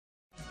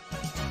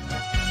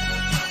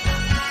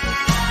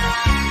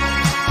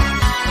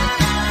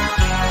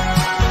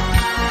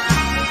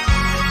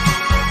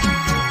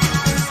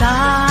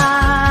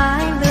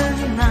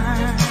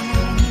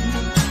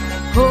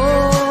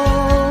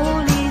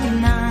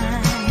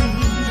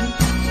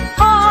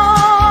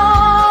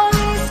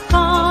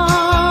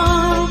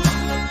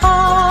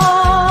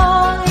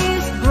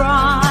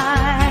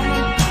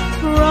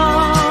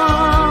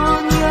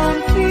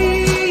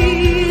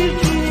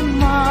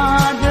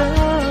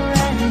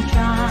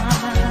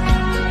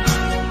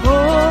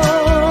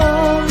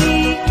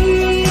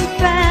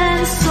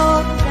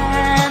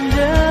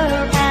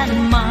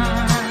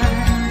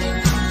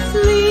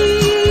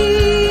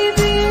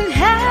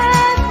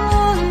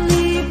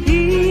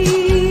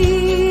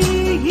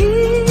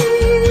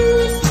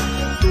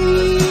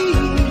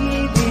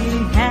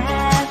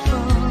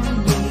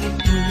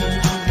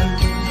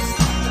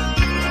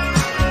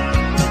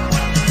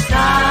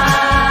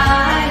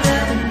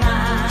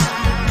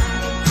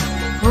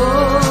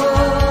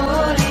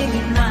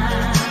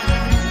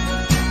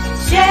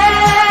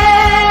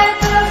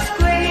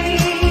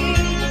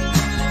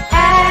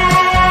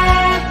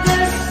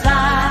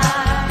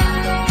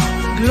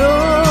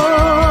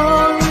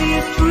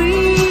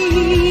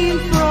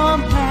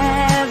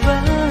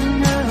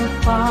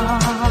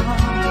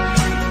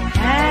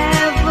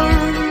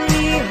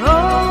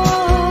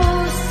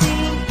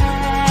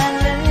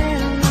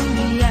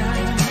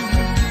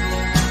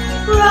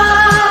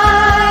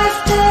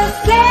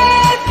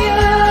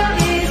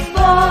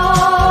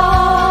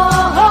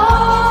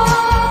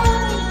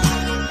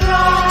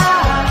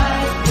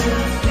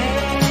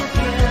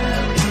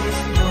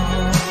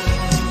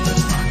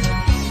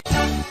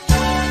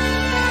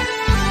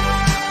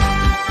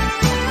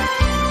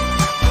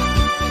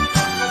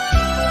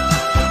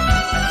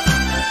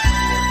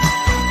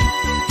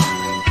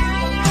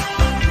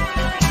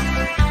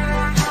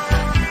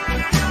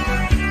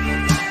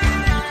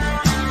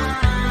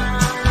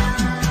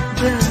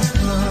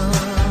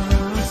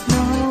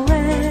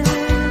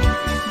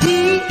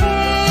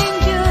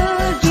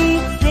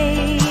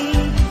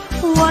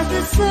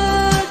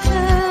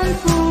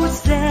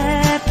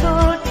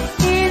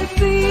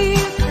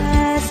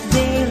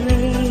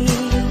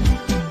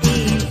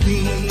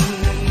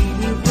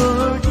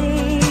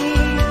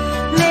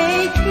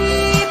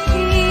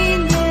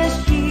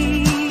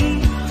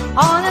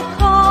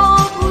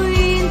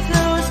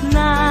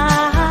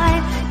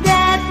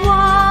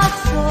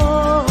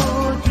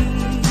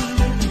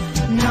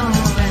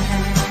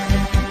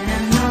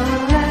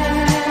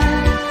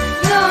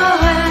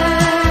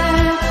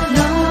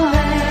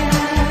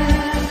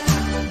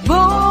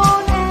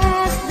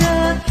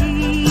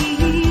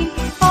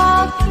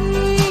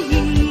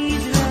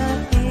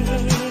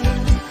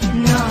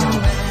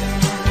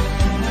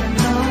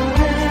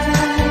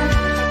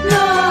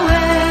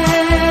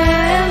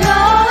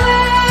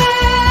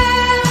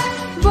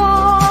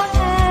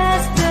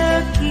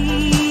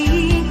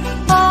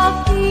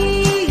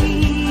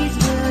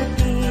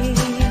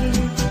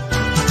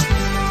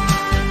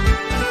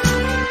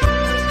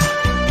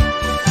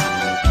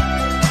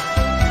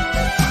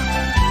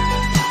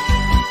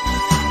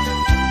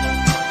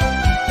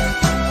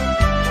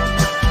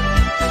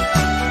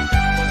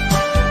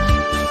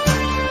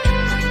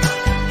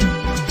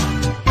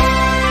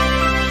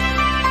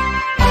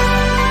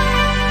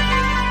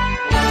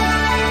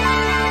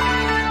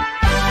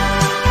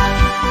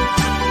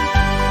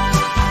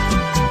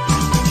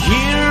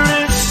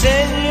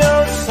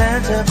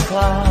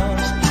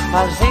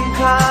I think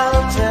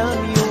I'll tell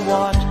you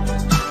what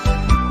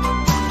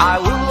I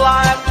would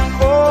like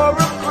for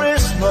a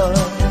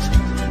Christmas,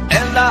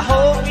 and I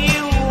hope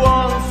you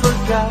won't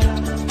forget.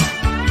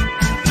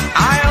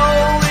 I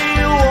only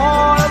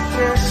want a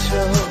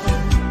picture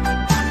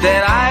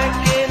that I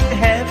can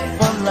have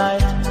for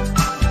night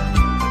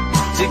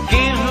to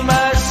give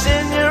my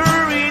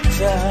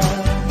señorita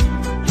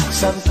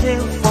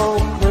something for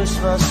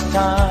Christmas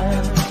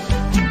time.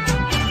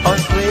 On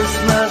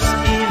Christmas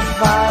Eve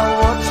I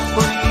watch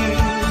for you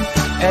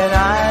and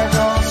I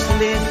don't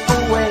slip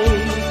away.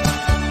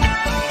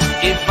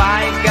 If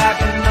I got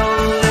no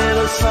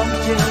little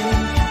something,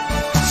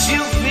 she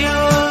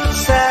feels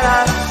that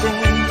I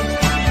think.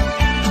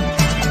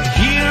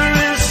 Here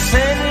is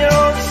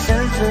Senor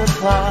Santa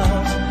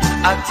Claus,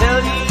 I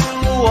tell you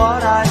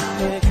what I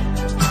pick.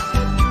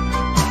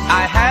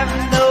 I have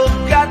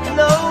got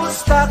no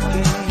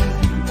stocking,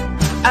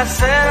 I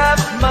set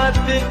up my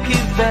big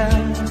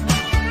event.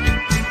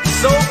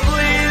 So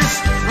please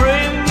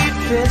bring me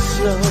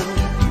peso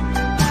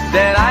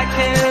that I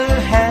can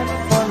have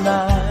for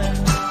night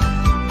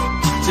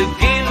to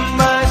give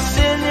my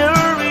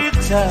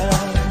señorita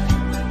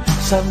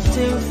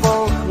something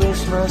for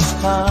Christmas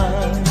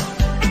time.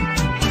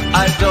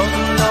 I don't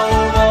know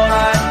what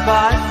I'd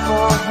buy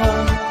for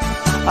her.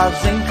 I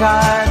think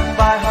I'd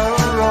buy her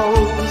a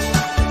rose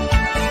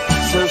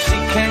so she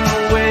can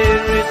wear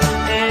it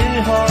in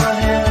her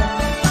hair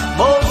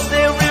most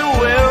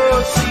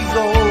everywhere she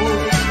goes.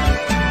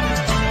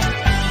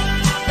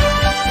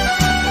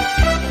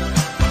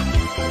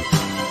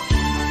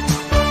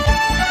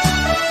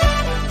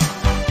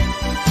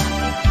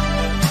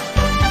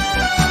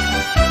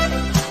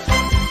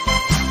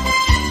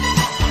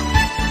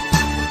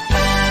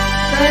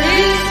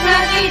 Feliz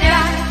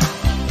Navidad,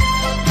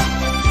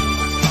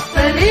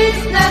 Feliz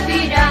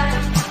Navidad,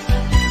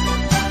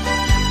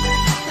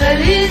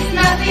 Feliz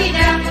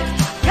Navidad,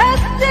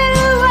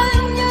 próspero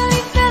año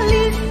y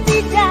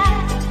felicidad.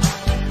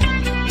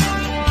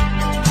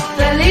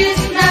 Feliz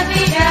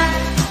Navidad,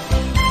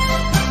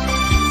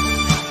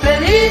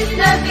 Feliz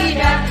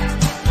Navidad,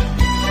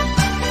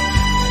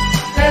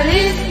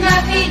 Feliz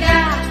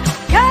Navidad,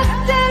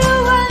 próspero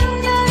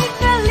año y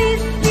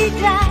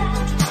felicidad.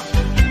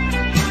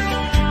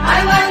 I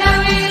wanna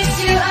wish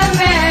you a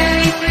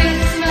Merry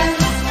Christmas.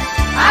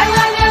 I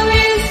wanna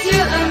wish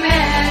you a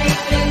Merry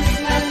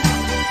Christmas.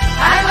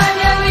 I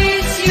wanna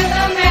wish you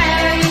a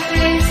Merry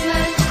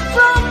Christmas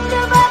from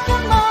the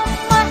bottom of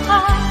my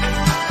heart.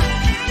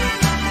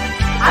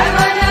 I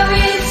wanna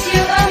wish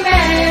you a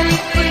Merry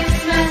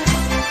Christmas.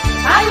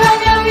 I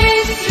wanna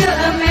wish you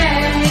a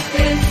Merry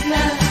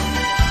Christmas.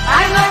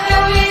 I wanna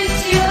wish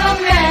you a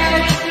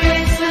Merry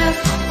Christmas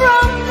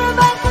from the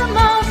bottom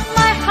of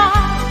my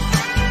heart.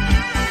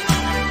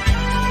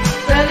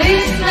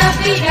 Feliz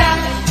Navidad,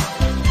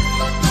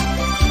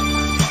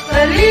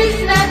 Feliz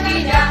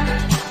Navidad,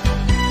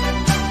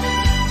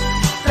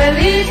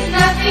 Feliz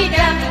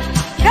Navidad,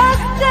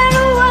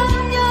 próspero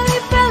año y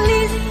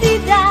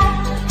felicidad.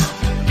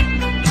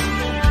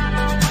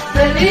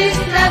 Feliz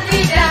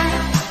Navidad,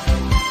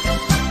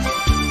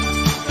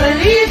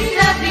 Feliz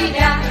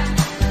Navidad,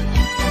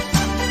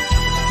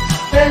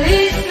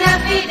 Feliz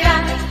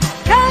Navidad,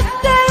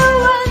 próspero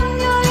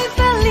año y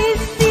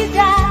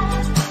felicidad.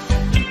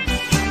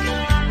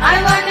 I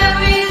wanna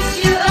wish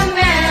you a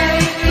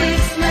Merry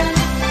Christmas.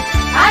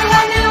 I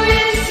wanna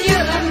wish you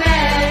a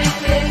Merry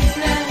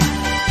Christmas.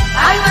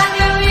 I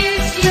wanna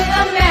wish you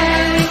a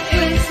Merry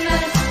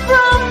Christmas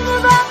from the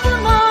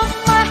bottom of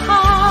my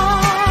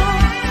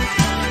heart.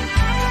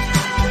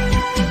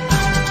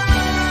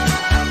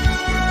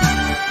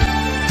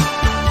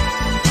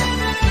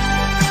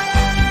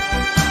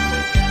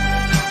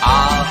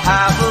 I'll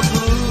have a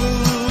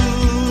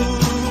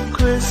blue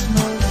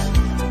Christmas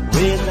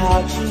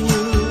without you.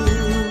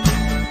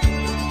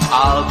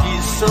 I'll be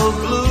so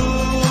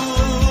blue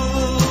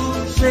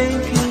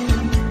thinking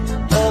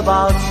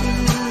about you.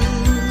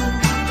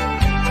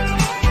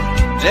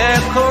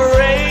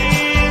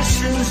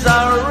 Decorations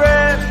are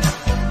red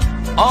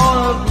on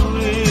a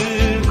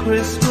green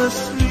Christmas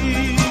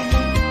tree.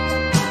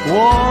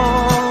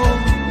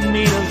 Won't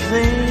need a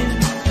thing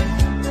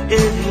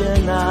if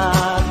you're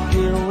not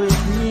here with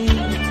me.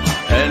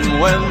 And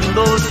when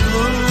those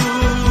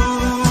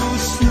blue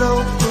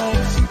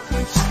snowflakes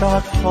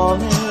start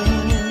falling,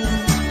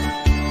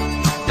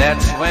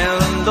 that's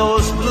when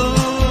those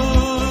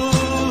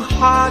blue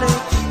heartaches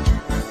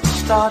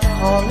start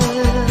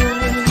calling.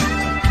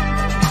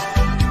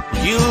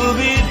 You'll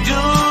be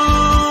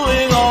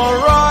doing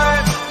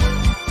alright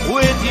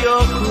with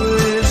your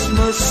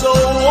Christmas so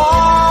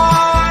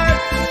white,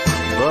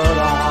 but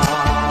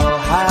I'll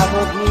have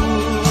a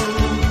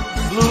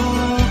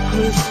blue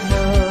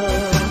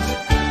Christmas.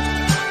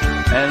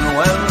 And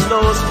when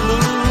those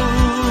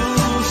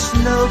blue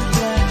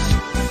snowflakes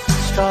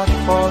start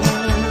falling,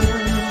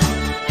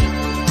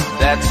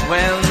 that's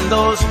when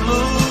those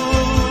blue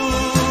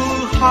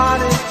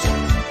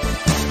heartaches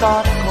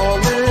start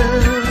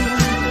calling.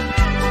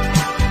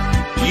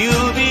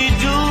 You'll be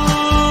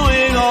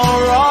doing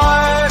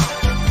alright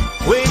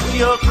with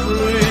your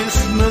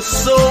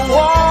Christmas so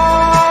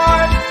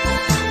warm,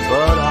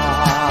 but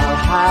I'll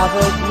have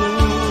a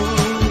blue,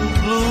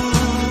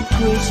 blue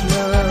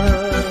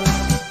Christmas.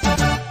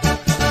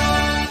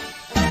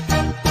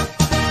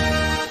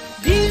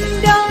 Ding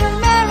dong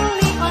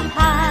merrily on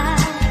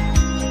high,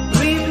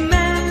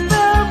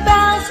 remember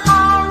bells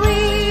are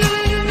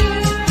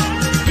ringing.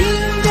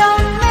 Ding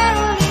dong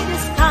merrily the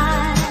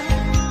sky,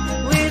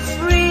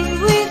 whispering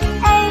with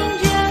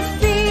angels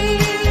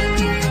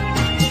singing.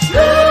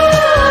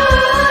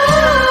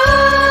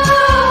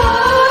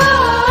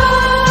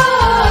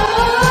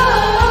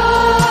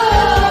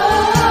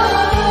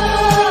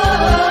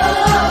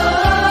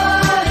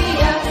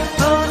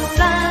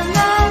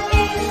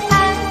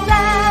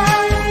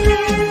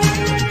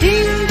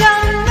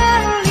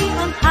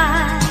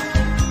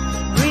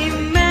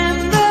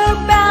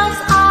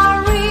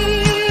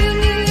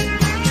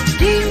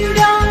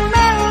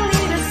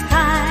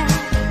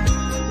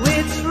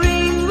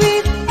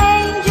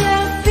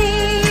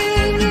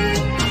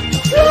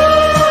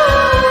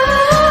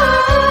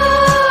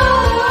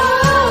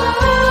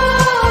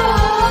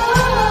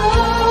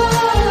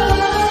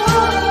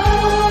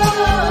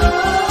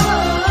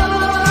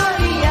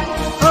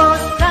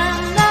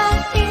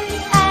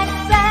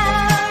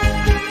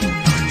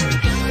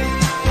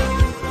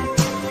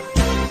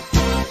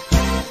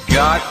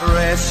 God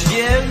rest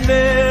ye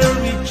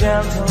merry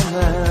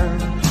gentlemen,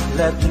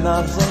 let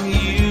nothing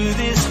you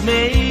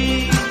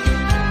dismay.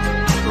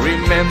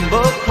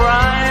 Remember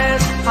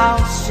Christ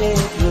our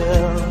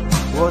Savior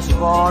was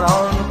born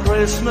on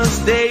Christmas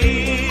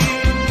Day,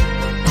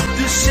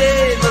 to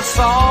save us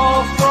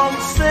all from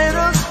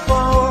sinners'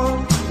 fall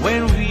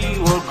when we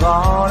were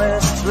gone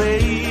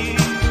astray.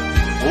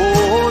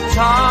 Oh,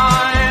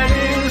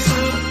 tidings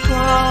of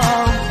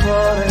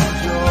comfort and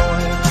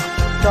joy,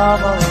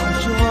 double and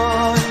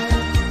joy,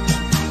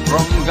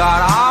 from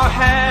God our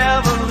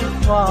Heavenly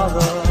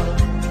Father,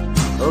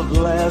 a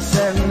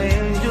blessed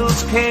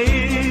angels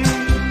came,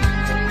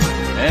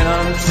 and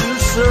unto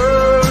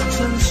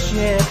certain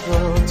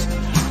shepherds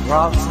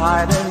brought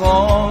tidings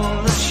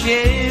on the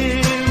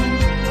shame,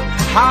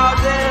 how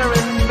there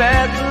in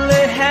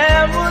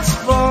Bethlehem was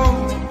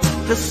born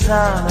the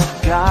Son of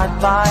God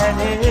by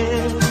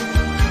name.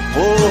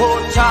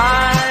 Oh,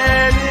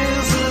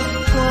 tidings of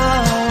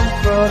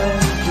comfort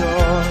and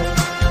joy,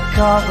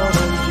 comfort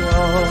and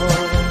joy.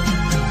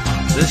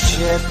 The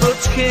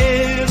shepherds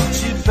came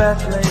to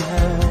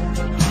Bethlehem,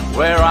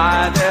 where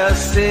I their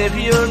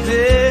Savior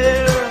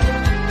dear.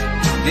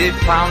 They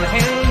found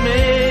him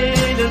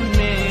made a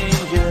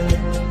manger,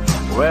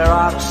 where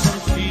oxen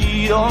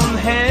feed on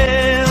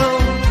hell.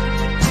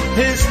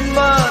 His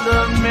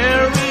mother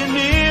Mary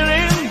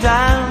kneeling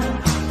down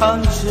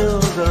until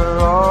the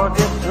Lord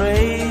did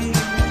pray.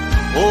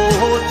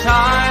 Oh,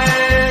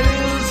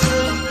 tidings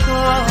of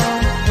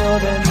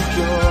comfort and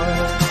joy,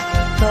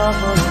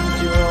 comfort and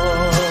joy.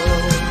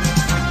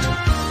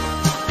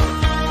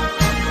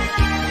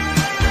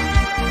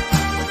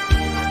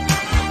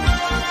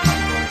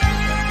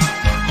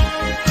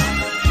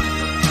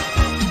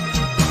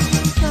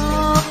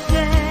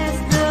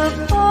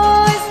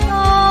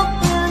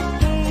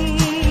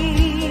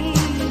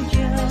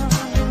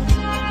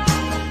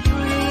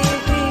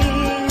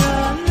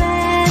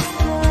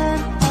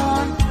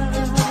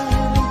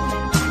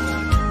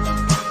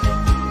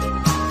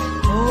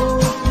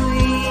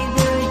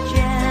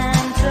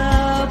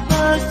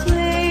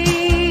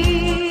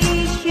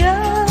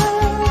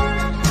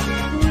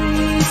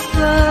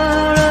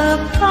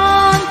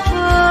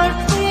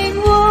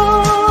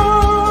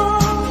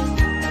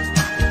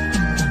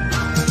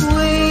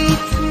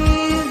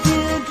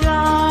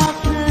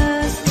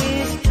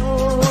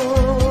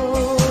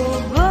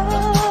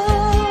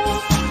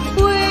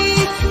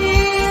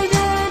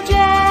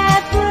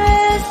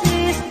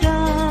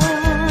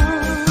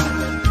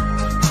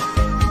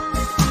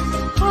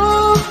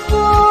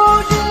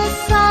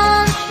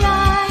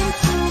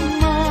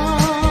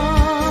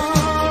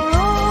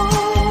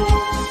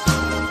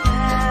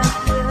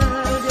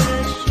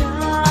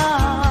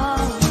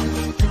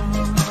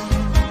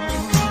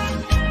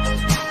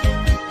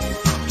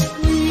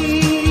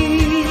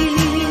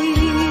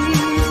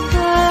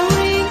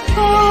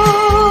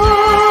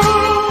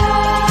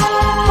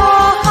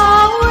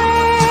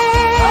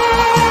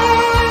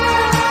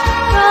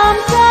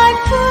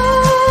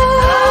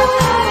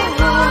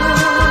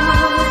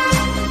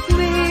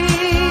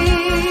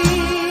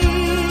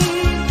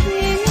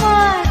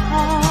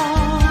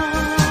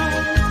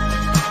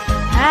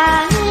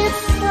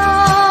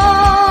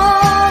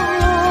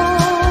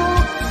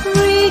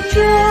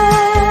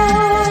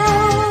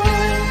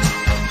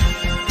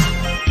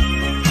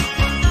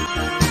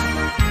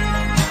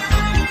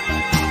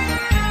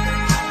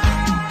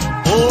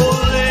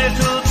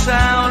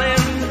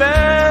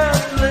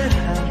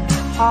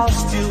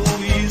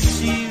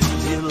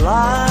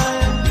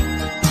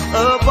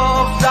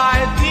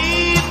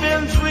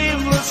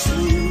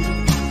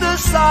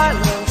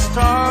 Silent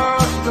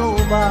stars go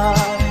by,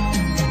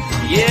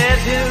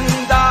 yet in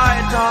thy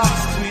dark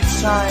street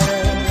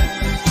shining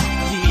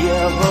the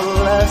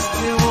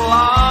everlasting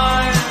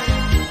light.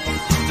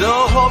 The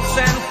hopes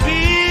and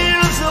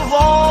fears of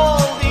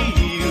all the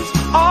years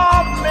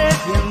are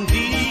made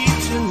indeed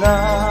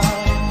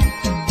tonight.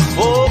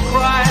 For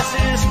Christ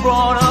is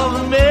born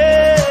of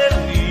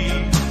Medley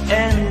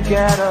and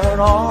gathered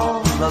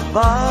all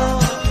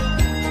above.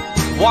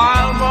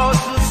 While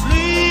Martha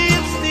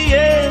sleeps, the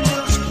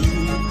angels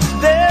keep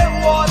their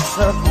watch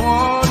of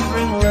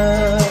wandering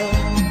love.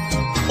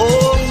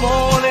 Oh,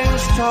 morning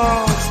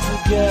stars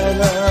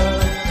together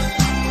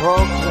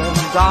proclaim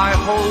thy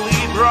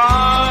holy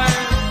bride,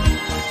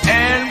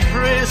 and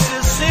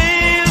praises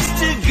sings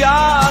to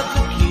God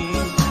the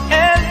King,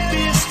 and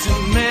peace to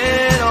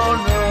men on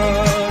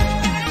earth.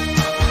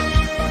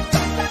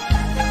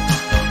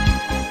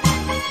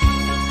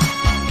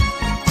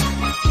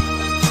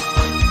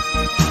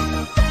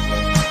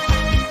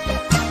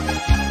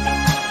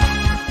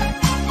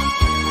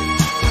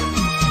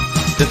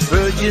 The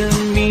virgin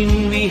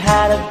mean we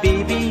had a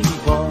baby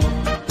boy.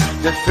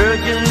 The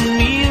virgin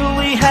meal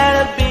we had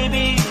a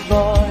baby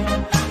boy.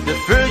 The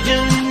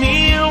virgin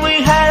meal we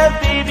had a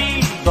baby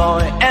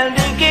boy, and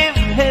they gave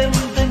him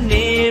the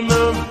name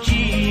of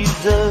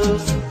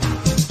Jesus.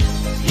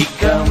 He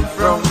come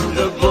from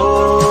the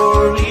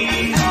glory.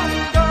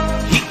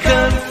 He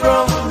come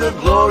from the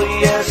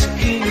glorious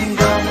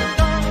kingdom.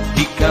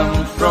 He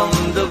come from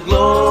the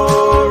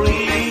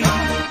glory.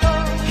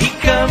 He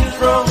come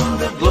from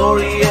the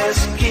glorious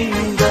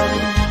kingdom.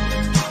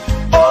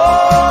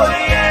 Oh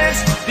yes,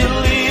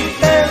 believe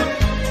him.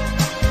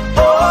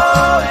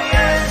 Oh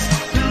yes,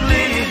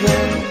 believe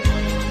him.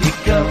 He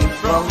come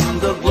from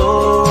the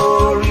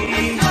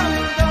glory.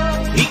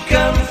 He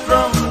come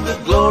from the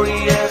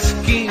glorious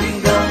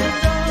kingdom.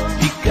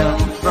 He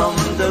come from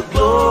the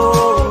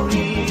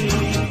glory.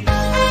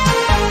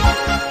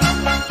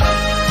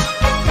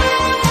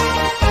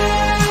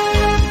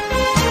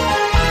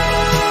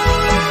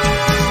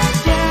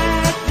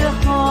 Deck the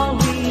hall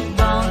with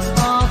boughs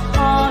of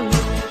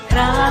olive.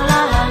 Tra la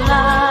la la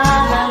la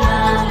la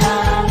la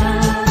la.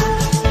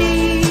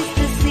 Tis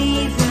the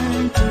season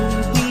to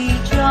be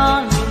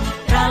jolly.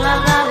 Tra la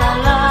la la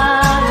la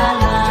la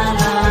la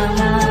la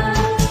la.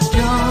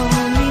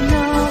 Don't we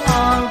know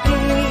all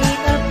gay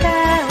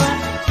apparel?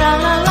 Tra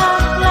la la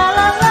la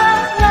la la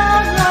la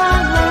la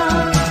la.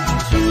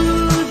 To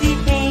the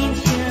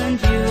ancient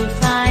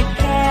Yuletide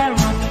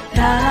carol.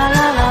 Tra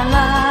la la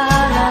la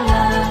la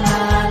la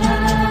la la.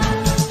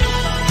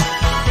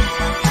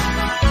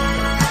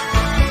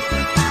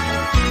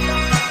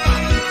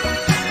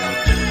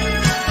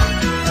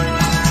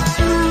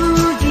 To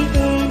the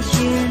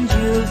ancient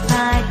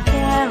Yuletide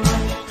carol.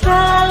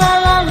 Tra la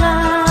la la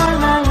la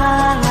la la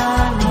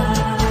la.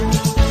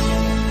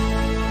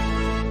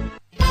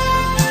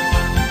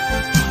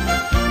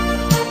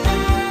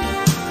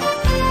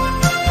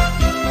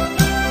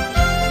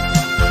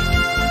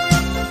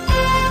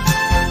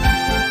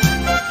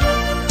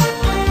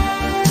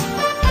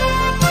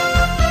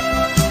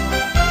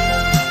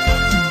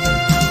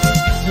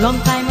 Long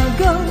time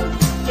ago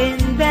in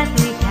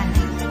Bethlehem,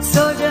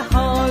 so the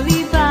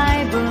Holy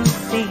Bible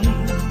says,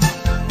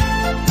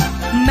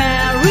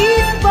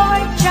 Mary's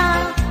boy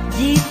child,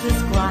 Jesus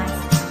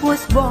Christ,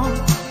 was born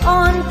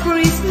on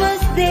Christmas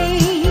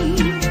Day.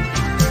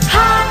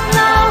 Hark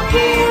now,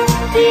 hear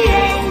the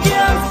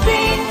angels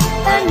sing,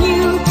 a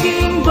new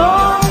King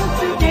born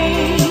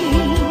today.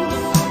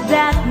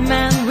 That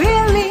man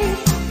will live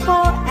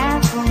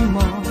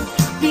forevermore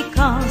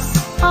because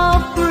of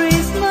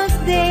Christmas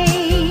Day.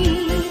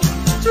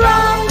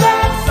 From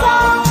that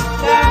song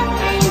that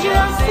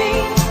angels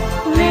sing,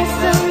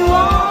 listen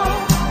what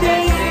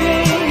they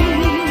say.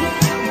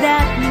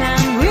 That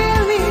man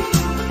will live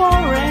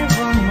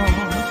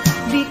forevermore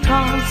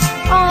because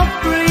of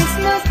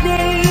Christmas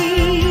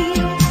Day.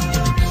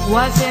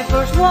 Was the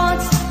first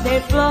ones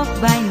that flock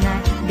by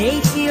night,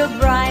 they see a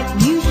bright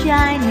new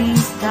shining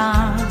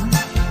star.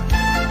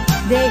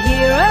 They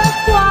hear a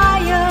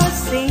choir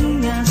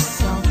sing a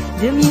song,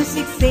 the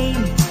music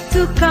seems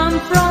to come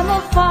from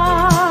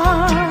afar.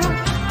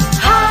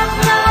 Hark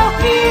now,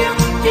 hear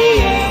the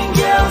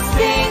angels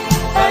sing,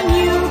 a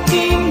new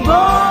King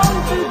born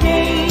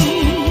today.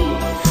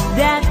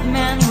 That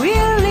man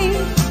will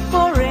live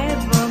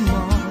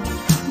forevermore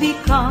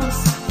because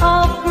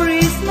of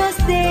Christmas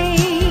Day.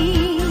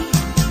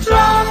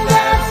 From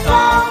that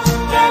song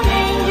that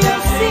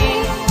angels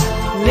sing,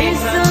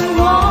 listen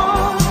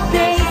what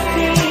they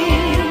say.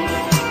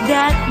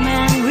 That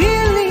man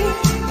will live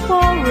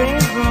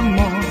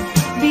forevermore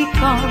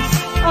because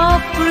of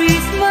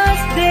Christmas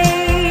Day.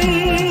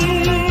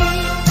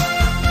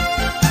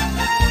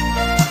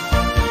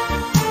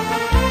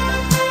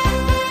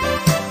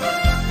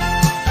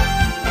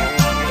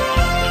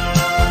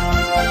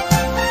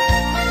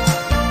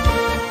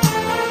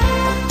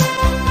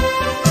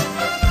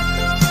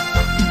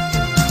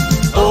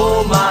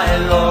 Oh my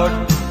Lord,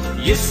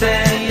 you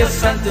sent your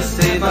Son to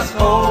save us.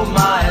 Oh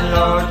my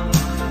Lord,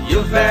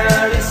 you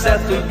verily said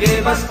to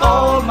give us.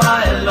 Oh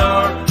my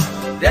Lord,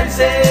 then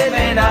save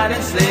and not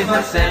enslave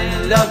us,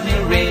 and love me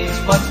reigns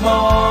once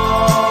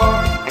more.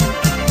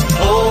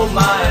 Oh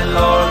my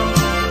Lord,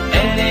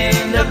 and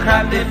in the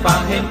crab they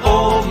found him,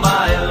 oh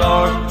my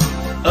Lord.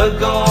 A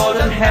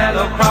golden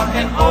halo crown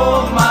him,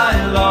 oh my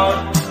Lord.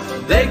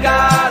 They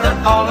gathered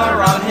all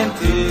around him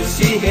to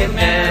see him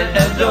and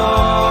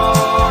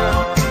adore.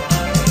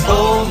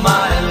 Oh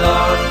my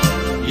Lord,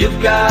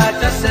 you've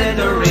got just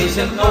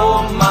adoration,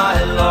 oh my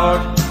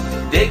Lord.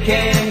 They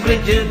came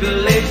great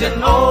jubilation,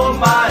 oh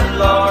my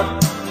Lord.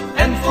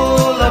 And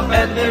full of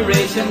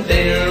admiration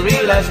they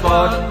realized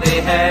what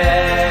they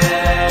had.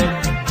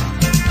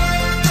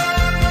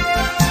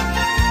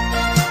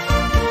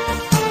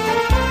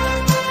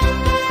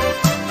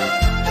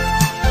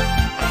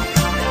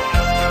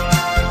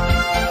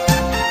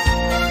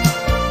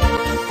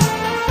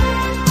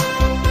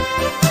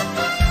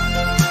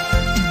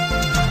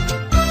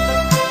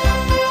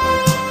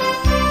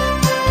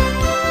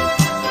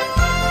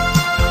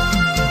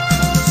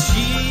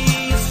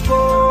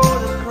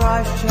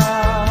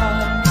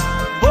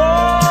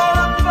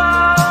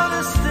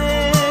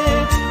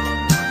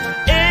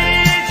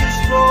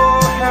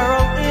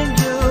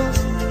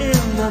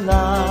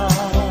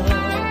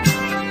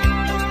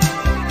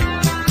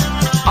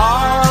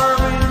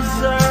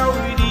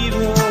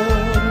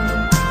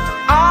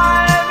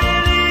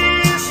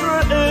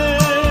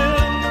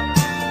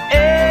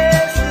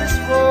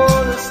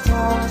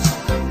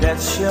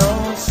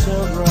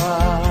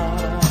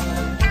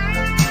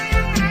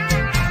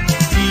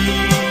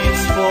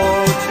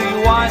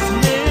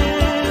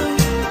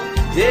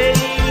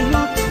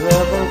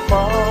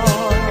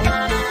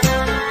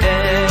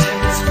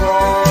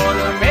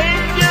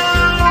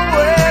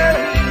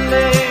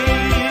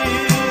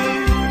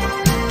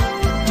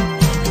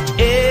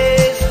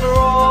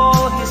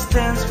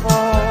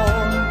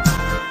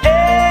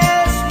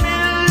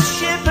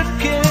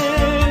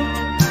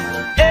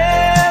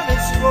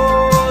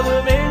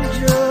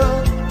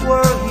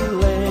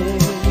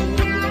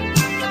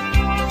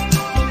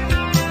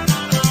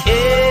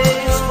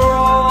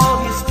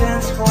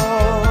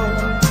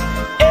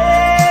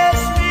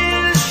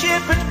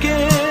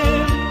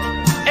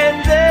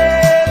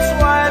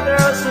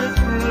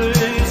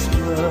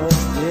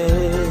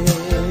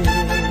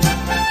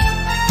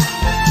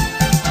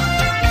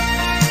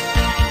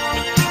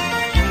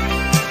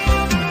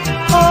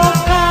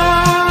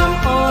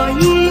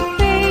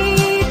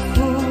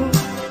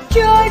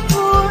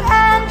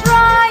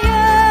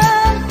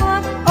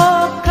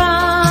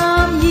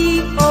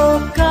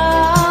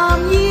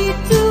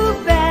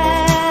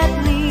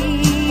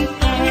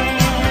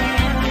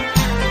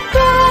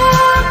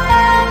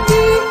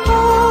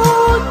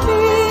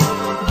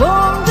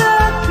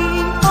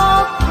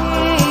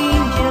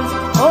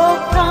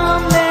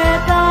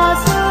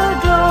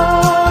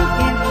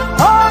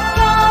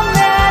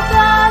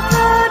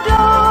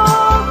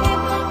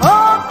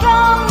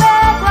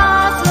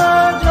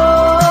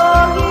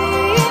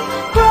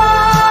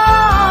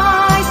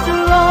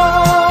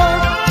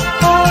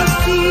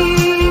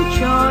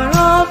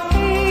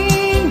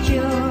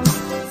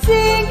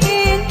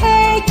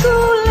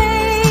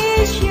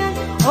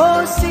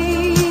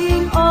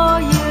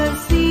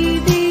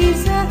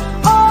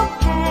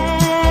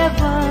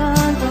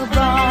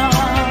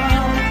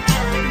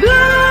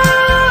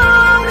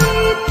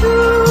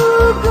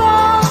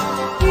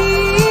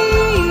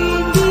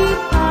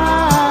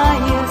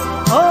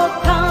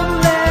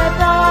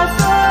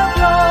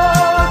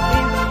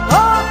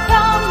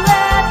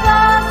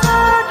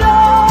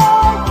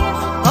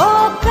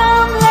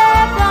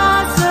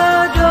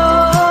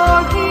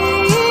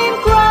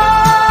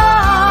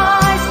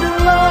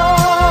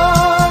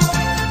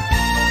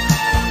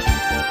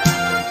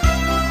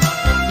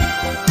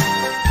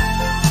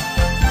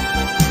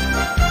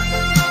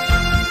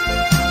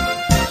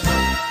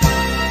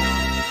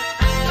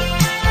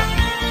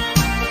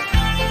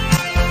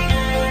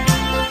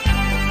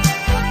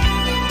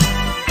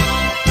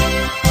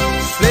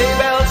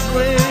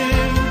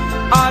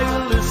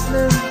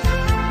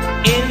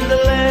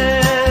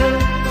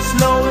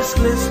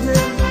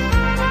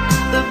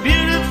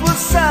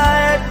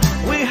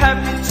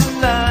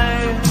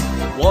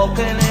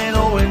 walking in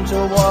a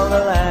winter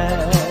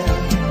wonderland.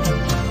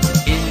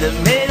 In the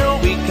middle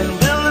we can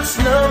build a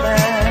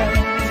snowman,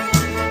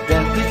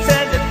 then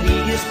pretend that he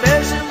is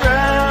passing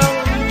round.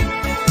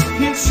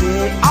 He'll say,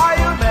 are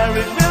you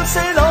married? We'll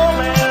say no,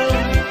 man,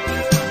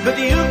 but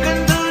you can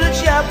do the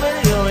job when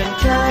you're in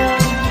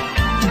town.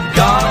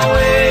 Gone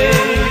away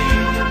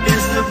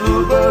is the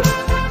bluebird,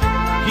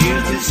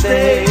 here to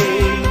stay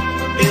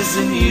is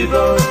the new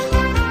bird.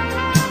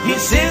 He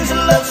sings a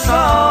love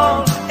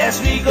song as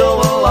we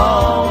go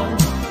along,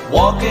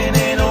 walking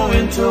in a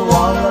winter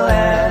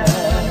wonderland.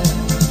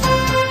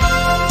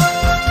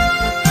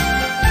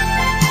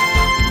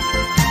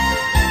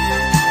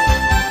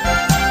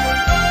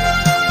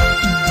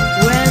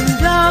 When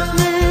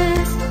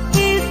darkness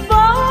is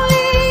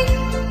falling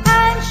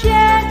and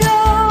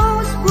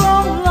shadows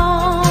grow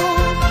long,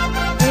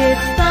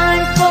 it's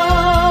time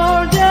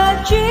for the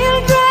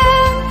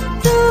children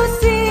to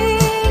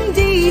sing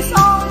these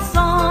old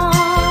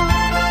songs.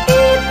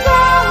 It's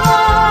all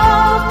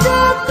of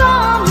the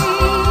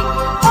coming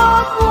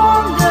of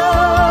wonder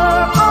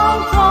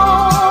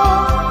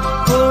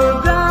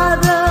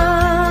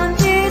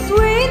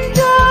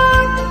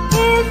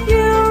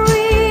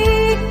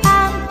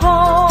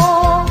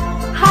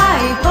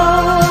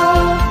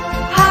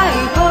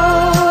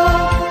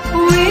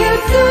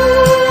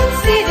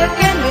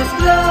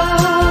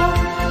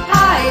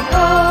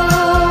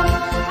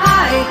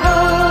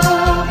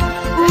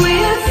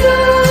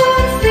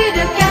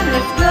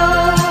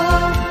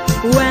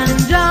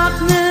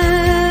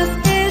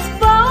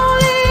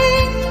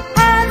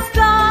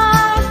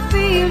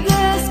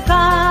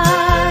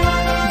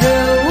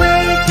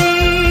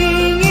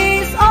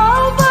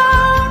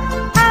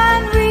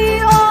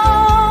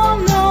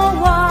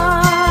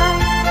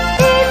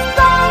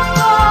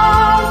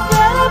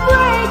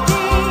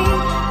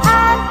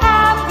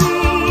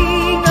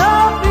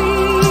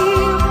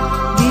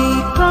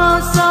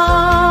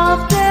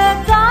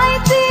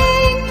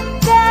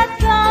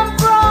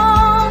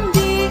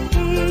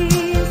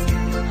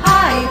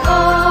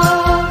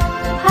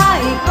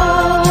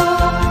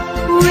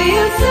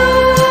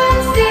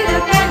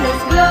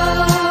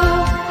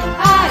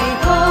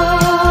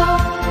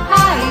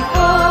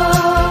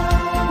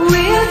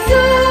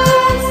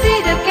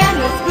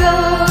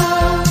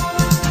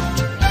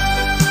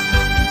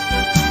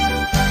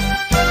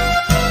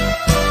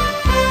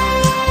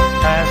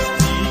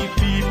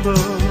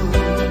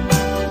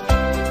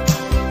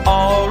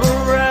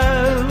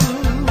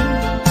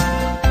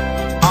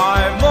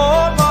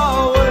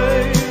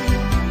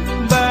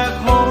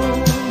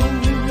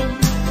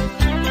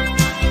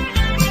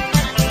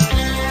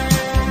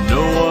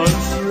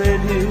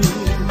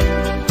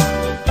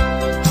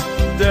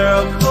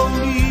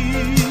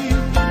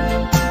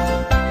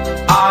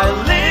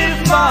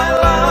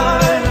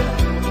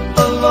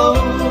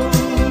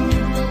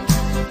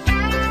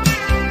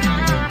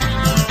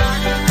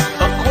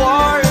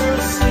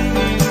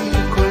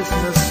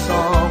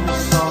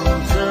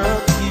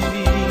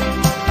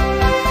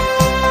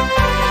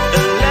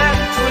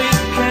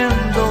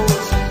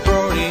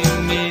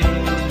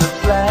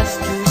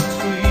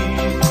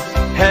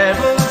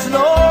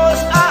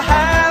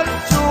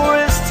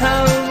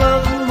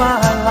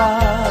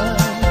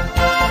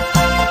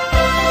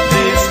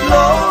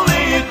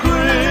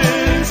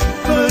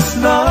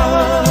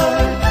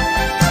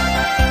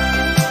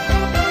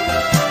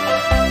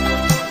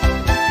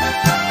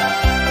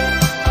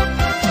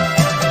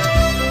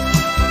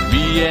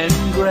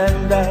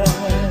back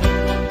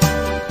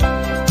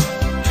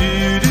to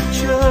the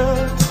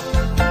church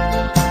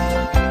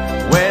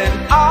when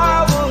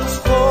I was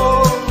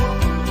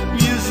 4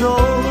 years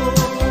old.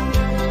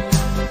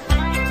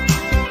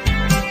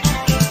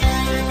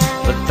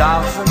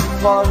 1,000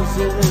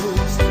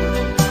 voices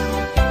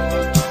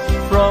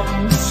from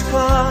the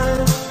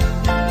skies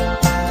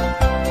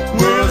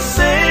were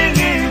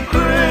singing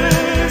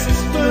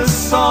Christmas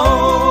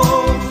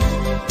songs.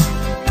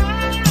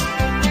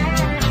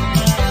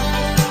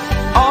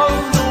 On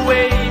the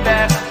way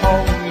back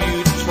home, you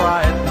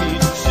tried me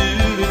to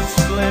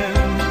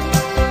explain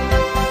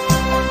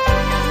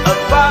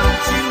about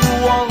the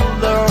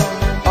wonder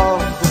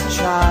of the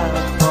child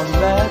from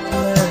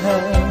Medley.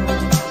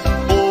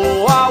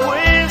 Oh, I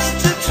wish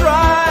to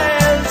try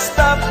and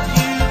stop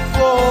you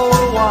for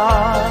a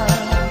while.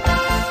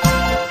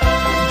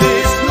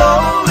 This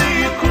lonely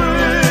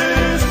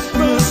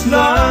Christmas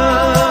night.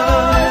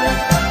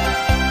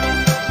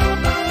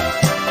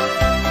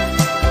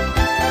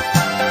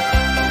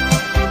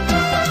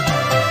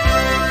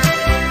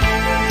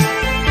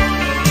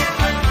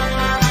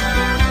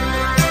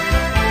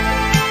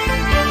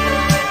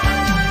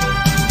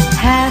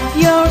 Have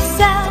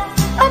yourself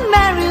a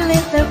merry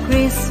little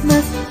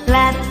Christmas.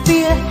 Let's be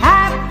a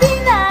happy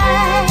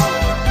night.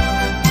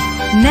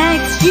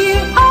 Next year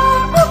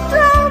all the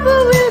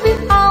trouble will be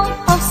out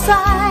of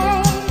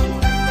sight.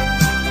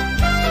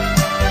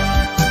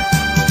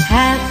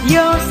 Have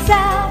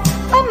yourself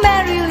a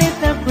merry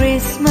little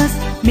Christmas.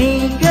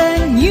 Make a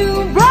new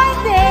bright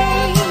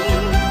day.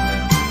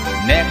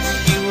 Next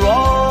year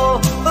all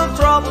the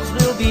troubles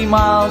will be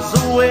miles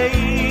away.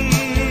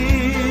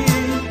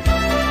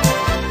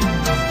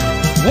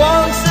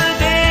 Once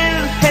again,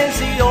 as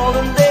the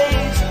olden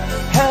days,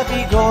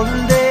 happy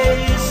golden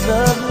days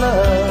of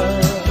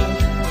love.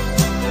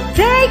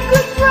 Take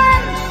good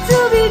friends to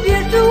be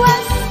dear to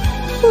us,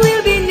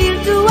 will be near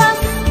to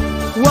us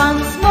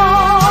once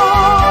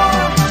more.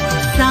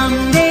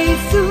 Someday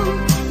soon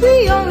we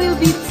all will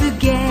be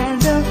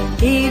together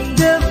if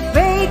the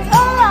fate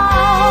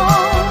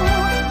allows.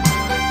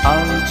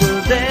 Until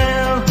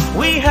then,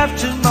 we have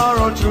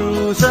tomorrow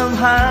through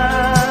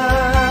somehow.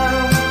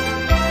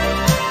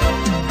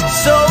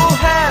 So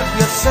have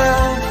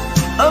yourself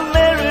a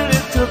merry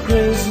little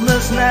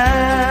Christmas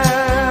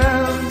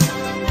now.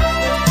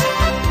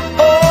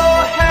 Oh,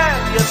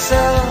 have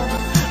yourself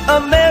a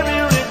merry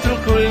little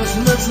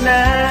Christmas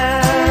now.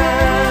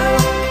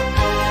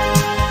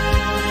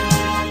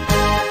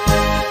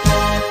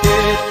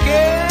 It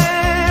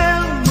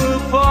came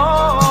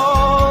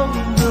upon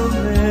the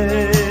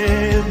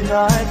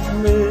midnight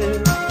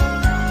mist,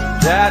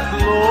 that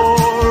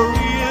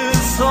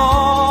glorious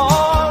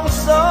songs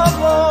of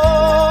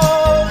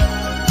love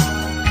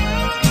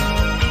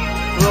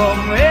from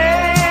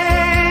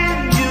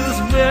angels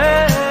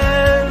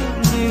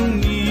bending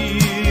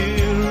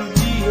near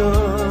the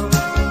earth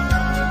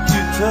to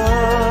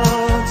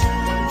touch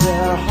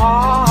their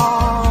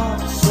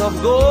hearts of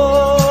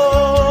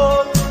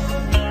gold.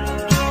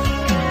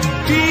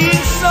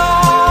 Peace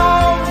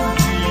on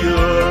the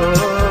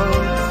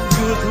earth,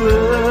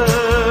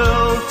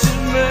 goodwill to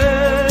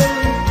men,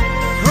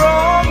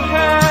 from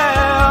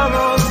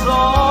heaven's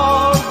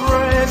all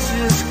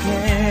gracious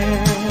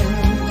King.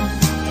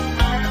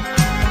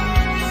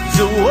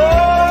 The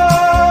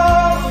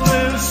world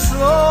is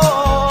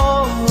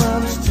song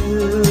and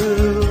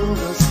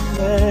stillness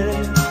play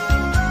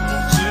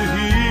to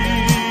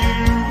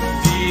hear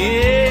the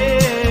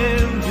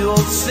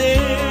angels sing.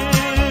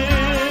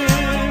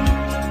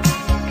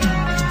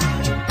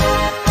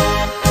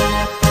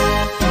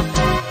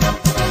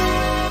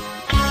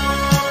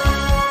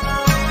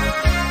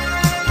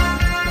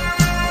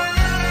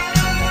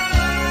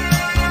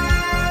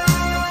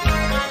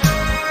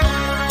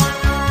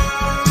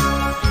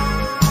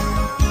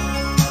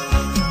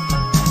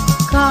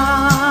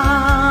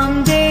 Come,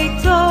 they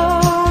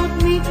told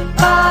me,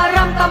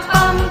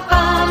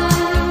 pa-ram-pam-pam-pam,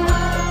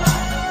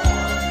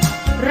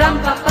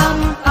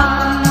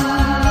 ram-pa-pam-pam.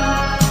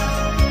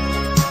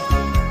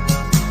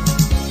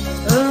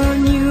 A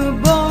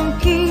newborn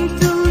king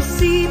to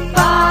see,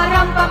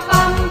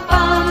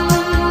 pa-ram-pa-pam-pam,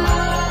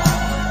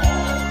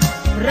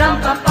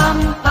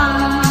 ram-pa-pam-pam.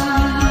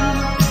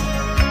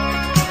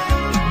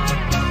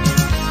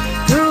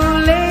 To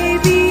lay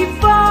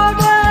before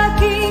the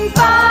king,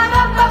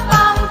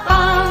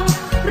 pa-ram-pa-pam-pam,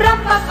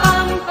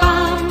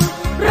 ram-pa-pam-pam,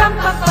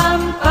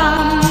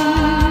 ram-pa-pam-pam.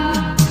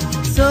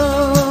 So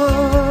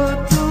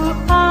to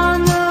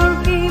honor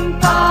him,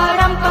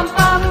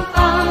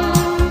 pa-ram-pam-pam-pam,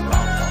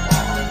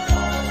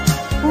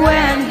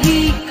 when he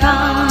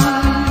comes.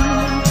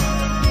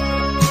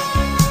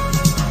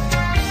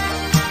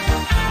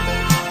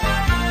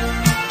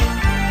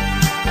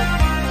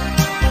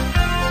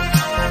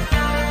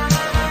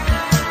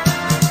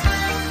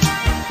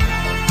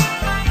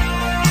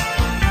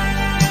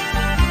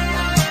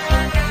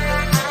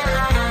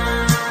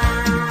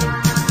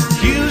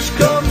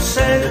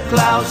 Santa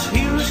Claus,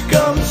 here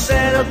comes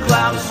Santa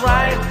Claus,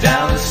 right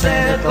down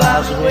Santa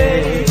Claus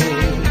way.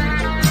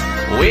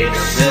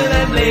 Vixen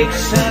and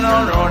Vixen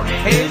on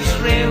his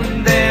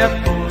rim, they're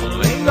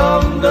pulling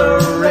on the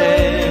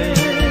rein.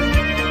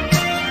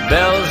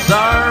 Bells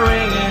are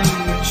ringing,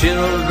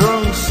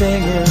 children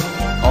singing,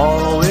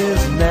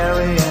 always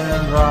merry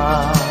and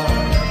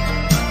round.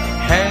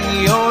 Hang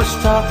your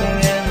stocking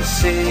and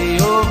say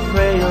your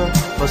prayer,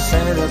 for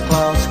Santa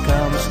Claus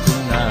comes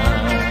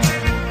tonight.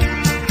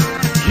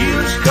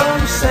 Here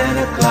comes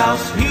Santa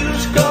Claus, here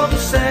comes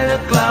Santa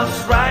Claus,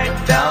 right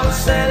down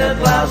Santa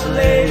Claus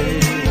Lane.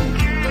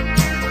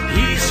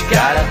 He's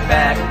got a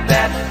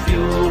backpack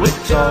filled with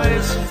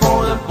toys for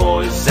the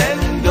boys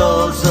and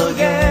girls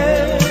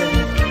again.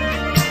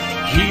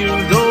 Hear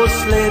those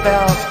sleigh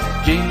bells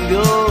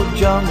jingle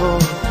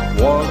jungle,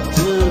 what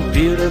a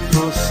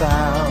beautiful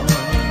sound.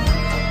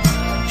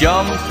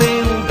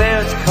 Jumping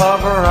bears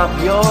cover up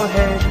your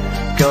head,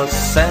 'cause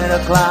Santa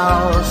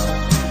Claus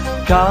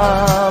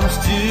comes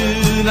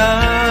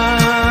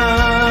tonight.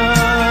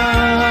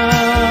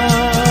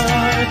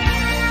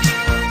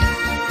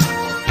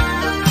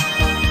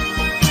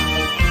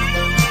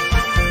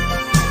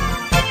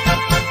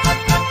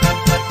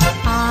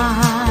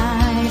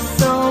 I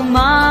saw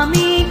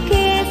Mommy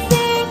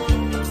kissing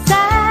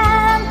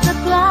Santa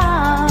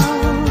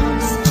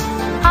Claus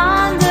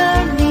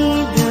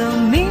underneath the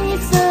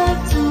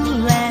mistletoe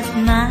last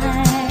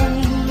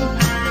night.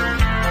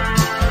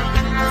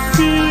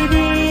 She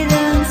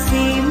didn't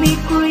see me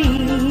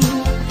creep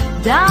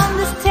down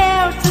the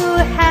stairs to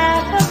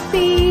have a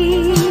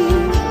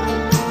peek.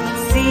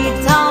 She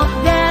thought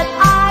that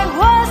I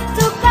was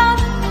to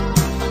come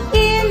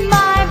in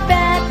my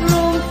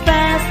bedroom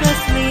fast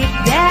asleep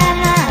that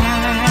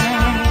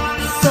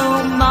night. So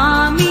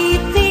Mommy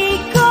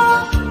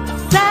tickled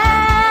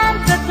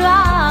Santa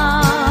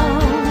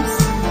Claus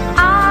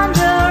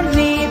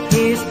underneath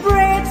his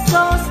bread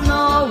so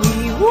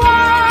snowy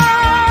white.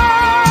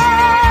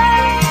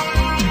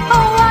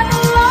 Oh, what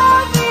a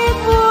love it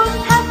would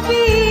have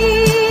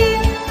been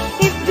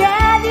if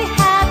Daddy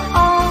had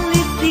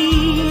only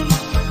seen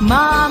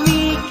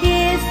Mommy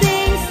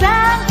kissing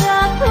Santa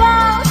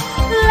Claus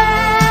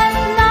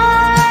last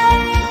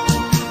night.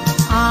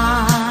 I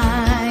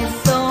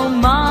saw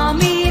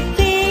Mommy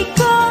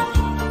tickle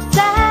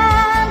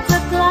Santa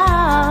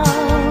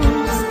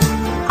Claus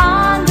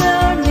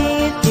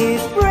underneath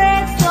his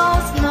bread so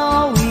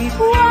snowy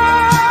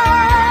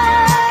white.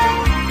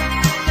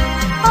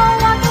 Oh,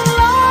 what a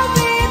love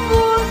it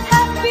would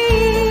have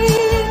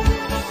been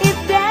if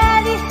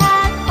Daddy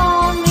had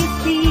only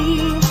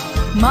seen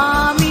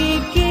Mommy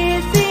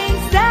kissing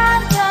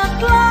Santa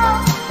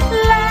Claus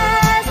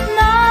last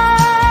night.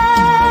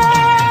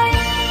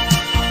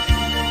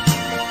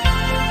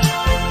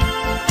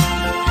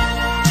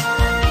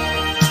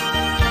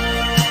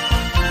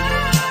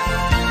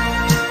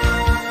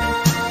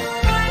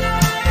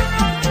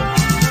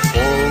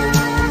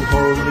 Oh,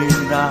 holy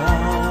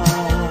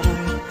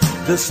night,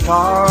 the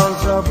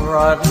stars are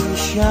brightly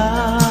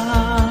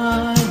shining.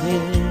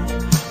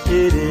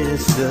 It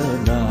is the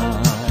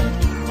night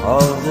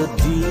of the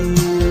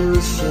dear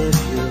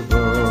Savior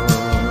born.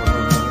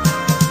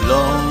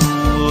 Long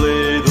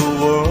lay the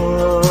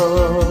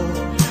world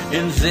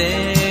in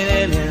sin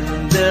and in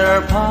their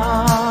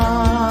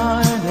pining,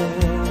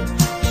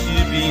 to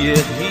be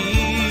at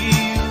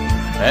Him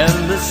and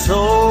the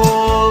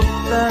soul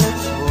that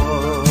it's worth.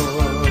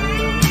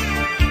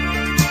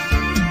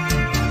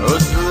 A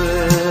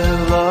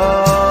thrill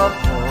of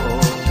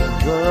hope,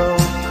 the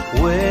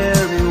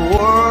weary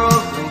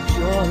world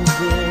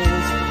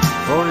rejoices,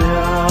 for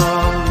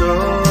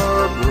yonder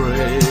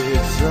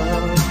breaks a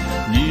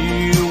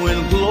new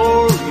and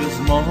glorious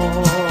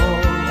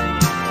morn.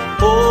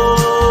 Oh,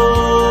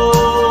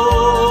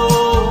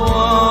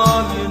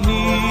 on your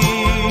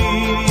knees,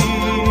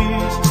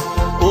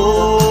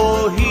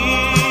 oh,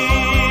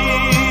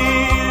 hear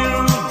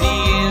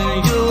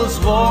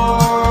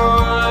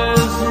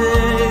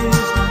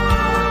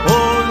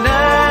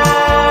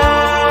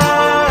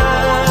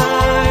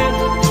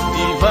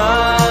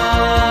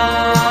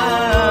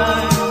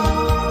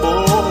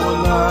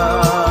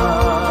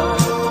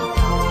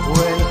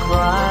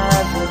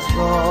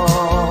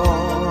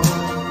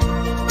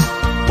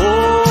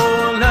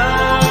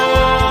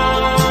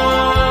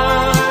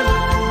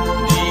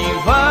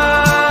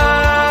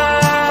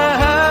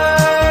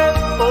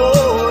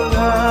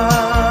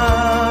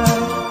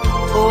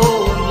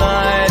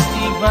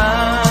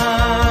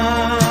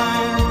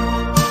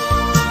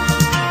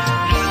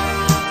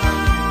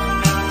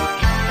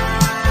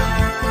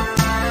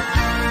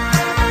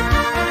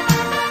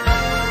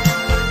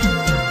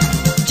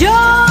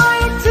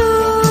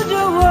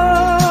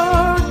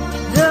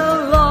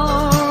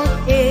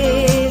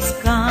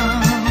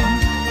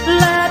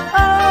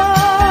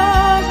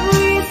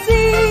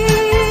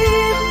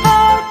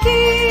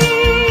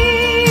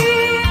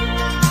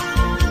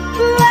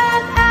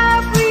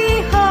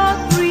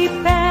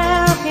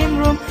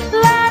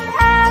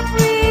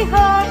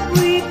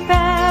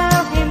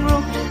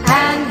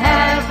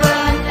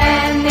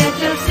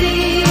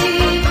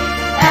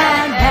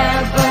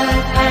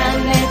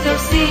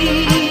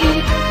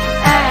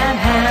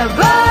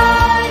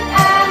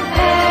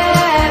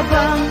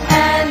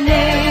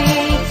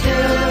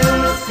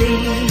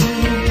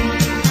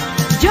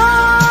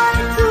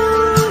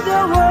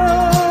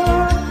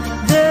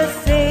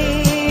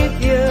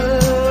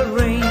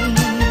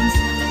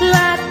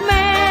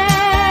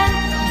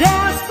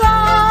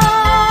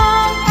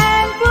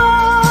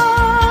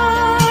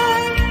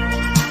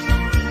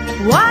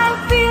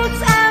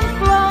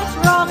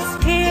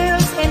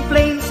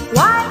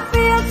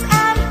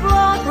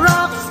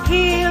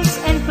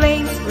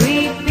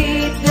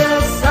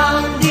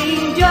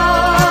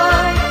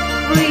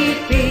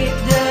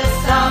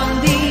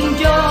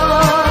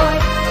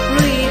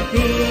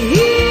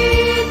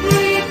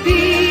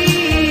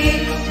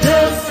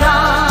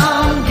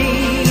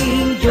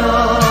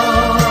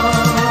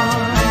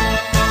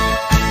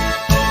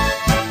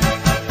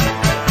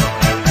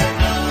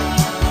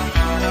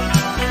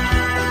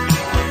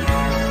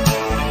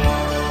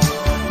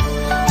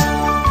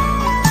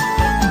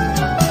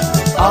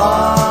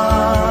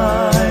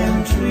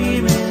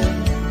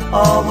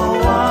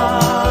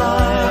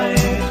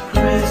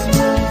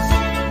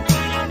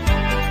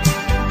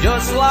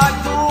just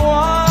like the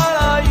one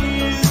I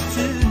used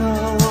to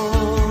know,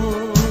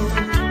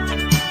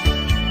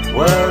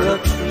 where the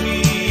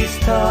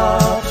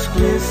treetops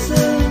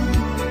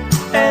glisten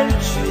and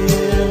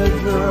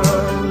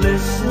children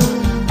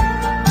listen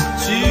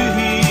to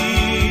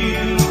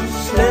you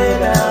stay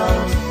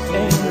down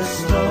in the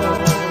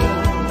snow.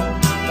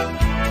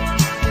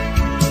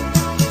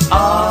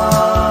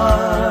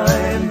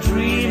 I'm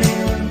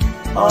dreaming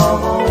of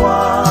a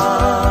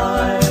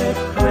white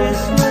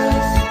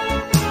Christmas,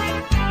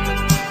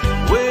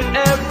 with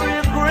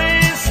every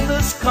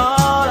Christmas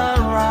card I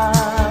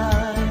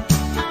write.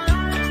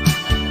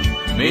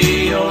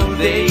 May your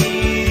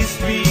days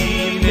be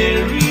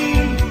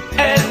merry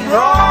and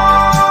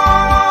bright,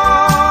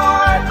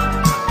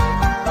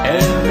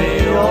 and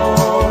may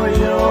all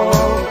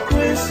your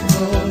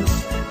Christmas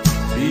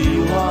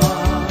be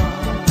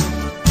white.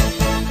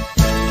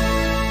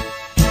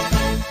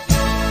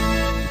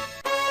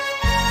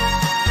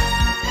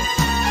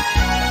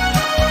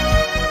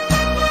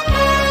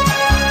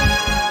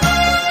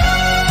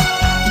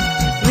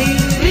 We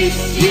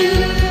wish you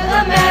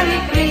a Merry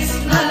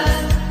Christmas.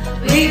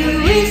 We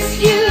wish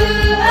you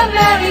a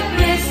Merry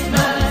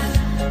Christmas.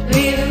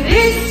 We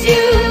wish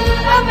you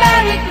a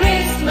Merry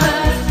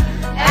Christmas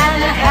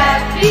and a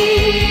Happy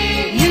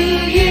New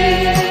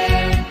Year.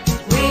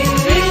 We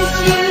wish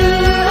you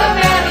a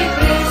Merry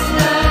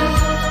Christmas.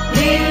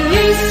 We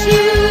wish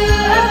you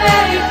a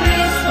Merry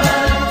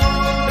Christmas.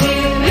 We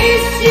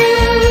wish you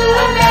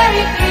a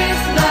Merry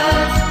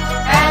Christmas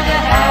and a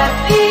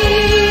Happy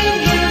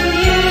New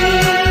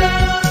Year.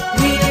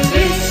 We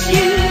wish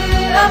you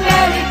a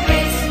Merry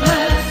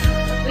Christmas.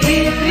 We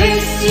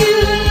wish you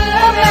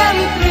a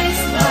Merry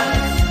Christmas.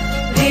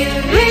 We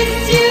wish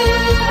you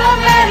a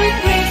Merry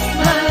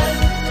Christmas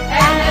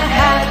and a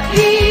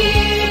Happy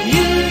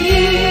New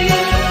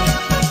Year.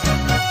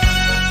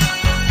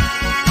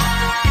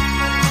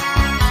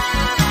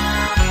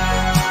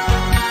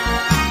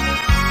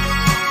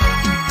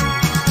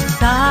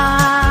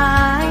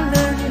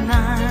 Silent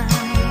night,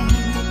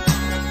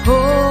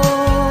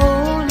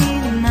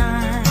 holy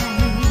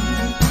night,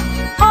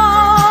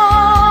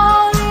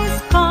 all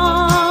is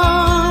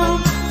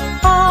calm,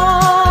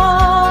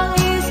 all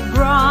is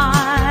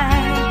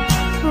bright.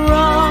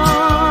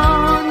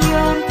 Run,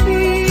 young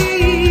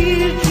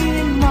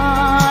pilgrim,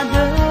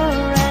 mother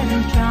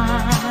and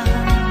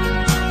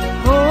child,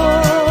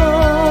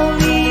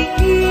 holy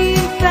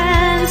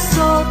infant,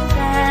 so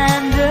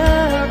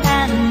tender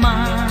and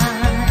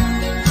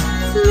mild.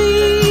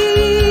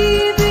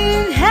 Sleep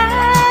in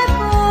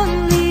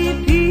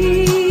heavenly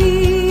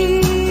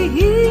peace.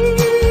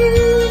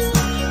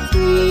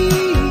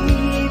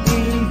 Sleep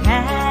in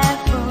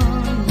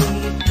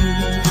heavenly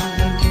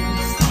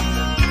peace.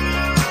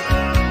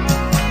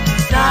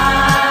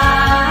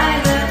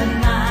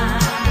 Silent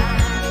night,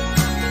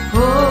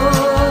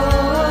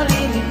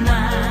 holy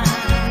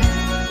night,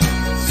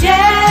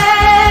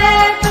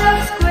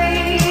 shepherds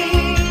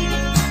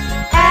quake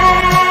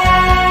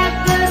at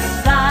the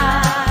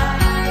sight.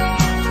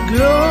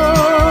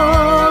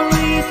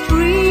 Glory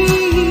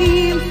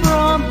stream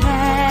from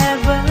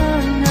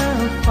heaven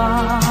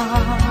afar.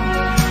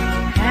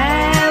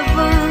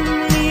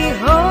 Heavenly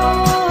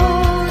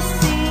hosts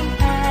sing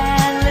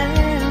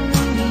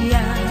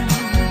hallelujah.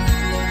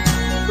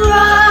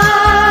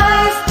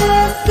 Christ the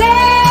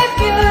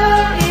Savior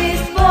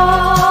is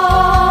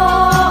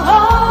born.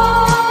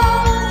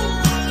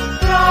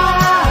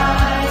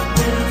 Christ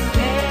the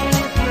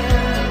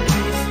Savior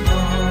is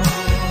born.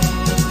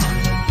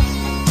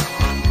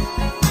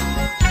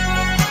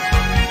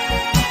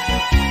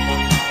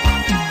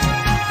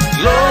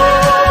 Gloria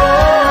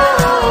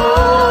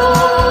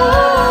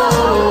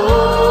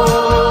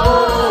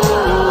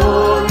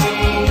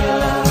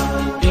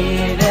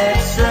in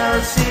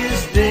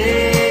excelsis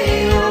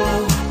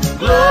Deo.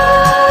 Gloria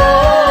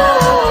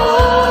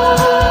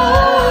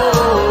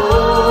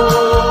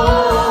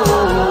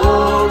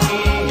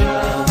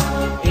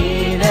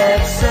in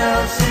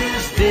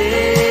excelsis Deo.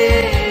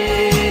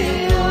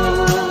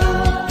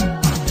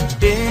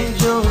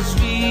 Angels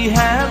we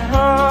have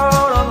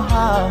heard of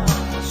high,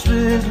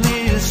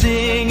 sweetly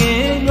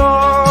singing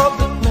of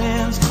the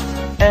plains,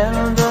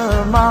 and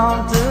the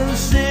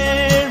mountains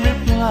in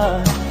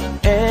reply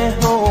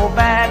echo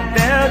back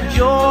their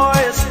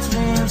joyous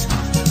strains.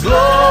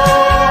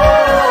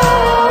 Gloria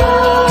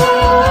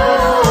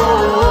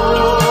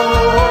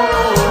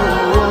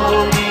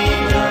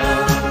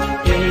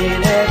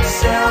in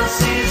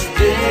excelsis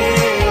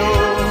Deo.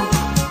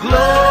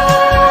 Gloria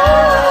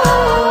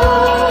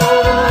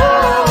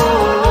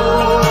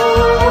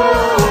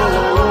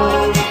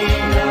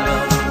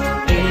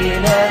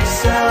in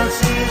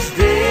excelsis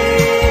Deo.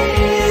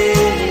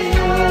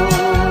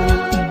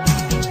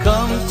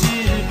 Come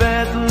to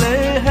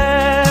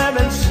Bethlehem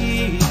and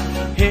see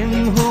him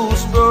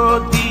whose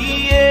birth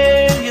the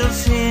angels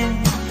sing.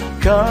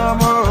 Come,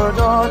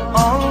 adore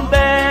on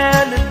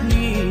bended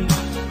knee,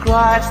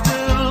 Christ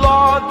the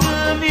Lord,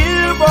 the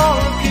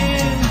newborn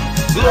King.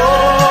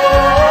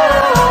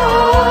 Gloria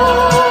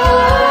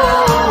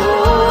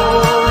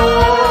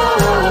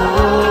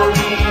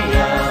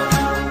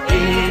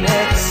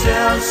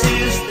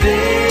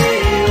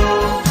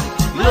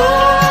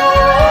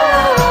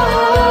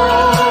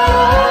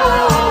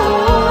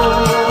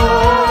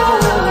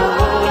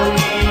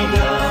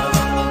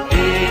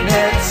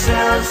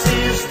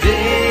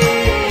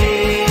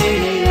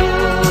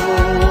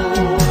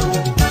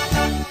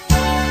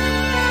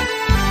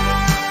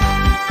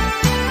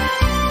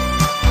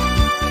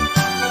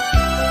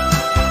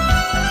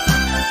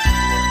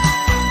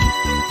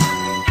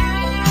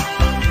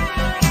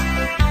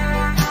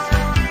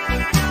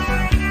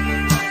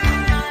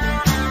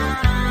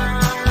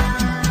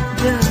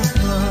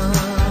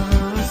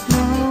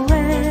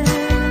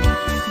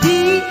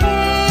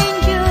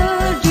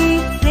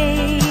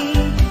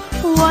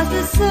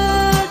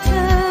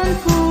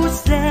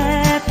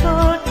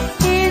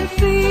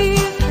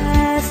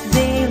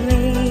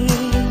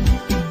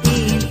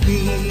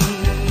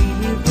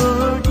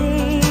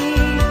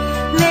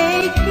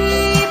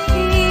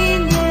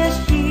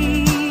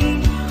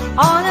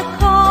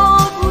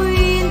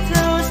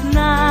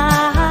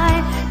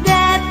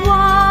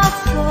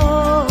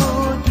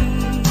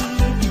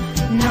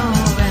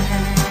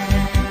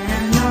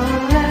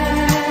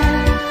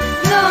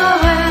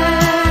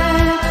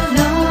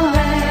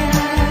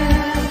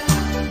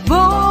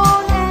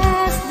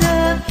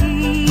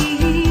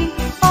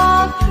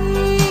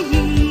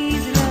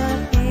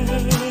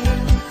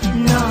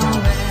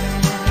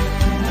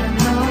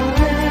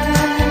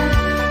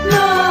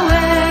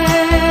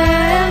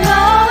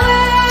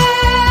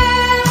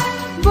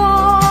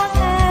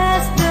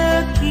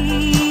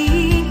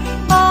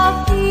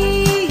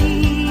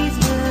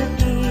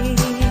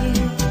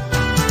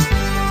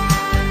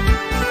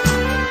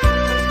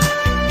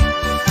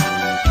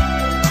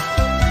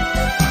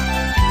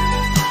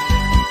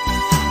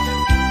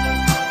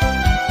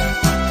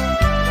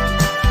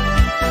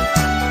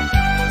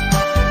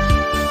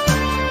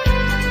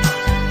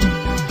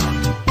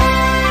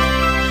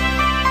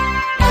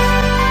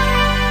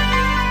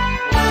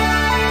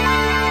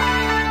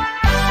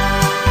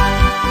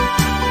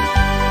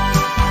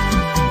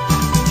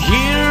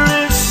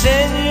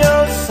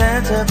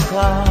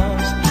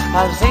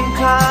I think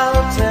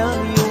I'll tell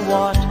you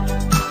what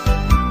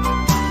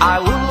I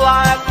would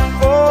like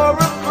for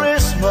a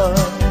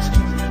Christmas,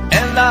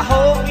 and I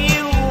hope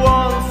you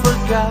all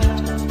forgot.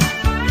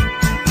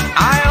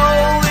 I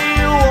only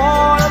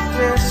want a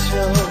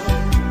picture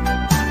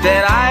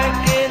that I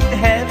can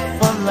have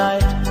for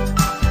night,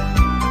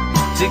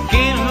 to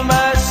give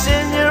my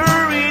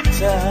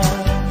señorita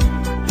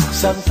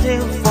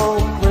something for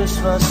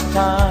Christmas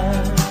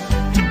time.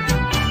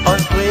 On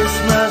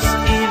Christmas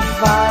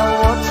Eve I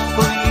watch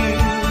for you,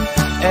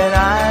 and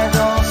I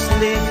don't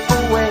slip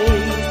away.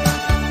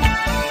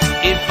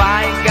 If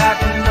I got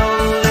no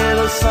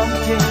little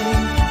something,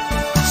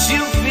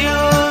 she'll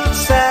feel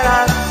sad,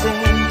 I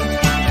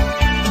think.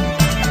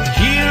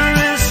 Here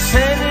is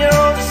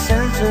Senor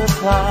Santa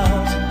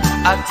Claus,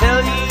 I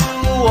tell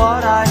you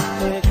what I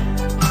pick.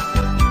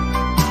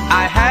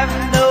 I have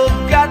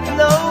got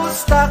no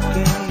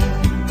stocking,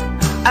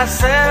 I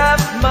set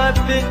up my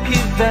big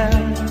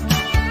event.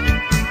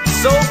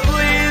 So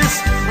please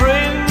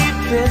bring me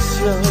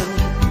picture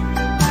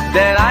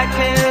that I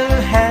can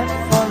have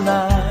for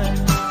night,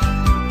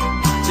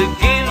 to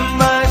give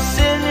my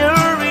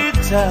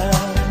señorita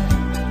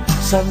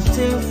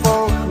something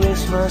for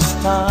Christmas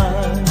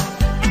time.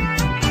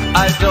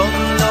 I don't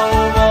know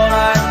what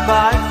I'd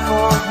buy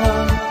for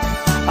her.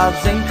 I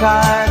think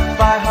I'd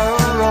buy her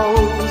a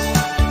rose,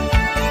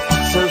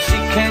 so she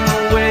can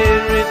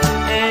wear it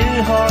in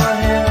her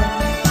hair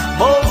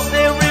most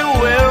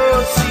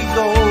everywhere she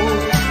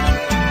goes.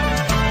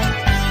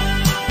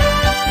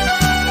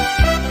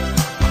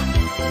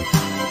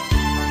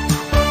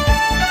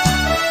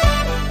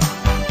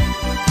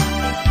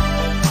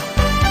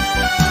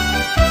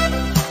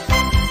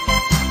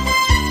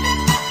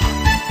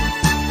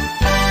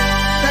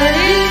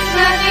 Feliz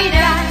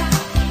Navidad,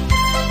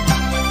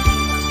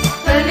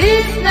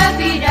 Feliz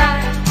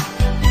Navidad,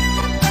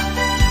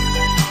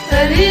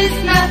 Feliz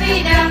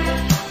Navidad,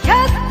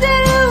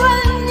 Castello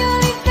año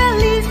y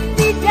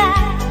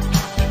felicidad.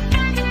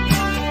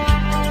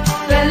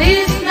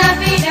 Feliz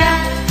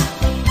Navidad,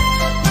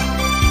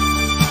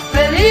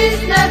 Feliz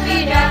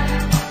Navidad,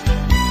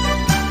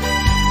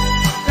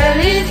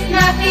 Feliz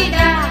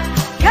Navidad,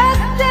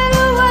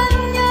 Castello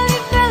año y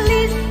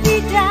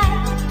felicidad.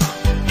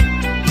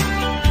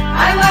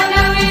 I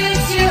wanna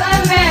wish you a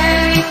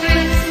Merry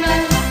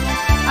Christmas.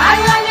 I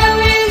wanna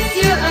wish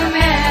you a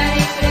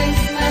Merry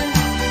Christmas.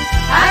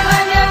 I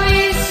wanna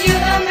wish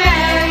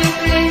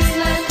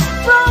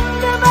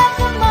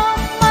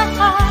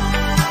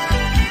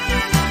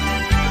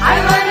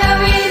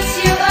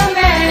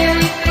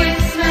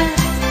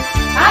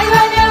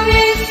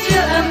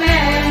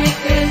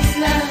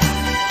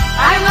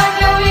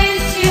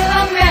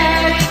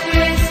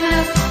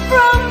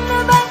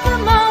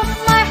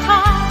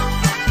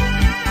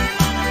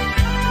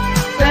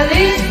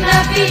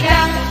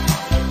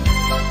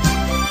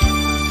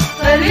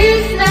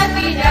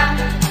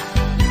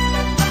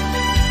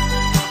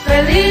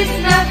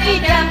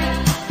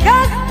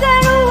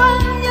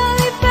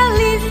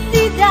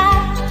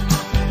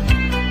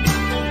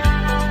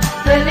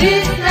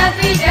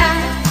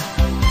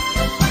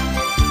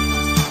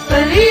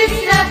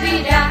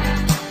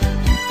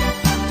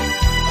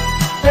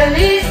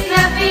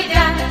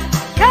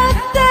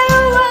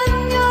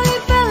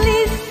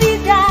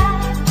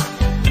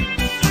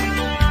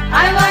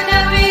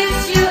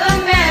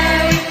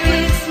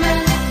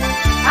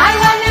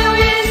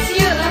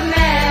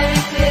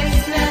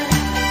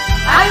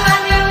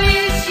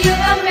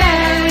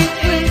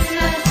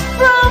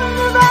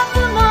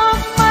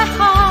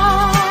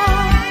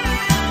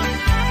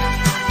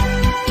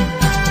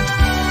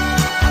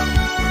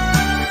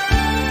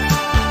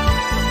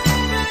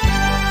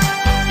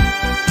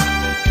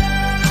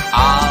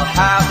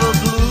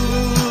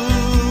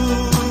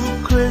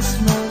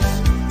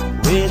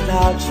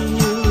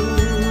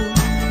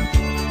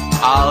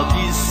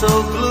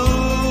so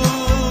blue,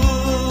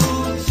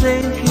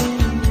 thinking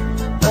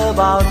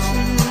about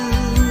you.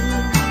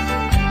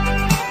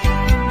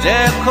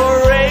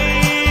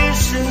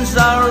 Decorations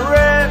are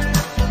red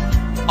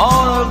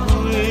on a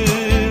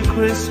green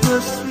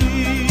Christmas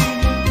tree.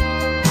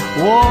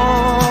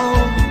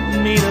 Won't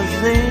mean a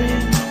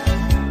thing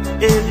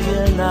if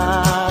you're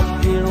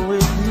not here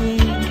with me.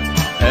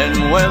 And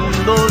when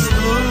those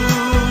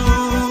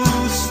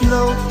blue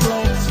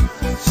snowflakes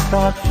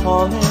start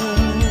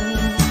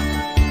falling,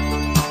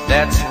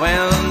 that's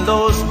when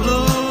those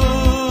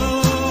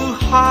blue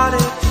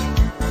heartaches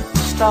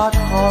start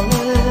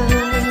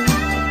calling.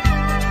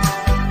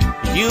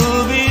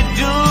 You'll be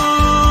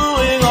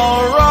doing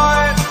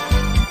alright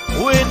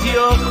with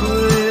your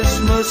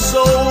Christmas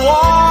so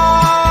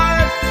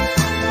white,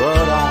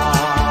 but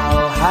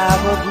I'll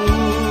have a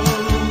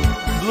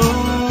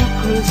blue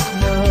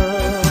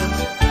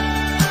Christmas.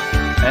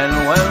 And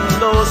when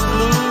those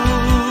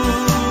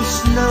blue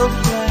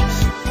snowflakes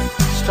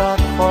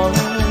start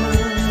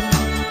falling,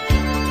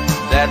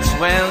 that's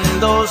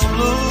when those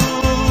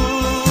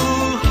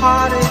blue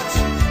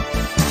heartaches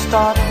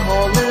start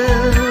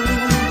calling.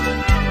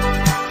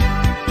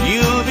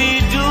 You'll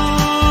be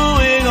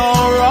doing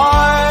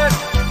alright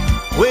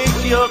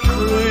with your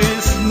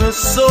Christmas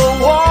so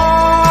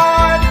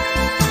white,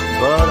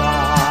 but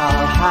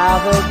I'll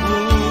have a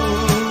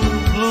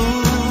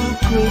blue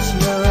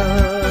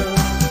Christmas.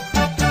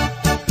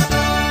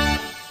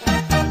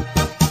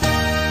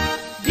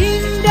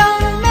 Ding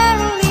dong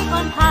merrily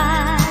on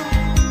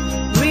high,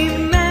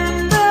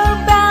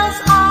 remember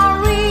bells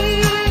are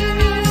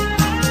ringing.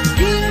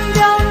 Ding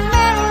dong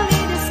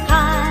merrily the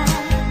sky,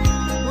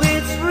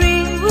 with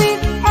ring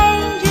with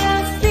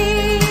angels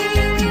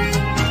singing.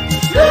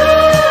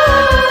 Gloria,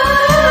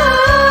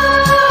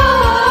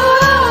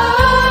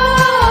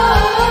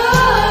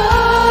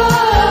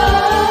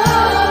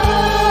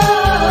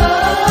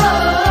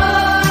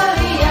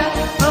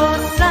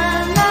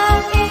 Hosanna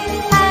in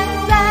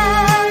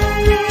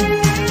excelsis.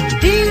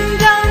 Ding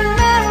dong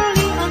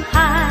merrily on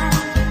high,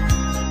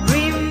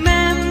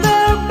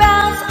 remember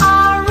bells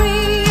are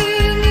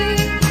ringing.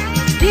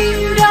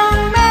 Ding dong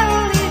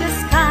merrily the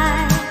sky,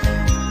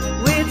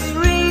 with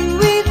ring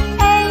with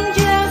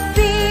angels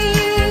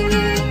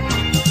singing.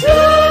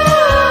 Gloria,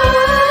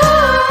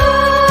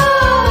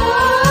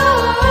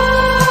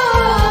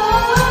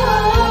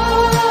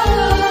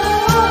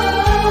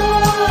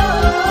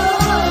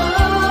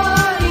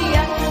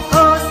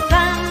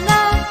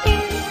 Hosanna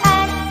in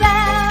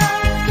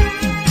excelsis.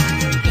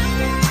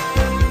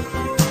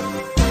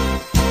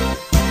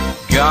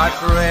 God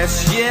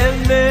rest ye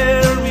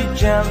merry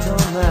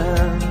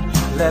gentlemen,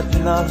 let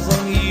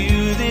nothing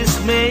you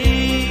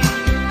dismay.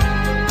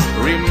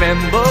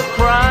 Remember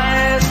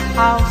Christ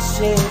our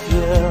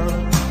Savior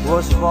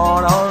was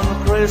born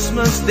on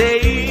Christmas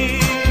Day,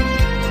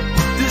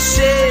 to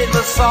save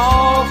us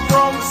all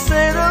from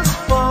sinners'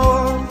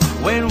 fall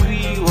when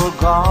we were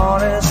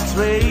gone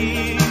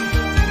astray.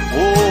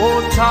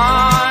 Oh,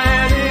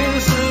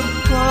 tidings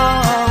of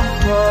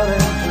comfort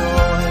and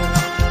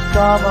joy,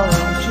 comfort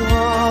and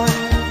joy,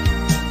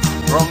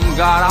 from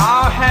God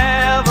our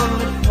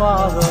Heavenly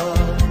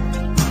Father,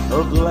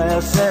 a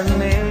blessed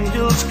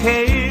angels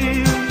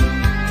came,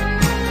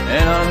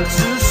 and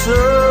unto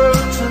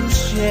certain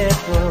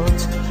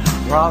shepherds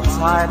brought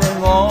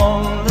tidings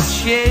on the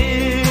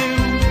shame,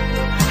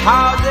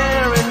 how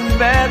there in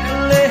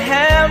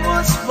Bethlehem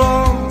was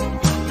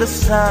born the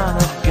Son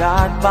of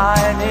God by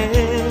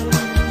name.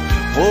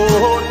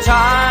 Oh,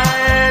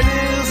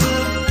 tidings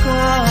of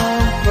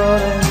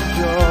comfort and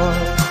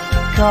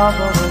joy,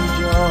 comfort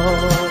and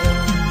joy.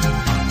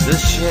 The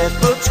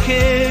shepherds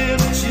came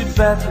to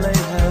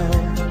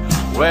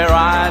Bethlehem, where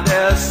I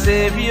their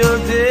Savior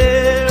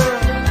dear.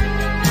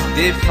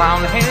 They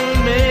found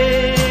him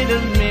made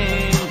a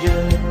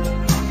manger,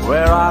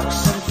 where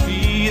oxen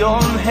feed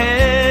on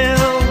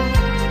hell.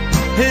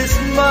 His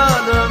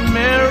mother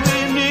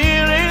Mary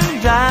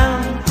kneeling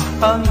down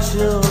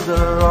until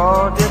the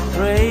Lord did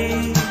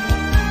pray.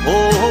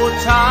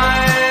 Oh,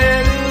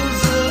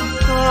 tidings of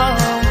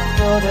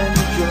comfort and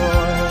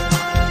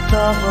joy,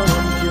 comfort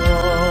and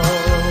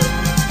joy.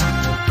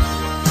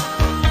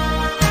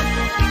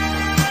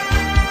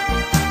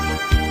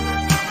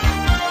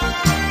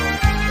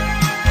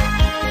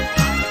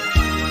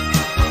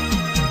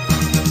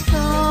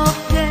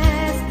 Soft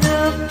as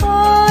the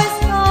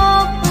voice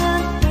of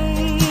an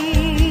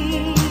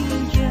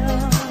angel,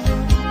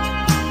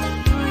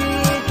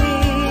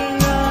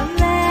 breathing a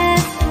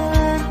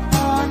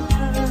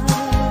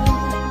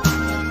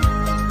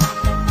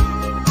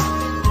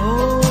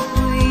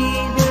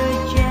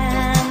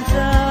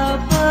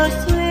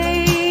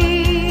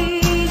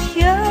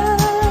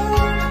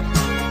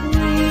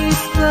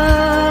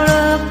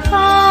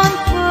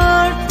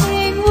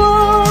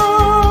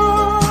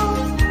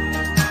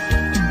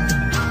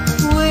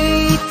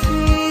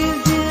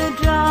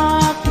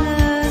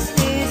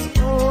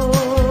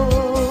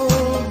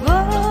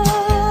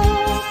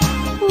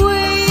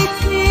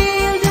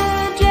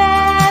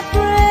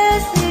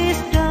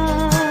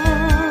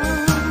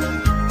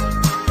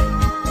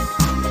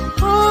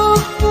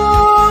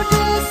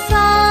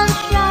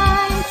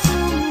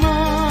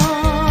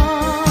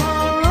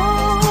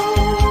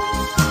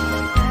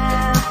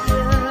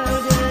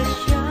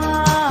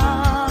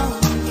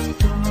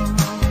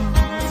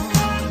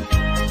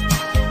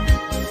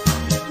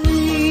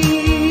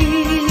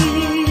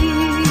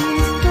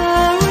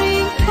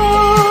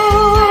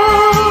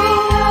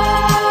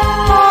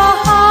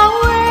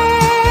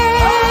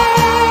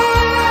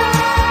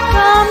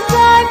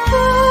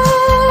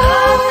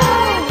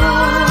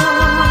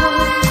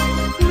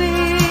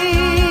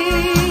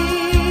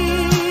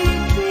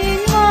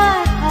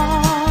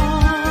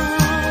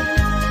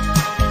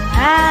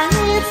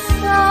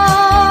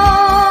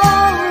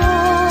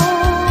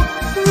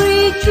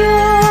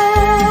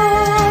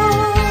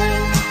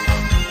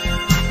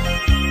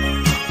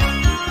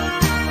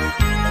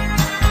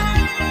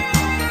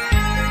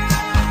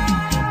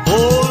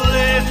Oh,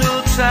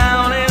 little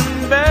town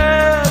in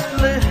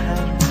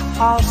Bethlehem,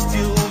 how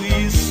still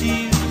we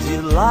see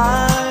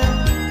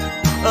delight.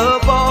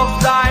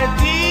 Above thy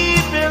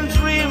deep and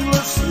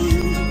dreamless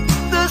sleep,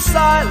 the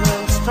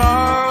silent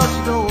stars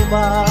go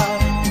by.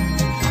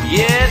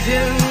 Yet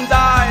in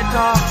thy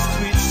dark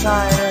street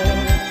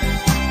shine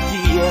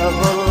the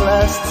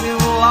everlasting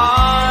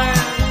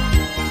light.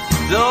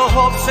 The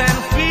hopes and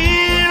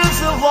fears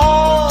of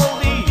all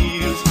the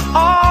years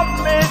are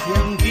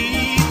making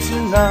thee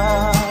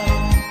tonight.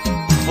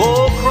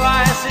 For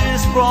Christ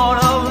is born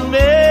of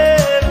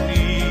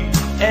Mary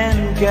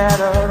and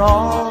gathered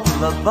all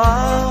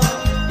above.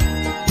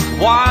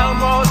 While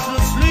mortal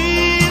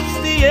sleeps,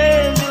 the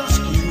angels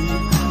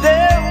keep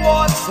their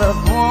watch of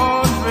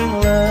wandering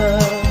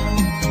love.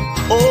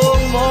 All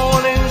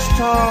morning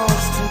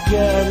stars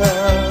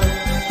together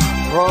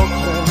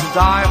proclaim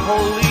thy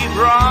holy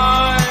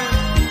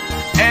bride,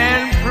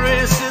 and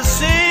praises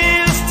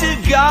sings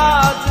to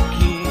God the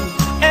King,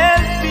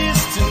 and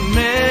peace to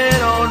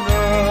men on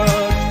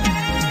earth.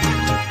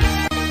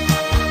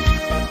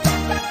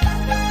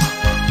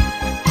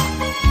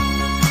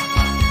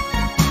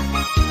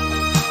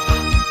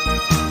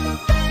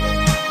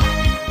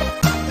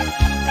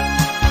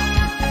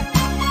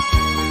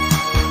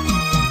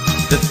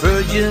 The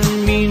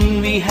virgin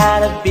mean we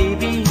had a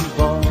baby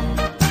boy.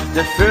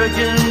 The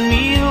virgin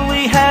mean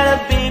we had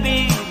a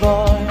baby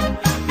boy.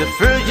 The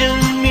virgin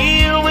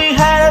mean we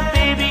had a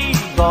baby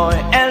boy,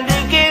 and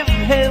they gave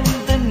him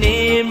the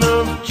name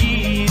of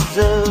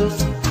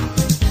Jesus.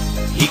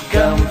 He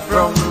come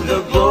from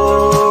the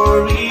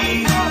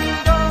glory.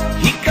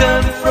 He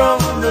come from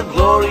the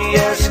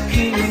glorious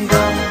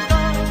kingdom.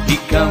 He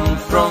come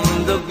from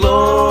the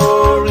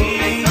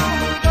glory.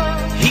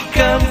 He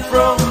come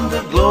from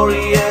the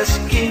glorious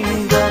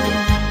kingdom.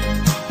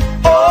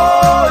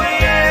 Oh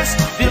yes,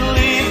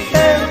 believe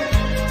him.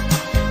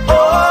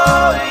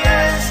 Oh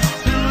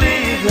yes,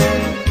 believe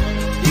him.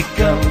 He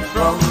come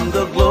from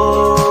the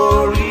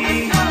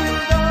glory.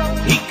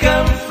 He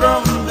come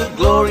from the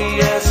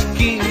glorious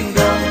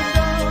kingdom.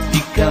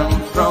 He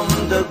come from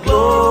the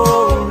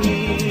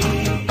glory.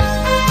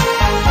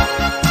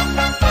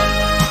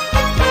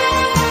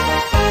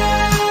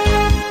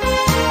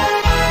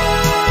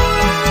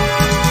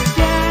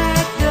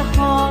 Deck the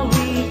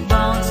holy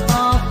bounds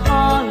of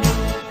holly,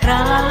 tra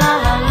la la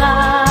la la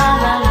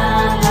la la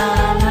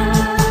la la.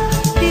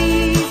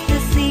 This the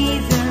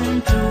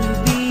season to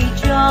be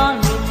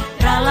jolly,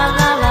 tra la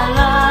la la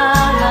la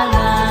la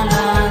la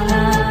la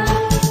la.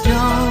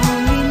 Don't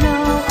we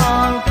know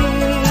all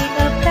gay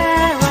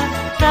apparel,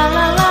 tra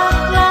la la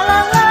la la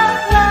la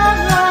la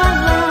la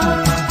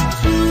la.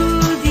 To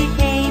the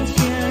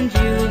ancient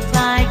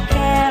Yuletide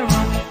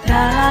carol,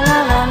 tra la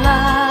la la la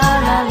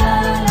la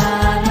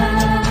la la.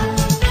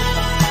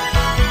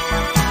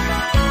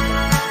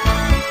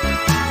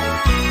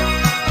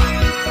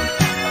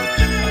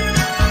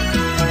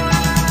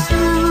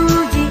 To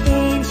the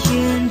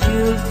ancient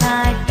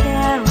Yuletide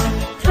carol,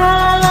 tra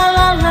la la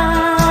la la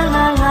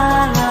la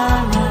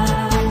la la.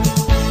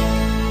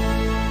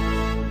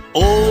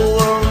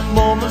 Over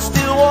moments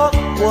still walk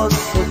was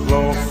so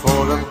low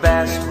for the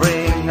best.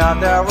 Bring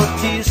out their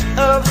tears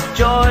of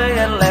joy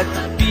and let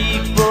the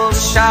people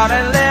shout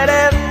and let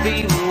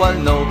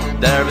everyone know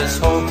there is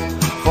hope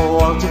for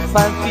all to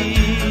find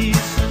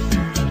peace.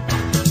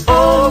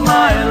 Oh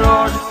my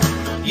Lord,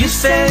 you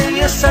sent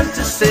your Son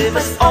to save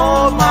us.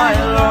 Oh my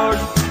Lord,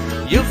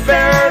 you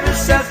fared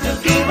yourself to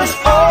give us.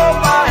 Oh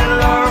my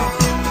Lord,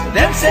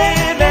 then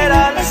save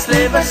and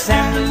unslave us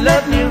and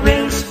let me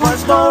reigns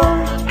once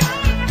more.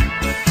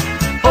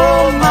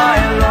 Oh my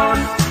Lord,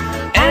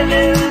 and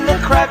in the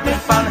crack we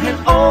found him.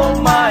 Oh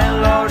my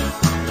Lord,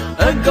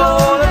 a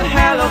golden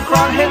halo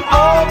crown him.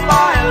 Oh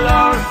my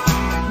Lord,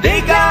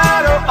 they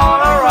gather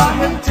all around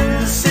him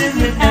to sing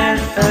him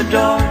and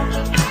adore.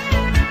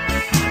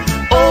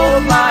 Oh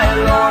my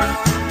Lord,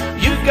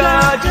 you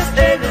got just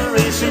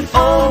adoration.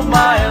 Oh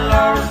my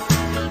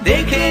Lord,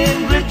 they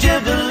came with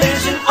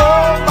jubilation.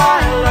 Oh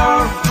my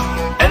Lord,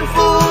 and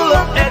full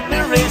of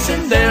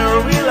admiration they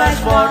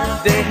realized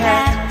what they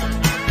had.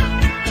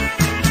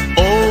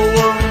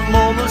 Over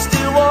moments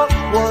still what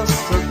was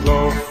the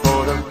glow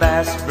for the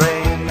best.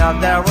 Bring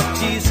out their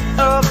tears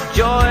of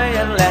joy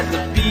and let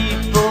the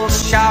people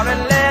shout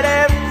and let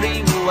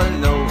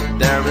everyone know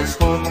there is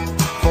hope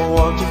for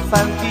all to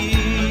find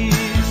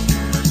peace.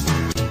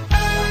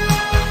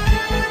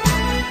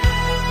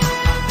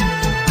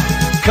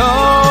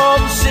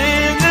 Come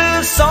sing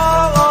a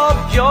song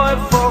of joy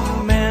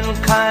for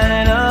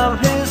mankind of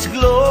his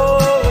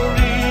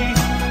glory.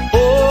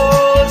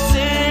 Oh,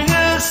 sing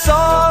a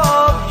song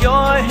of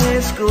joy,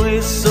 his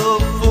grace so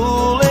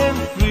full and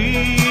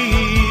free.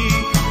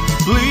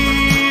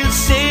 Please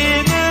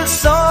sing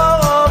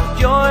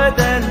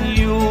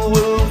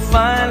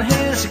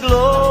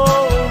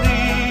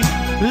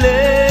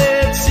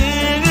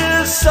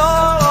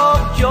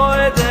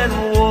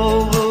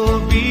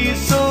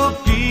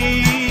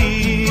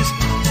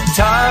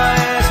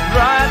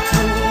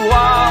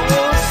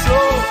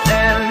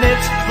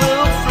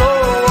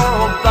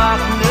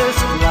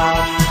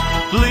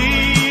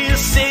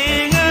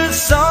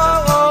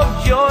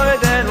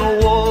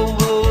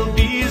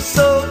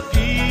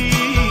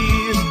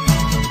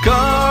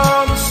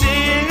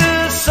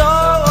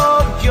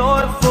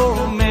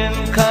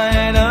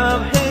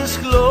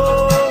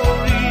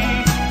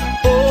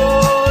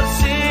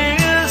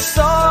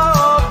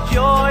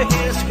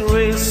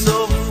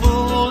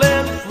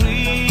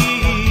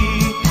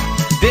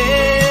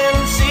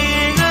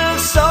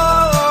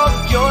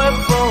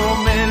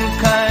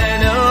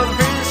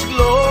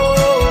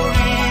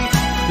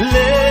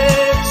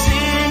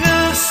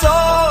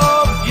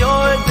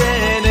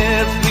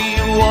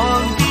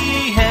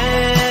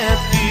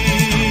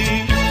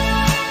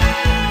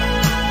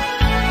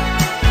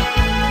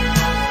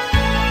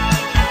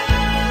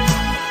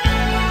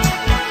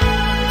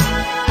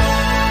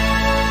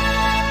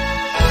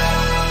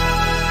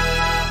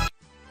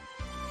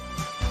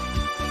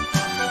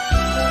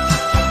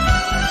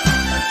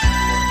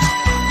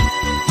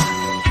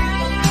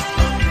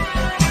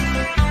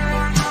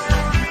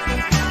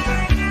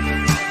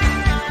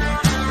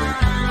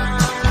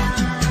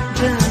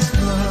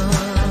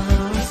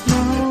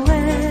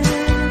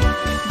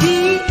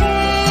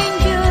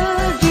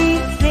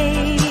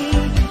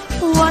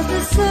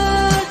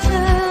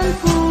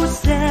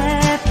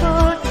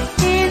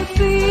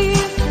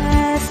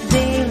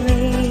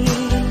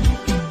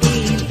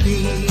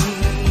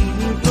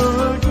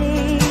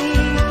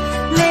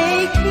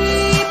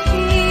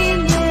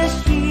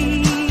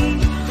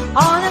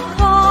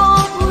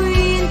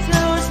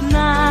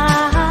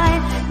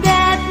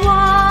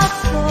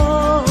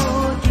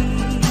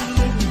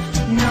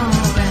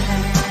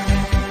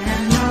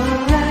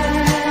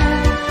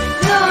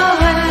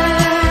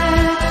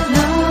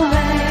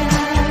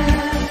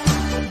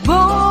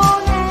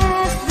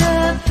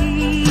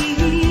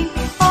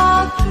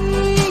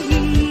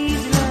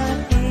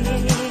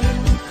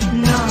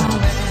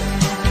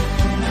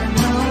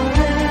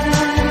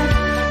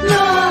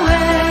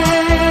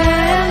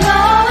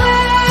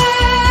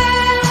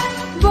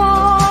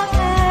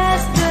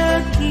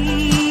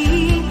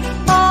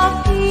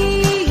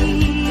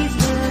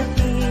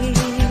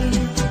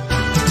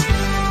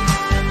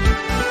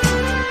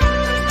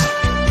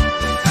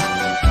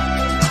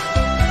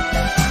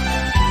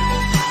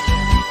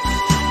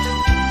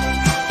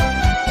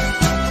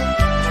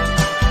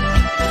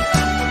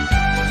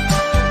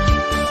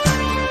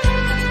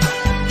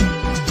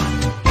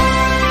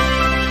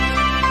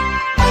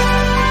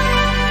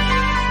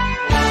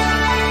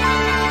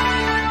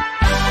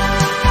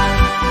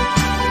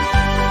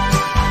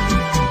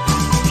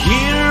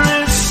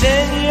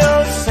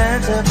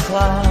Santa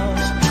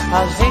Claus,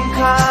 I think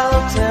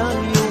I'll tell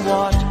you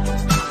what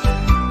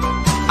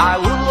I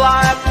would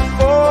like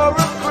for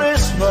a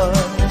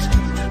Christmas,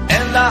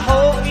 and I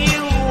hope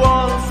you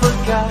all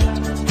forgot.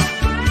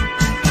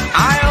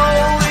 I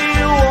only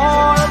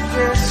want a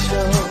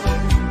pistol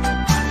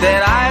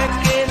that I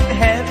can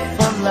have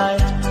for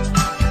night,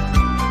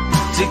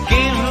 to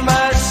give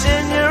my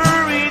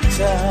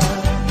señorita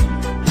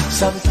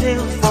something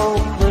for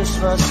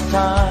Christmas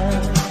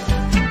time.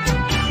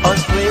 On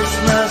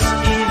Christmas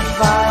Eve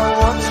I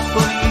watch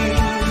for you,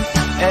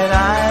 and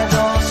I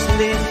don't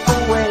slip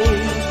away.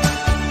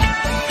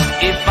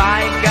 If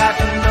I got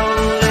no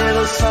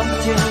little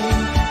something,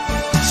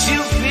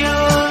 she'll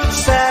feel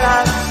sad,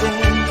 I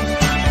think.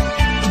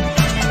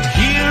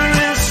 Here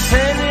is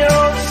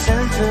Senor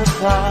Santa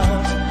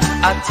Claus,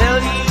 I tell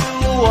you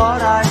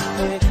what I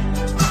pick.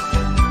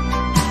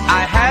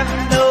 I have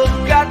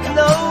got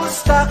no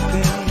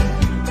stocking,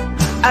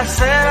 I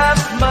set up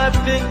my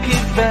big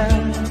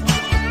event.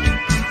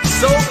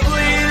 So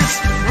please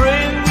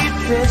bring me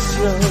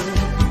peso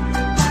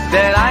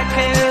that I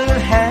can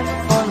have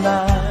for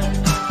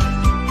night,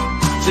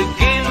 to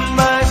give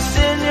my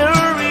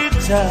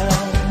señorita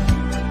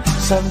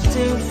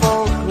something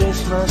for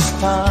Christmas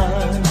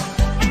time.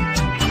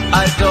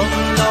 I don't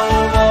know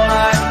what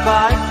I'd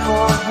buy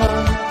for her.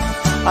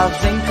 I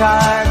think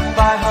I'd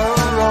buy her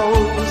a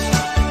rose,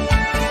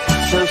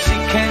 so she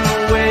can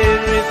wear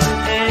it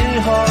in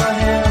her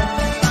hair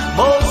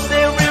most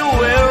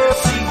everywhere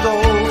she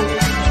goes.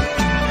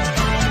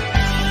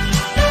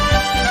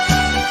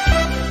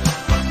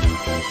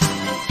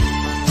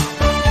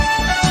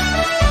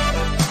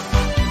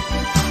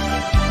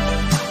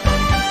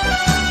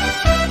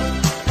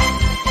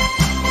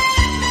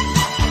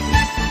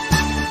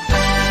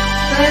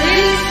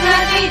 Feliz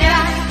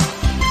Navidad,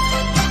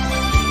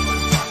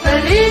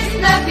 Feliz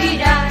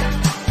Navidad,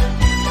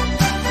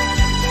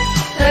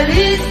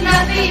 Feliz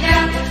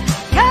Navidad,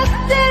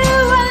 próspero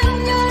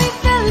año y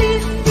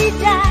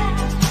felicidad.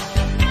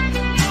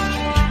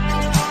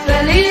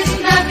 Feliz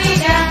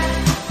Navidad,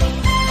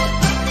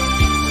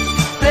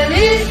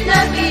 Feliz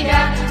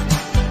Navidad,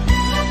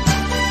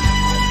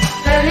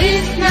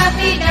 Feliz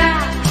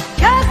Navidad,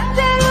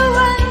 próspero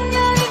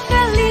año y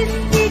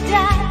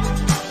felicidad.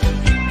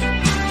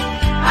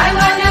 I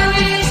wanna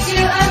wish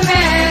you a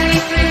Merry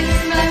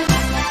Christmas.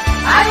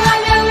 I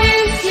wanna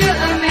wish you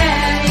a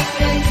Merry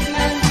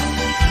Christmas.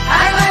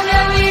 I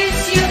wanna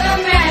wish you a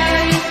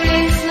Merry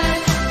Christmas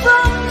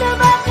from the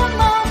bottom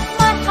of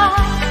my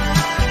heart.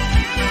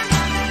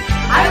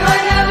 I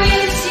wanna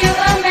wish you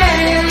a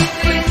Merry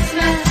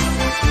Christmas.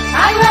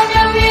 I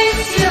wanna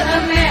wish you a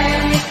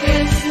Merry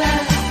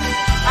Christmas.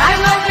 I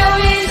wanna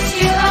wish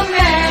you a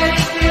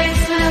Merry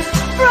Christmas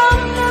from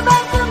the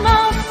bottom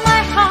of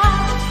my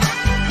heart.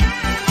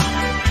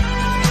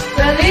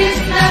 Feliz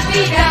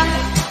Navidad,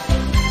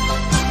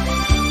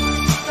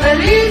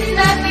 Feliz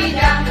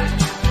Navidad,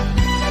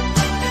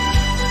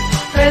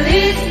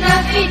 Feliz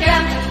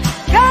Navidad,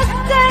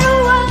 próspero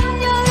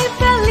año y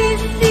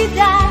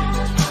felicidad.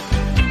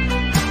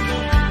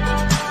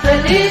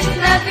 Feliz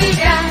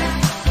Navidad,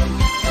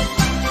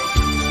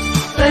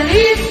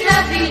 Feliz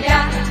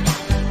Navidad,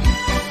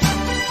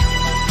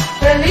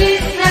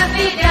 Feliz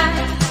Navidad,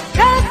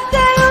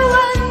 próspero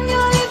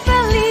año y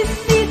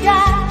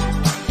felicidad.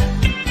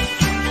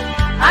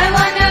 I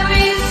wanna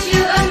wish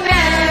you a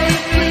Merry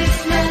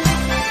Christmas.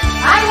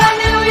 I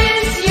wanna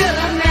wish you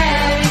a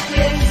Merry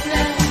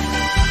Christmas.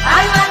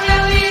 I wanna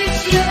wish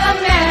you a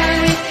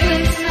Merry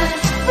Christmas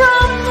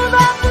from the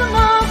bottom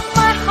of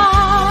my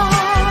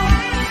heart.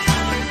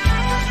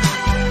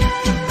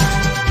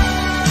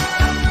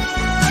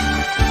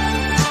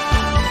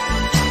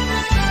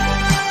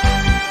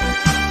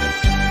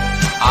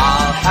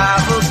 I'll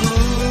have a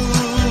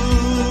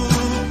blue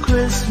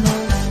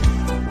Christmas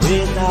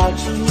without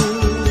you.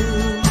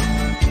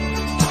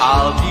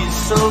 I'll be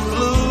so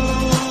blue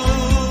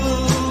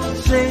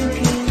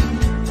thinking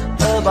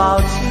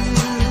about you.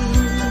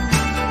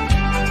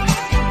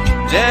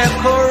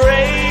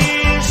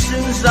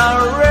 Decorations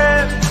are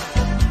red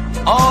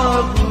on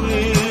a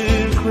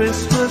green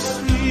Christmas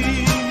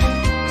tree.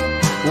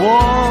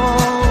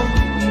 Won't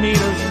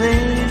need a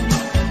thing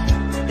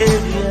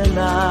if you're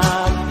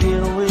not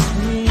here with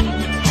me.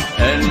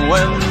 And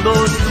when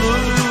those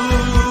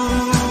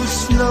blue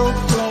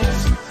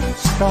snowflakes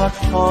start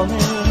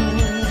falling,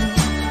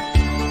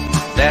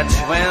 that's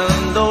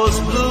when those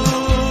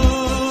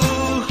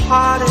blue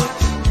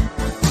heartaches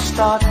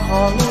start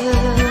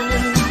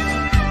calling.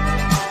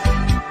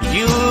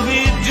 You'll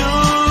be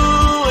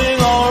doing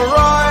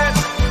alright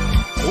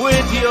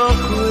with your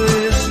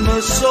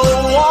Christmas so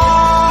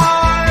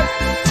warm,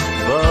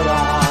 but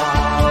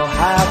I'll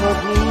have a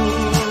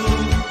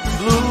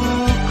blue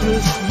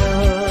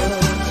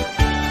Christmas.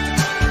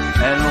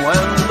 And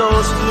when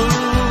those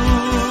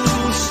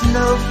blue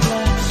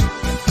snowflakes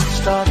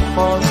start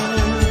falling,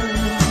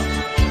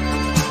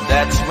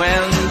 that's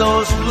when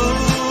those blue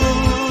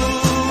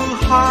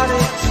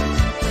heartaches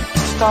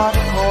start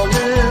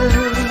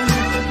calling.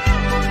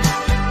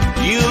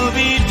 You'll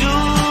be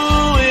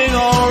doing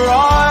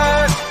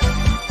alright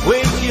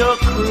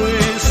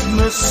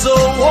is so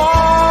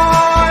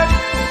warm,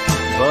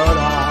 but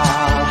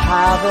I'll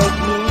have a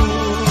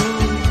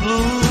blue,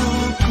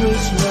 blue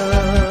Christmas.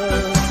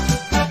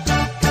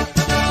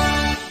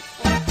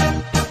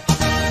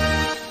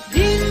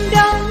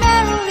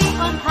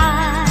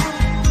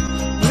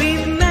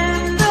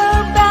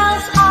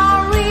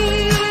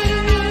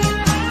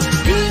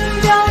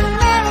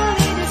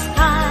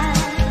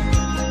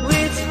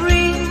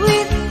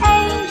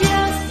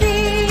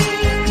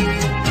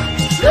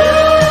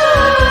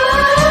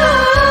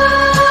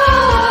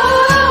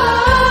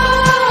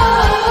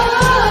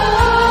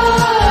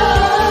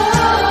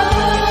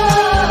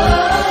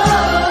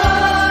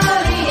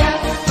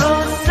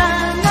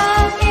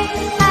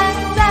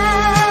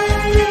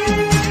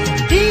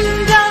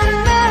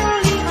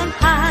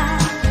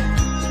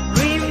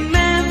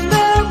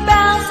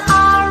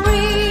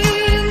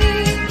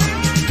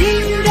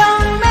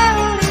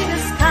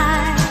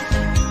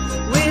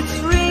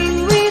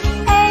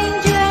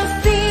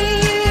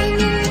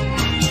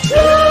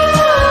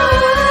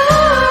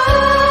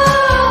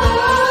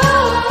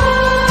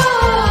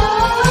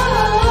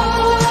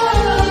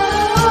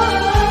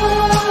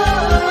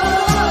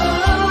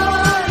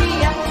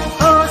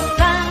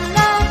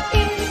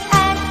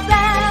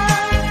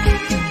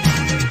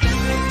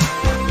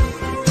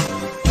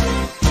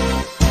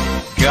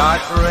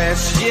 God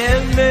rest ye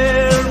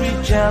merry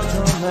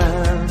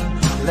gentlemen,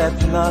 let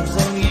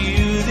nothing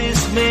you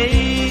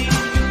dismay.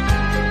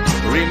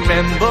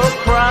 Remember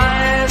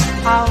Christ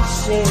our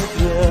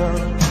Savior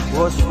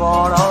was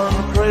born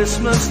on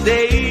Christmas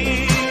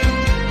Day,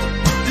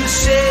 to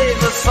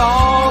save us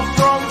all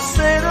from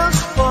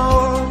sinners'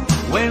 fall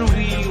when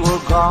we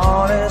were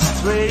gone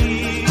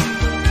astray.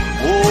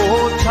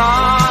 Oh,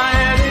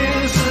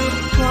 tidings of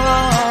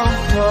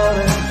comfort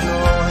and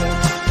joy,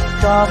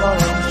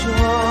 comfort and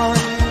joy,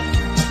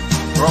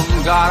 from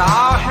God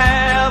our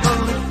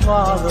Heavenly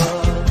Father,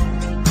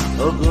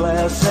 a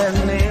blessed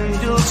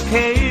angels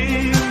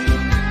came,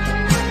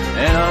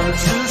 and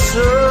unto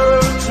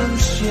certain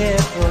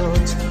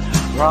shepherds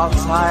brought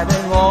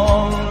tidings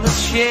on the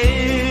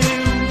shame,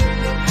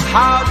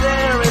 how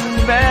there in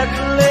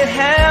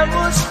Bethlehem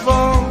was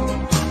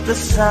born the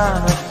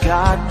Son of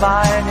God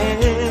by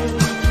name.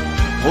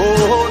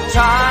 Oh,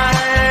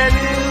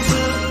 tidings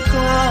of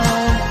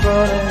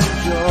comfort and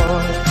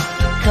joy,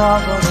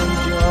 comfort and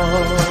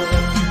joy.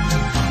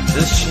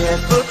 The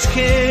shepherds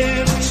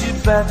came to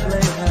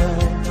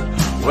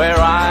Bethlehem, where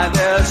I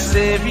their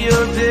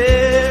Savior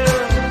dear.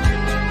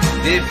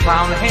 They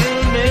found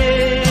him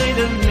made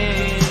a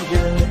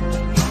manger,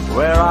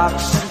 where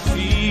oxen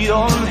feed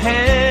on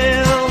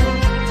hell.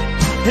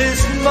 His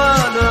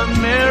mother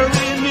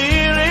Mary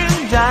kneeling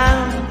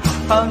down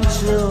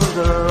until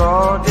the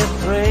Lord did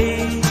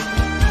pray.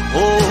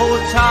 Oh,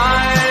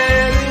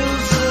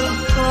 tidings of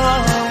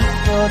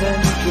comfort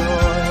and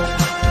joy,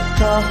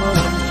 comfort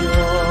and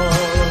joy.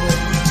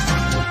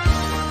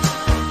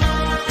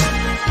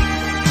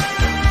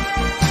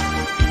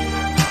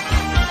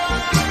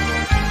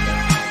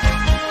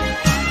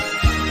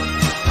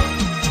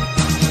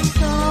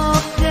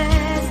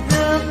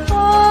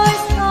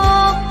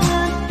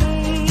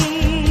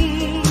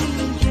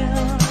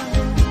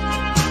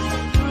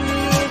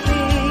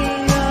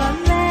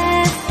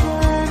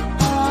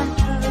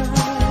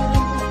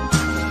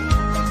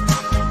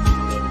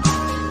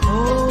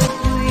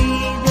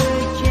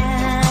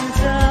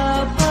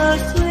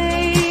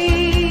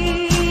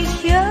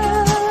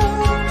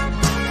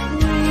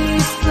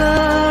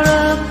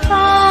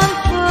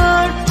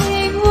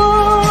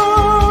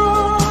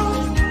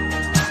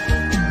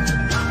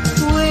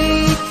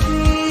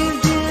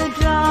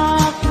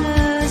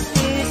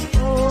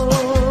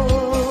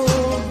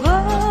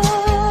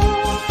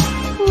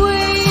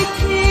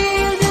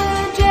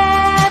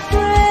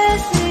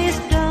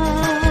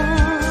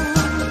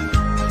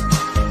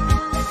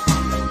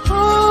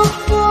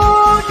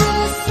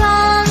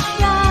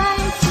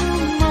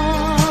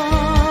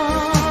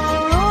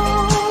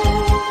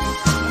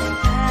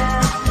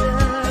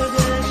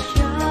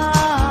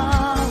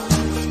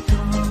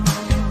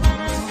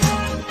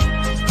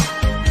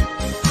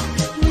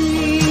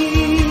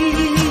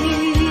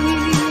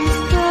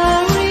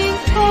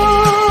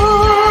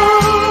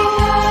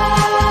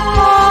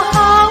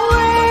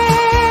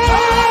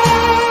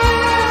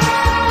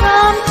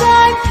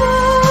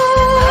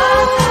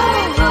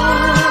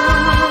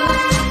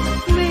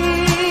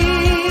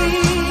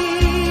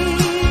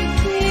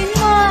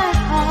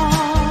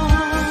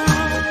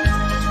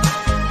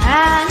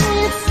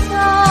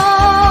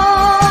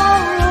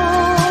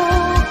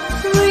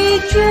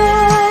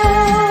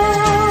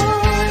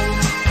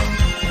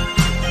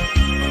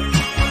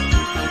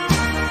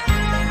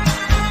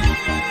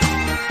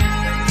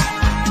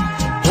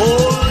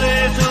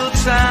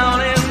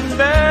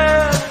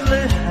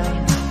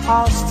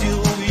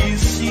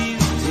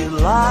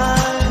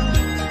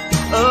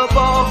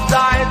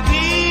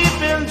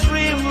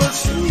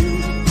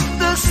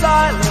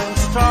 Silent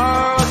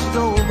stars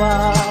go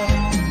by,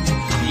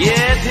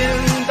 yet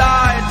in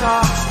thy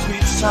dark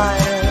street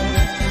silent,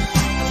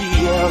 the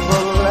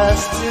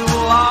everlasting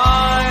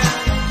light,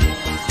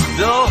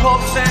 the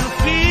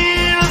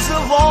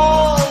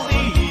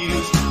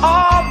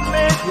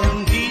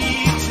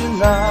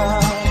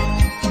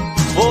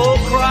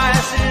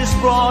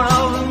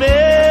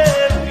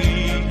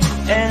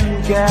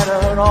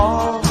scattered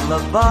all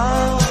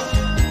about.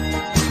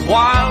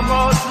 While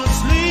Martha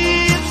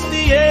sleeps,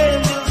 the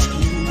angels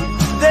keep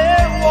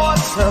their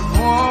watch of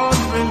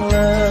wandering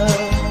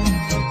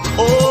love.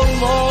 All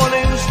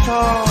morning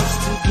stars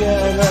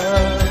together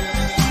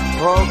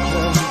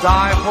proclaim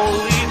thy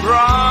holy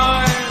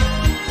bride,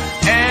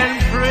 and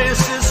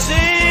praises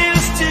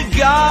sings to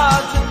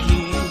God the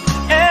King,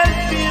 and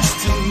peace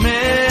to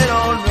men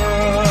on earth.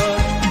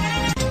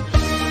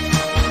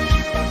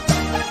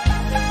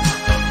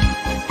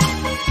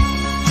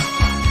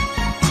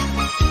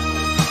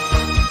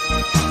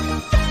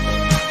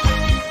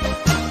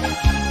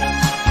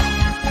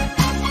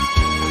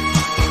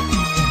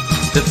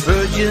 The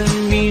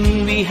virgin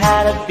mean we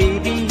had a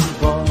baby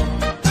boy.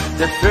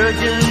 The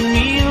virgin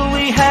mean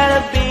we had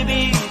a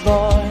baby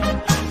boy.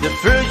 The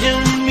virgin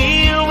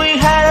mean we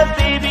had a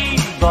baby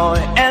boy,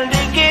 and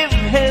they gave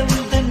him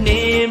the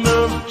name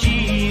of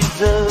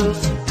Jesus.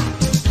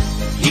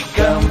 He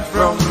come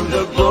from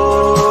the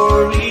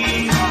glory.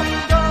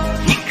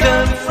 He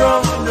come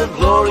from the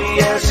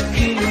glorious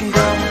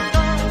kingdom.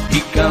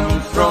 He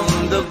come from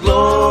the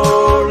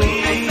glory.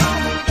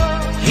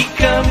 He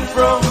come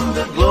from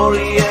the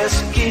glorious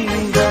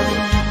kingdom.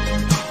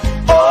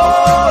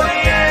 Oh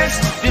yes,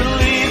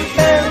 believe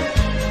him.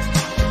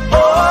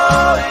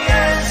 Oh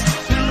yes,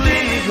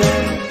 believe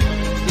him.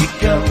 He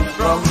come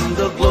from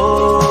the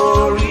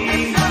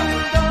glory.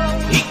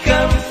 He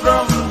come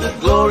from the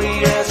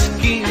glorious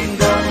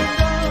kingdom.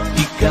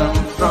 He come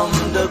from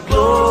the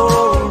glory.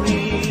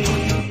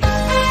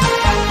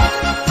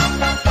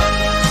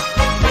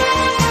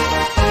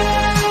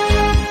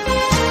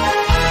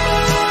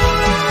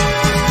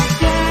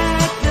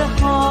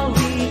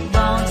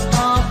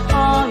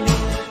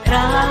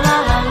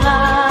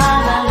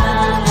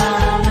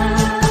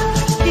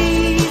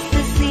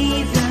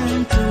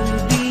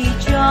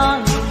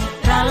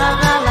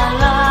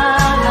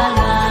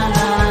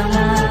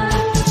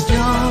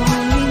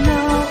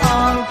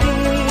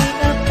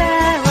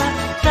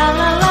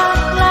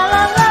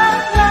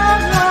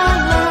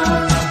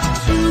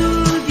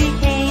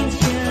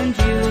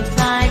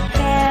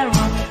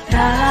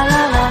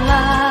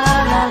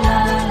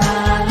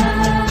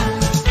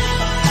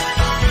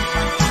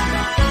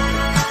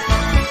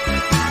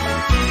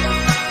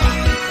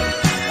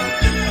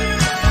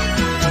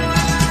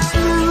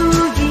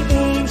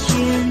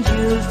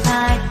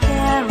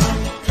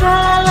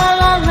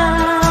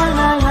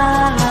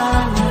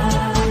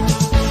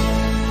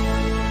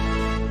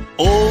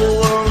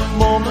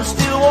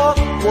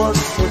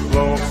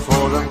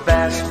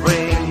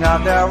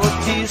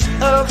 Melodies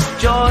of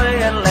joy,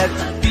 and let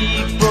the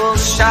people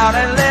shout,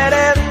 and let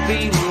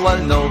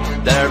everyone know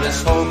there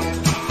is hope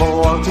for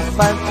all to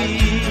find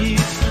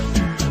peace.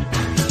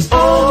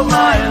 Oh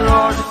my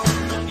Lord,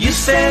 you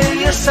sent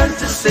your Son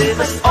to save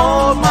us.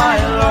 Oh my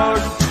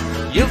Lord,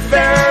 you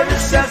fared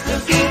yourself to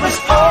give us.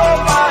 Oh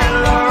my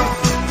Lord,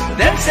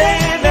 then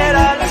save it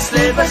and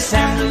enslave us,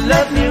 and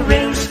let me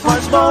reigns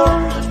once more.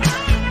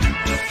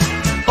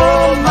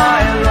 Oh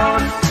my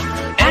Lord,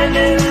 and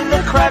in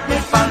the crowd we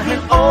found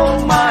him.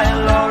 Oh my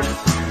Lord,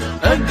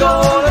 a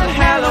golden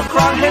halo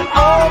crown him.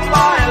 Oh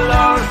my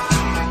Lord,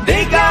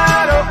 they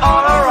gather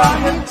all around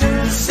him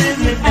to sing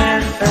him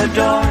and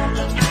adore.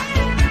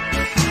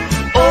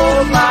 Oh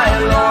my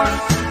Lord,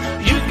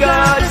 you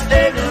got his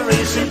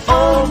adoration.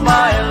 Oh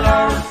my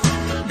Lord,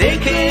 they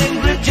came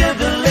with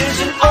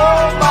jubilation.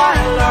 Oh my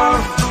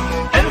Lord,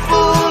 and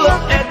full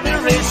of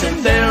admiration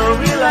they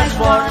realized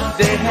what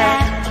they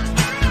had.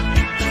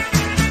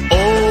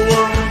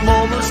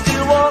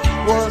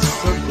 Was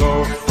a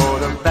glow for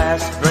the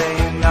vast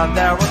bring out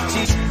their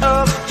tears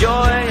of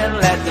joy, and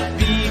let the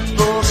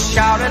people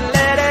shout, and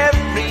let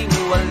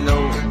everyone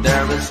know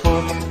there is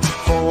hope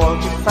for all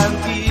to find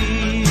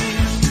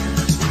peace.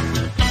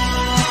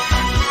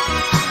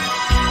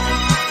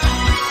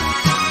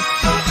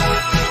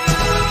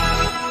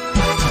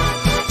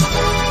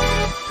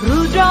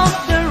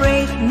 Rudolph the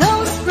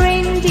red-nosed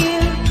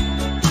reindeer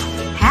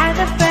had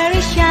a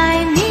very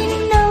shiny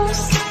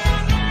nose,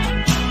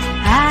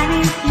 and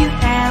if you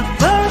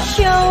ever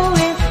show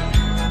it,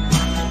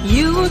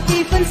 you would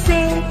even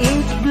say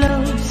it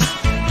blows.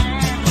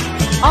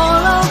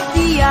 All of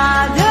the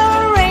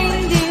other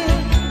reindeer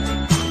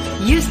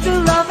used to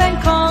love and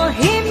call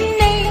him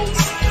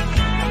names.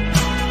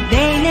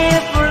 They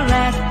never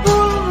let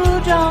poor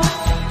Rudolph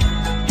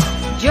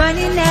join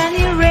in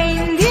any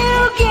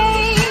reindeer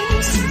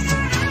games.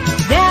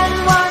 Then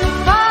one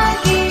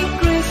foggy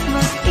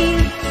Christmas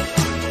Eve,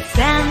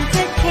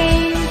 Santa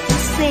came to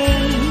say,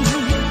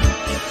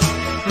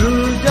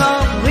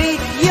 Rudolph,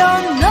 with your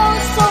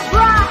nose so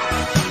bright,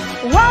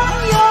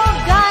 won't your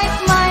guide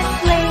might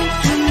play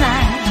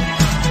tonight?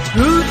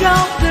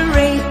 Rudolph the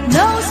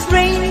red-nosed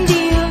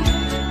reindeer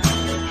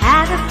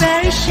had a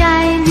very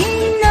shiny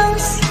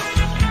nose,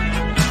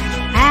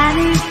 and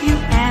if you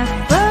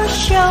ever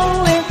show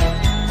it,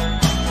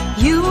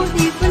 you would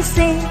even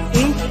say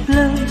it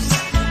blows.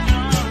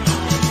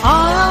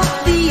 All of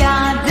the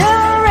other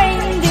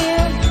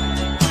reindeer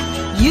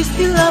used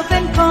to love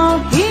and call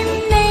him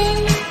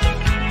names.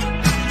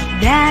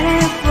 That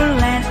ever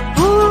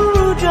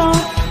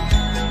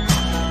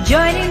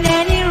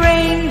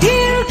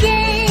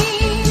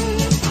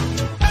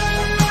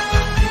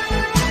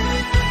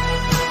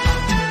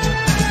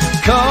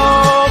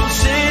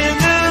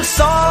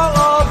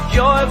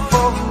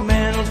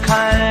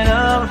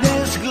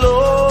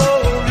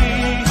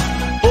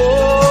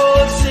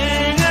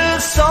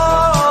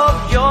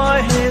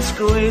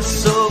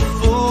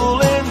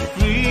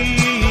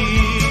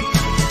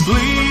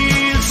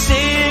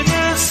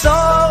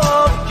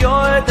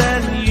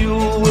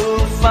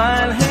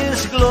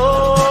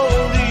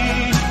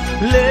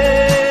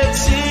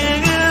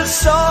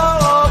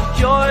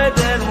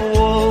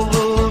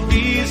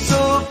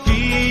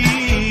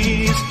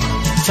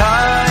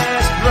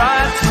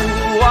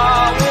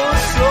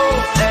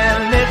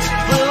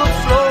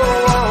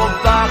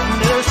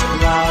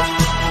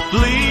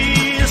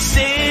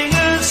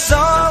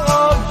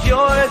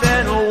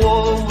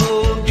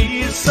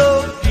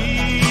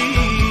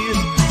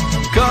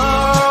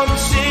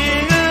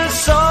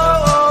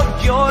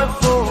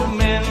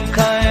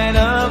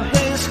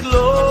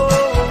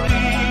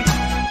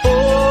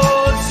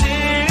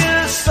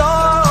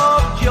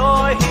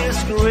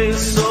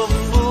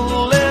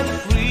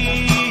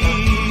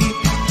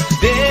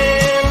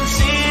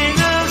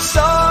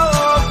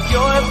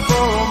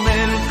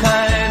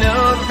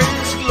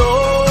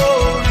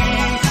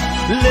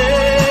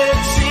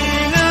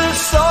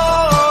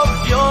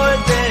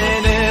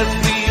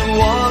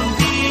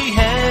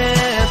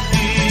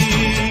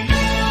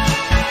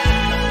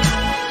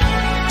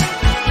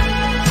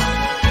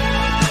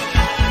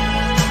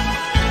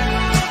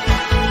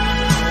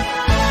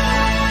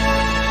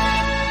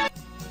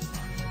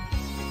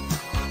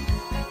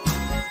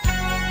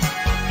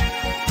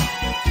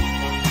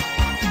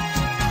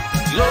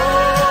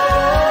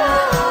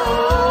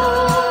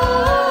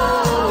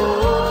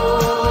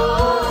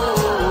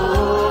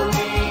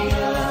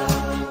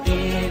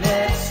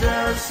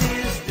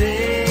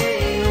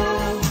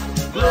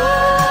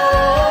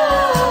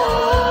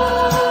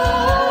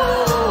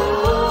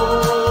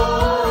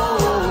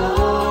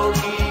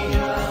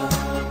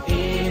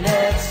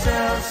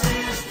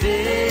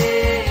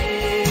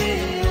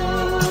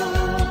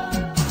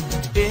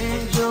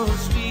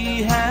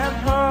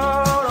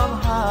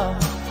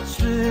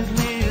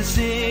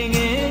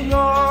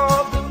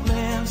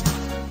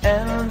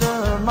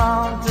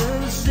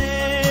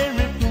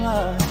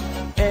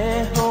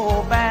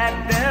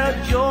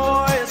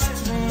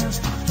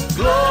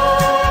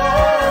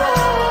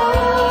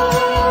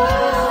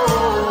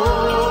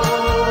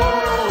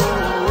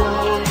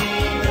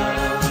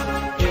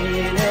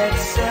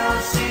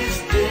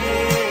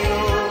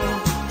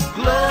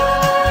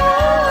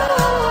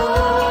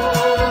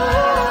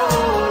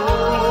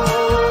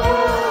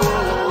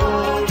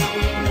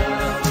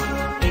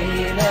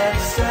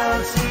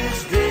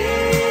his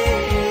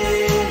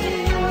day.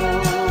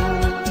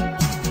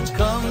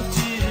 Come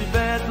to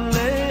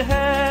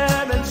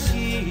Bethlehem and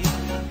see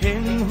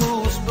him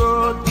whose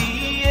birth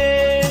the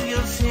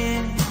angels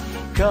sing.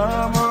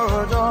 Come,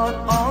 adore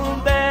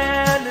on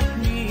bended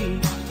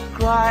knee,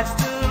 Christ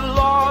the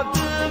Lord,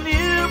 the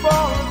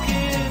newborn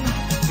King.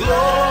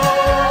 Gloria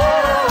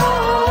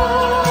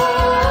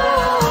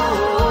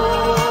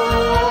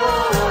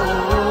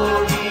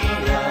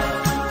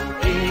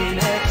in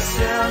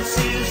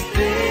excelsis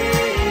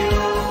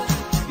Deo.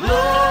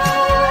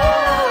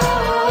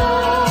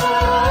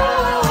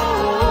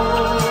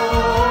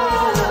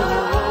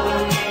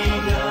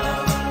 Gloria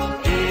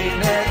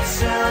in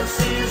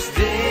excelsis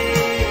Deo.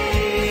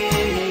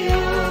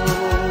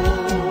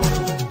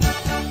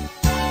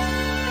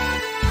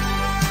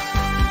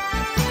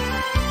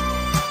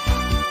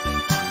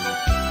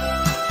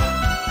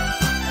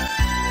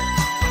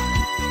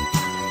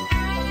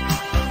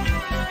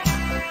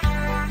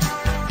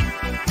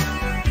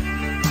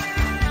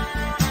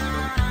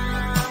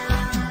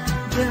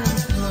 The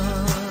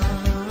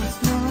first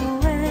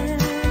Noel,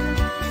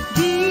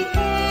 the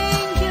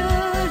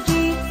angel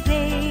did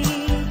say,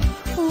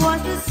 was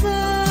the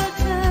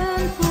certain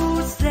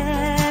whose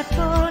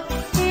shepherd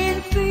in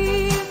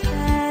field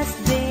as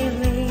they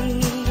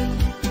lay.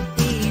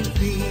 In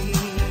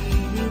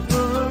field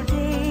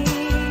day,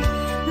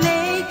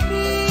 lay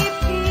deep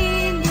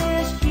in the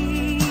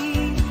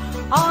street,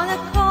 on a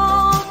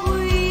cold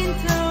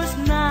winter's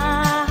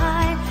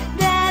night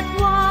that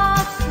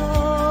was so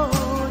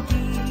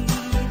deep.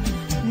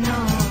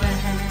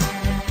 Noel,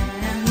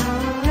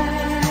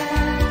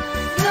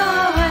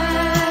 Noel,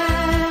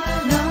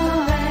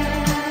 Noel,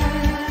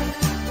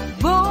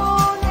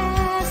 born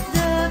as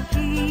the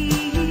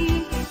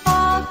King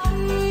of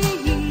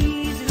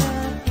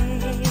Israel.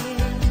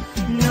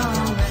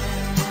 Noel,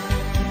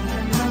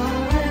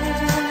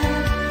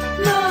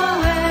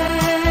 Noel,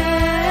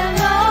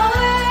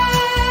 Noel,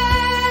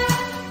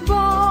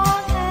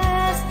 born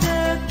as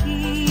the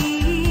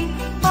King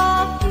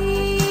of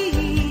Israel.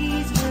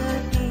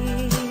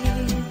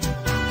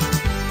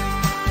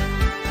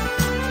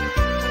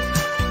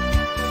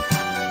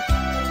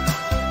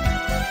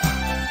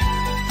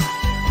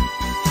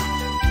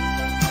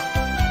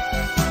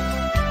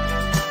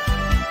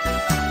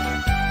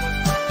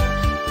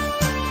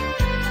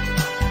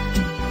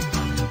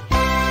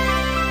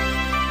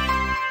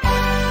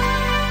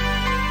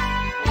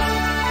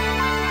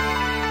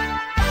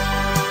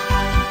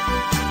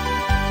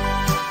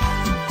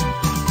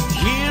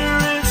 Here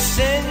is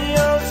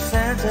Senor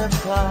Santa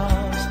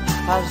Claus.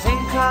 I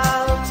think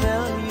I'll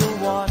tell you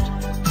what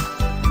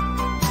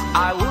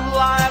I would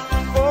like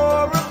for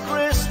a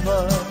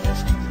Christmas,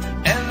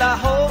 and I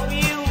hope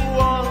you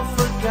won't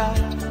forget.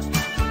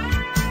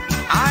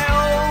 I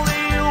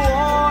only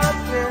want a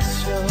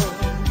picture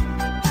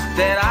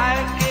that I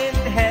can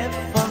have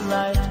for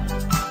night,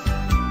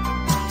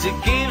 to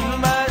give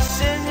my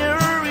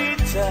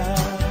senorita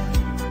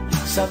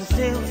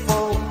something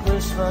for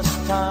Christmas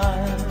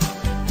time.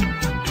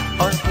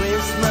 On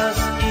Christmas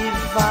Eve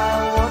I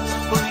watch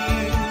for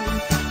you,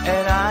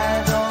 and I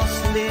don't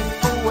sleep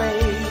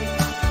awake.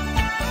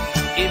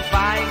 If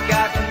I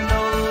got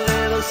no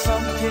little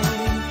something,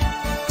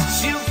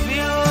 she'll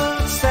feel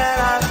sad,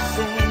 I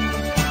think.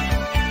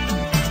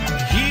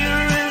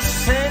 Here is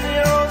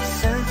Senor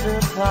Santa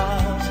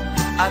Claus.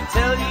 I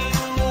tell you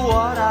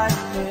what I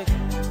pick.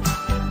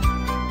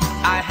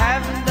 I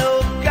have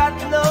got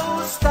no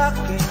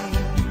stocking.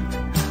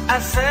 I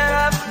set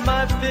up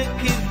my big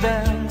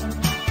event.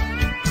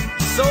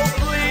 So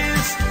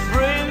please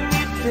bring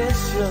me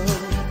picture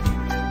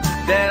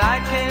that I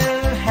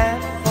can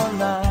have for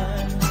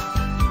night,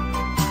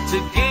 to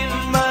give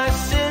my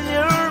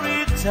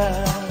senorita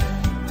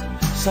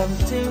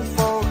something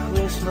for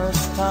Christmas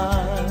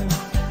time.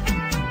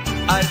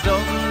 I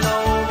don't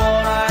know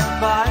what I'd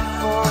buy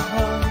for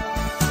her.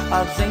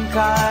 I think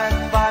I'd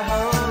buy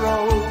her a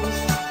rose,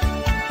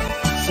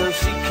 so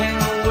she can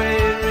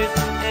wear it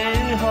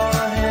in her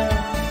hair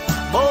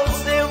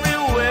most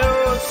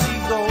everywhere she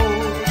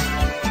goes.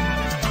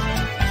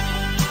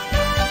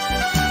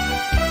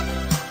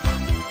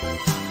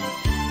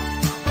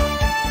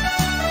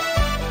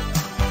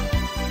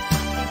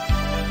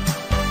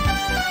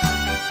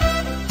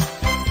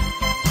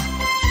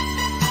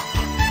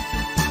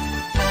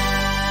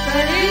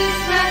 Feliz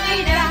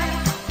Navidad,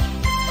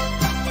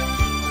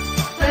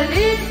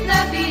 Feliz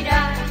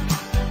Navidad,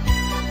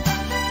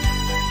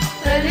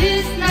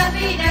 Feliz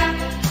Navidad,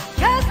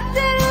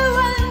 Castello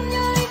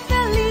año y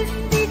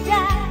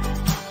felicidad.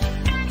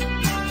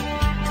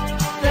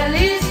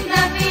 Feliz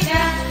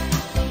Navidad,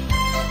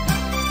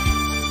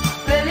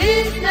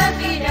 Feliz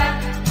Navidad,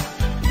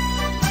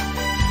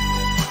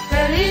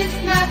 Feliz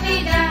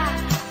Navidad,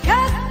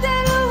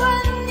 Castello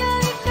año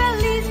y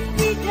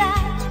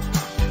felicidad.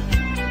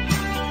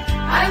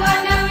 I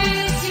wanna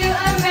wish you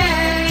a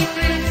Merry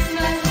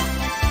Christmas.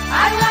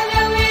 I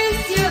wanna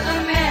wish you a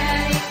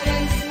Merry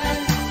Christmas.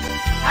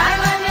 I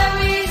wanna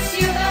wish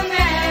you a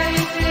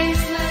Merry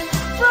Christmas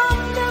from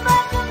the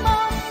bottom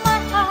of my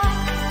heart.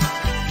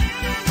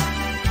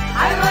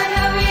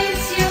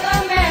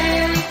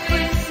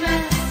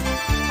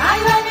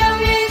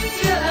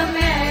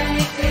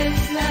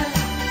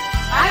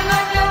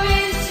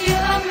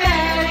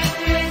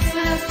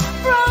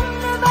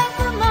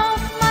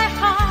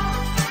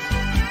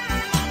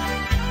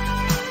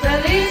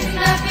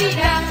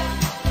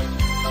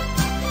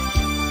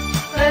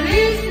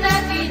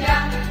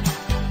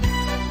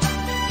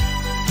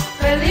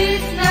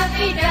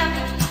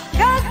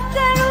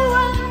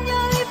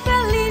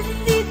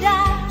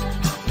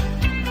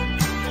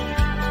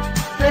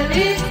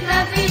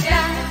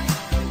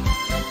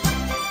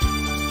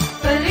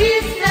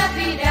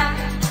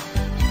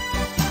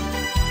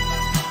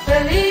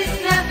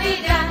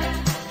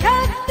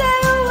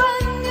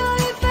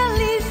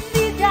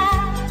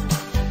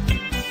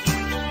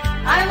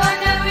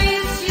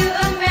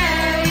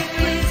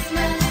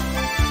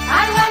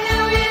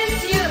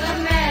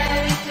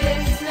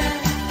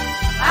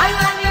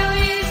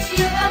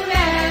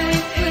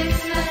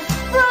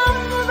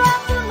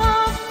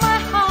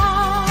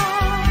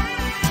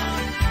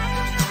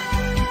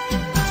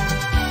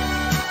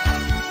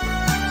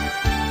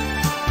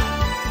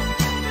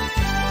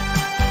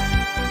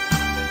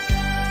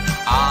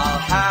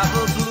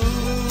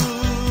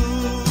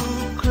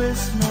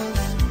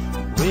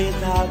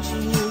 without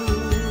you.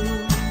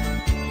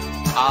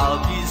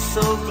 I'll be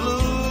so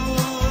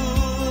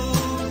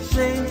blue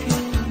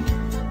thinking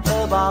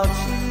about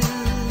you.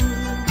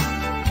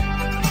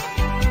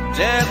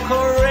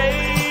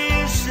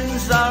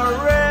 Decorations are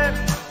red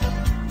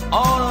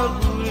on a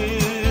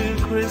green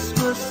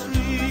Christmas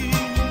tree.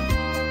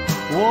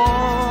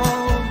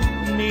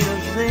 Won't mean a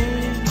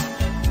thing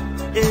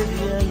if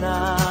you're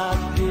not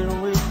here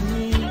with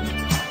me.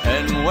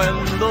 And when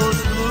those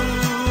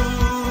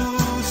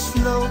blue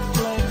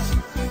snowflakes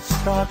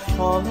start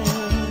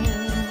falling,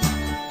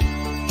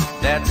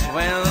 that's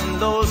when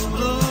those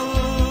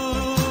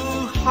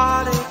blue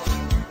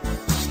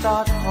heartaches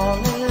start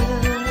calling.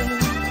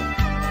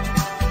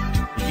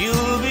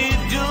 You'll be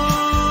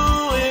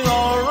doing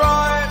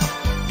alright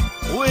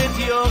with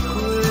your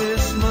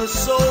Christmas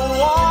so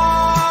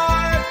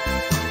white,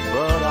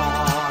 but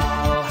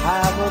I'll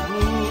have a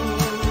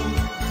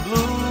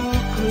blue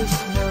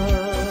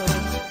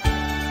Christmas.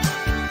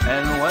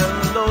 And when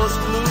those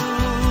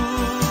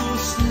blue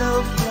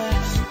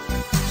snowflakes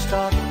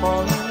start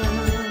falling,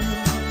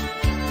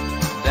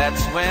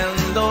 that's when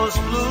those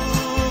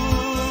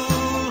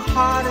blue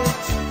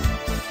heartaches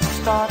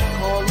start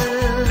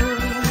calling.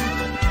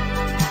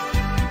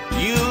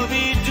 You'll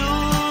be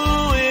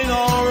doing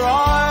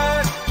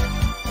alright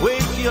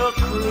with your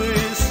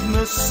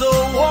Christmas so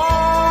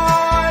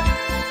white,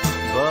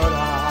 but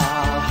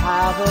I'll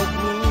have a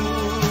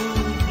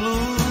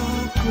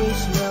blue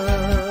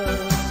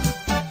Christmas.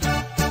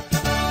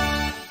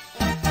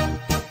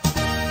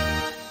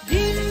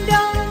 Ding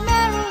dong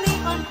merrily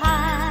on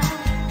high,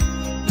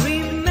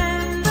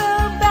 remember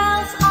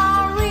bells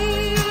are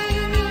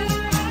ringing.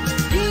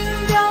 Ding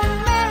dong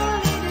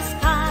merrily the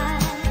sky,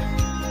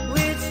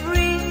 which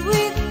ring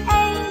with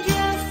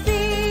angels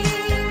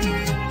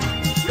singing.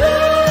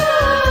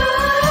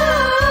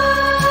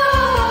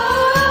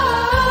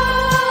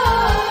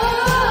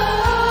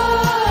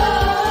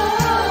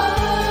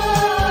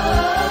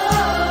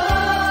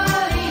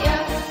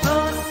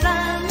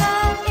 Hosanna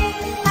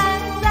in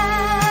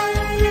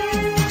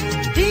Atlantis.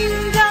 Ding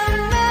dong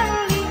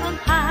merrily on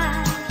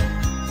high,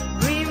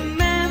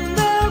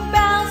 remember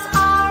bells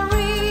are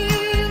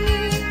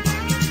ringing.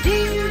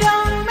 Ding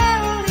dong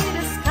merrily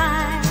the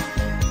sky,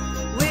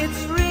 which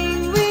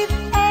ring with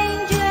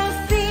angels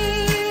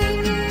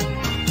singing.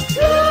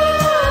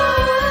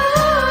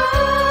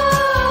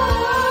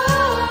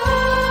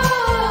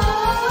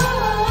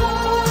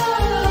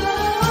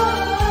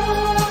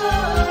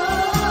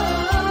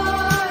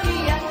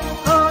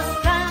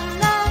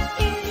 Hosanna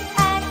in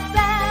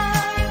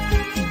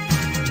Atlantis.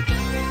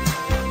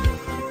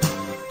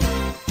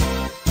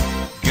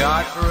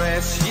 God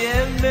rest ye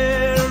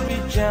merry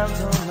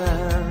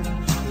gentlemen,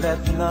 let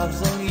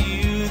nothing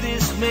you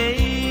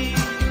dismay.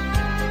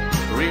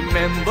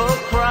 Remember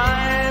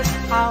Christ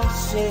our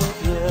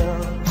Savior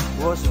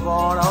was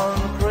born on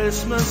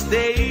Christmas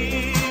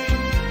Day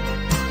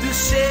to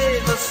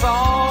save us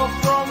all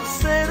from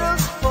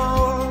Satan's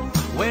fall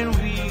when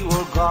we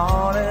were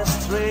gone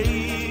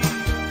astray.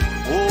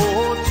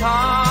 Oh,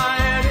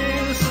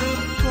 tidings of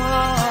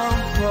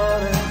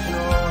comfort and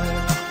joy,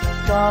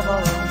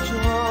 comfort and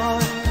joy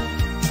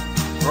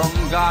from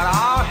God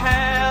our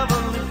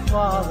Heavenly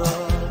Father.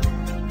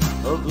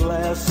 A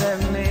glass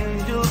and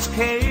angels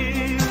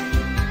came,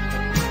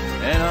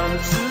 and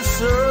unto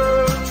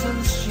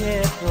certain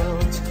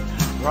shepherds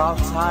brought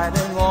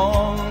tidings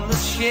on the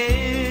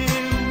shame,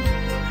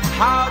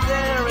 how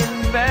there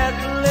in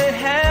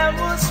Bethlehem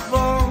was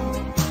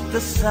born the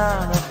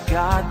Son of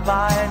God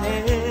by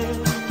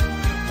name.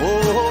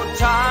 Oh,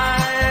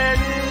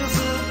 tidings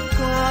of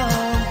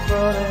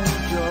comfort and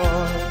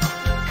joy,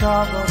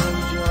 comfort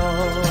and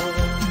joy.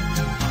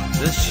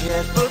 The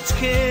shepherds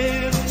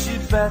came to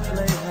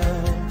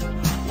Bethlehem,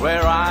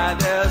 where I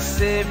their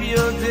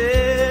Savior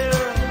dear.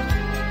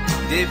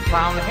 They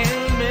found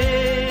him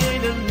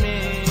made a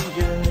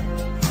manger,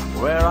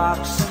 where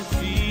oxen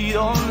feed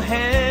on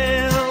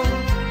him.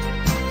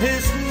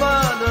 His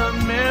mother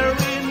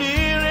Mary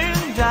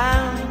kneeling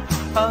down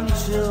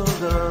until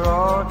the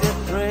Lord did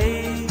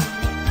pray.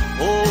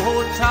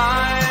 Oh,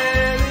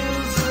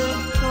 tidings of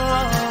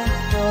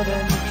comfort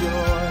and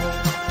joy,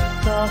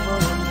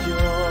 comfort and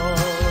joy.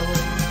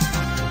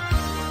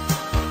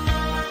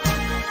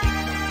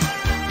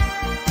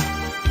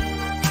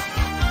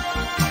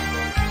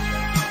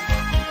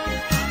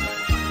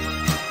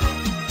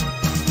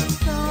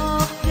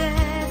 Soft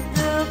as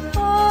the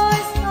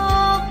voice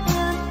of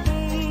an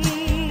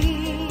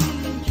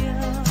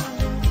angel,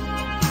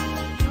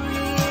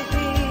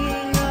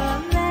 breathing a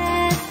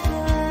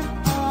lesson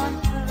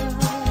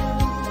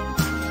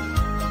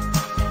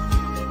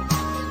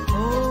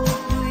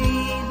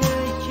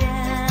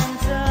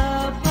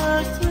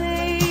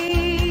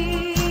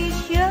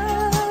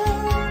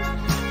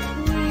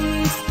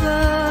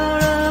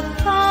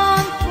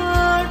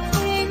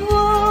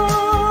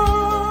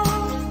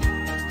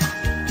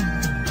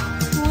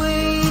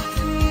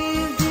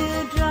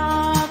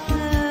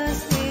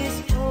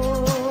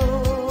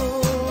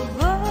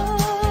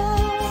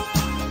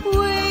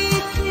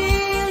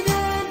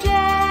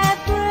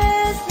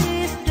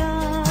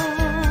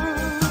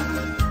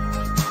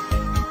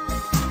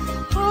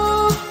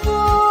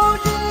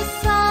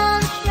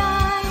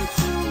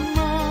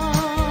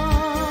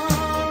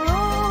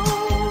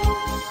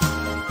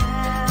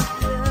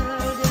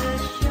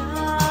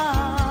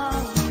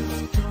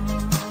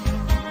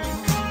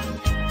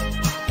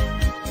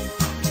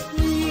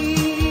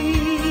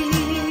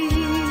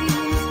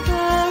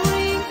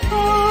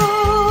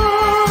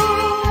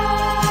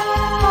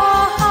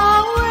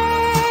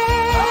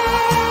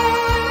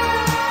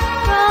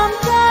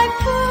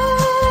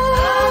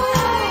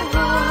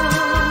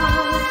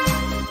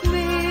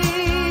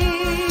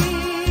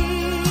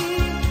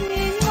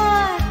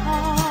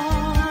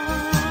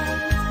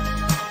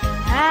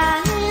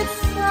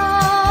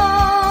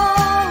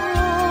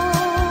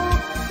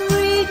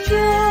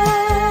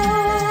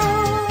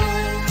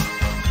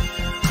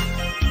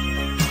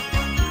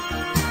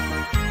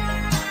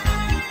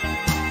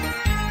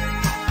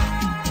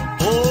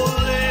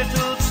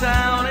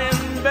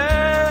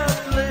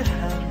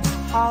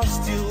how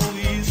still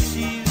we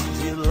see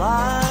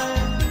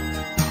delight.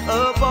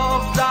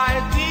 Above thy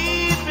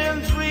deep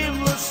and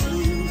dreamless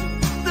sleep,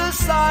 the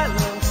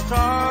silent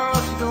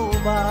stars go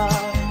by.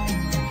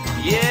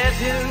 Yet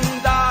in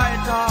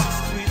thy dark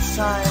street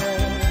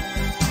silence,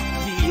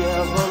 the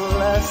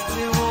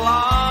everlasting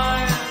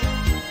light,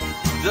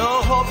 the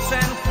hopes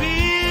and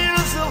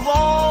fears of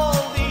all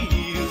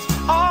these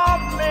are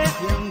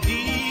made in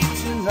thee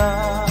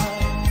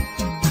tonight.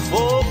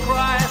 For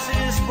Christ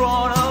is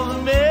born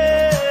of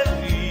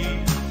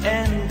Mary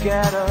and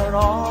gathered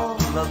all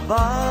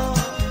above.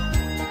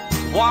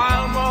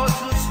 While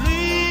mortal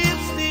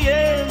sleeps, the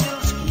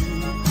angels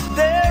keep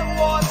their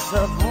watch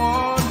of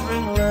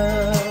wandering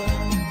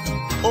love.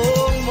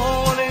 All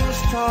morning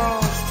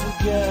stars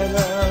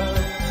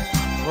together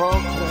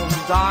proclaim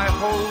thy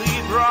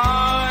holy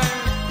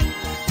bride,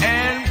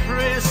 and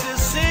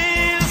praises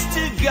sings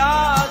to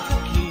God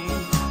the King,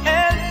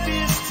 and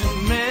peace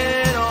to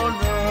men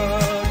on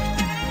earth.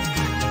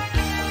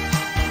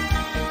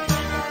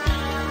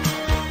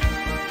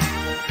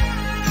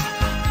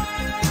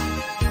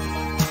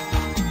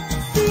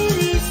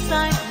 City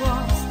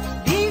sidewalks,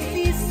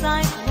 busy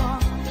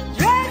sidewalks,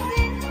 dressed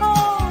in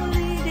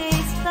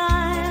holiday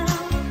style.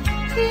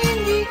 In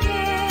the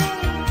air,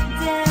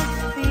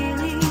 there's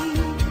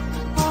feeling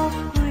of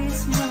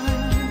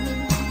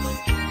Christmas.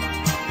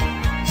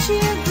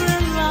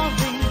 Children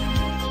loving,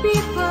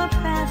 people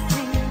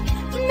passing,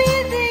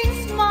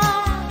 meeting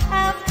smile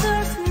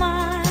after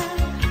smile,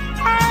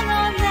 and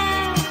on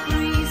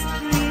every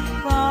street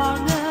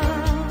corner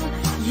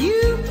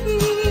you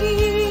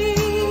hear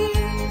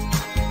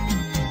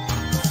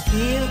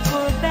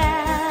silver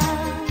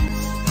bells,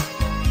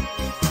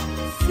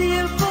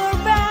 silver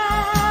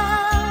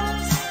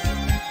bells.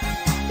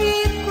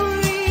 It's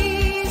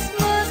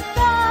Christmas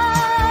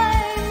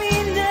time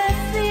in the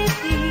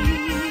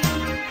city.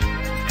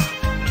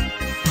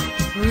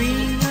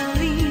 Ring a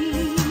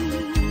ring,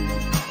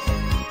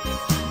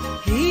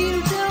 hear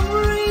the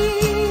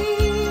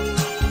ring.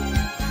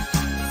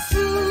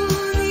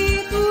 Soon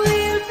it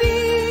will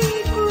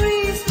be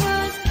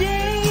Christmas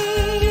Day.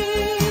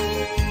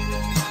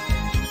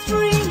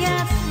 String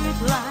at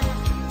street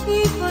light,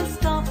 people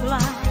stop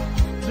light,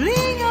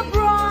 bling a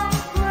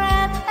bright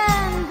red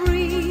and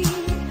green.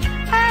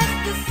 As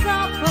the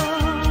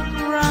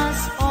supper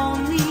runs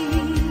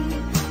only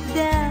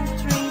their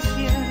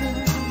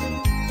treasure.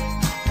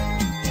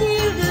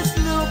 Hear the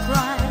snow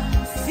cry,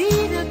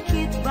 see the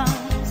kid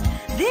bounce.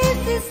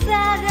 This is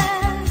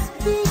Santa's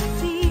big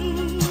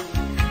scene.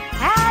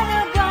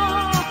 And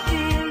above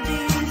till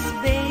this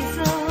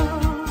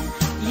basil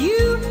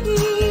you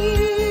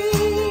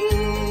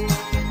hear.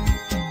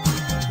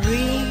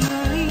 Ring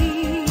a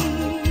ring,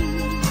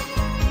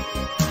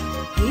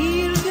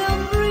 hear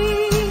them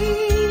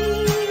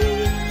ring.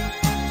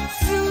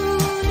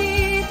 Soon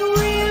it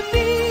will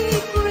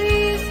be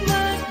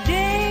Christmas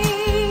Day.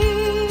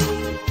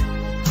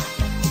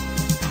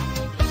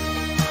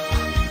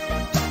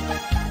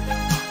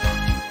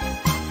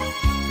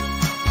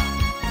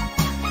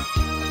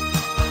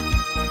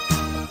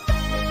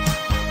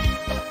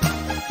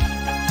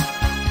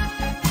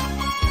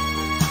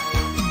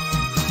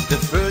 The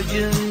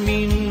Virgin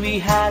mean we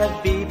had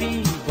a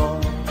baby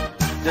boy.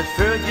 The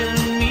Virgin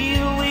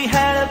mean we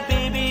had a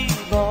baby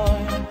boy.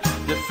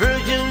 The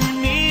Virgin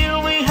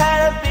mean we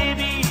had a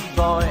baby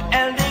boy,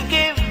 and they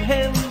gave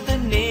him the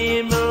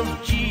name of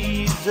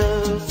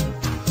Jesus.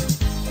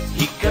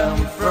 He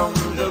come from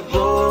the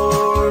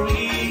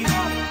glory.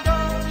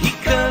 He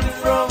come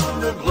from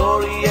the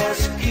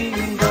glorious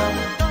kingdom.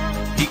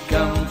 He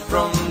come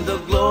from the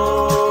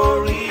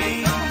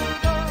glory.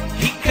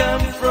 He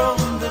come from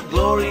the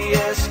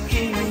glorious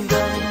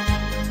kingdom.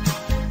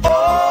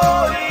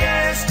 Oh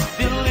yes,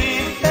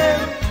 believe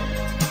him.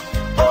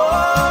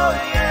 Oh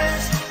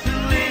yes,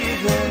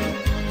 believe him.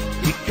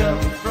 He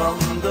come from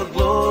the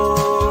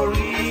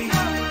glory.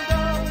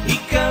 He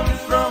come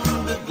from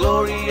the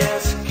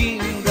glorious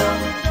kingdom.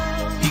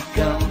 He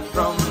come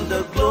from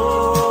the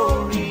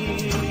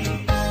glory.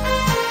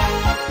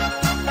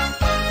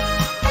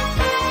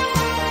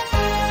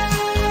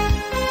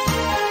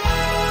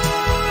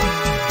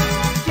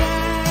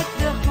 Deck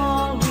the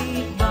hall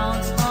with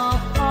boughs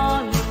of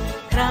holly,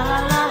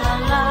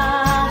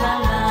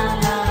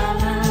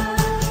 tra-la-la-la-la-la-la-la.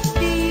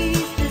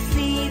 Tis the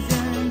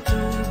season to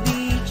be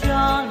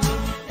jolly,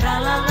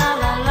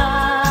 tra-la-la-la-la-la-la-la.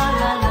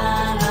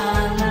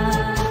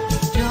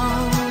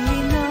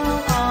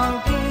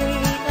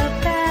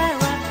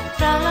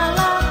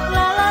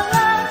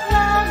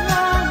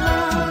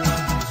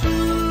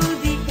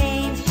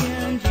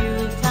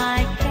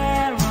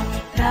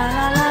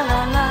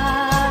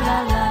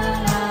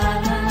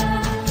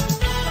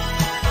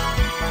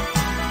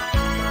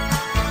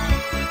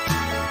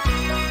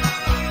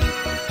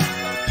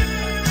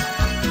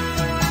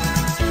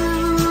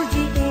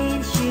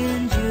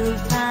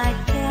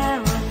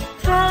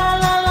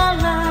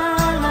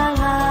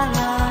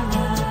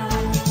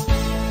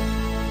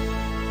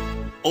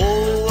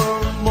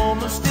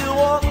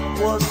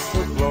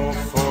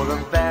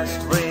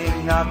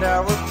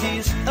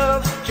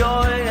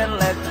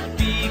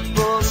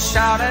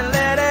 shout and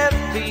let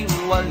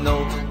everyone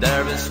know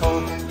there is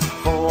hope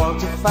for all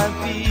to find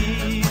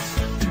peace.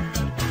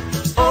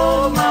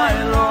 Oh my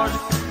Lord,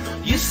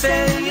 you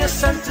sent your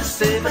Son to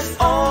save us.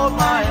 Oh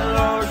my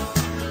Lord,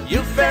 you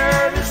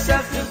fared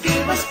yourself to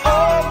give us.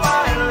 Oh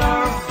my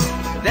Lord,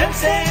 then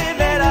save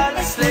it all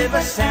and slave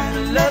us,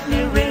 and love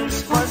me reigns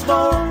once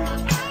more.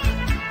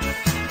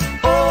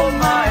 Oh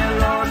my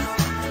Lord,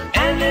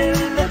 and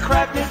in the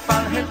crack we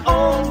found him.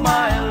 Oh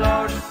my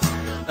Lord,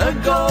 a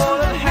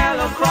golden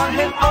halo crown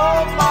him. Oh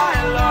my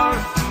Lord,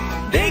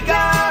 they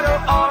gather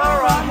all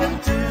around him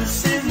to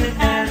see me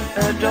and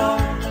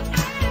adore.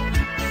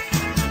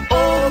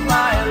 Oh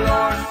my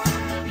Lord,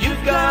 you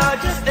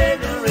got just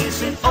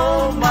adoration.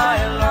 Oh my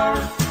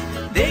Lord,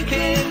 they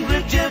came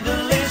with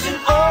jubilation.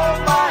 Oh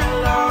my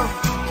Lord,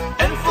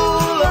 and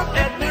full of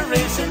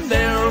admiration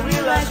they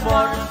realized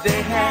what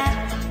they had.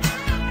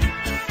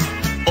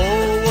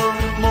 Oh, a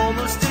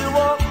moment still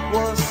what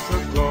was the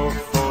glow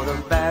for the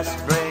best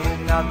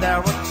bring out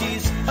their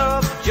tears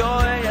of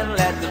joy, and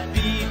let the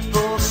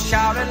people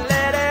shout and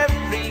let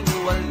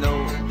everyone know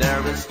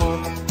there is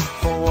hope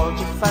for all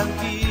to find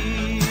peace.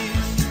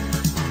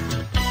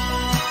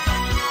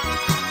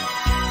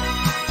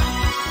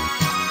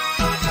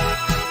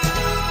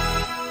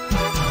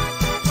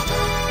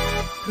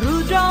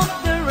 Rudolph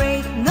the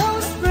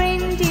red-nosed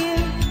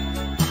reindeer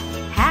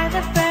had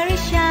a very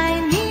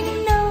shiny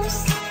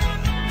nose,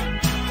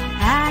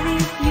 and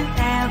if you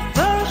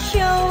ever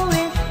show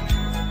it,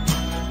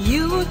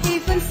 you would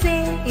even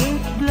say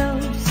it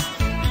glows.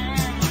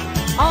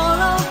 All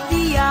of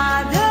the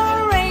other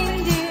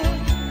reindeer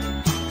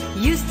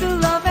used to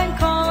love and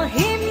call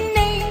him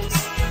names.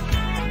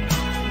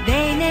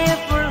 They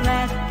never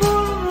let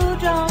poor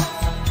Rudolph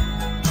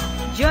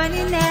join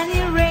in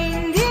any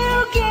reindeer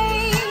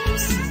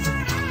games.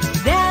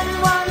 Then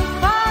one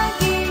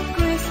foggy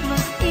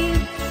Christmas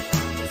Eve,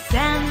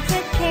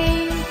 Santa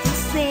came to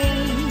say,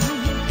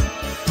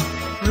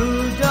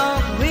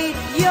 Rudolph, with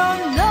your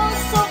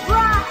nose so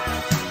bright,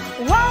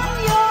 won't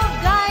your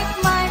guide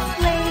might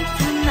play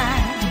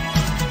tonight?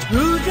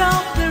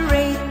 Rudolph the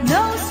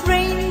red-nosed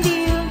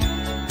reindeer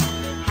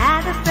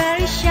had a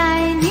very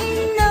shiny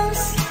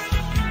nose,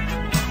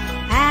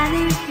 and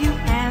if you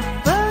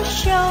ever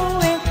show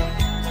it,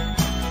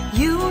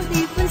 you would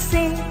even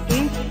say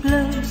it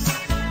glows.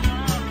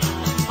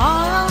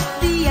 All of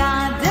the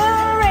other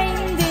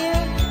reindeer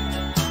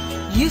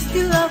used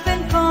to love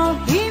and call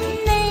him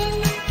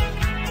names.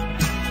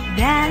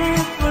 That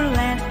never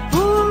let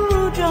poor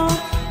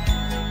Rudolph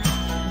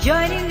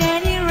join in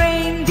any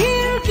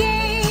reindeer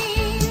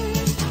game.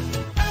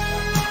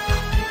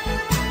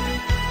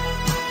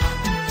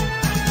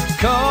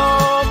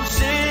 Come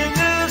sing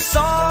a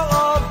song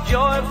of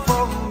joy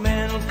for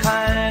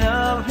mankind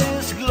of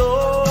his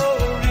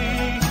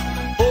glory.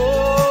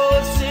 Oh,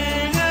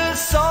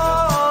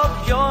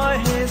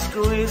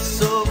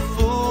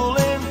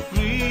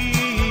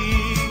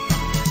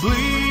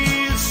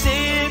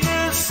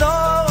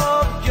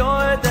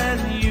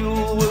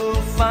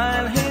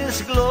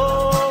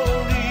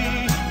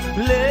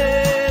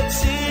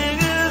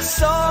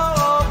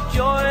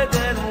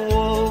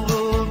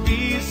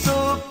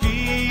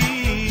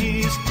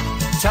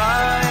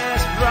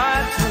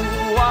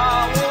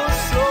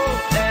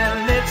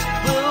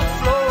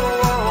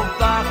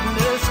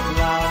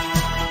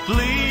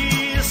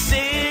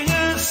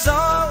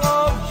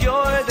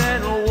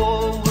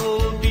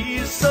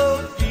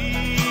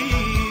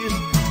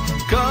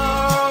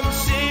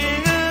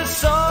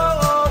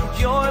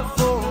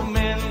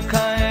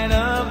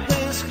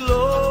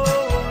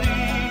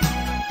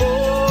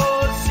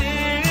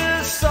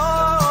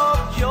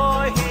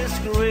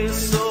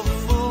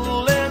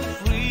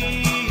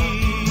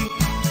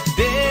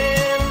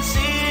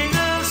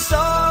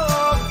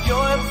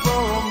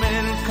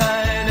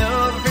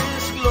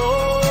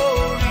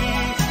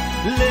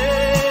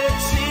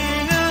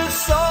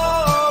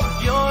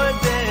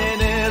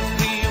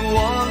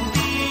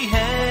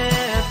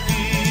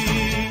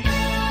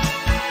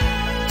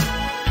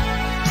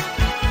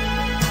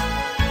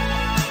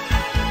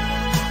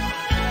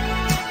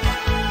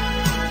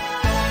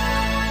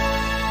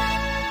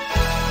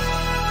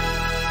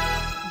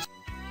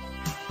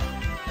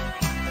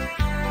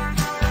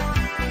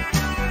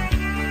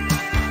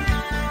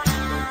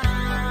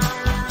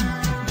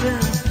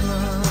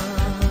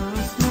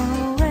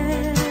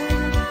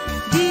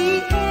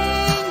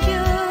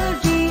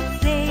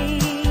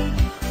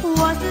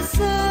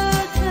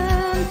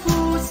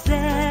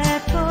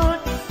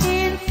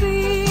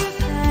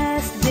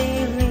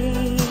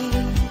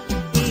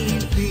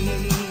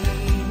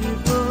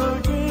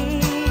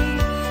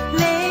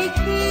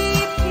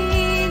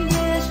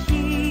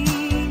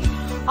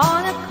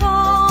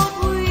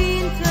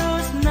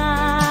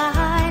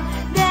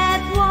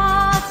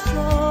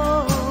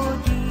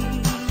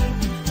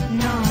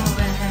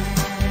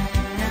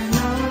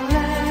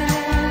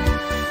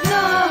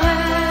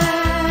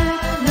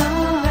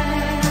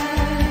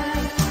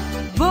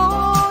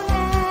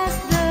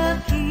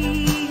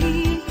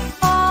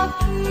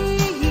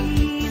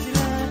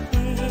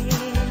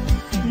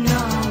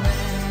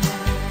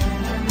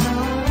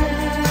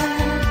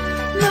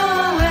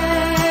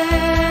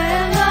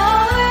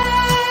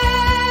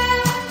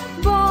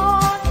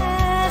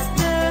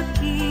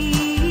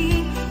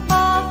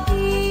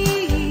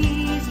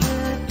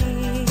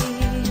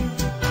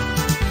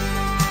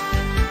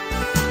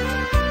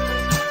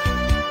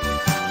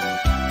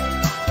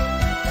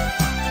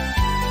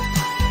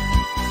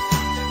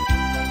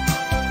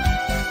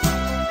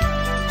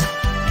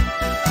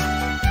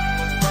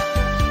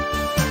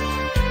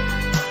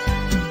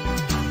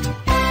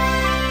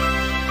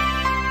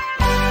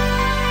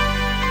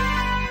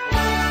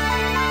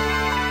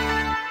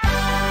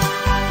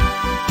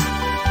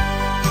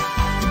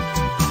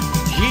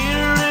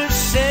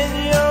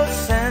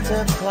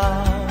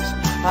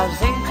 I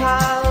think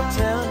I'll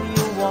tell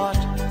you what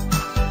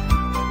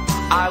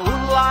I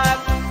would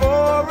like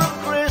for a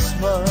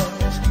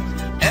Christmas,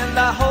 and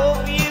I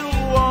hope you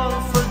all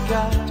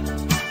forgot.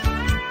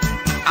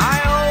 I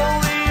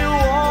only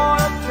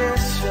want a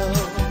pistol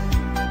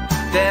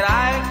that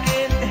I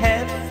can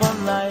have for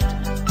night,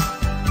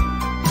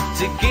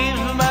 to give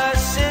my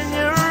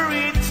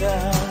señorita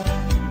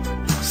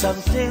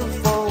something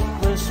for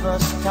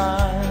Christmas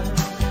time.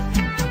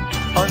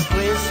 On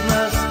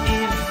Christmas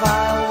Eve I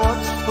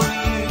watch for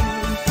you,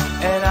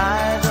 and I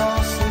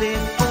don't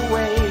sleep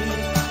awake.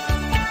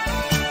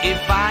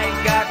 If I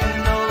got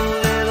no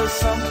little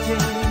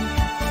something,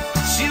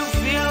 she'll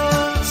feel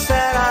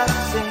sad, I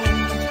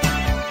think.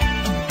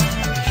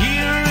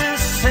 Here is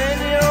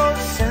Senor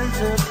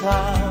Santa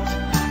Claus,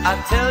 I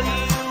tell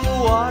you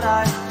what I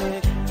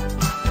pick.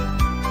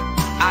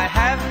 I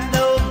have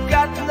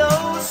got no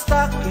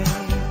stocking,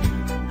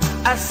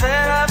 I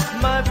set up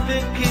my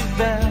big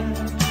event.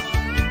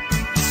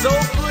 So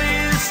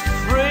please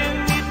bring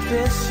me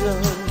peso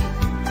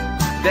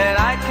that I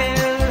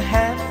can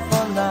have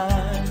for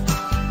night,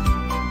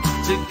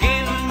 to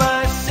give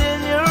my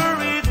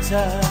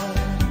señorita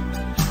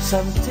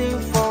something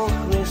for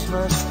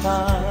Christmas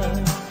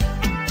time.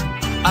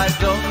 I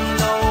don't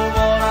know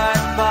what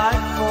I'd buy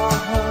for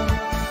her.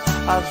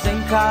 I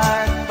think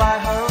I'd buy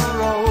her a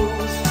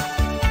rose,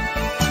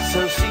 so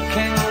she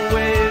can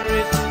wear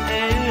it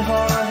in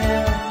her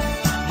hair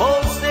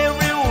most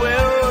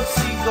everywhere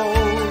she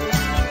goes.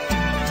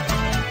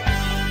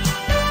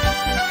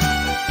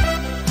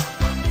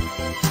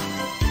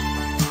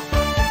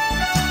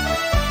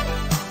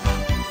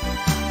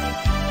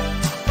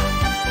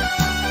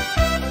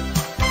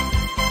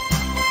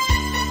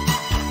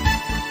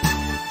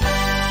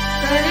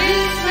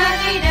 Feliz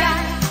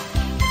Navidad,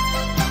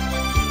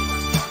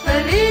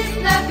 Feliz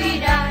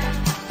Navidad,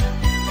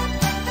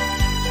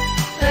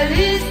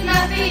 Feliz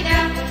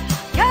Navidad,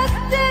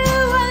 Castello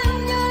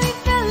año y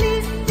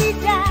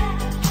felicidad.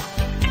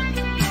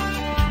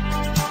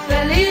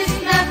 Feliz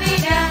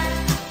Navidad,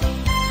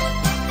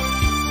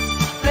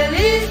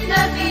 Feliz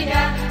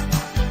Navidad,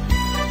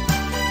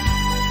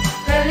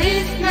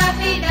 Feliz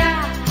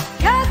Navidad,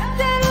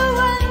 Castello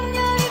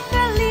año y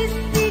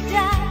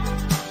felicidad.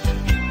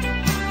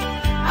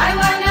 I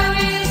wanna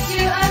wish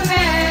you a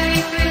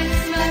Merry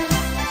Christmas.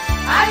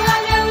 I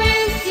wanna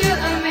wish you a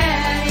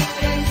Merry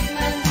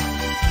Christmas.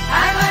 I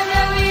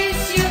wanna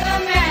wish you a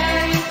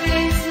Merry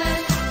Christmas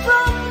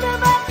from the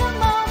bottom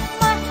of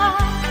my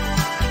heart.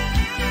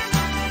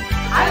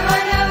 I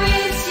wanna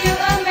wish you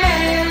a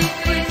Merry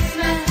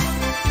Christmas.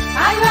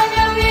 I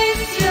wanna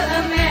wish you a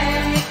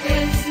Merry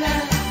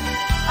Christmas.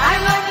 I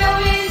wanna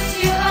wish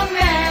you a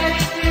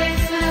Merry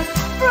Christmas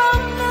from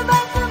the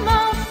bottom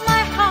of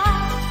my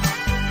heart.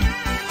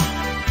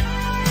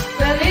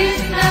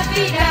 Feliz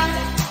Navidad,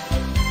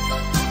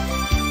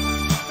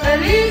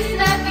 Feliz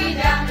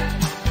Navidad,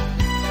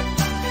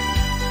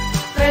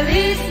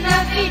 Feliz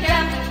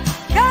Navidad,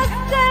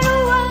 Castello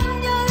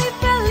año y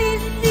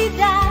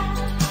felicidad.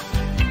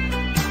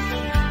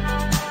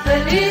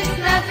 Feliz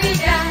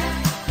Navidad,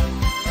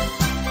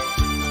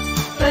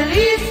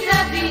 Feliz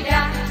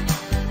Navidad,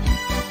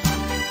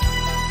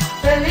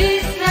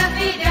 Feliz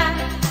Navidad,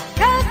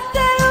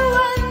 Castello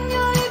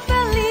año y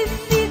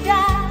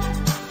felicidad.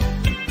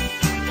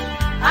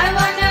 I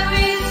wanna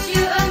wish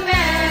you a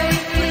Merry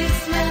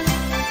Christmas.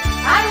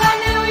 I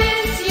wanna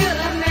wish you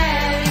a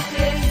Merry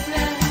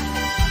Christmas.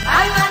 I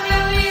wanna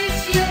wish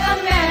you a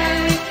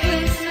Merry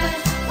Christmas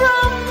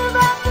from the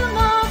bottom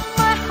of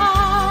my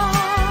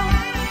heart.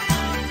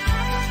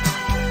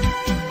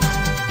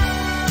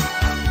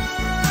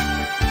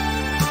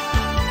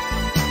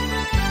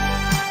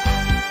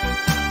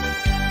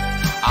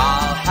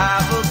 I'll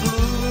have a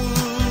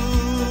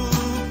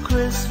blue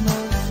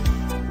Christmas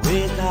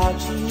without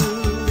you.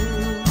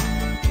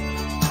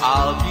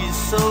 I'll be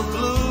so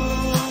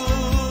blue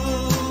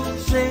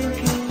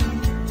thinking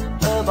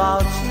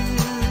about you.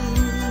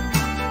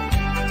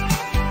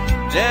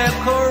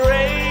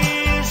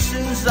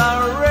 Decorations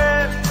are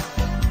red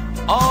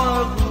on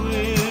a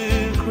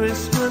green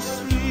Christmas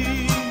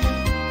tree.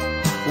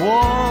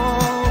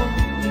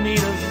 Won't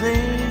need a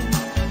thing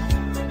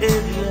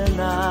if you're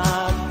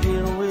not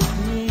here with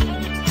me.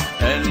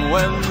 And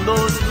when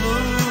those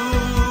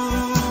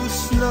blue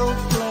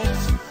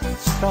snowflakes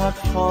start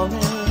falling,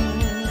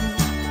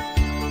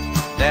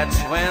 that's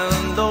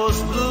when those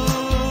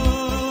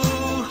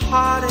blue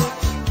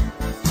heartaches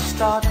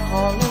start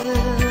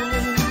calling.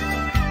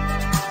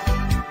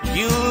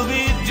 You'll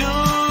be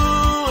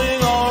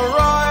doing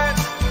alright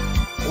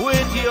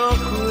with your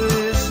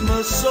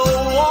Christmas so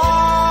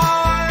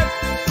white,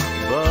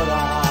 but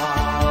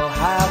I'll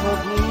have a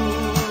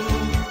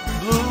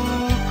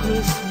blue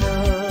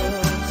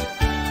Christmas.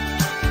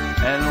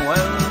 And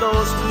when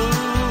those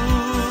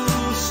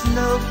blue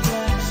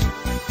snowflakes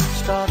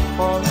start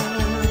falling,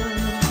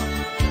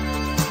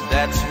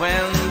 that's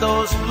when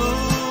those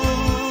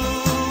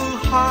blue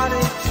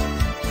heartaches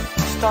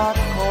start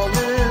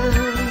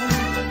calling.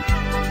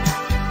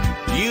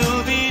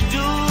 You'll be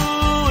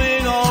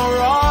doing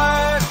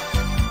alright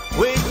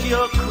with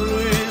your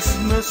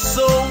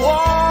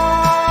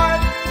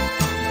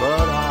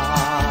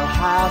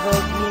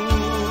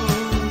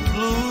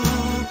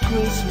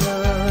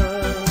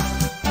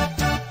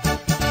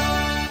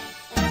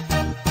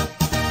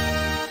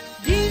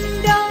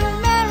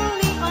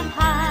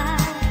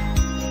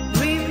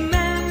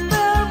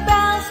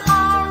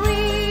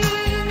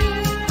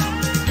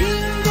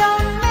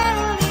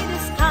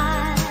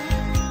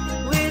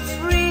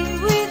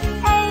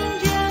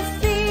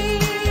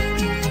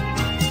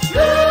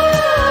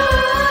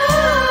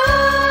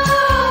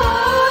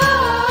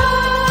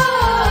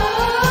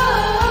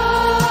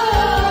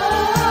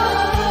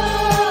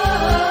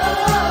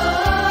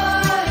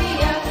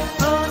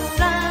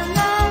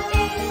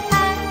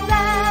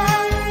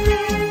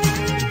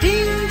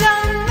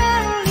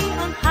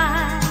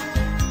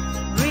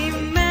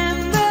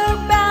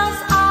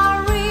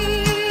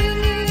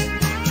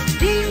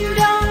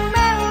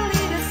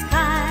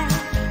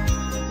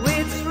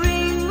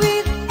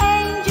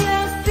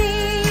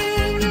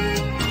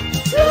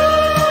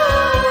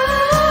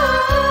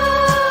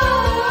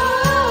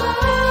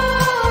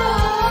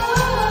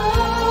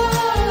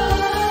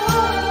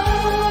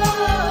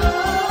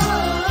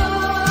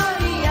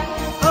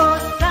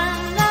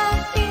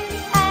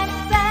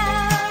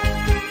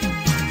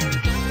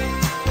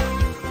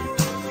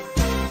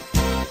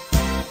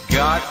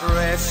God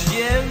rest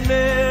ye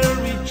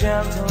merry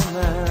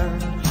gentlemen,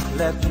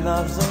 let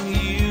nothing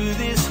you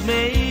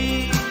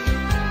dismay.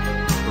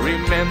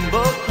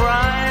 Remember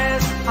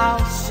Christ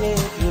our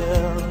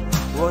Savior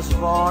was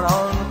born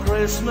on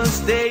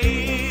Christmas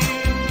Day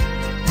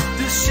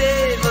to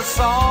save us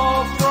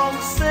all from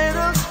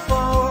Satan's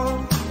fall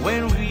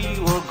when we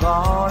were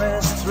gone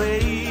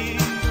astray.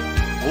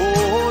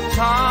 Oh,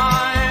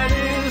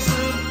 tidings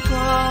of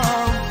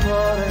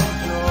comfort and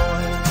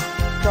joy,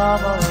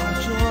 comfort and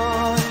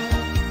joy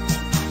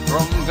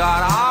from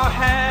God our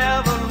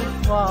Heavenly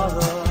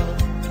Father.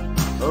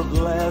 A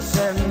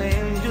blessed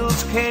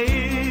angels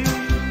came,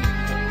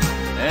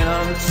 and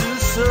unto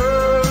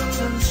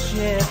certain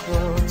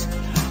shepherds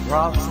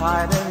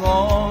prophesying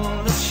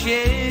on the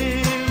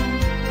shame,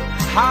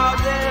 how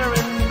there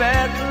in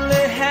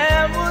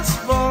Bethlehem was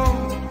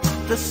born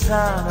the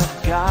Son of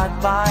God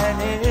by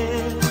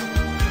name.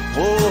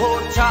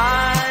 Oh,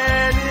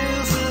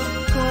 tidings of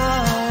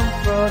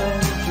comfort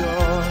and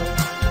joy,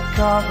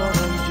 comfort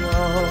and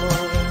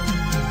joy.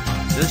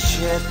 The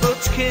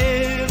shepherds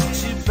came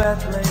to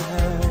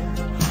Bethlehem,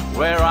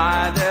 where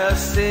I their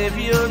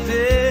Savior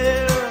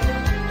dear.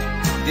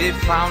 They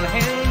found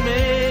him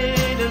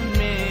made a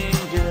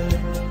manger,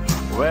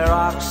 where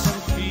oxen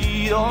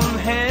feed on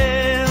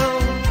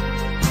hell.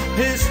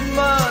 His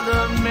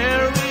mother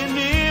Mary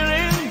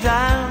kneeling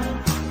down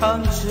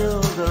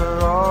until the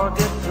Lord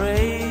did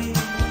pray.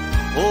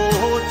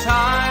 Oh,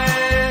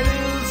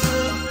 tidings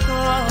of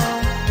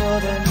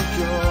comfort and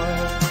joy,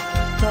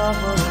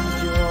 comfort and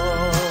joy.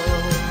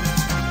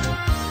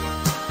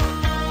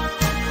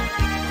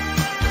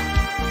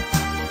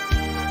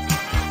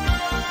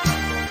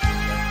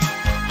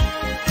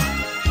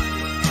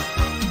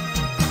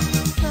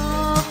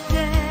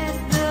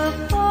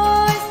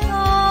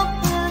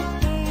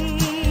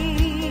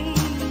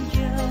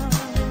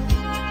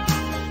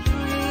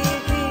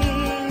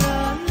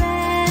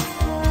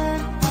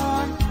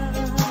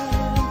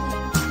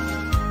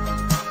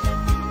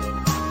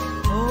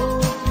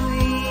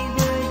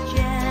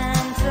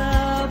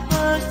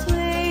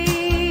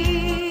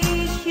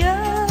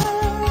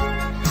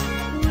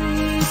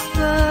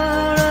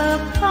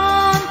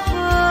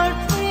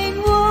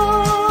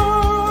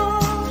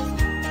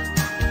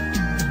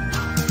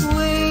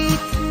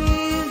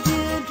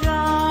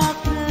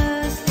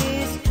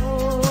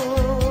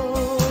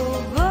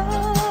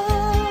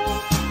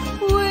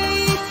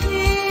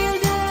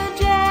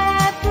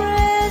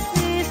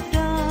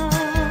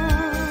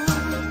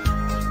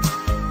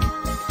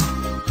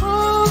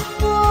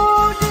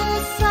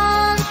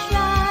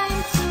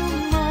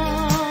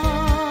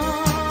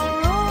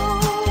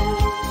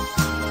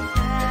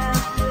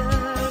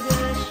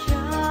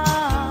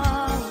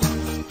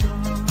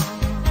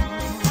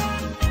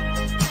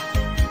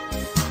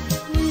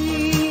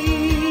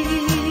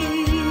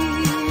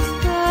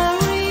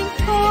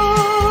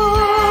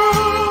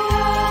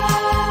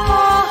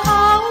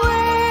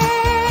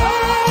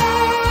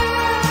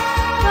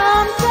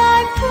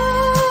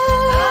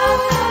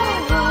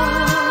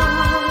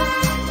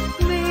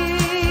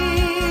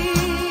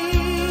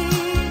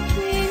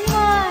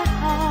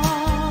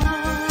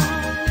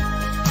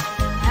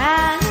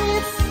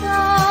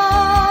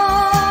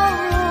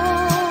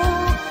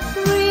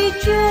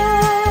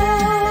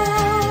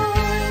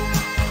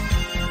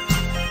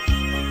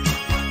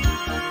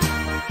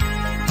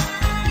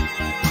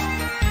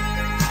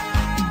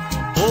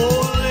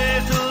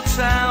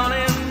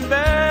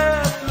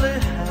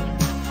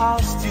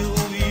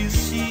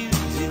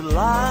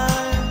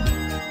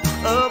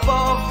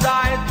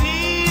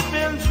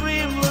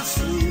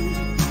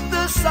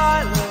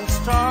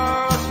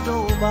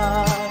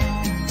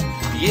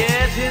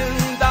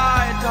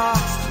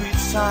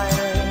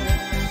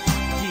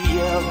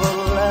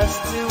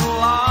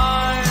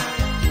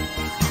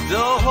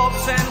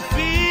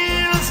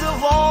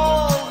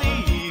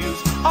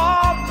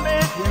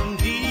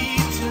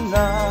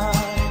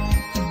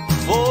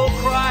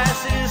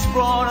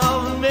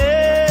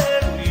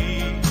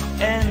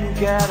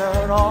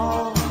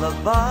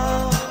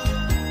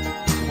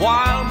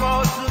 While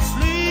Martha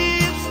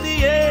sleeps, the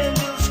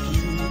angels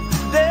keep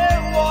their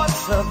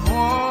watch of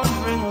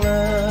wandering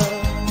love.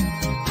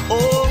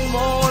 All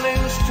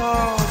morning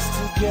stars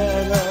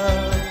together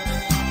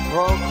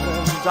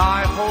proclaim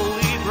thy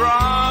holy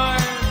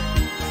bride,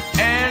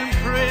 and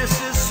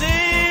praises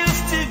sings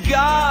to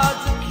God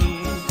the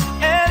King,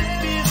 and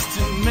peace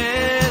to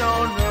men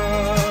on earth.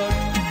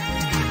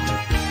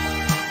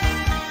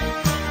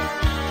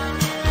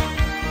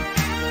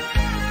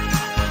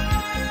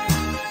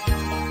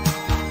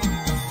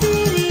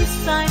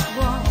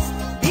 Sidewalks,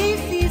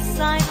 busy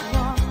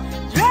sidewalks,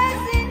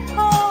 dressed in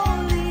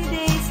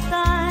holiday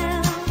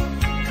style.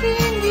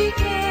 In the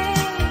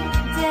air,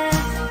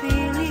 there's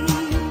feeling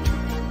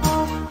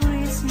of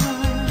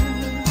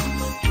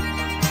Christmas.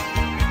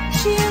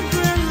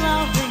 Children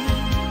loving,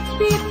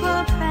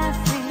 people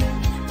passing,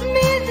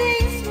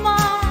 meeting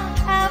smile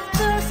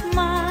after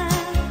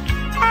smile,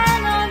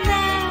 and on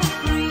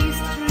every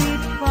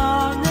street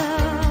corner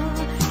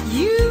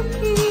you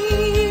hear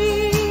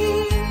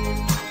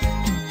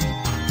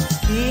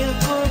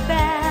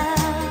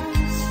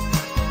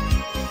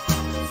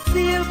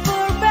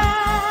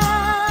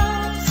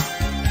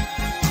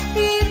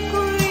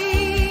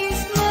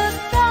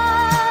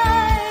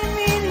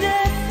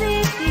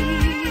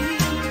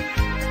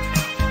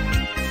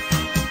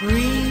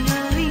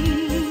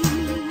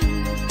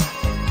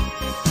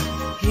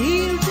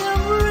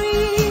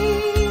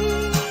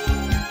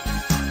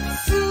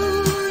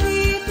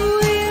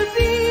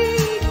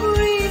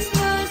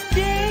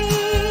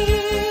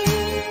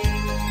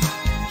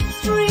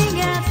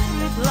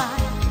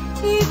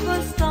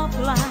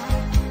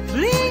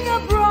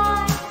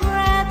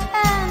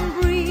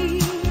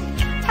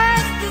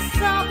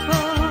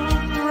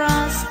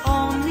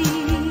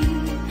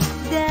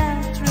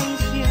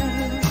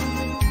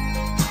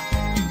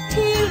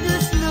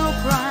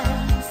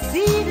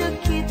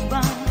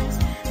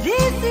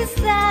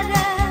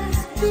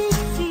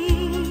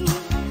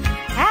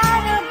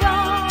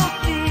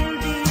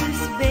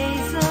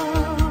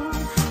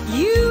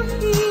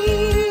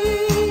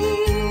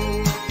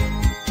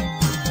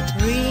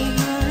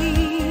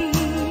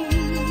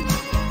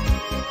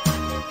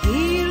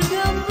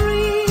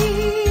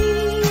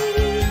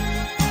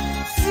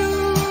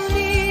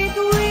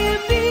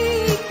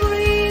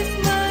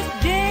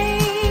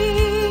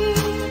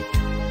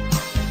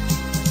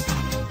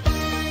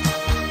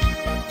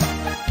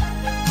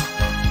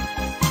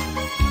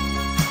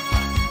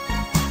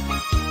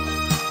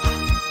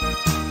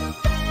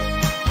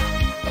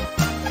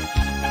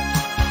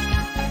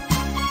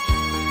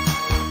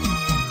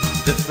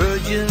The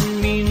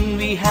Virgin mean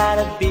we had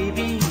a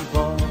baby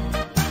boy.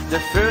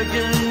 The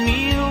Virgin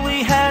mean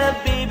we had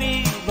a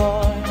baby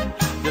boy.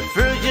 The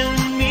Virgin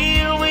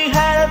mean we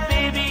had a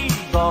baby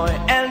boy,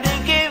 and they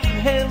gave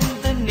him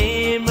the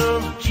name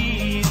of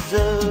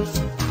Jesus.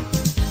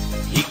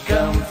 He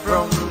come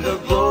from the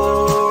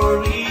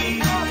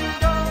glory.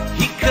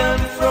 He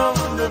come from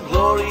the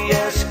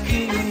glorious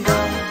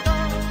kingdom.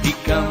 He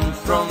come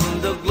from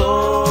the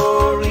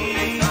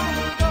glory.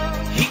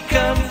 He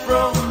come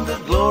from the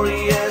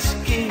glorious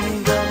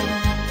kingdom.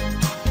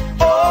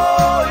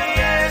 Oh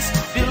yes,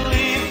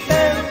 believe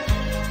him.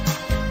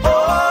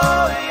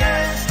 Oh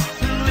yes,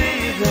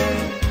 believe him.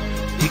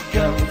 He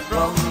come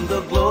from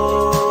the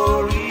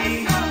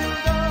glory.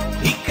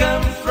 He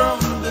come from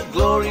the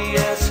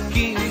glorious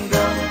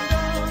kingdom.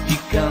 He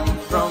come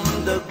from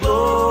the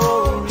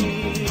glory.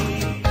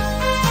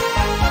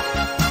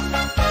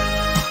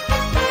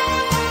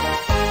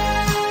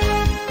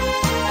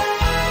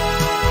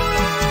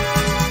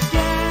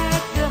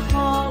 Deck the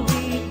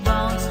holy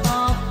bounds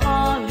of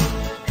holly,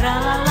 tra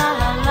la la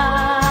la la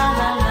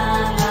la la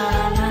la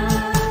la.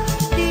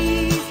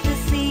 This the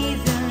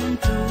season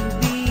to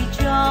be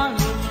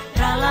jolly,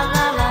 tra la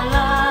la la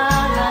la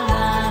la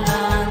la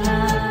la la.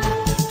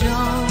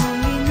 Don't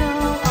we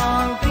know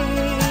our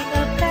way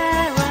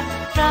apparel,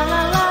 tra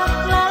la la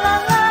la la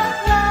la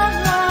la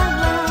la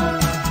la.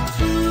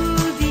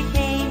 Through the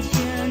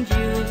ancient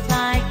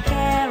Yuletide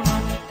carol,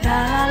 tra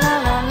la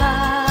la la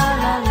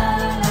la la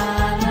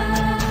la la.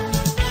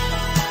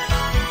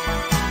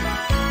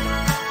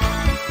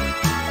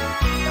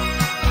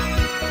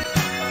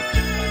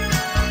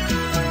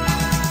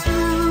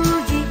 Through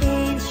the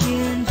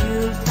ancient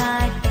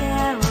Yuletide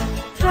carol,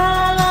 tra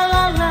la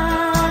la la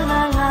la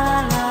la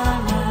la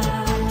la.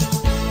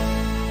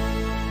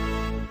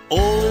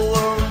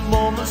 Over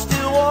moments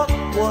still walk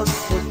was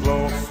a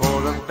blow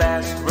for the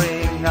best.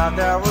 Bring out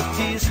our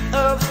tears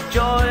of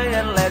joy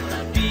and let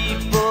the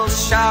people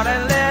shout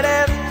and let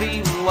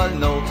everyone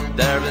know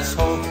there is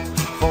hope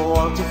for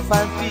all to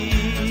find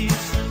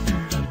peace.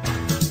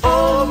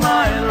 Oh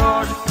my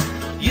Lord,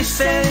 you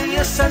sent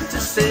your Son to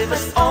save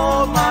us.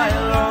 Oh my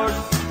Lord,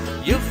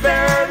 you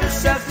fared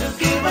yourself to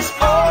give us.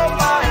 Oh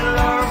my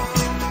Lord,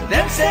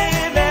 then say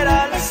that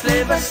I'll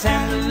slave us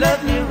and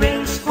love me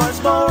reigns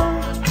once more.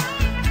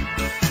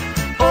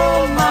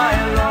 Oh my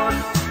Lord,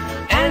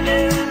 and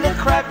in the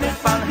crack we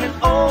found him.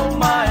 Oh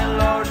my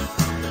Lord,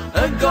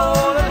 a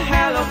golden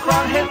halo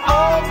crowned him.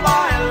 Oh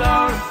my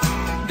Lord,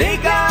 they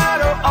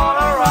gather all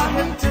around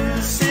him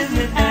to sing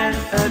him and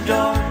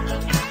adore.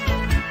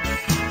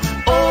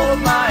 Oh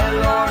my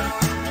Lord,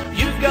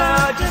 you've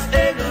got just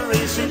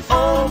adoration.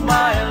 Oh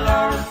my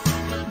Lord,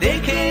 they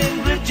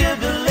came with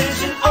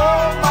jubilation.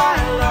 Oh my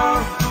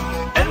Lord,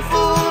 and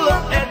full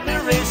of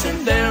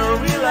admiration they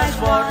realized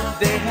what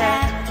they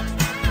had.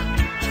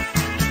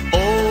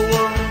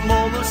 Over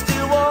moments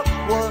still walk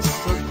was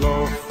a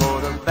glow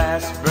for the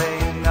best.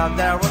 Bring out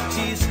their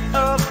tears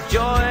of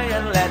joy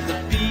and let the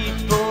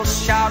people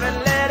shout and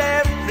let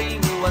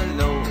everyone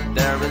know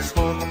there is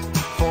hope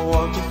for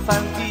all to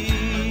find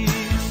peace.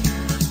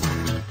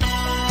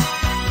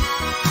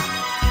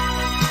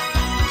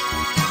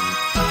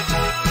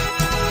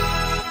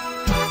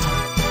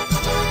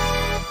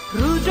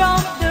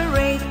 Rudolph the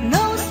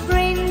red-nosed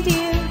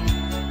reindeer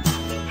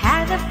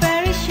had a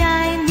very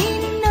shiny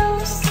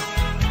nose,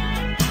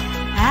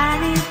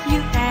 and if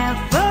you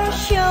ever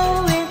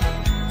show it,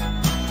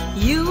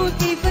 you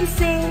would even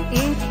say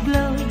it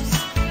glows.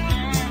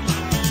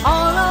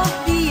 All of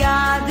the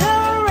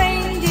other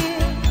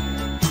reindeer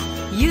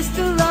used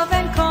to love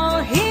and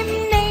call him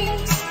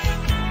names.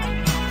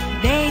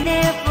 They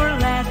never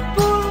let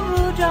poor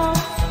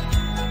Rudolph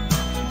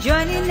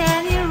join in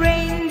any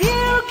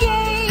reindeer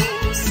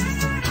games.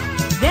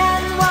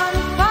 Then one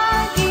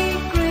foggy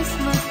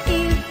Christmas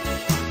Eve,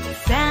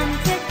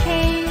 Santa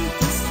came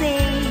to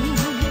say,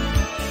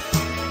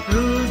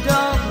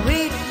 Rudolph,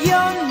 with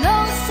your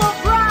nose so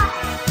bright,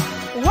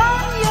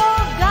 won't you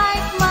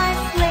guide my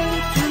sleigh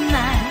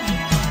tonight?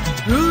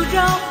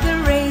 Rudolph the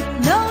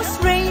red-nosed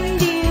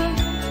reindeer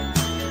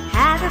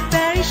had a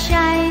very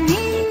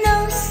shiny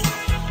nose,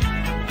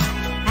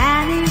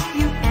 and if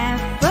you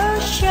ever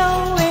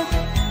show it,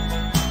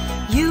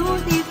 you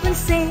would even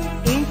say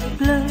it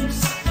glows.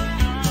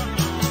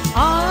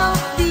 All of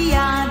the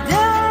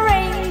other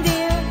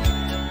reindeer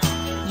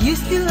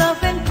used to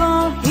love and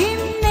call him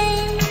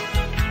names.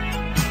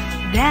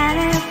 That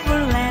never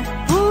let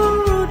poor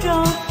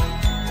Rudolph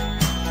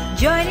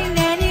join in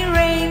any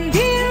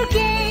reindeer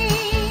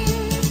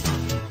game.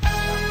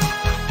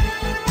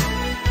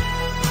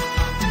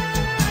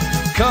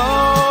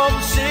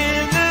 Come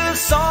sing a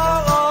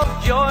song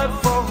of joy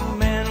for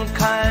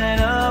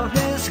mankind of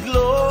his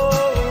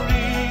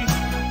glory.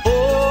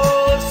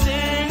 Oh,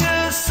 sing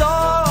a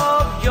song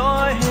of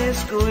joy,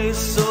 his grace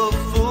so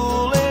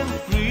full and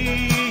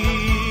free.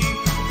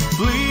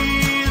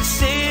 Please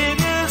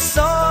sing a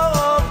song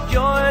of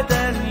joy,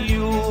 then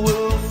you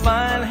will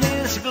find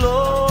his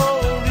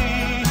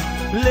glory.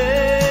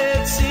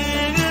 Let's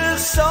sing a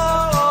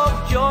song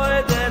of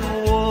joy, then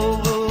all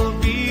will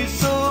be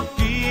so peaceful.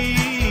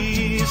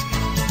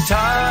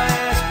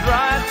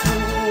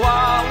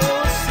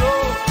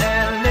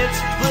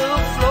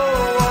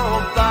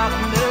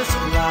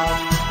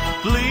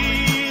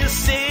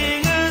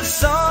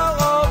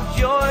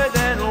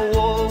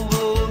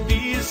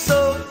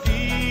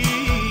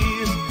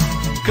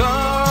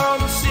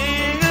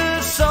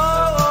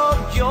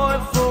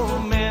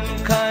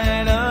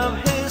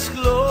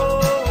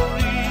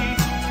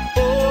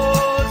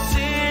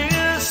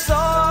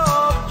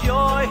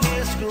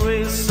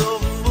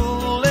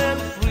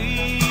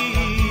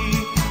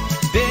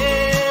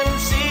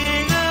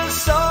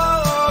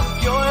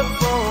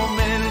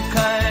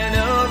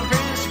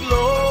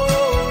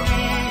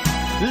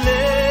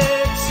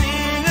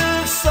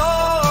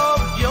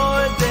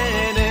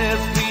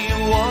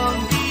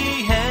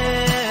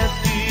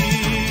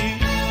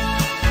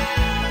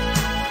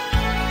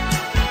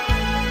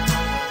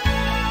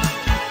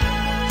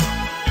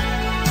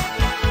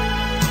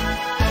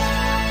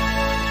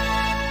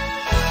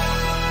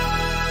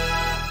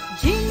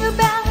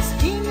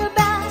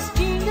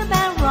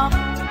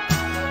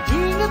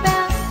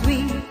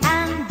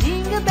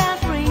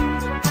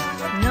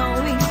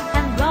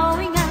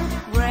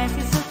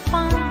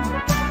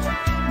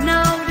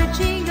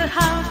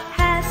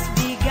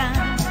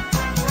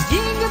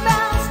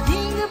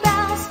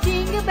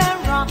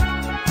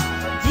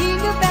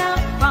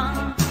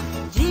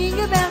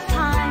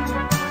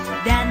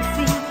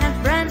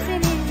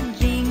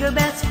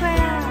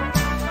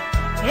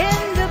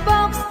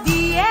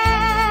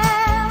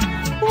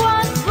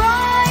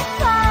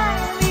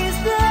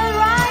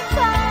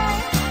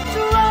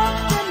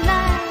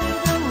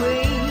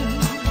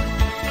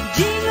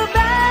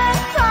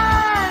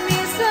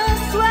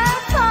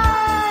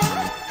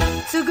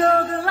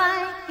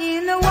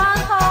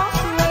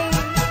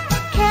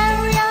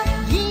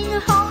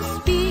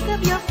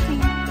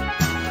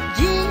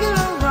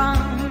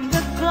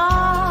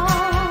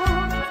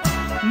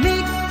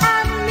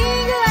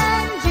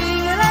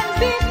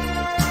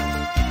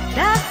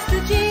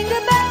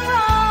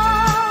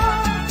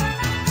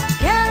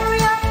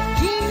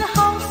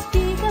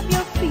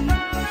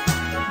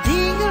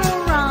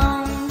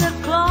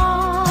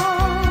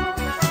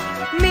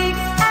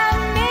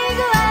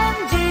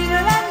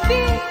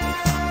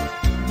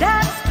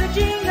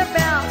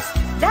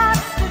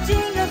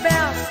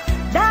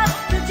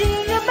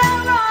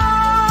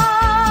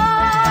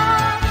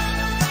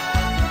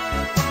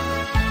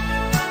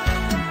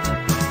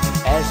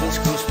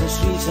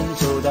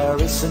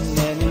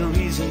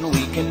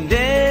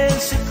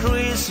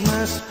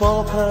 Christmas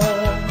polka.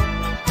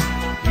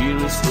 Hear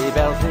a sleigh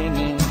bell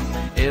ringing,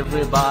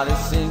 everybody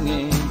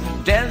singing,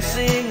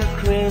 dancing a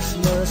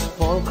Christmas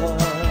polka.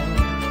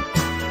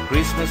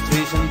 Christmas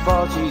trees and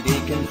party, they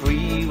can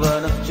free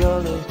one of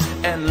jolly,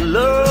 and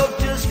love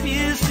just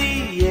fills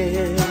the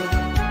air.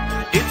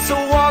 It's a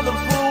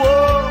wonderful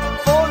world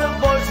for the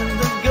boys and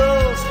the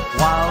girls,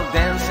 while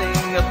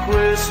dancing a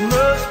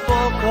Christmas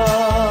polka.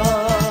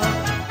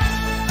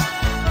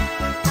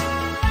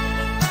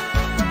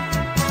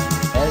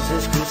 As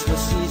it's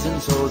Christmas season,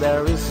 so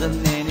there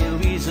isn't any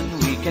reason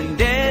we can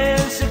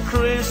dance a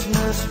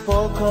Christmas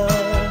polka.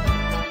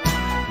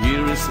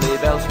 Hear a sleigh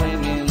bells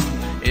ringing,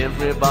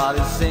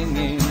 everybody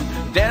singing,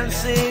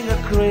 dancing a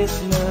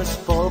Christmas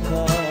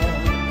polka.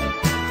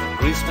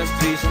 Christmas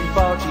trees and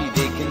party,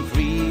 they can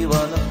free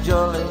one of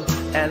jolly,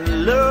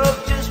 and love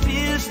just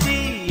fills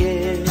the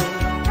air.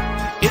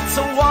 It's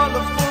a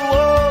wonderful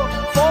world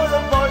for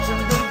the boys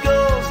and the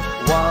girls,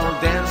 while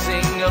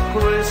dancing a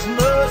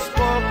Christmas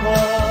polka.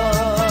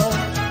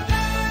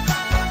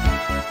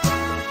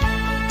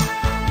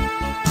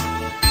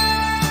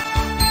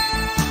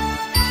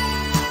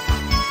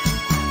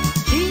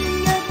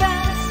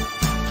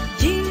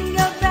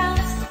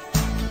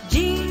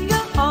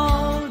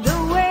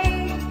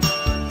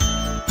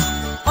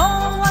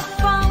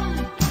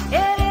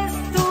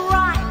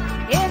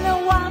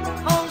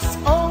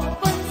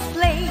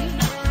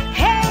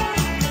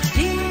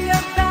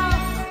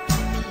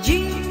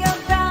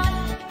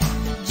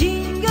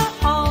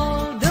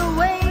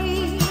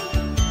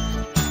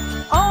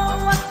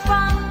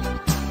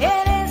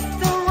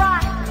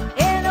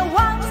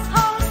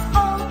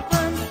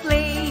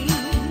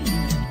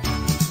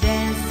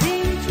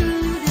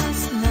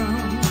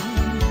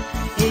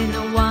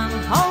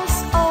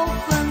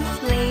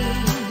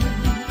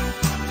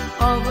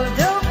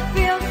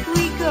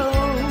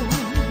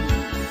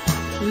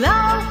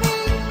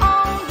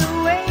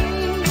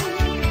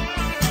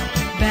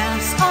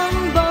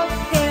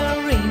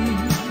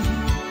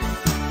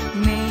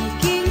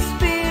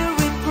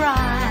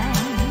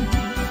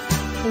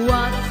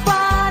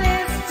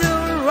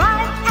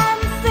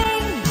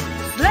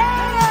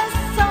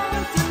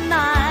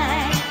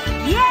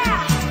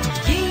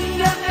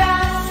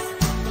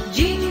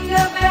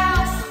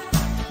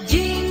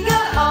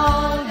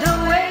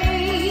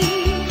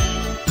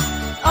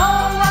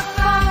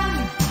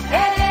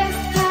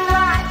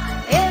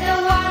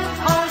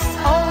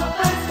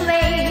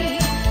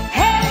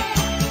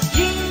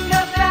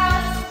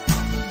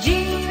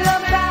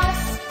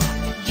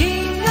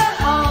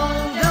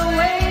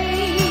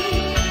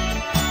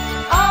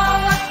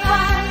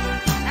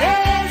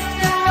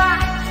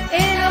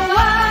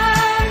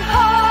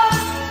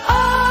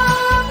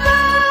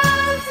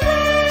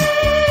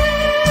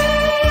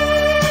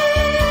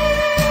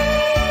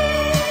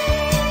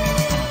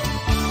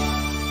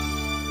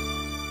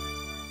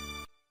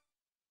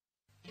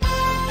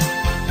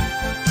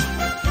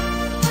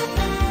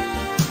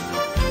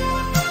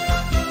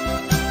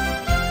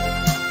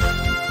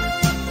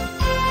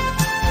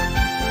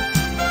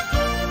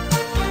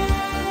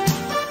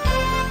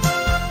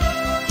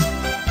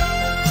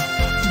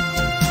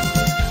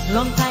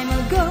 Long time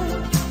ago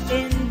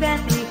in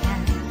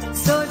Bethlehem,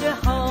 so the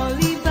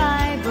Holy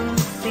Bible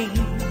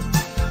sings,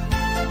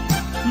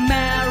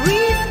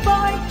 Mary's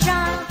boy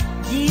child,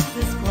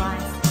 Jesus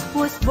Christ,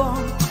 was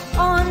born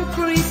on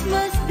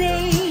Christmas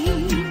Day.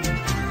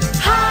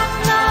 Hark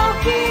now,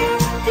 hear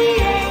the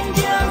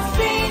angels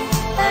sing,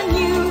 a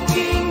new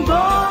King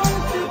born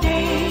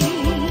today.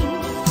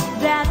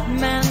 That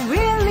man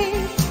will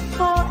live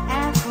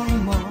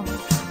forevermore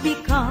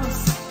because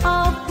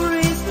of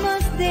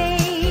Christmas Day.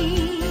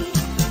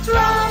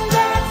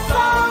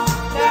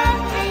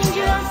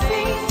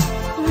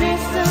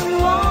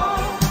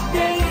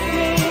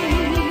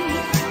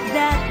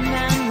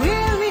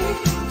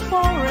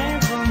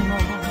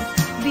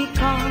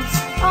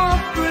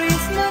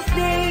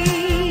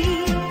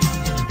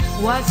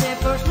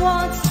 Shepherds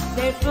watch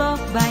their flock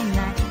by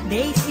night,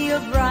 they see a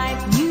bright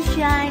new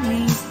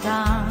shining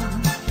star.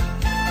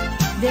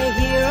 They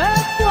hear a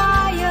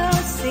choir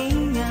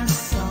sing a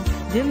song,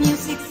 the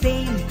music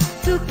seems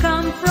to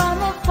come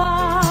from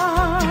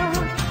afar.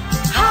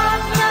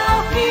 Hark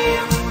now,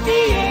 hear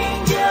the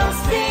angels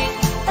sing,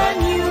 a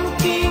new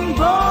King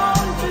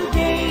born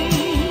today.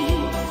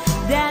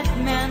 That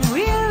man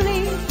will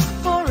live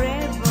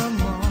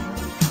forevermore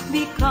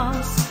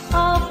because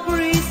of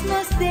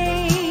Christmas Day.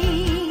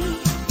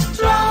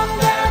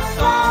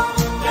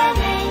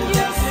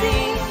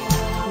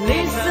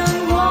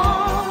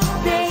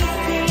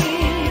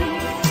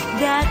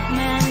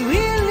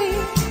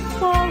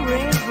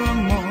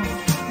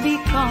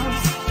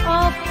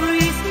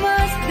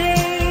 Christmas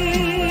Day.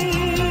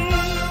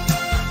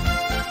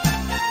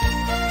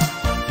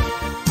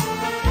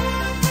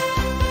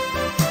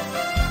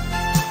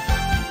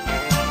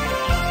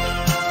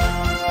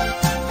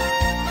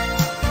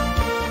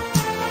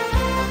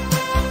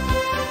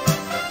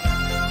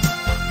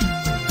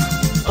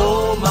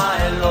 Oh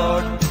my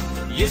Lord,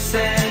 you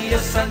sent your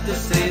Son to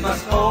save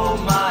us. Oh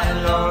my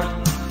Lord,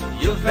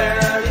 You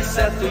fairly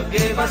said to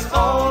give us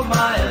all,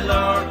 my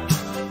Lord.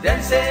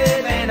 Then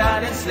say, may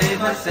not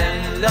enslave us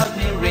and love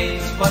me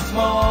reigns once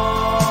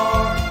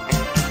more.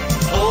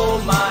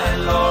 Oh my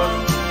Lord,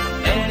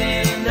 and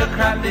in the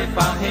crowd they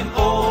found him,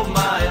 oh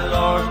my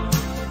Lord.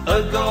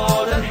 A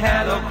golden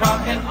halo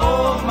crown him,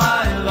 oh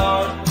my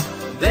Lord.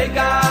 They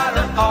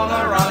gathered all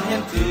around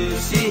him to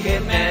see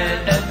him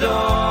and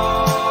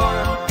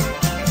adore.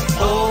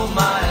 Oh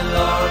my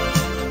Lord,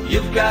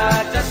 you've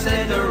got just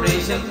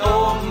adoration,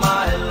 oh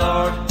my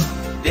Lord.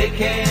 They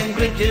came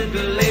great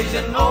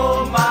jubilation,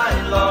 oh my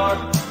Lord.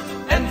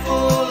 And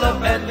full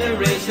of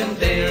admiration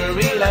they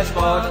realized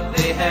what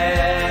they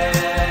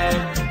had.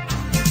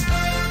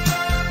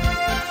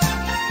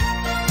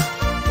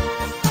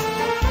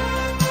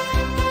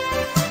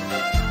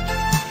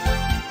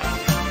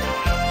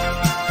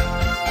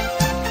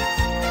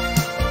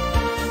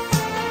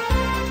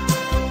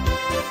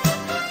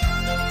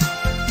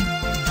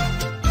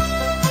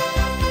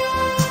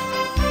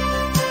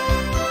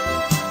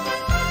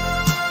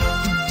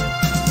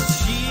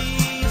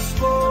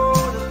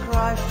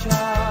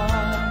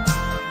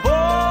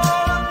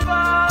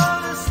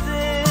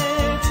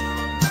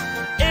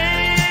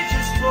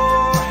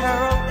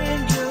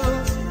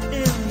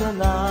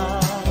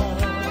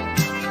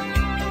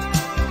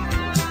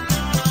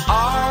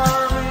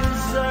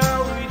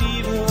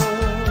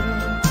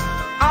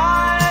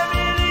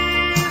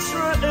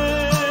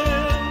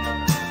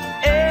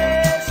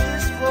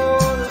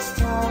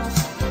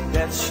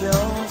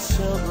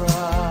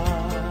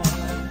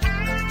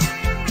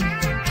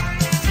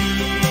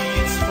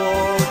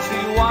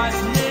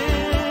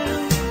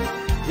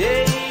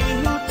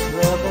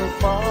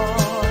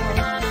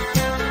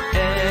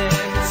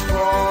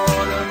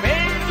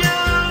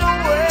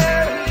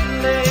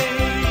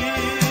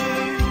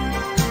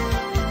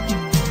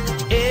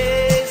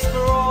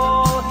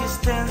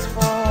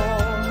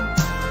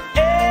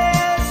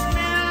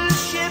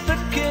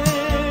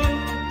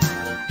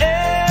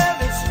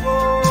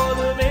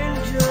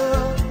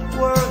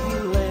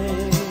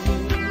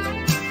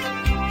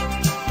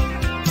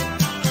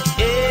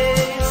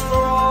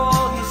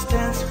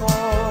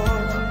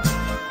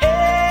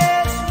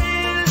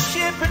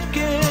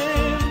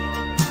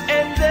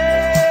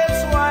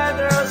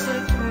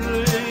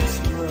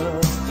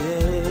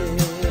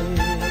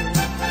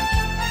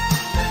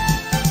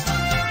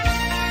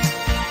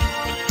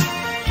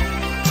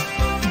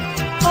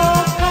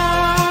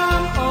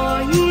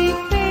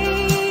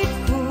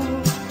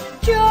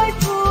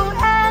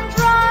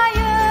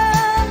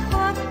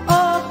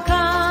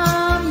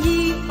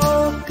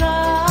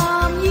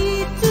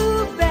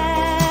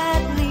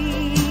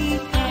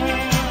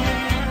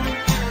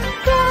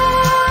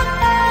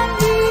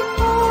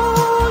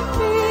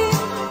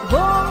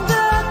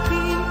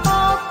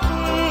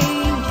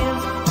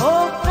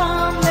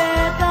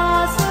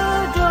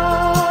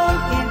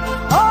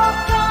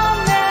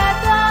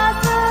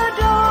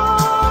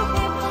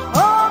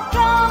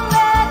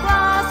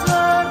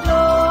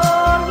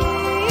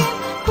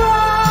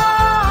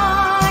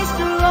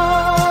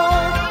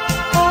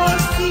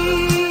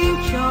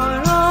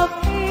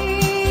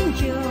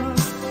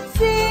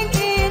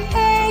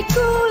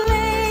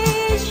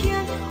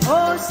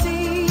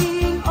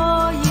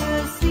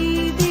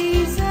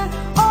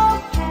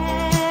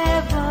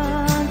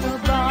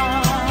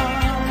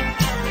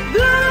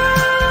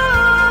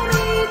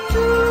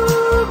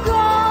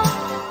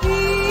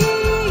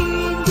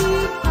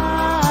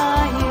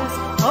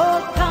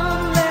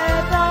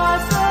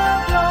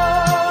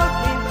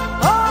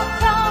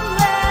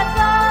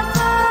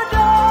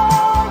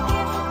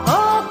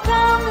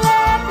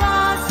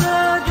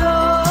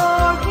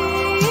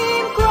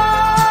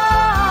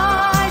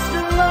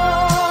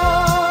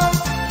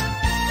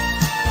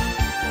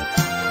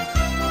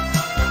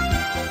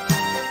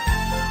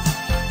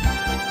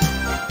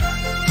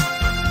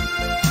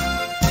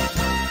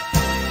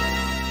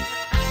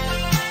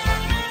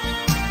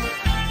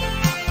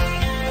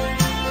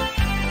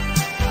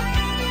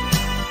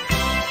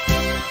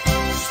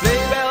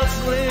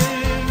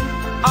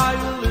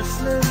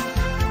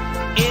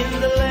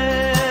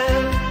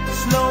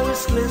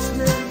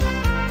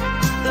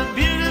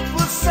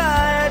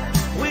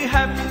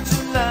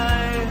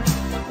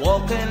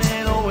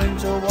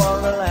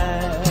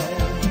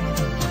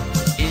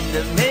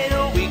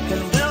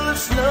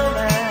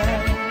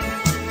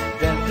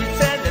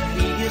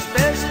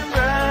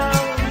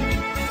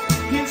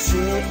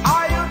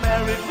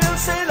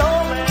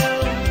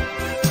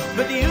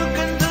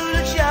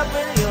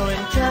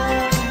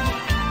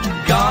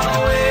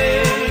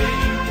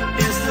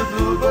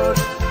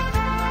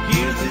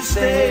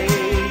 Stay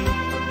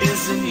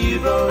is a new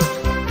boat.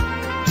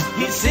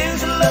 He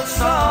sings a love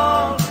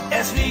song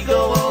as we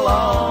go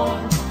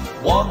along,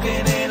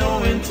 walking in a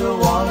winter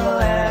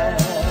wonderland.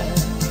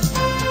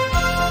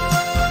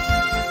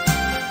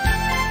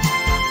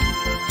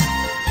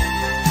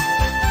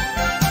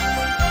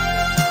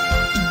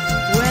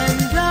 When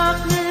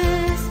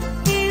darkness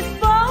is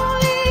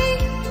falling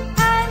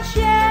and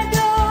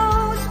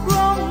shadows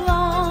grow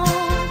long,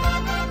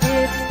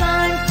 it's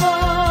time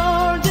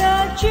for the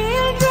children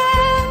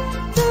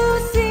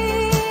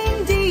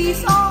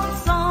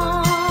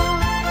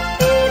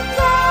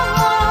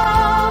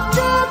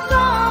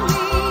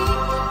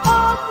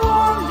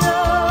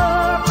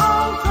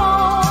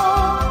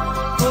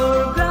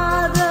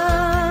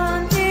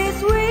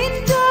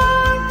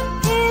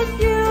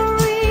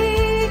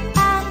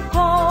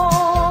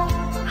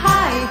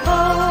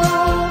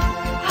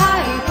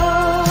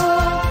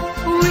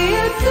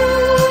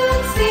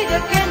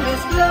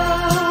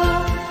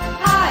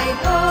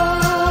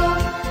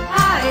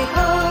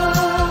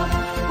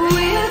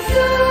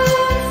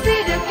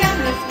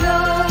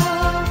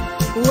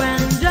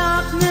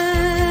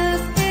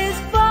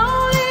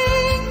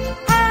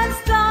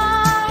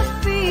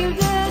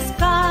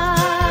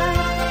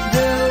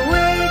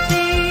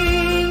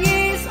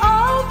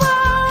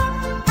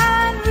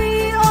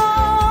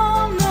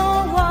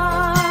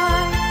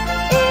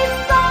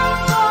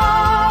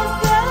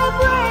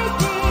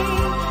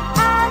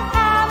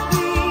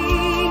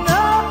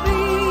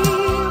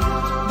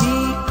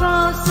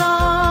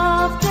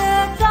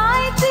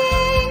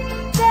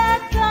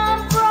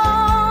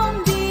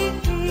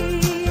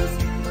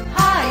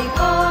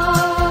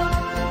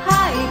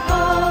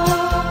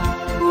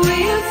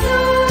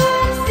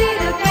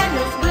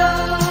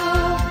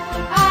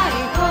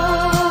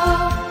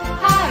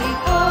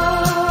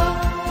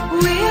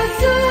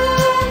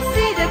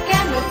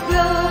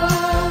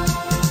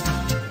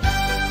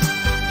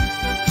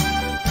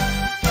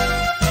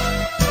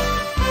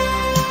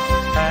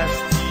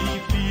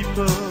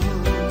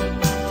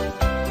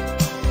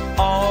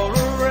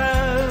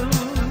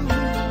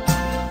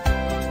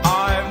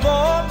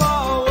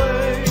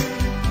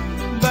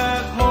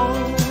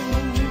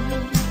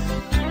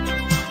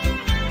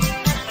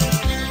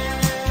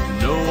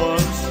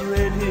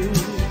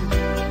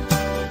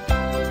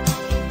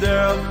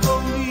there for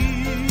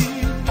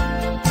me.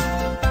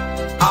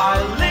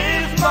 I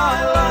live my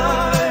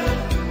life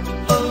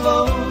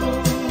alone.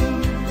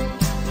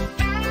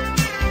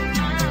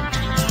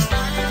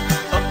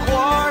 A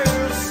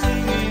choir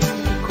singing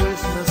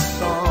Christmas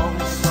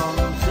songs,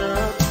 songs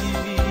of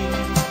TV.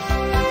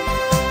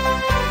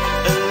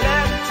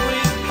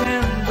 Electric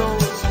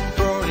candles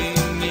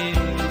burning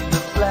in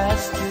the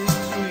plastic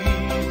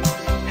tree.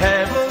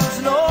 Heavens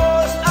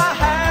knows I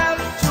have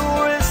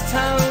tourist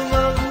time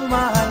of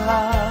my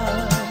life.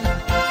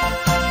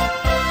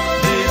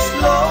 This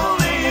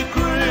lonely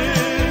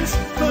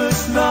Christmas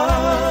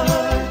night.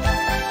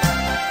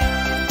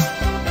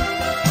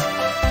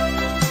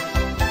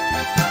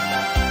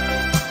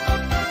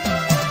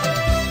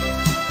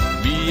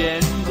 Me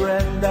and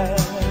Granddad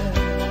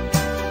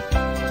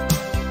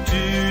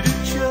to the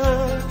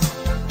church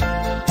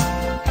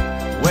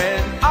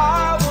when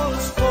I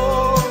was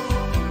 4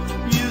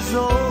 years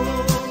old.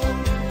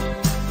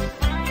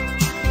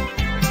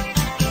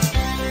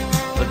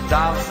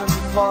 1,000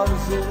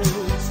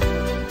 voices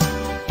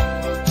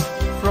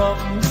from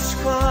the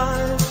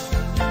skies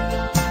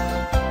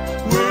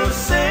were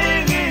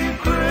singing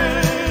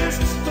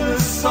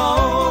Christmas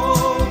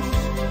songs.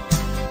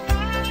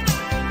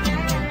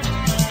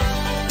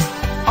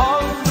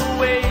 On the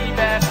way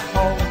back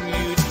home,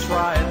 you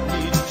tried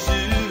me to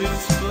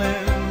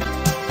explain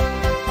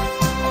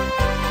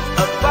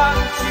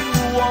about the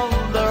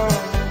wonder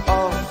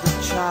of the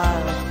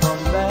child from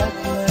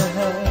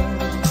Bethlehem.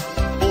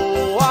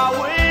 Oh, I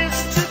wish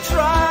to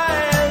try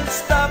and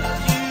stop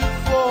you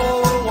for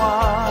a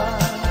while.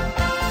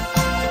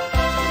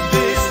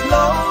 This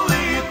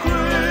lonely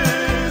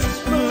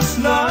Christmas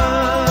night.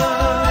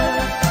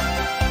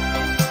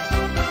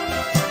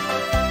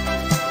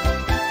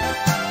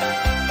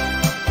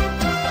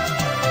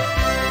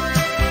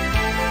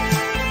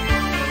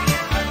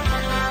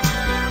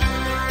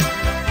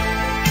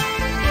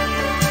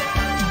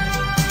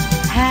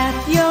 Have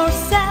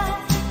yourself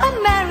a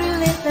merry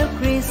little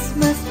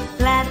Christmas.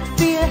 Let's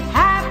feel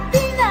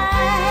happy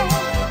night.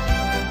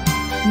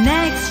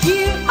 Next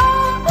year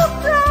all the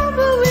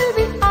trouble will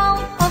be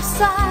out of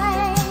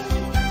sight.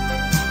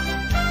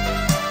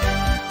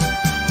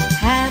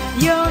 Have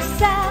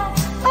yourself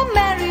a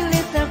merry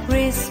little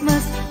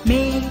Christmas.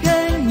 Make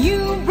a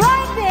new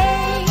bright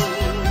day.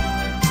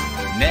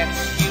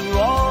 Next year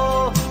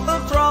all the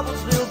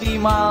troubles will be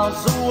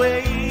miles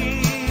away.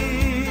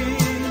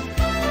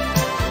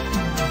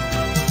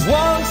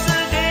 Once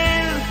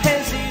again,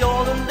 as the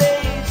olden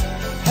days,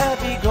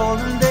 happy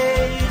golden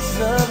days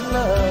of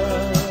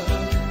love.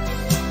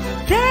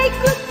 Take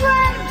good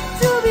friends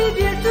to be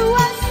dear to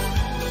us,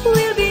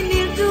 will be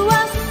near to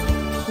us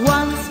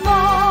once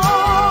more.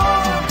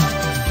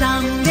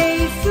 Someday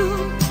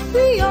soon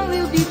we all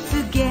will be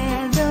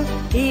together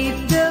if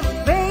the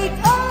fate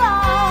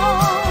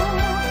allows.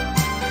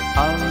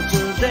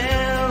 Until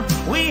then,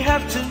 we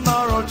have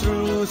tomorrow to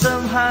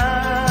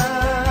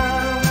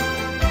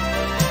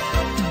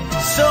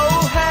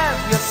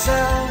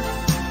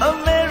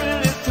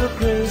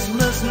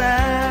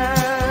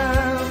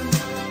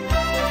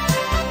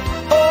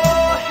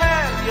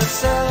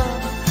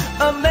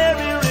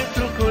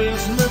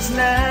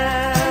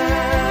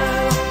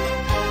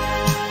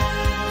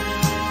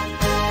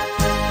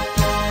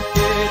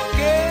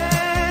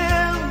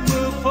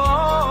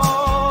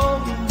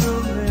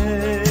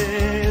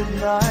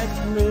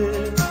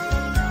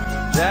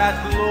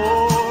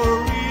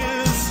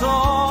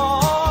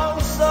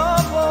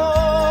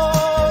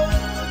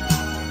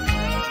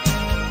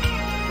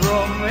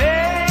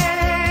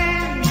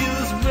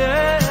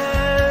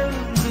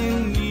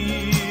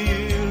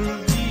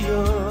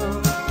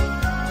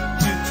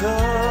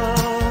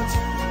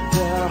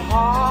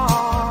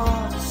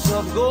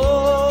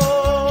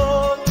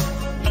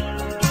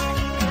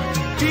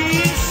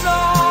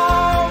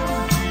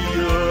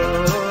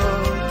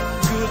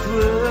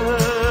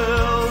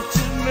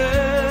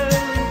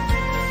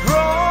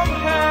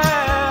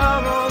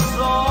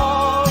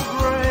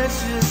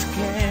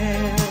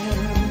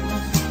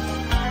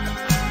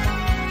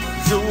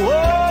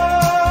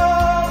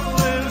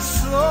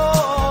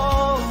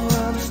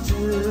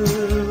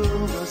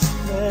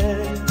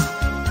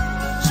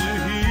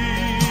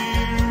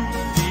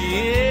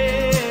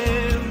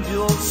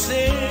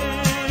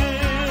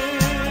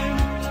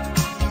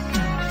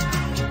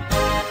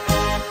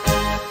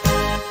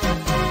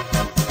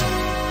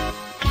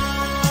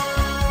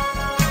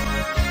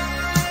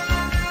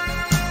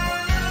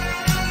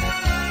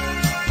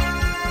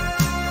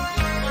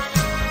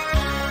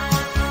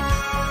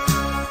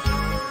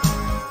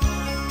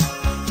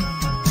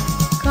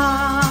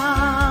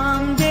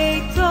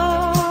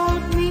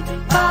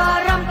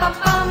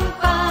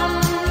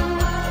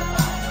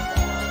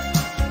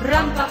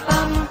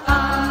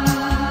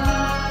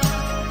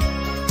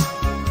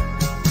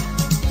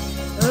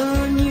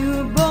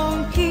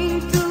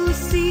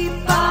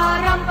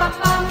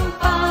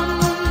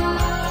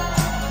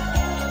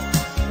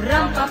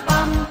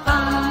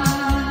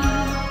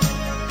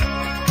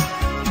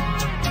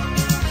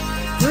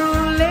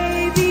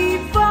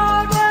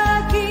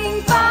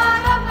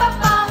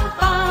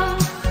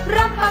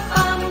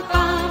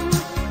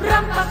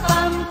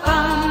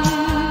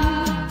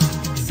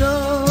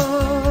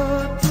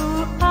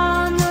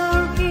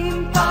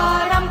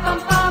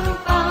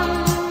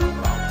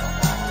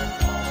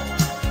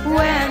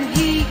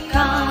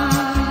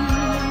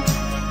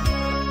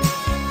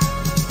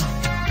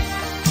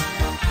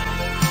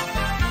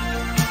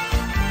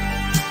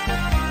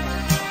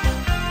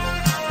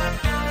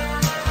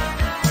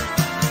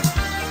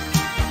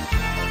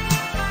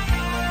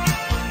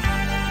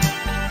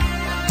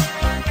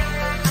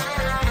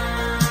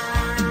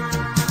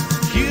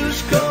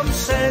comes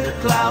Santa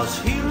Claus,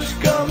 here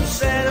comes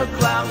Santa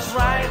Claus,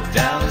 right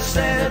down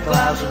Santa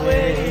Claus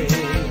way.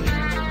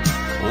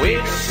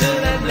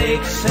 Vixen and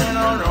Blitzen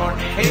on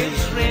North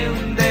Hills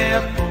Rim,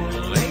 they're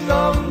pulling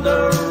on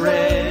the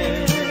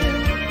rail.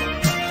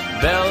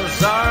 Bells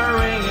are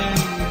ringing,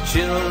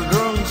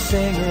 children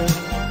singing,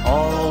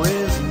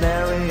 always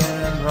merry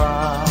and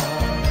round.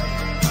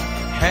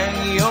 Hang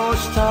your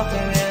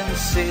stocking and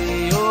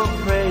say your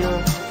prayer,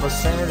 for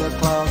Santa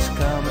Claus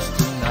comes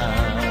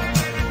tonight.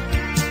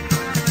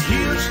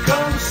 Here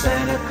comes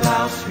Santa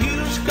Claus,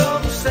 here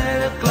comes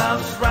Santa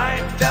Claus,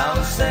 right down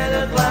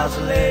Santa Claus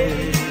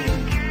Lane.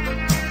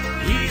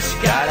 He's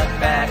got a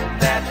bag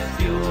that's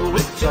filled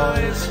with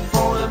toys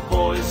for the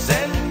boys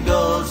and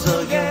girls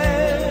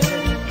again.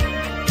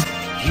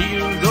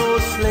 Hear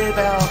those sleigh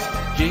bells,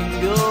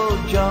 jingle,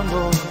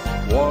 jungle,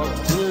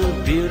 what a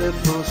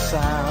beautiful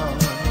sound.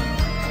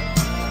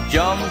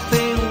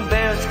 Jumping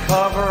bears,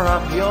 cover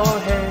up your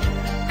head,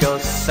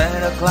 'cause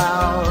Santa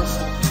Claus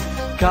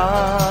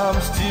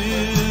comes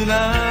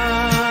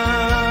tonight.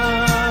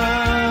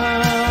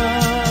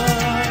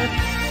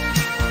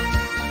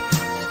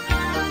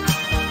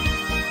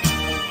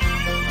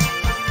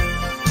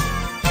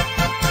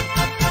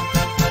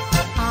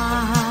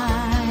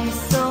 I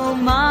saw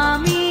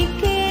Mommy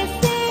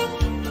kissing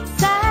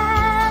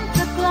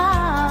Santa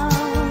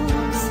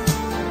Claus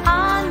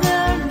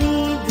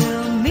underneath the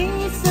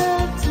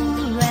mistletoe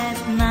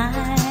last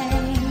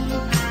night.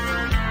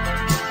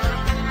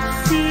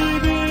 She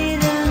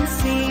didn't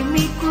see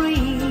me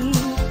creep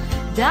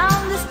down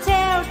the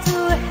stairs to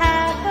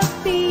have a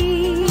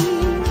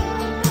peek.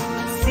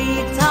 She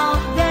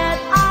thought that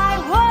I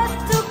was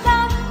to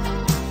come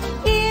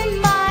in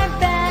my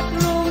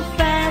bedroom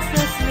fast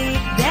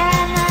asleep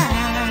that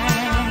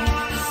night.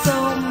 So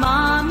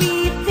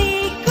Mommy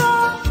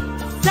tickled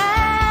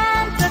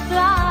Santa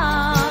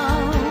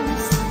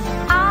Claus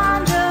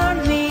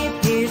underneath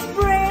his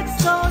bread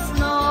so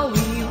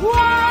snowy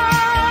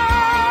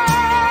white.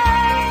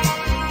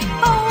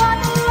 Oh, what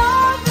a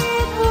love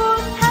it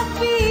would have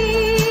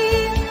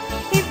been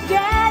if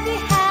Daddy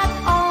had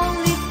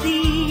only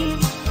seen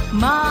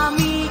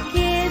Mommy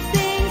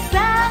kissing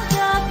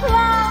Santa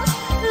Claus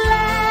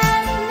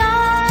last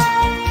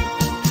night.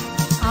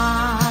 I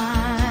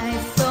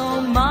saw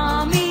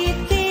Mommy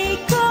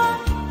tickle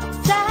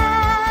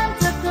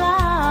Santa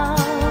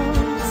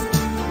Claus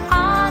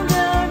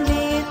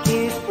underneath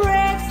his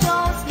bread so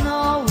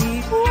snowy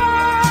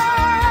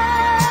white.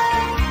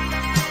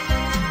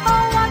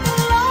 Oh, what a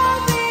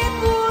love it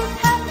would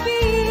have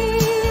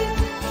been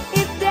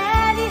if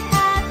Daddy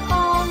had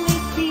only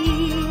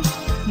seen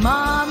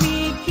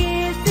Mommy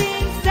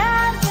kissing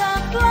Santa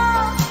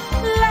Claus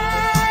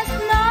last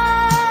night.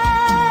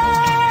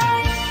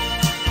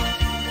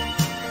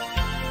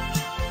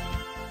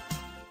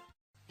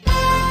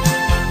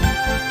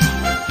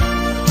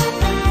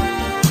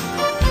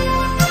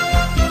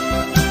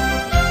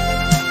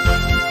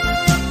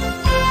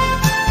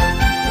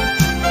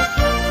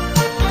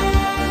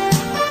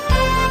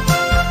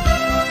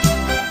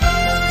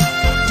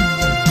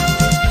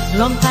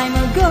 Long time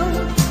ago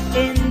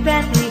in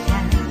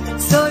Bethlehem,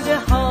 so the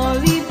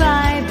Holy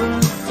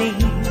Bible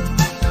says,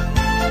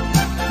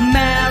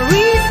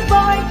 Mary's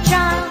boy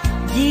child,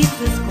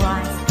 Jesus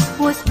Christ,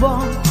 was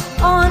born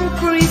on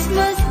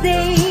Christmas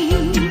Day.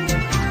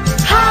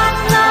 Hark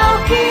now,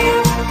 hear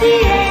the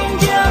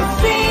angels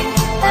sing,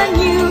 a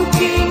new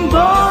King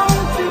born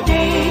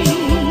today.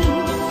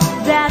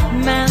 That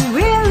man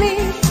will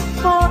live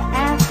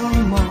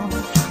forevermore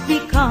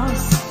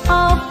because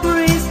of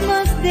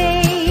Christmas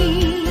Day.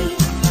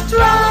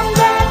 From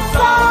that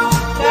song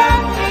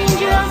that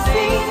angels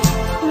sing,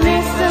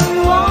 listen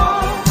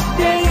what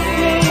they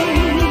say.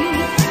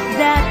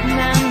 That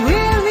man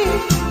will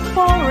live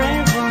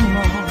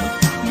forevermore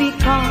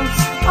because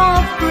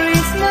of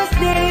Christmas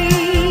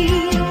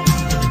Day.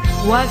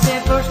 While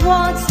shepherds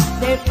watch,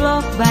 they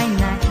flock by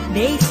night,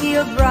 they see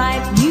a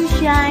bright new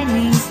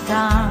shining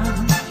star.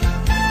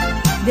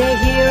 They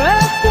hear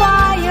a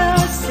choir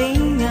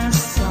sing a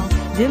song,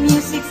 the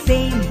music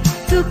seems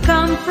to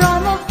come from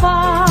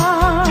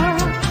afar.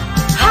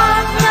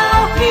 Hark now,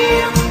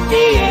 hear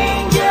the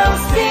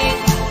angels sing,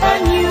 a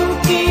new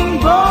King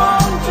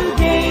born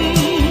today.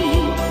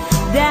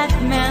 That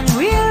man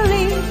will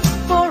live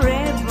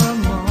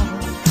forevermore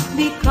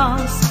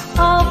because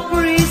of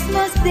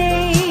Christmas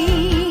Day.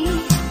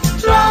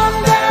 From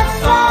that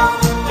song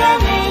that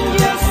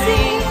angels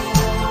sing,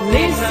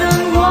 listen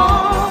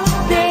what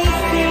they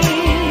say.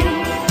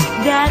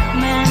 That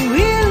man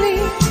will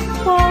live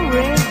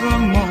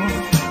forevermore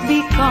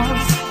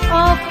because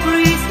of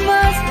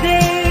Christmas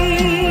Day.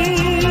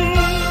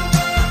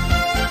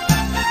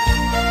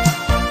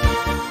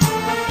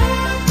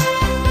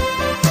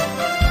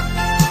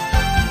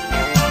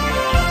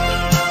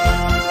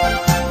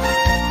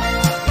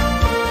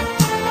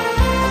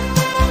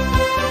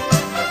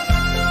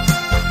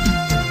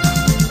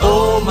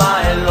 Oh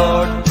my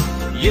Lord,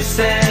 you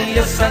sent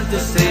your Son to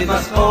save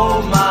us.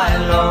 Oh my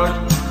Lord,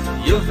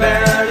 you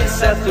verily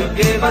said to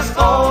give us.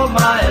 Oh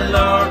my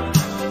Lord,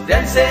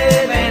 Then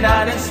say, may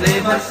not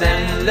enslave us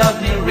and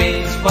love me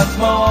reigns once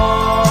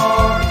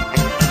more.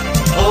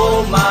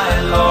 Oh my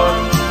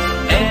Lord,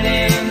 and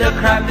in the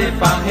crowd they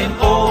found him,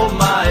 oh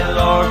my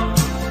Lord,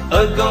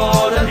 a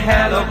golden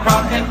halo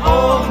crown him,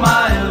 oh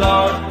my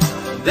Lord.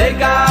 They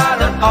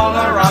gathered all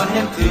around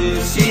him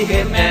to see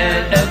him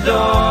and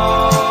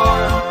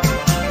adore.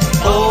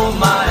 Oh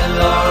my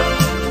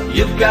Lord,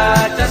 you've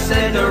got just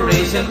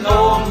adoration,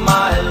 oh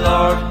my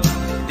Lord.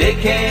 They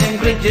came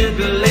great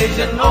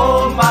jubilation,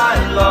 oh my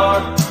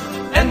Lord.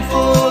 And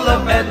full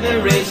of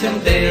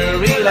admiration they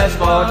realized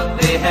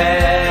what they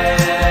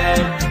had.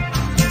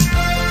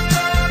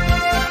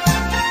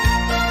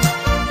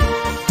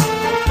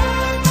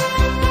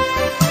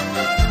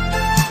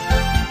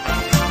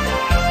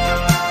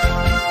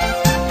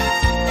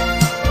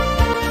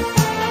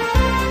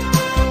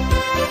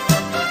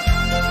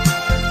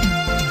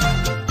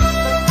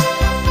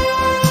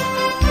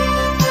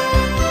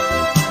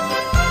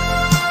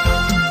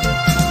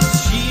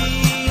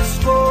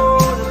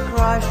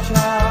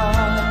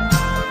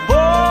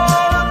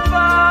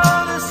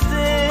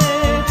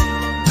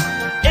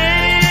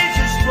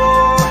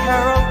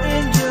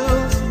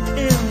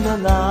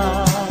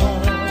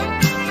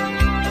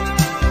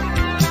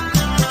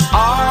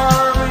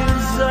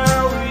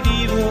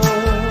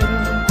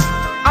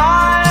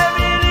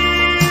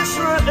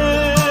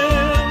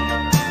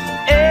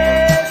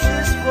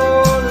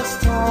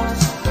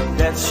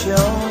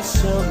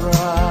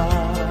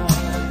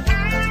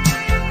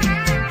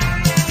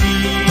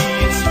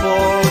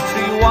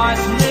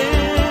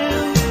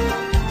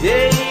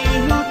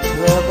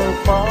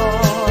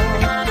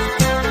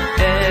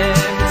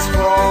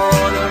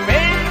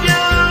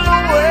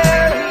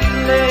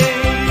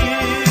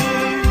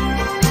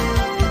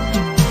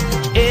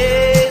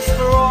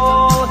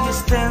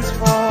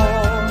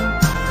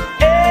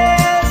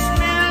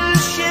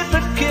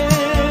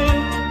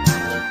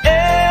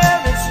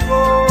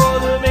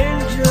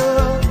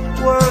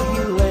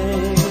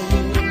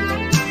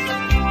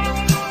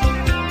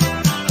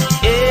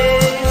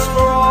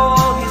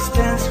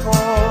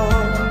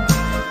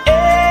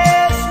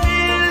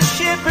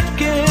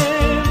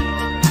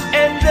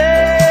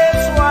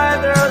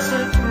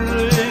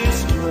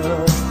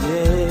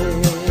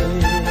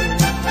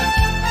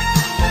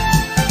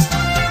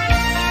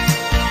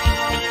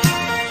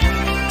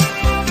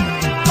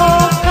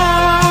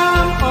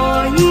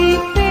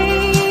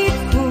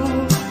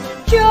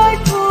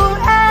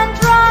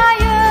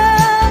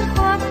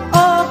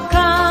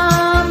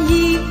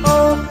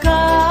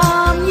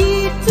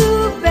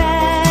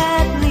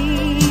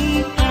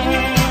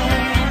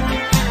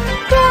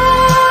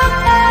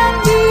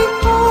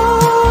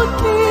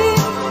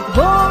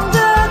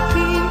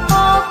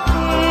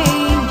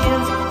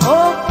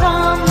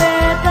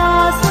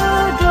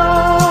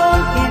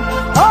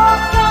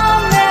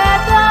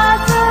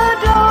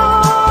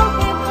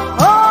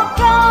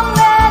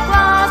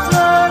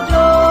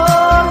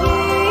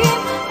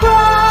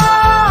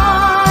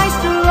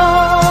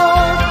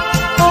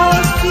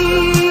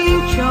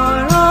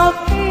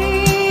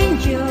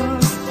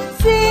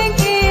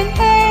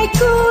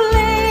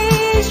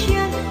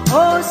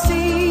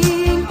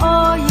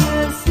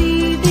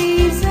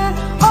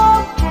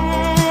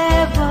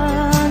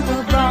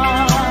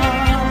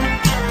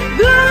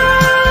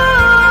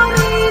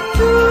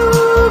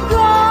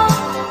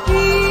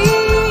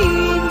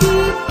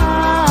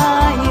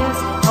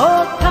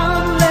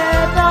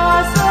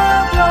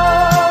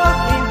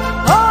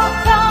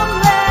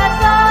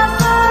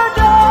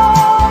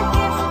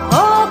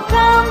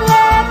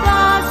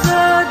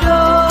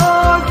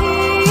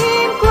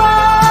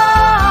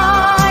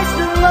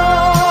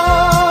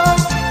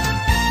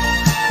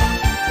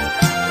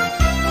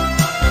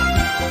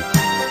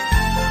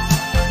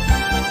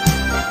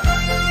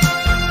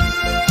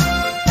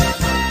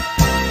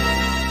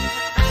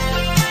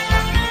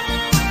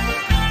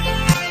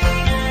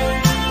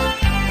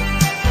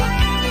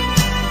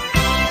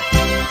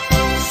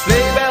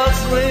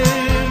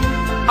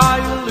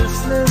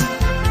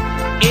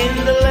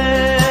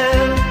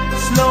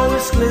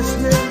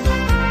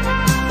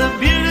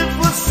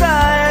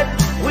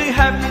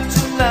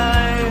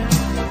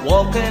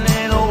 Walking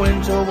in a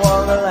winter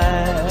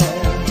wonderland.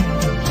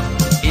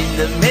 In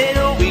the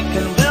middle we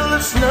can build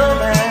a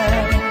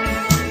snowman,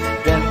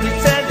 then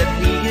pretend that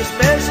he is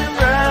passing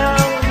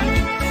round.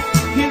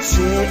 He'll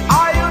say,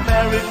 are you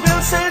married?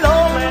 We'll say no,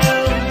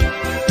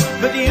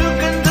 man, but you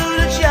can do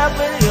the job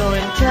when you're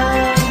in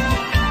town.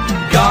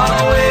 Gone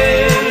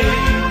away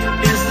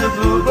is the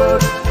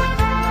bluebird,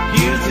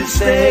 here to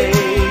stay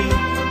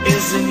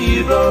is the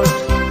new bird.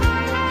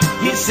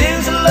 He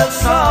sings a love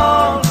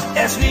song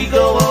as we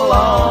go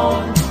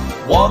along,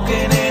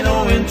 walking in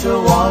a winter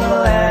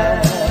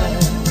wonderland.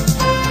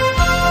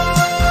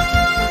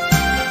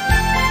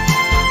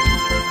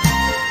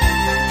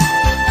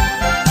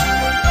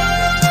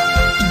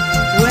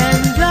 When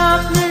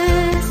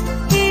darkness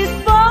is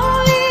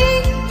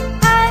falling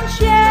and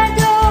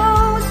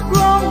shadows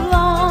grow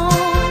long,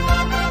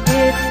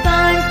 it's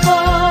time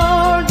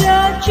for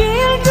the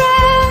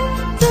children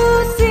to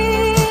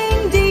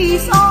sing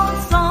these old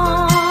songs.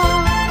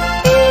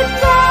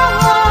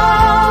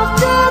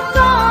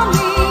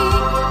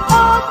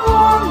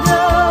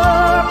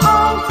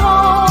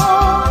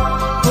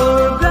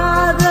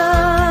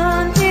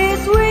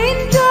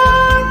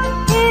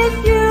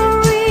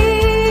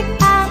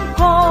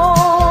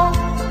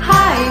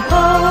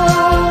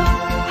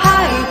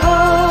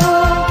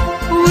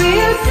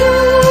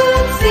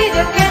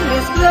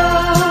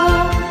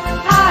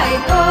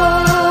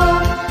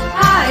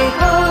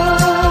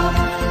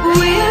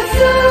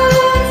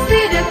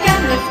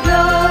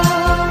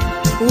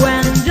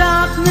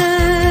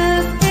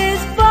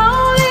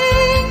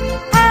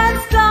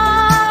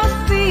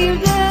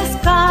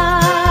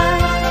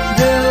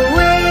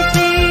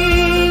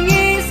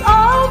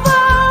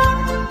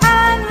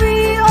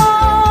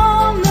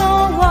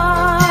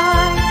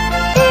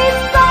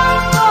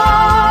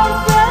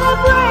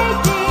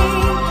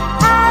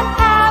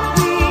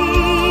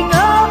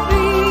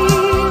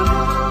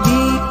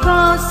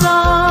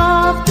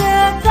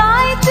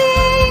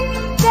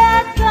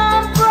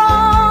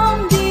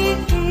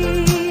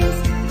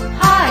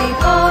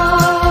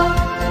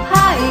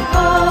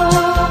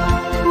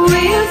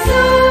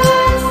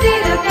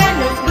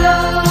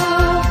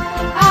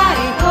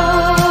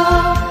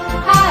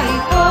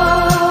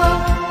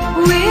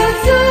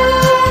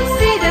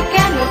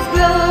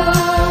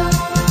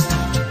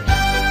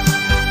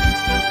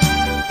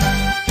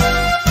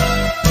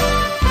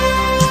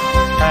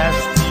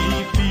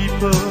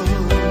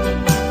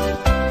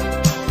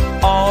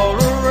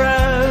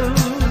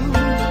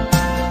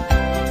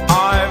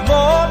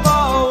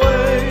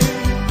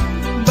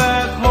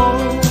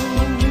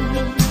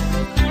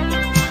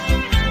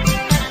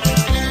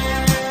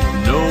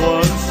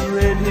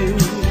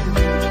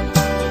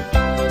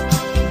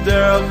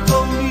 enough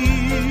for me.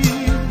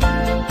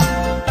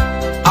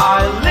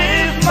 I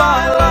live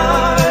my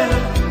life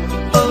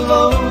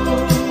alone.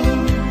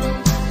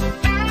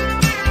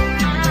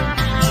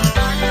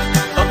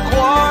 A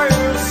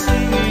choir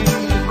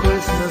singing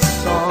Christmas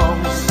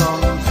songs on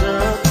the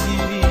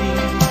TV.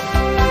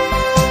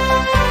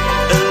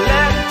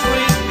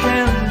 Electric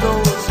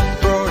candles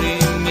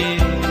burning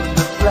in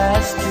the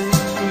plastic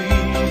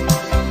tree.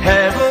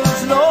 Heaven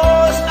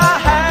knows I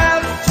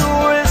have to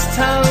waste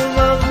time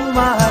of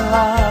my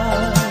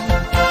life.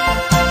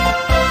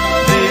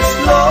 This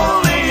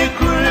lonely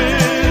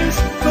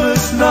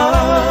Christmas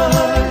night.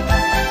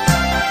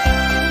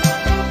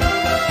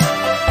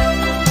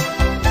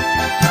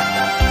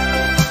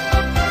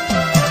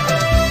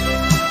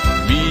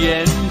 Me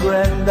and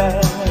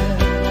Granddad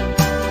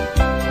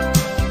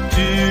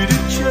to the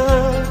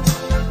church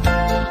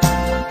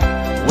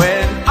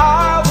when I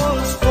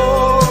was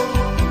 4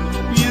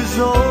 years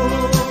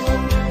old.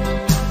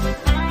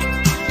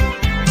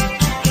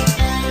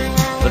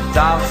 A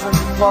thousand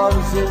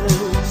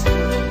voices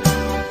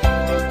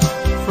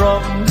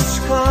from the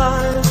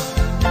skies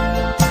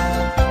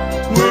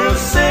were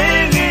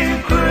singing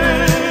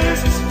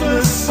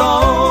Christmas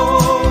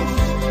songs.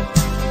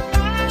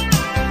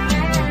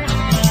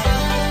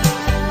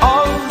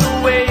 On the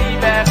way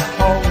back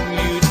home,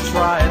 you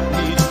tried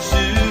me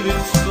to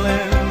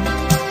explain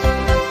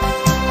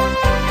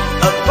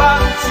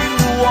about the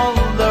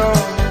wonder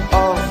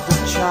of the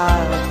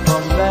child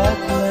from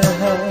Medley.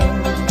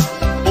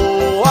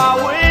 Oh, I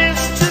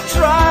wish to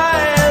try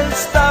and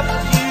stop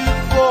you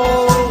for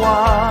a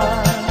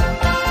while.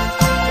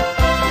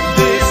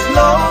 This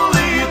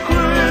lonely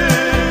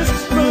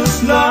Christmas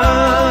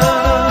night.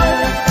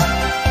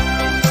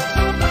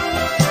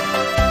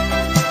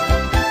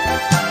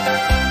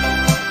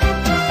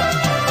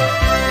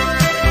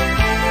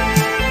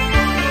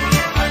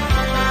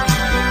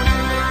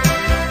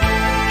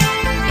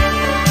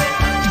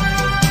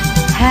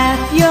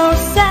 Have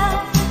yourself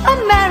a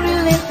merry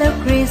little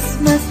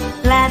Christmas.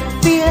 Let's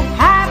feel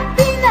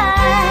happy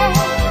night.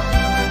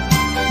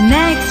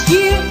 Next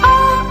year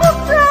all the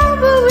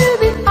trouble will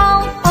be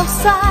out of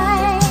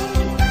sight.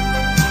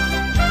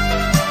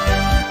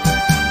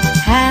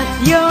 Have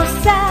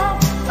yourself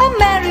a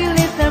merry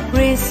little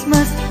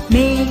Christmas.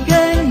 Make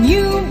a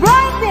new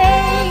bright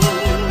day.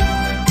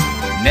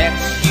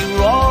 Next year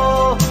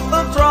all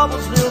the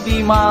troubles will be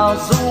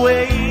miles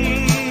away.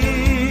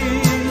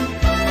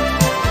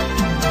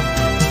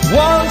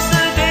 Once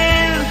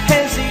again,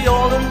 as the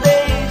olden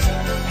days,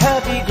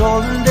 happy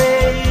golden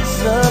days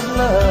of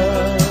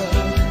love.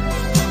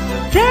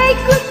 Take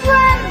good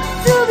friends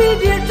to be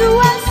dear to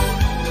us,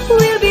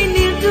 will be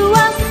near to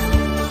us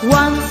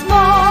once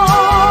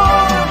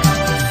more.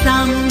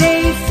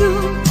 Someday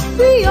soon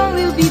we all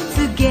will be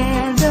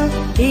together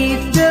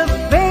if the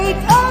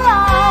fate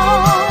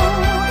allows.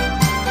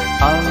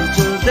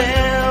 Until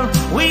then,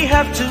 we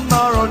have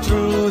tomorrow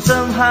through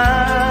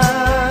somehow.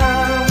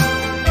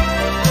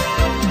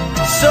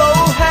 So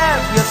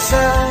have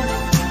yourself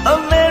a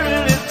merry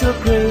little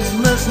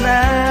Christmas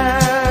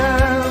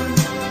now.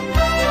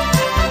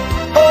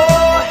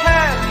 Oh,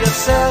 have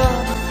yourself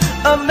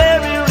a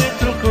merry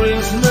little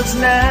Christmas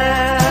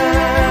now.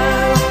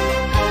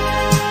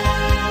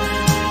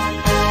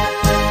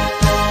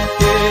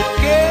 It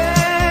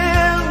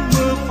came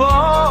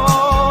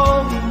upon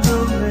the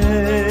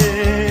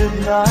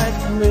midnight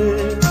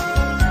mist,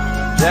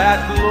 that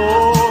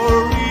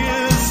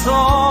glorious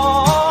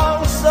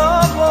song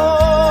of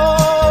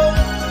old,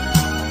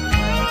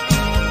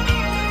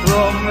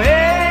 from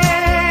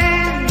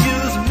angels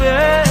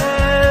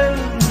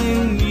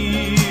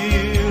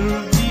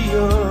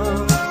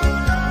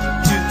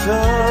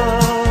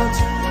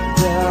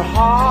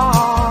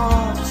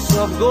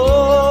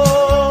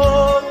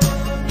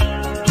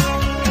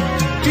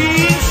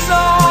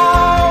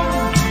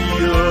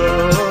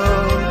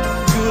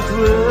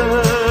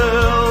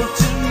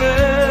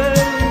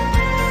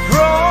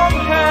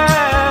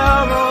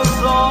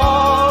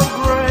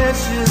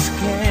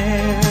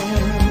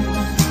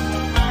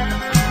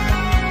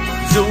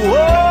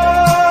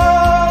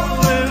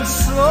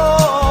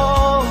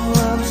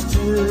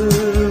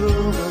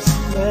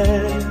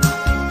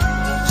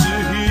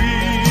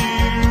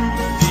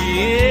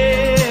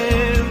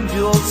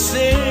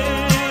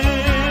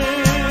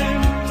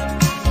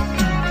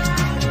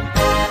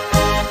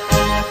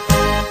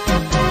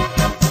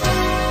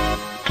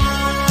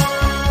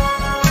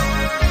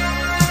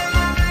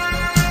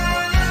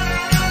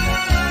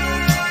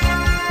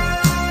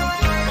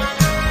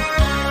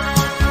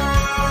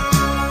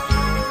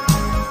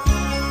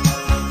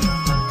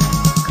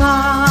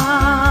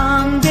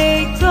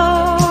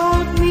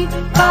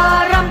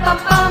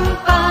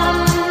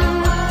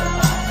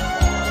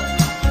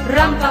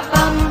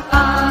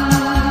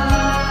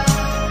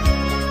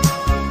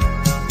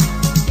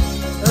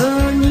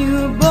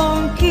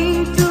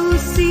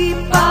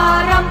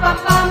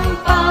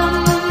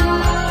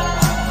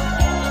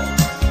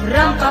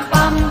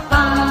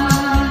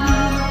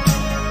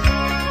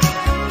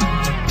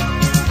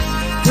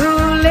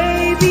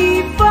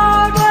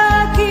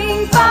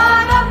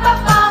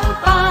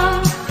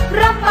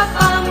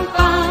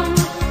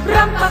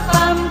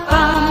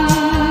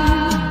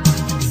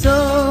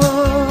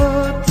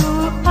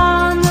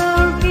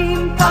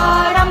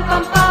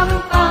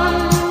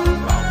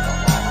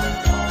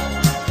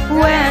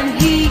when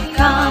he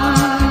comes.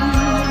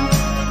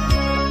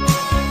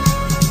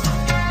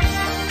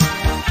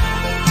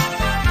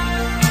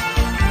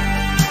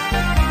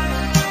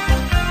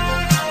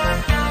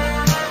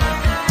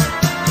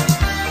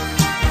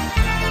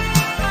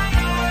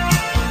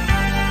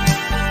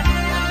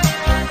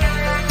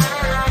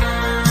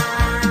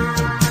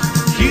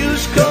 Here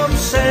comes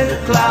Santa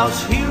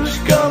Claus, here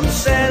comes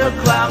Santa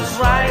Claus,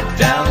 right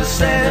down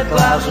Santa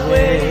Claus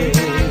way.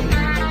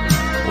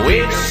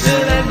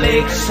 Vixen and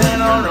Blitzen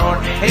on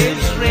North His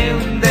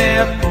rim,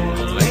 they're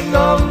pulling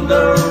on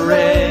the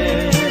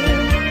rain.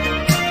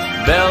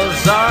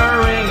 Bells are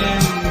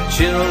ringing,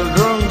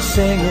 children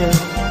singing,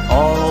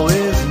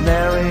 always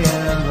merry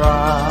and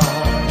bright.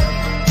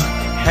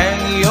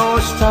 Hang your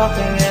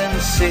stocking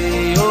and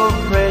say your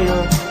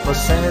prayer, for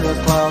Santa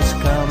Claus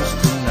comes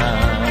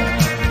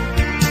tonight.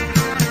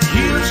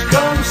 Here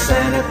comes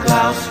Santa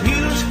Claus,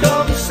 here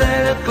comes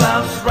Santa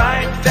Claus,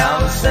 right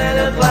down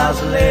Santa Claus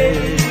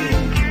Lane.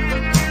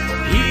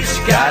 He's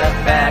got a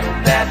bag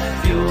that's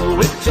filled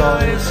with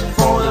toys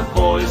for the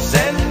boys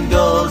and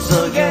girls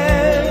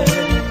again.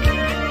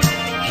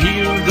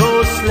 Hear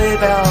those sleigh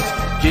bells,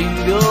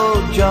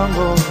 jingle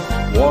jungle,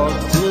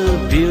 what a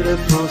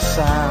beautiful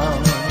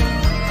sound.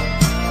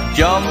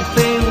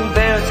 Jumping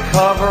bears,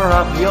 cover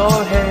up your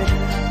head,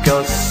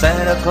 'cause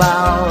Santa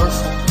Claus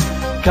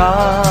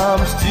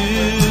comes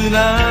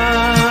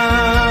tonight.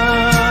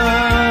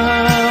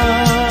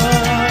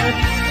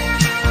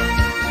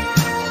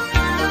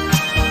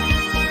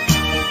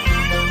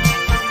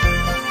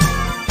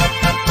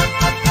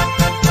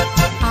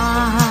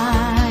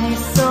 I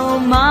saw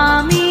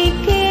Mommy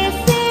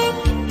kissing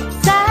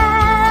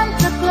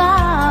Santa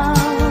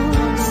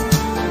Claus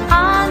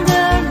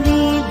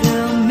underneath the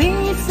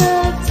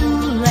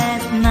mistletoe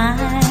last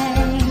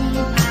night.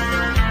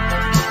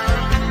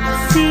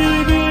 She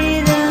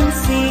didn't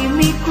see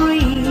me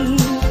creep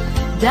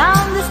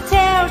down the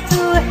stairs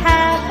to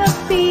have a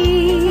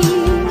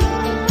peek.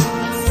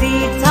 She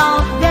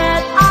thought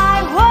that I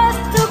was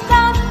to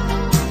come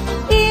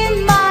in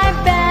my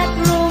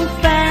bedroom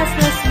fast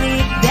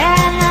asleep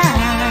that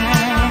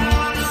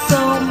night. So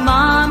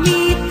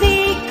Mommy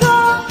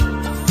tickled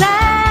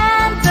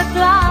Santa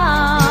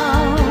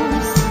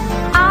Claus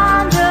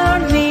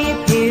underneath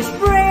his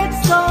braid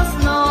so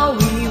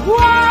snowy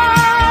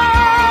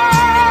white.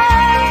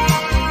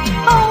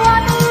 Oh,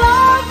 what a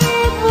love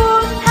it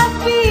would have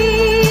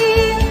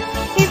been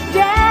if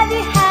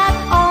Daddy had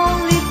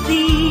only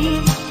seen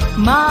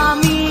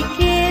Mommy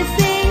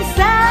kissing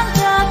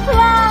Santa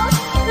Claus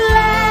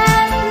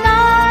last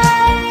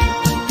night.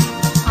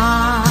 I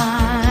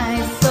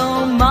saw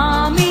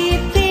Mommy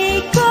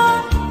tickle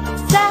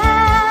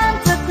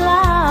Santa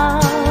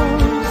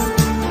Claus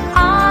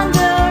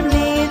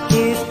underneath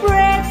his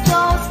braid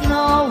so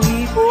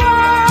snowy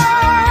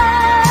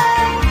white.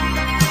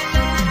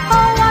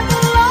 Oh, what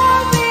a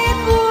love it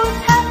would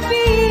have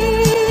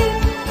been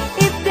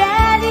if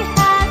Daddy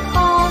had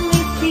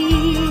only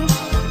seen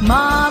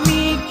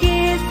Mommy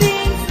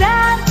kissing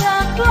Santa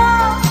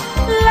Claus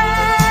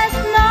last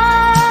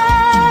night.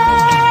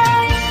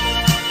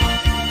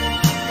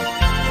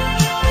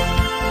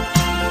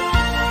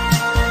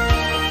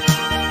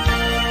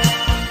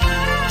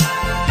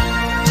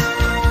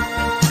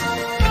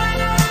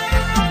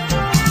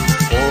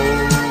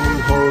 Oh,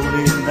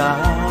 holy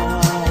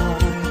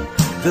night,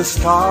 the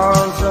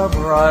stars are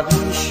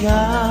brightly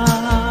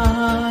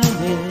shining.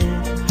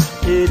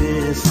 It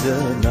is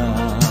the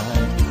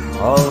night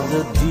of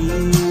the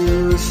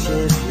dear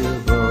Savior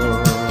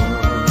born.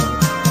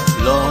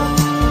 Long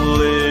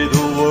lay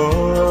the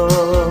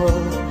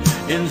world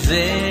in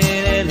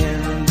sin and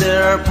in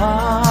their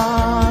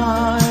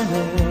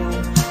pining,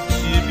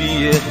 to be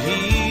at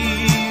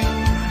Him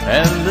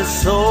and the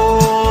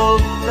soul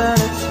that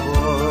it's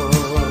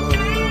worth.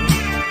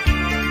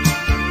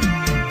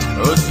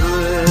 A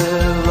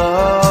thrill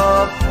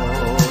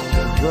upon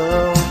the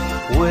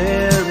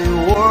weary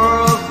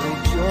world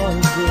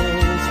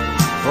rejoices,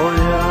 for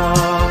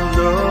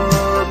yonder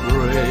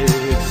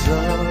breaks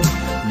a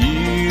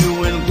new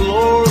and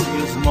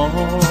glorious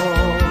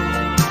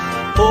morn.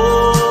 Oh,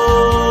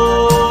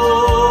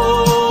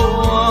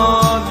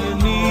 on your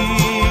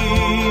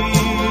knees,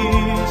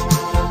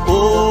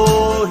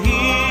 oh,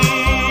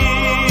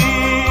 hear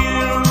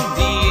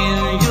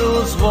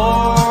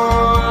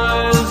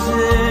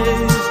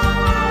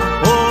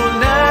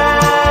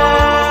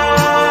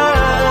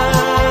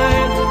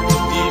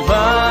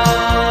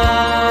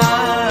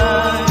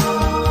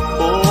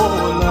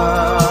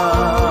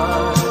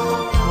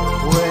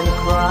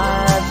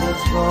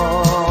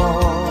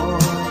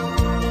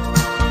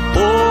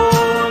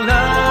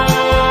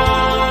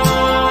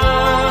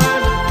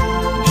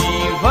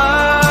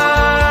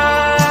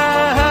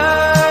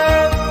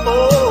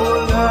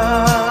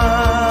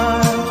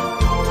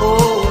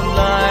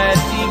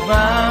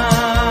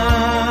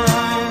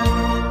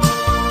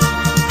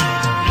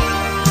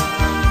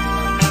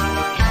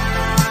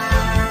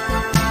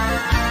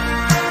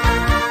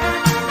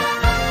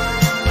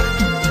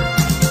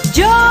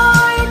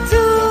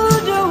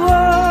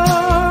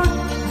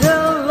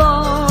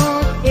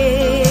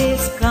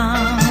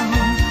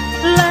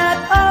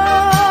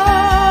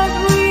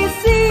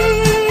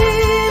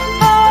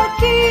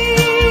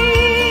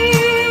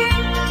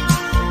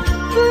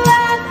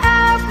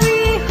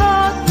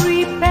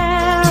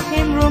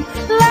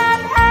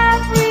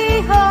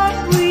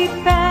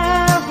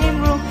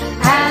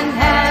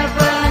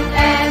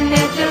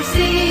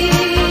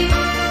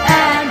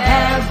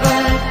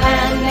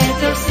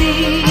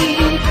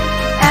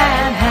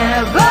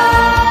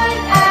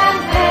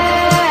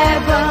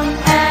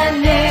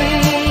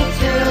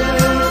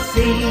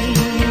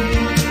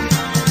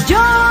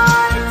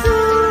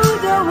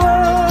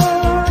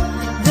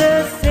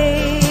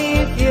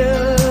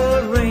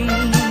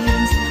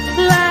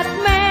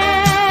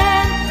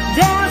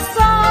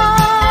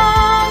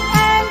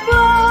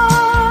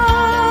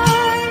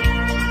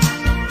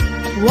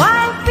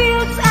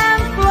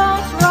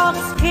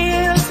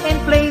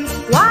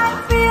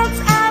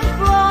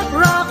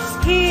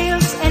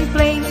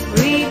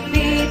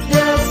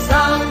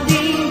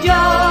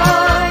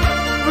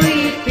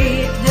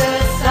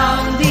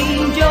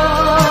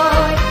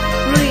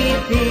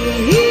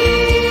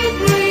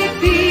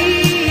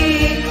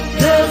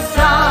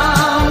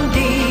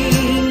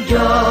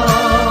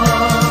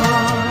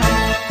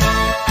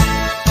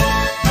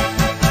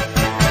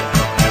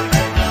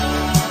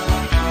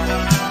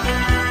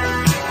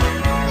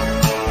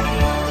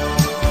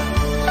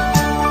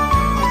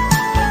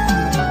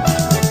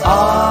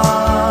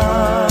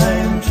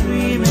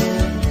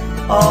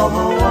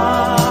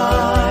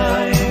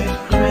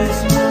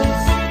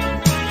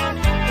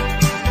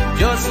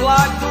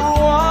like the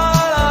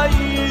one I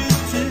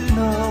used to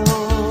know,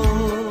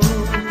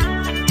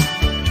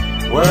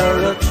 where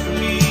the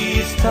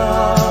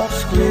treetops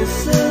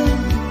glisten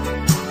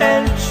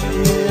and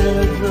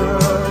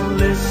children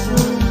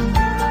listen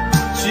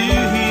to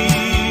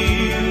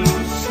you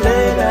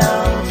sleigh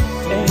down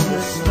in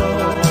the snow.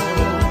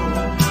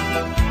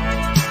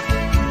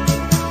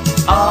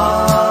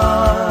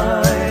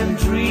 I'm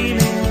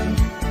dreaming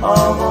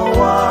of a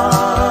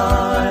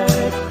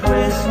white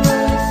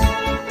Christmas,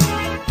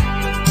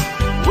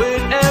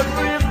 with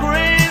every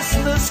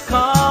Christmas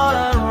card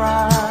I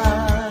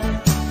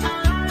write.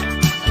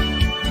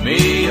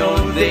 May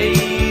your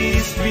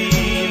days be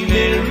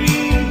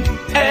merry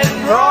and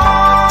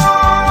bright,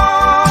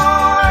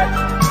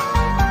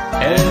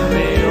 and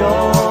may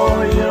all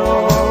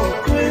your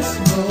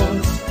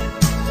Christmas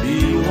be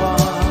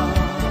white.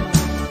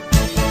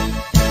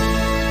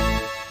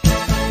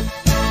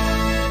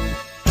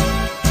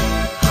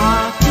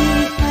 Happy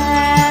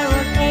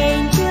carol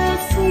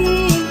angels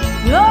sing,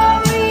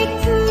 glory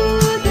to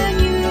the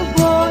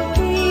newborn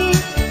King.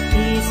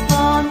 Peace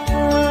on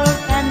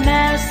earth and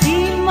mercy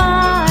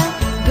mild,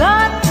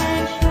 God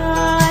and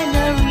shine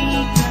a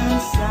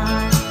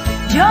reconcile.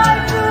 Joy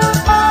to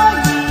all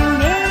ye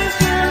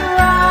nations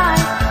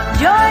rise,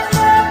 join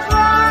the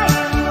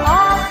triumph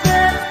of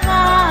the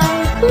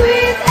skies.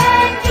 With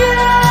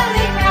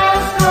angelic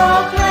bells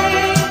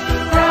proclaim,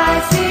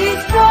 Christ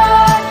is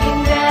born in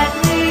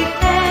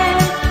Bethlehem.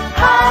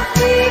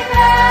 Happy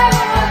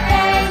carol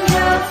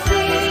angels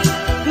sing,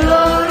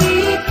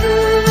 glory to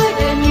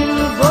the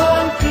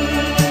newborn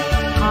King.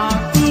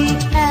 Happy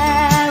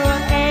carol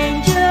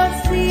angels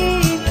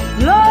sing,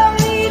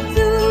 glory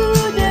to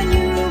the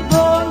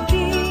newborn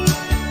King.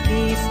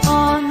 Peace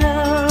on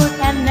earth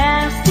and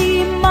mercy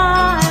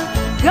mild,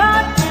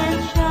 God and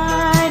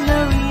shine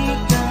a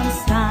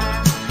reconcile.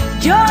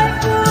 Joy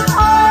to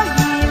all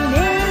ye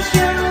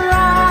nations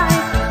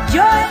rise,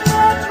 join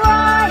the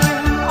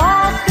triumph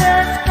of the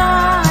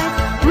skies.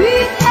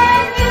 With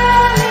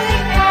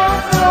angelic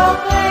bells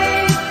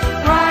proclaim,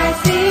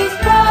 Christ is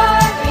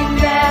born in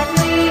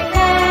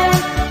Bethlehem.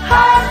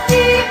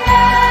 Happy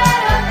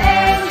carol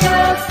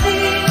angels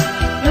sing,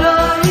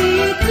 glory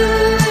to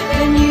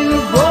the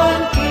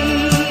newborn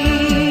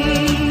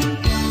King.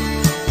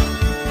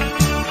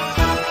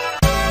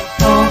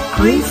 Oh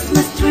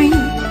Christmas tree,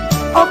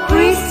 oh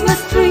Christmas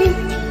tree,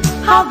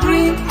 how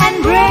green and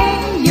gray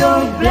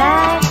your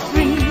black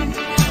tree.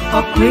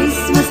 Oh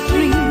Christmas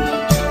tree,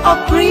 oh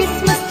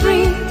Christmas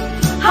tree,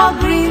 how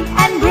green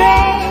and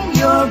gray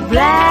your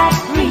black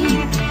tree.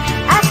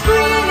 As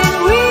green in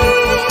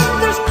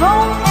winter's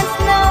cold and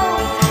snow,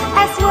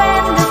 as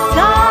when the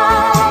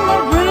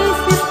summer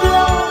breezes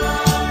blow.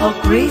 Oh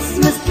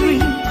Christmas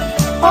tree,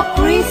 oh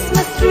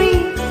Christmas tree,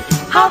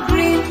 how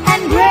green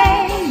and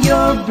gray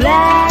your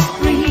black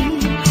tree.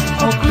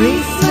 Oh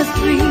Christmas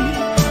tree,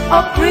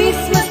 oh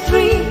Christmas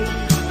tree,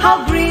 how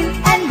green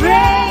and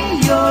gray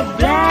your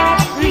black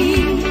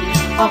tree.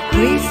 Oh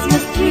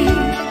Christmas tree,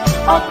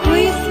 oh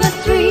Christmas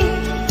tree,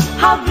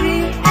 how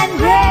green and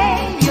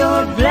gray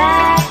your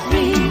black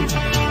tree.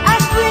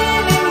 As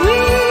green in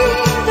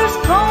winter's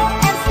cold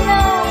and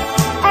snow,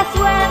 as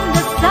when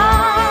the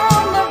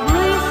summer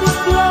breezes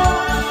blow.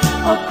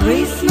 Oh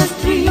Christmas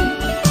tree,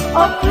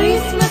 oh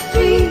Christmas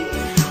tree,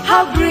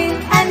 how green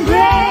and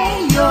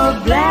gray your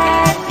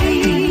black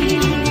tree.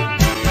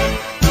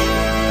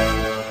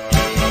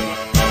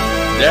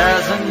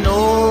 There's an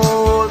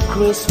old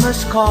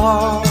Christmas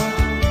card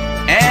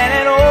and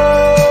an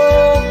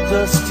old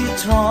dusty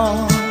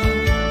trunk,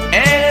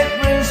 and it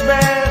brings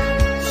back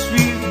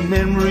sweet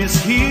memories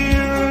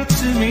here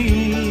to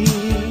me.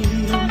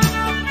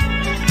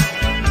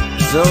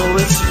 Though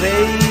it's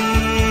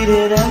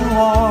faded and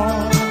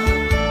worn,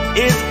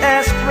 it's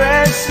as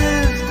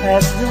precious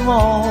as the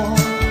morn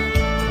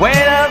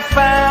when I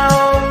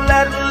found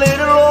that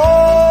little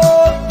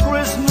old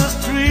Christmas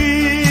tree.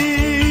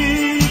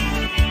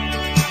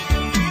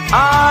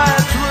 I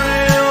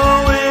thrill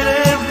with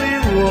every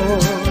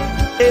word,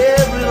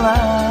 every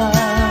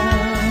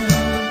line.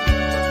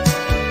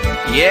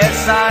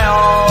 Yes, I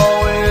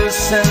always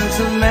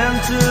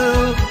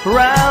sentimental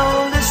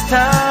round this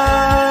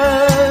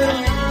time.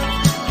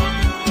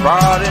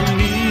 Pardon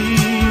me,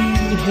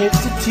 hit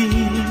the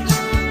tease,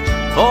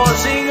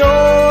 forcing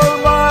all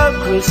my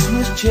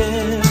Christmas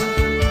cheer.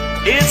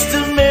 It's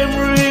the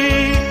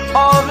memory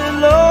of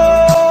an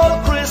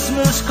old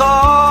Christmas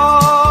card.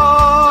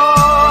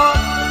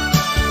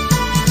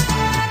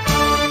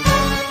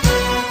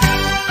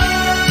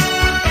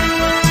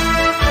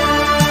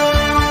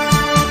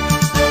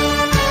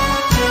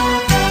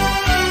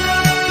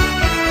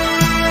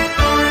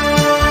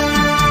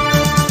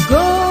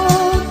 Go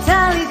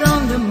tell it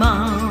on the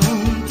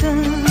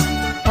mountain,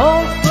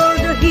 over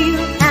the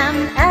hill and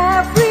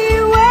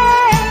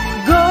everywhere.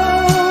 Go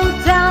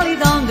tell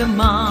it on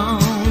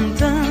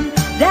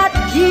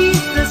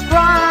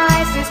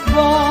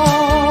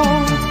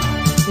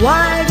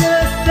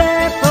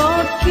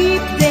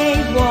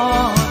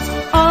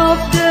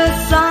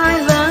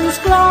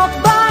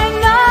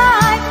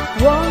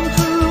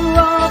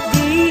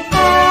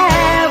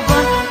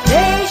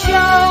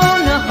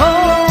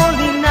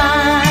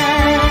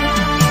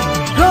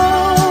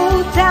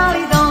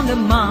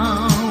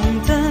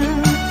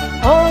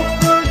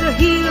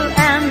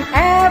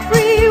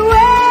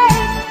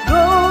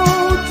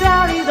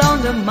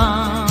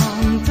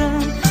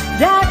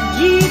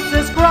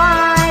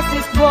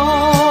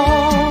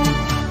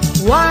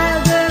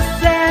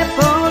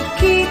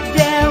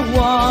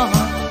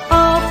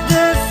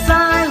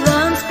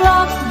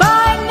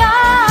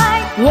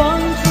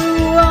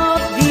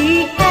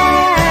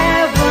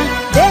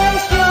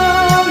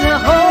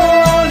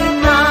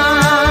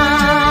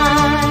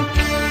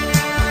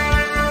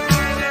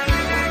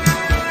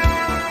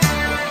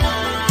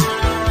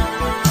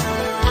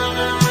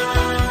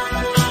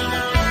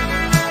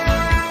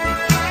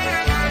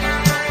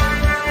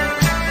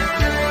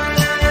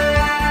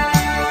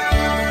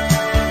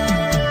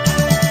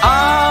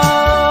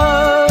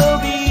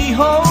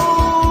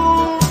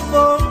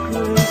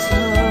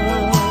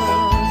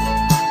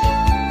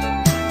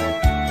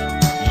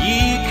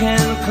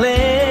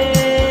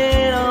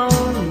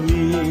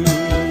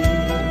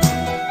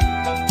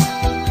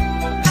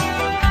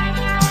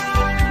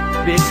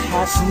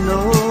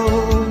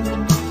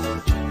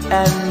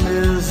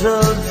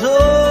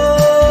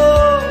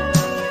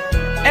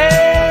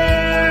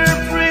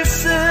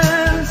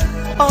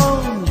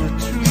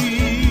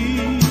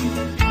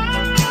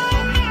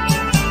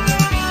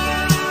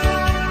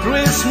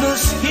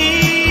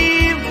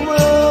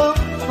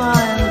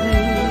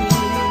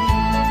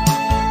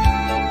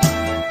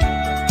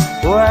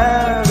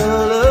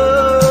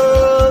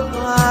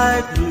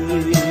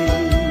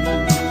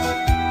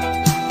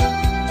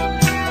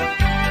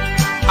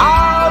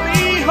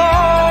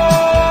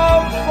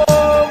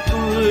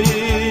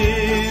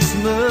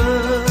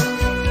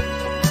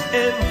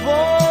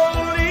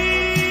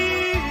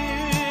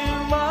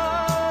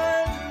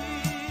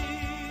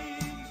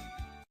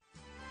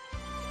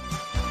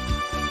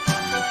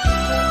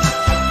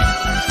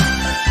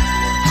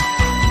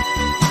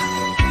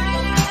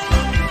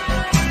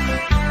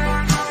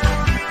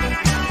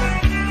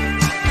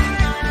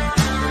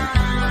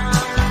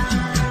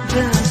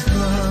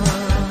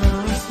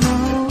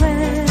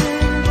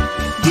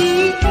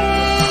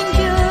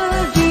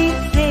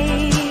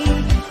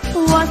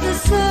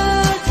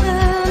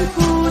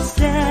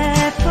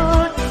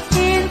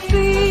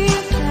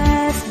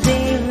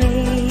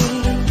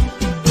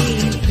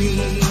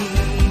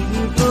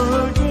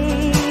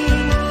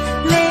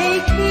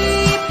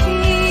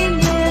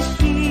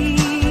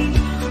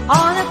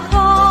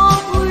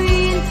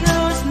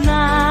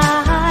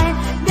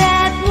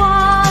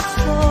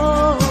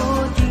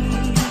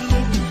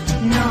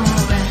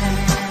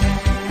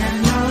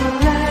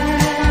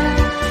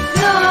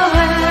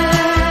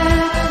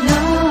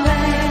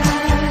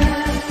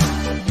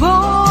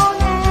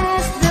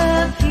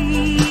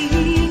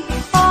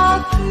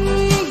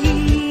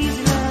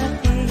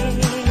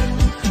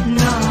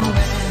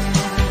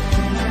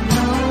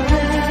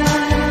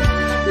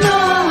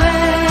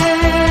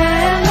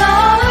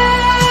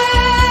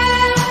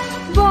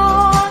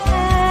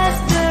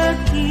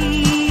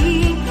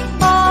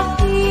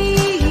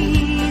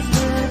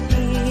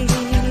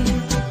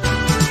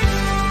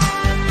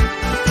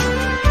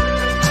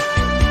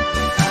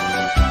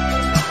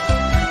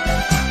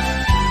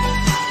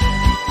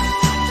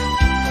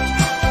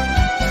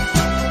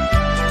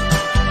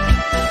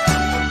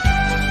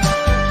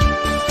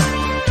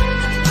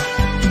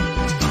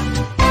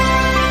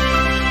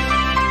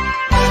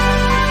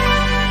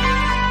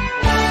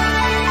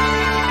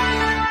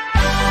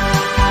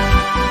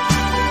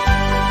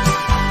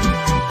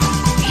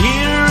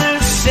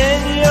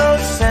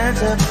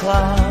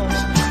Claus,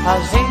 I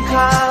think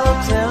I'll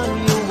tell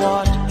you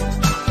what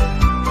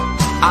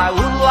I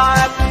would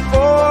like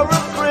for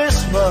a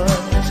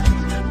Christmas,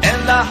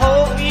 and I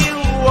hope you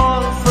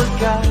won't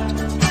forget.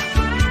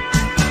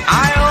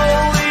 I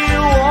only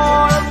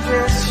want a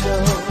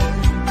picture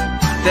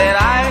that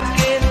I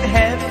can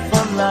have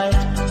for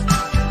night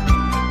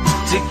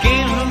to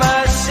give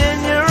my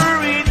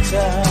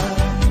señorita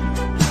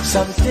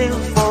something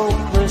for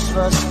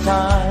Christmas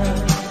time.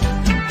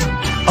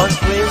 On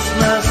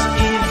Christmas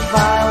Eve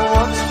I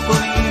watch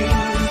for you,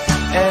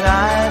 and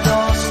I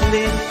don't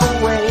slip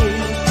away.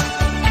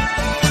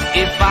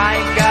 If I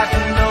got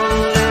no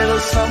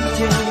little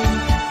something,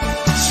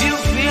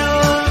 she'll feel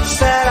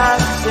sad I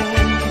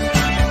sing.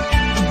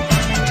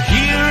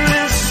 Here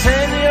is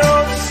Senor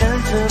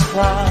Santa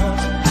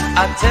Claus,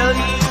 I tell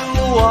you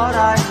what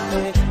I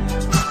think.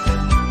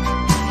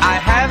 I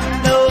have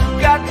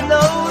got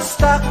no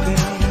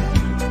stocking,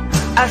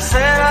 I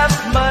set up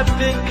my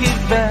pinky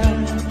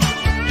band.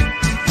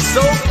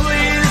 So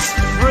please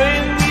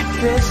bring me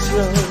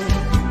picture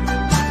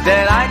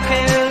that I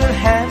can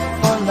have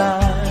for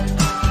night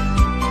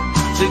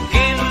to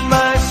give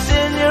my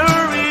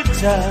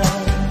señorita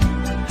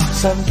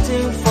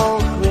something for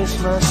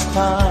Christmas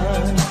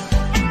time.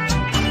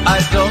 I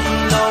don't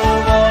know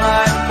what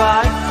I'd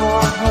buy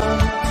for her.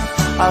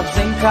 I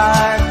think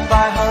I'd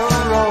buy her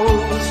a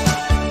rose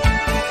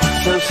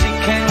so she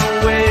can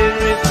wear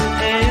it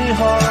in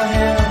her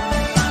hair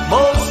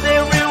most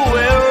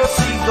everywhere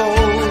she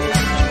goes.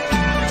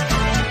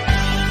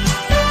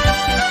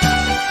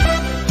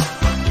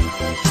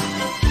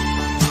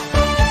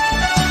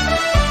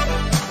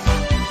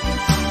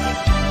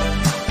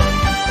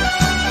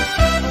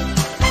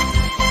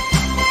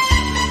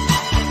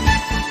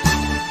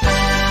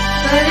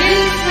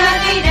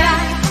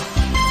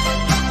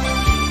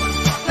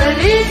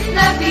 Feliz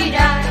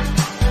Navidad,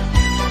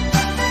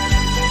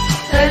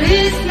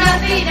 Feliz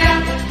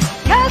Navidad,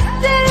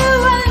 Castello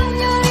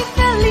año y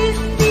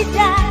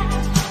felicidad.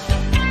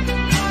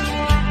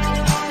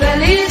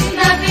 Feliz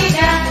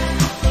Navidad,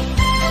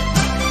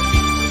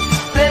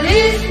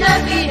 Feliz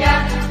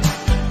Navidad,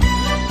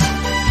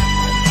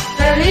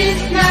 Feliz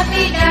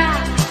Navidad,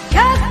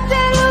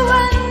 Castello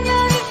año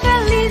y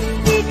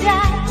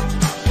felicidad.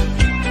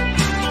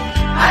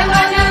 I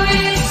wanna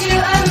wish you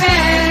a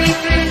Merry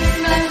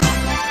Christmas.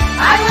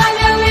 I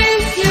wanna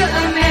wish you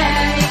a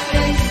Merry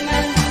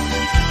Christmas.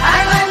 I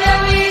wanna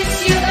wish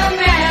you a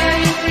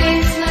Merry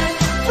Christmas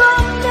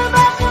from the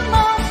bottom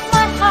of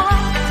my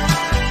heart.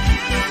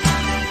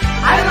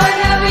 I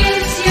wanna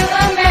wish you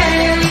a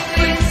Merry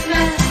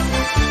Christmas.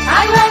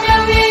 I wanna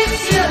wish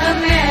you a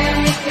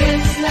Merry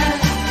Christmas.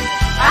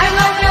 I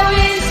wanna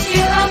wish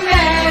you a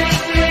Merry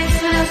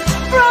Christmas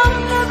from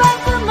the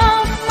bottom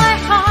of my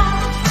heart.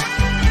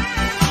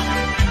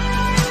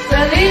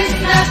 Feliz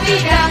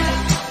Navidad,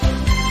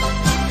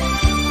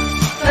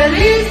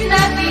 Feliz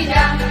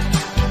Navidad,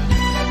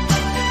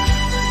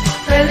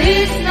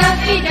 Feliz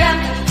Navidad,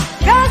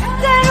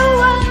 Castello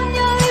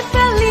año y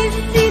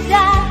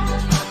felicidad.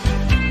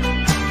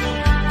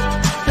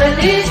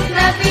 Feliz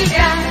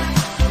Navidad,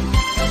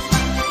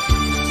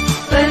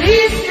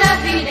 Feliz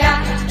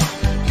Navidad,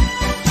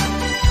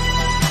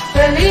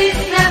 Feliz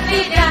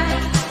Navidad,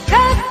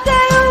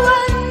 Castello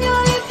año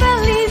y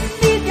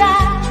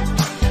felicidad.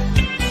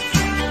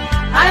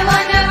 I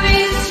wanna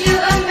wish you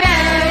a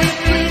Merry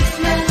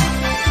Christmas.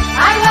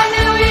 I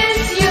wanna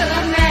wish you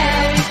a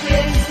Merry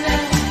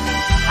Christmas.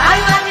 I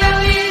wanna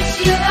wish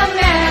you a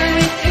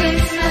Merry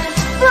Christmas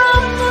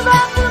from the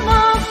bottom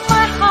of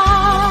my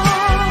heart.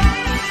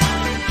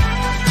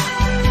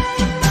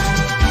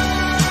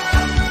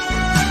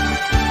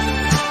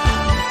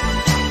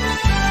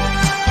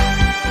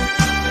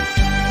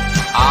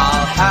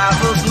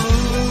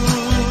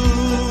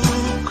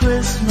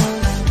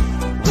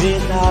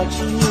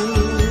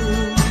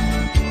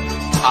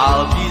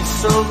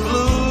 so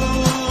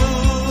blue,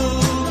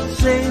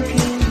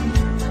 thinking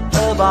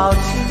about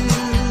you.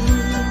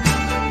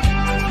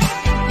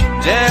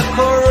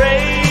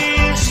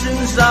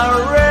 Decorations are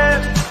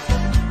red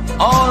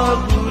on a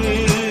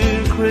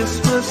green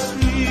Christmas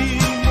tree.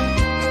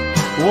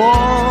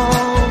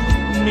 Won't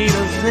mean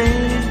a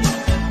thing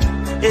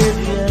if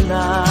you're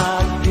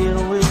not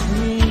here with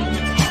me.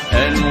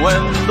 And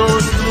when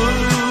those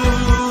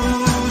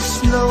blue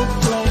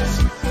snowflakes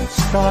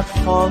start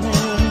falling,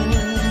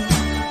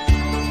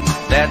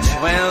 that's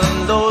when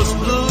those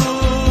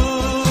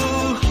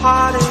blue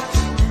heartaches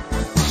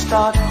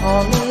start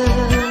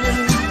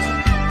calling.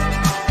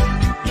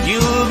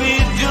 You'll be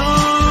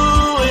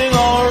doing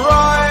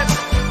alright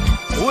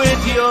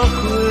with your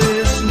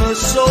Christmas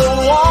so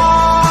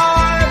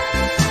white,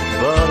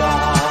 but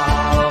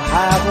I'll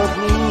have a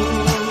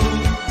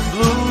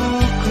blue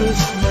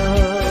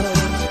Christmas.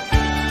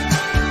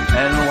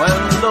 And when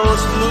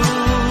those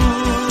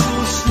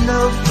blue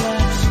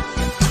snowflakes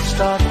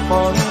start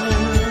falling,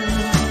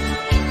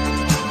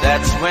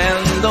 that's when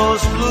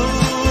those blue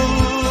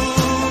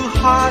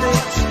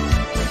heartaches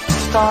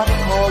start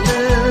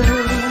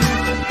calling.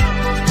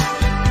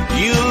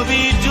 You'll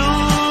be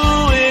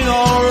doing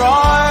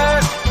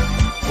alright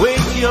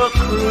with your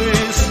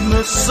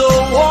Christmas so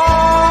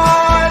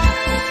white,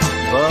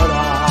 but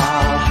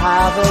I'll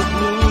have a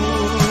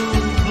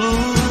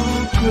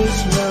blue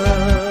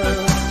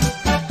Christmas.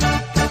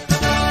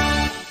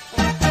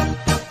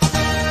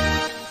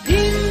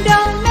 Ding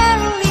dong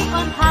merrily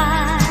on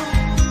high,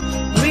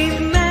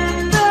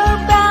 remember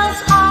bells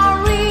are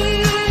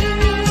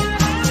ringing.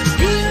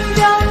 Ding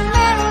dong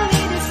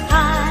merrily this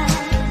time,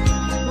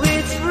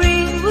 with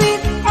ring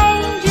with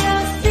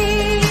angels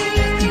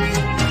sing.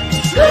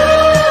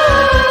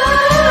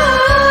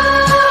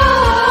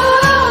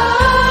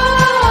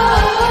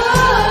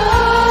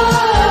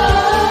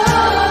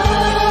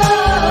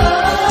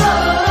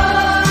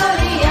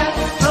 Gloria,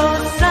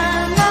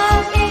 Hosanna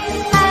in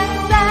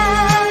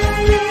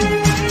excelsis.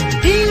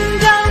 Ding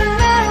dong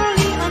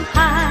merrily on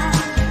high,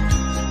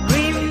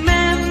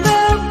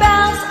 remember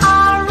bells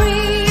are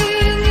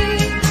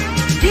ringing.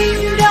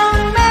 Ding dong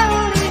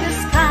merrily the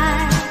sky,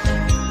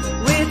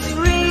 with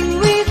ring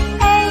with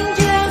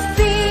angels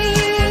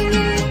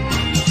singing.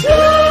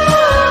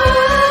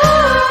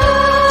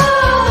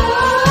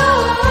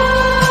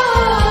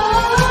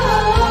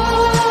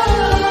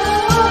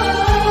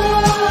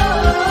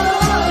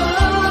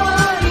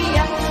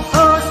 Gloria,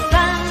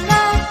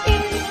 Hosanna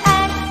in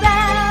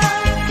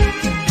excelsis.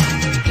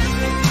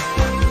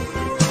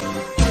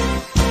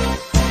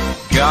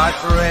 God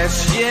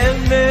rest ye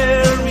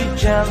merry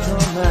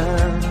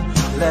gentlemen,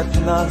 let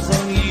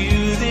nothing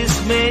you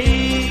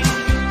dismay.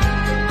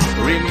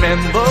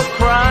 Remember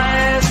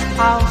Christ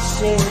our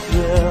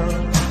Savior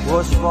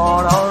was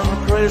born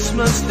on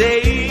Christmas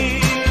Day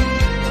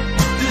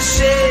to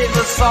save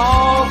us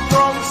all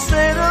from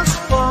sinners'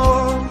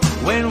 fall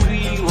when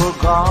we were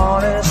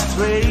gone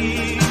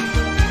astray.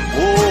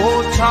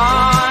 Oh,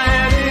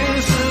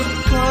 tidings of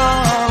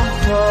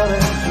comfort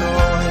and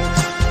joy,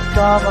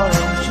 comfort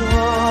and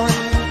joy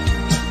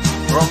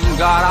from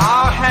God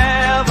our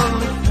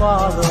Heavenly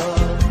Father.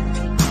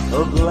 A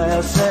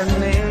blessed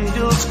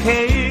angels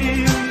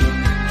came,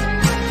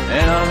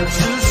 and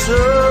unto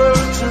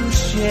certain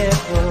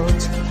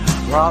shepherds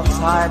brought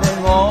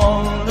tidings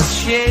on the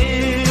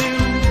shame,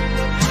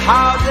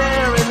 how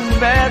there in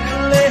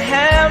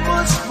Bethlehem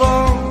was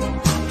born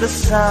the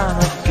Son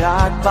of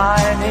God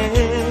by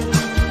name.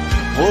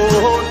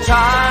 Oh,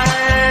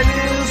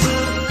 tidings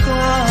of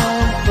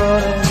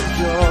comfort and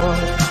joy,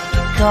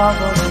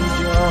 comfort and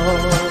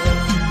joy.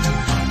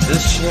 The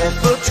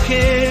shepherds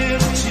came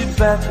to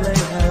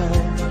Bethlehem,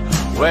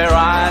 where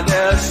I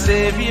their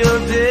Savior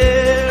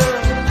dear.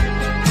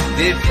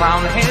 They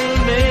found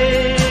him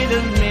made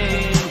a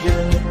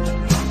manger,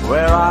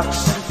 where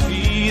oxen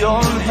feed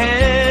on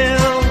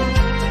him.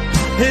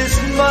 His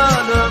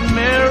mother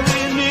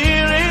Mary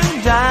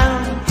kneeling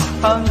down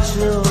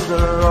until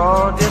the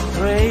Lord did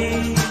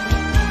pray.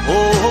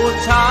 Oh,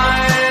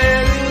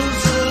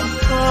 tidings of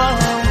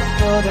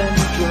comfort and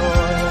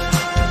joy,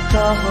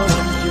 comfort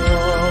and joy.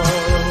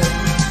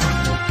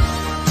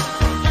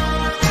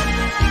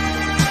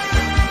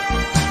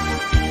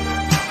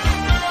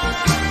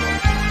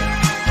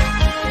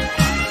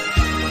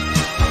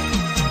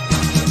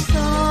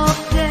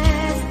 Soft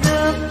as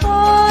the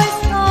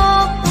voice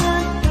of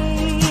an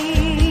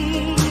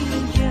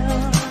angel,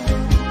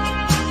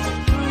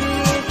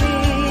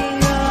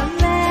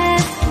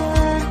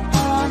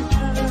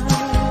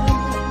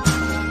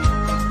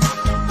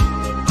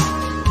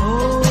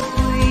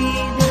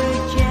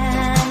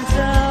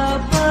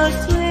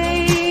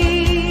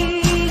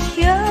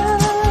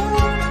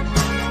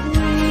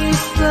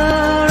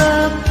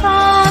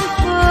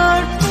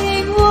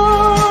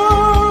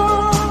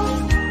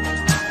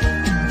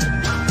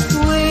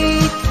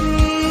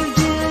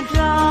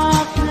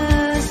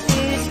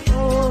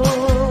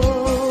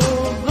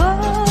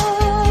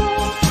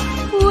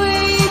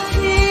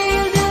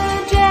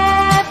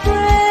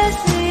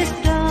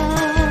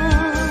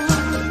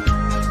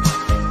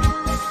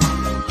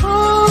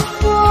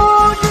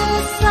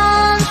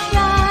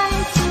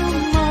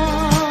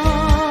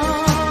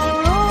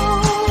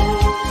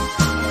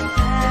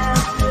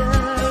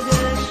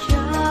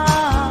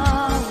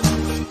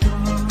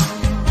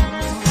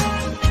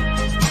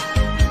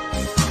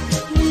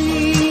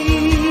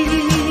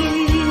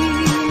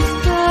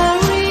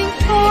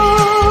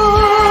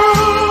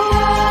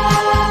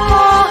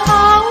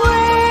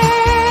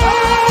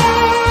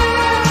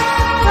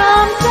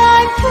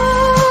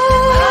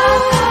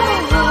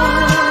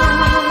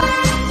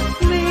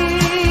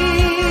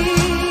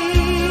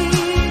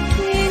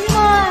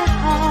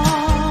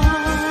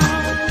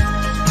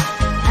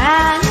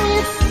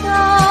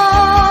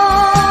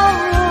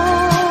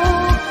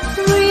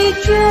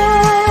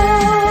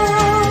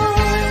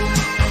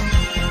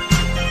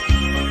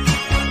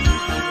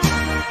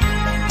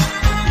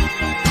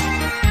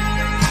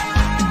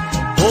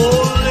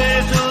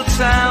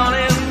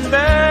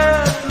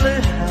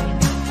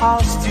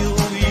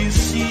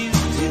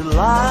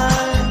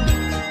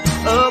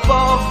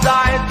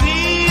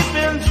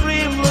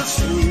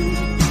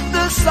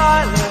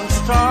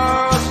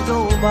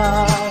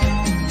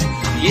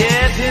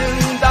 Yet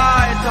in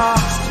thy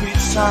dark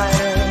street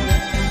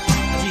shine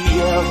the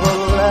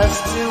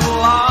everlasting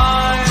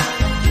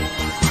light.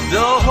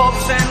 The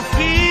hopes and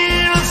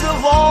fears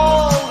of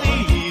all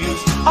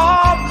these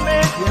are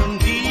making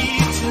thee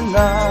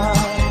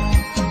tonight.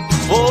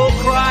 For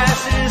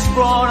Christ is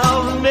born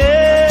of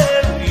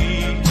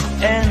Mary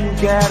and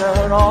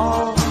gathered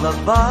all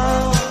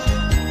above.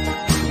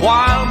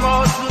 While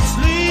mortal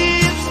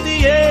sleeps, the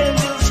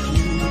angels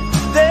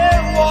keep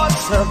their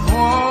watch of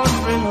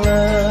wandering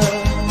love.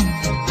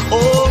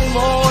 All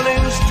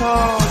morning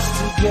stars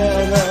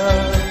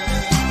together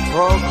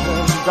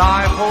proclaim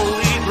thy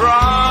holy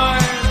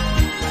bride,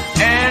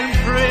 and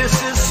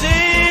praises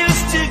sings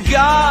to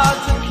God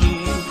the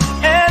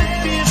King, and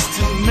peace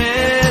to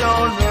men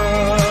on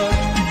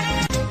earth.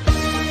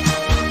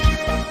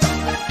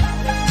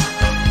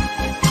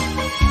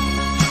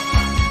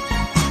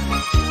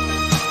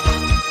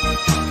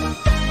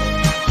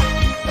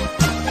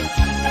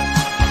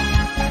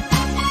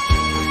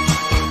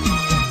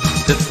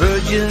 The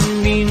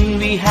virgin mean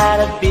we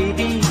had a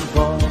baby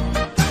boy.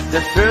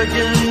 The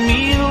virgin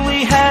mean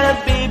we had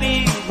a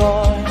baby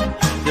boy.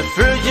 The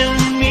virgin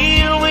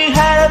mean we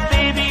had a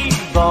baby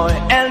boy,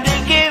 and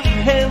they gave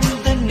him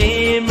the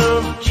name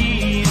of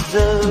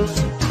Jesus.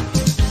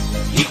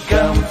 He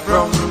come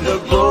from the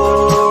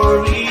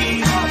glory.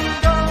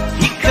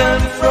 He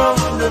come from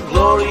the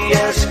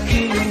glorious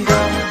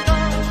kingdom.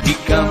 He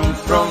come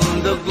from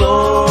the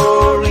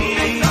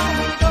glory.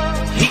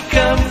 He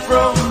come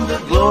from the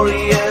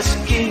glorious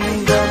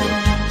kingdom.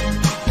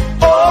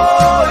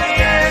 Oh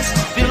yes,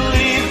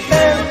 believe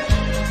him.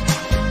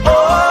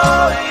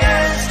 Oh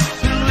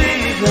yes,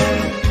 believe him.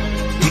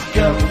 He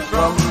come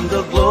from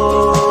the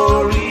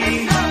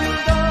glory.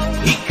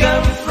 He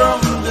come from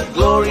the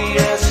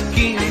glorious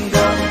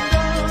kingdom.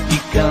 He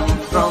come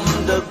from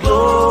the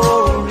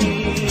glory.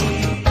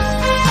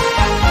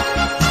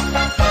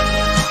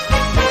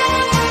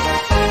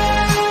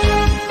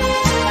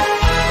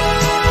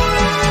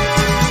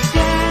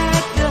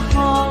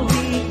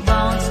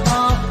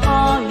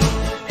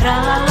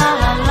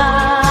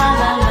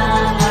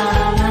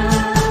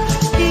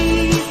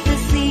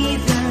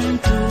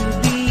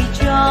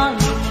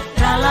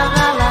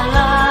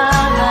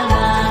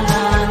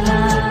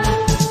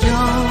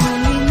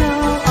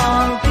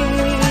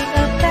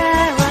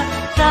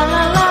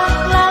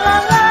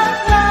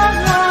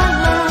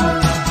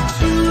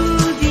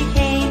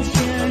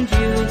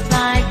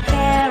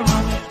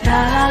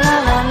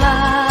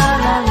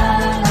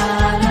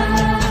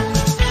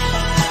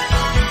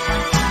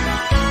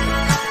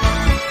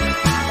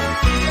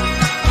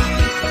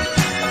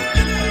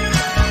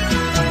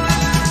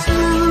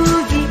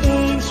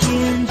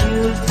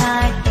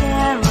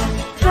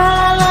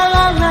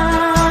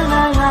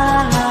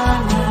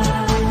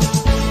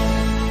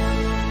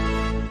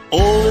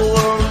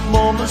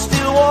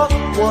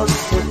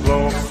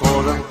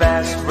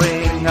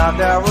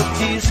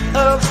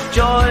 Of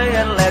joy,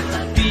 and let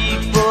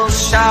people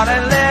shout,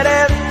 and let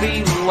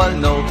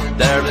everyone know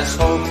there is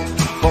hope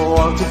for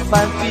all to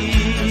find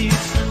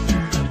peace.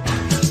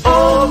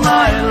 Oh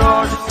my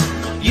Lord,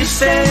 you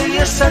sent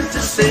your Son to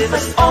save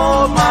us.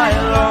 Oh my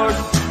Lord,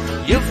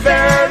 you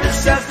fared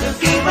yourself to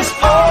give us.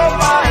 Oh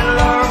my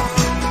Lord,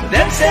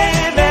 then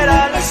save it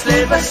and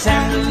enslave us,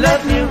 and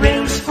let me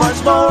reigns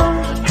once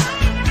more.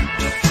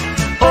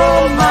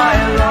 Oh my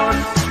Lord,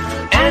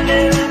 and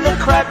in the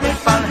crack we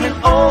found him.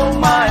 Oh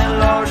my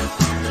Lord,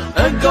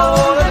 a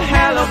golden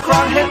halo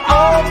crown him.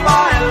 Oh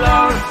my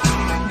Lord,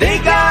 they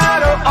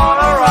gather all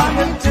around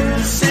him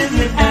to sing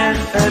him and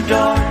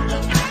adore.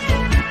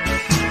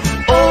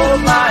 Oh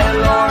my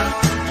Lord,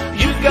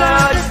 you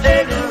got his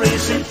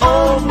adoration.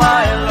 Oh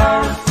my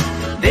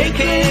Lord, they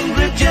came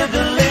with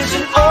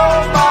jubilation. Oh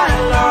my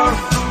Lord,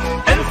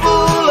 and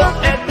full of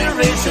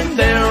admiration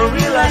they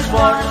realized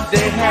what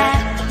they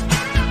had.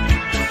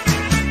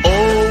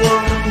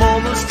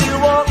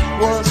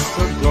 Was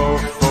the glow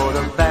for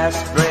the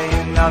vast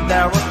rain of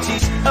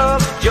narratives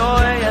of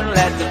joy, and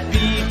let the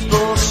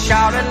people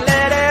shout, and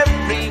let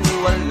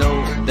everyone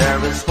know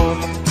there is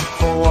hope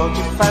for all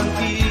to find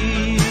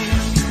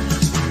peace.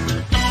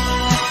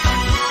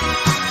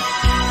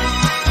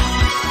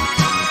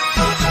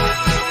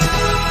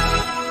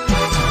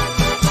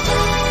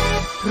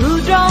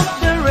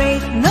 Rudolph the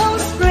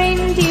red-nosed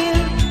reindeer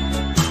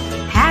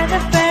had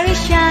a very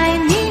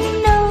shiny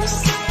nose,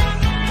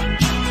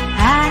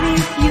 and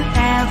if you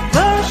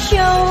ever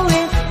show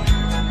it,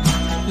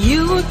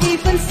 you would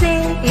even say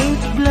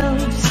it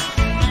blows.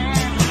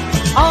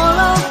 All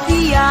of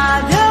the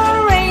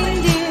other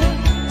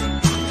reindeer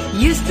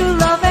used to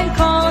love and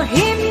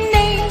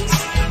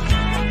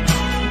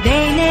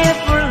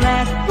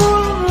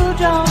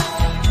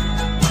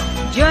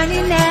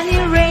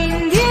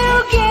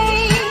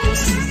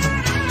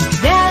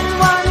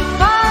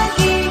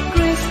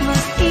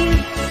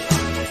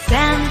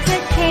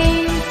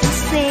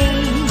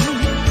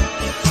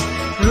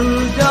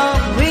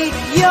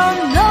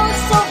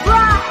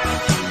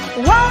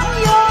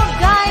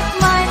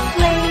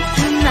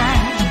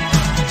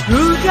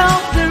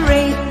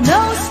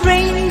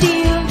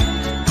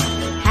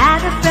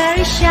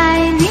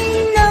shiny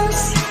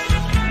nose,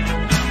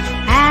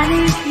 and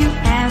if you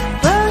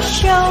ever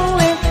show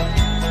it,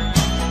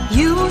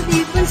 you'd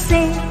even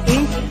say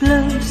it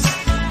glows.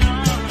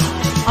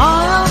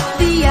 All of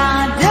the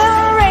other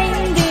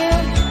reindeer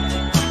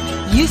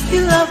used to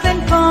love and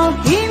call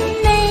him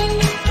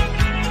names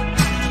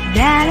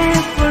that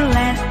never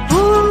let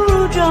poor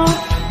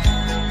Rudolph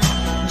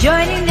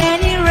join in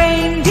any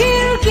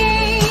reindeer game.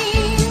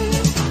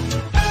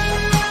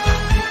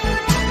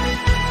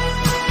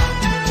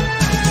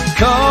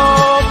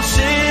 Come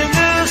sing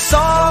a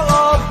song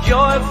of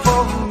joy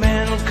for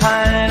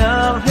mankind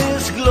of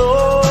His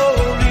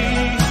glory.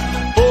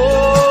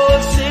 Oh,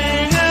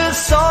 sing a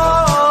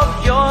song of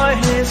joy,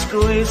 His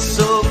grace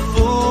so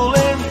full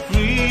and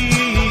free.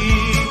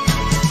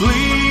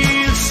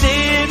 Please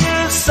sing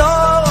a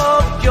song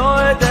of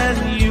joy, then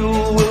you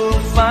will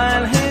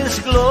find His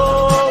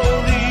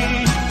glory.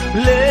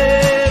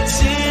 Let's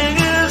sing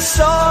a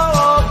song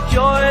of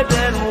joy,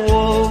 then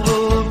world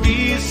will be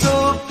so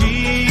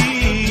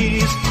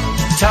peace.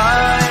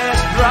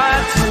 Tides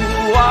bright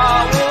through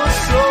our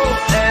soul,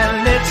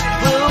 and it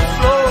will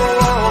flow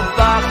all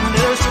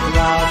darkness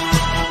cloud.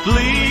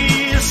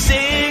 Please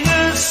sing a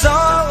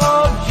song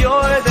of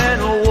joy, then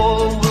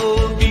world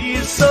will be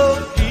so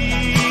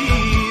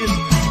peace.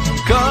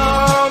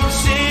 Come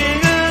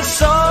sing a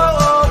song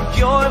of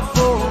joy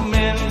for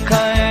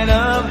mankind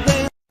of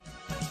His.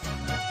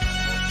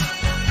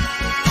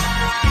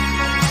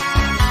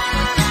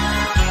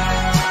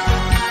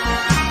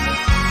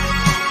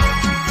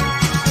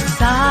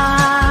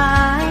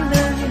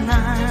 Silent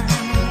night,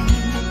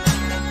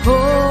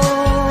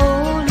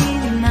 holy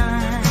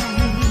night,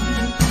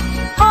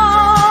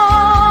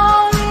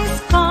 all is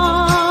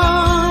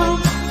calm,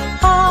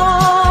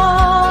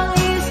 all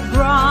is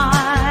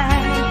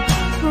bright.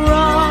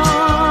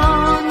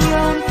 From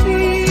your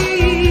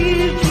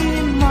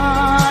virgin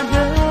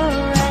mother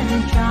and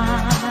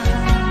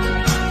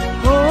child,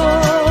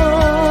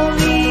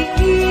 holy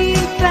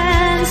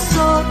infant,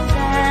 so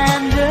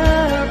tender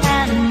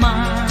and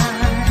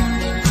mild,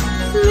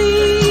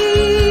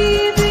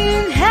 sleep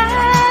in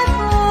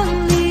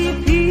heavenly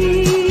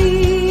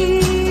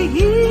peace,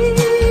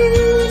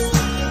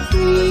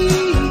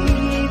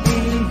 sleep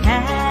in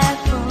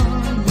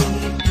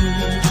heavenly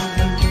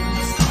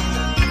peace.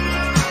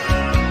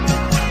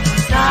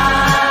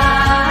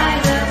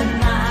 Silent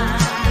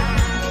night,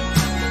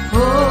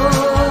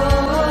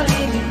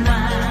 holy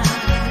night,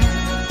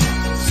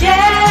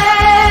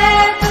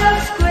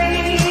 shepherds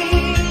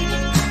quake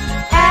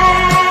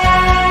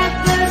at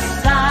the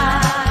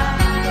sight,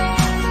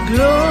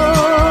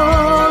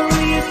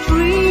 glory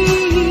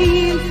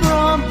stream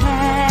from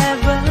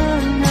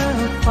heaven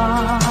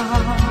afar,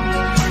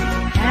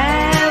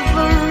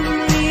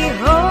 heavenly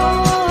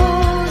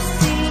hosts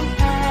sing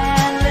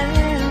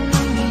hallelujah.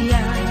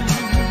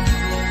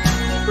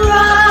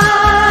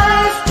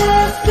 Christ the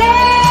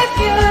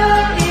Savior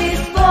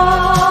is born.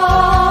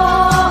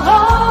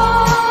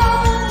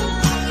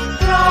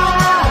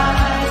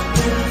 Christ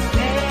the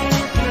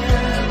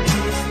Savior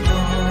is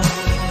born.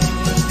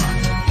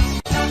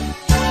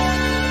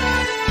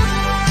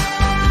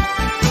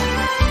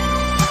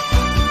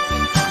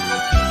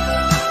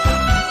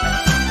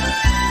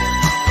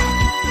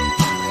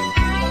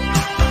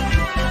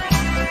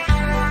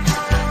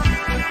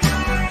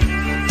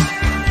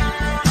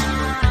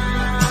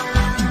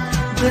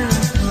 The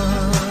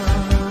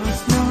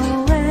first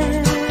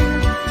Noel,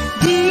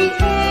 the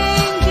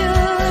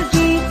angel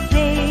did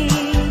say,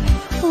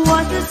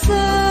 was a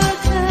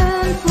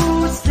certain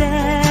food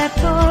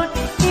settled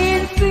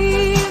in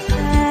fields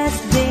as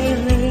they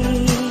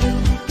lay.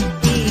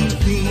 If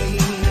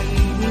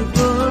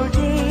river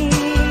day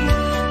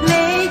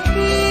lay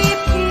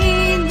deep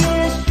in the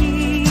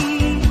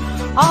sheet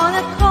on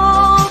a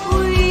cold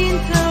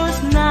winter's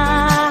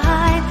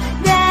night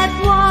that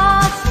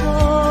was so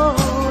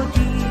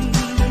deep.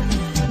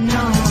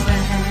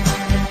 Noel,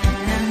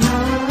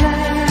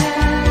 Noel,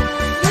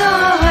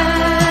 Noel,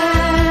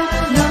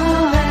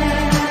 Noel,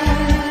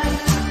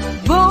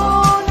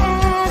 born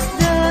as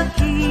the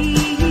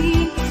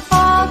King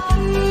of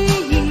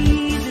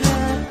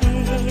Israel.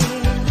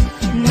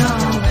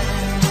 Noel,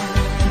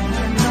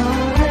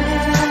 Noel,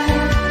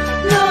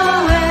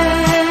 Noel,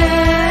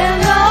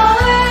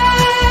 Noel,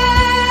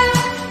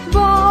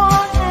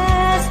 born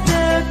as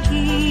the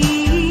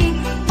King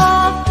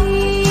of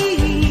Israel.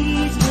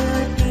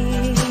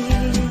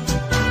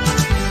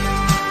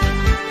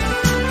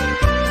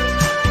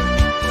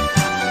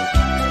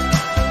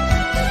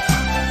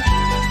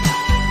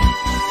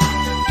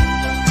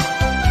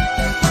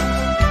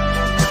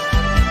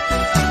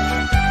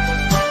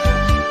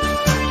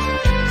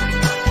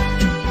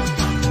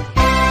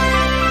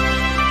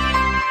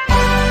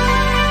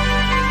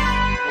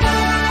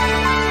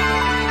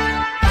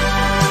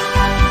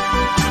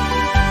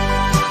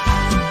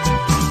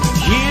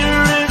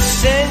 Here is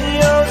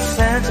Senor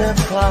Santa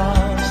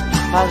Claus.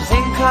 I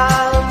think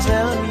I'll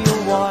tell you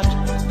what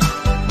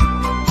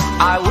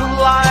I would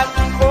like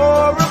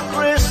for a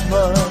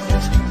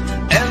Christmas,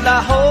 and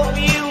I hope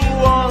you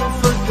all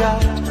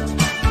forgot.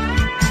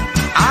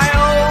 I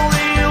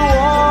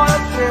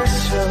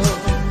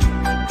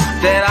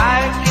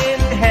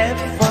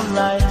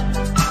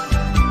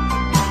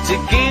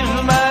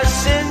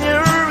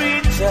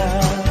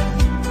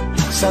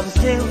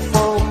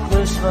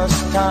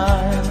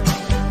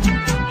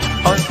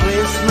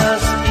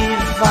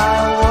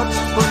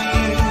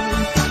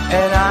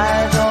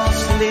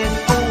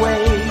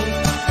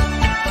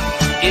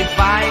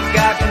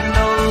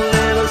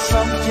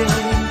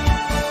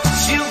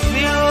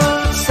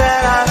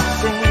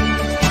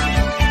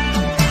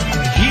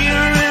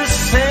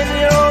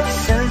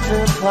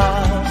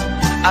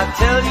I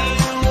tell you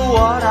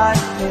what I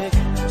pick.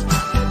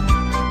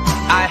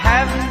 I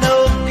have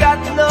got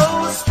no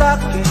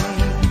stocking.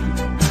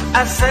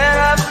 I set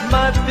up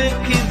my big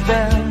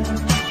event.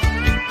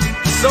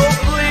 So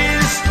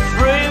please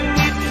bring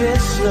me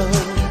peso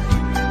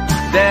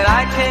that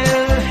I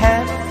can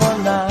have for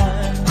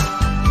night,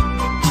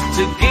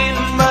 to give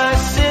my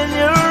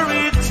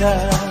señorita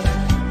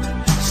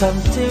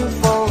something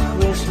for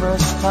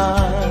Christmas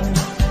time.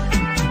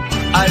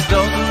 I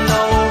don't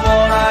know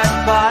what I'd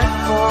buy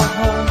for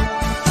her.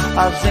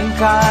 I think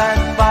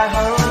I'd buy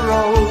her a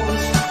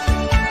rose,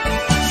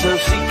 so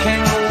she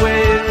can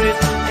wear it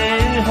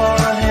in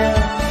her hair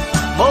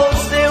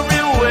most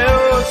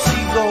everywhere she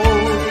goes.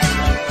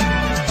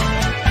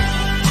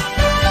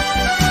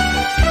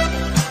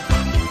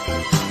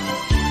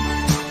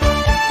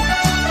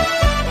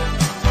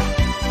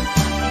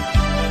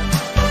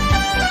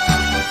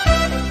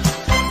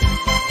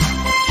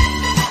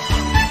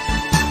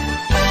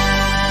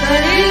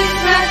 Feliz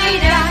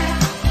Navidad,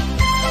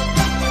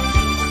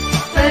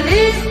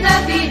 Feliz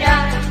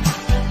Navidad,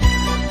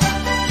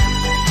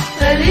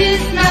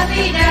 Feliz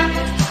Navidad,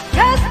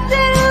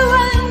 Castello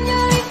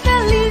año y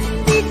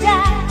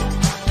felicidad.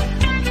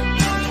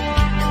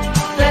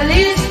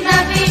 Feliz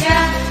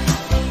Navidad,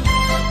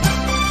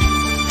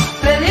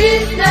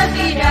 Feliz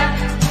Navidad,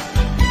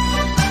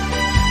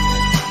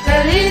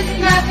 Feliz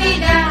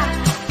Navidad,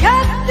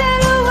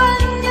 Castello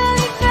año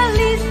y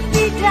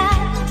felicidad.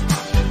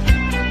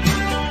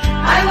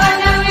 I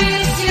wanna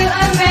wish you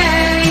a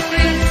Merry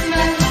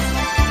Christmas.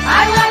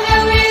 I wanna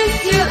wish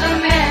you a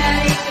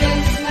Merry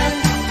Christmas.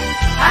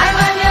 I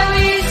wanna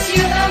wish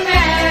you a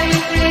Merry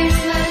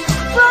Christmas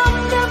from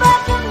the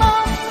bottom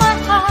of my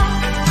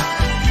heart.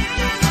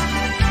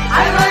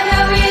 I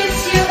wanna wish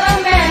you a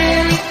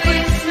Merry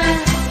Christmas.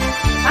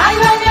 I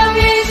wanna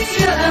wish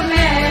you a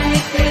Merry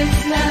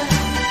Christmas.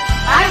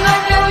 I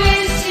wanna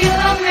wish you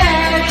a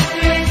Merry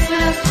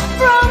Christmas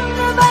from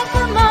the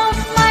bottom of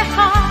my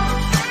heart.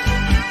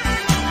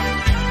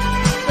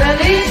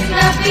 Feliz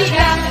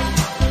Navidad,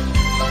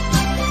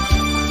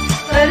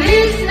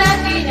 Feliz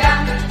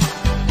Navidad,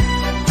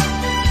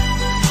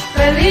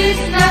 Feliz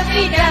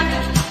Navidad,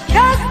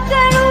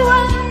 Castello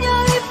año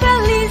y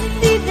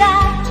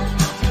felicidad.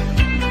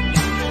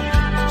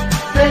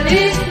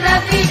 Feliz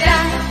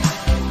Navidad,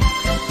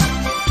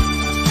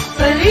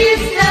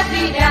 Feliz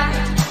Navidad,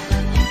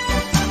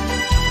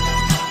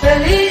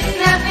 Feliz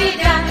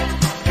Navidad,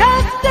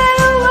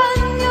 Castello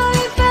año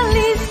y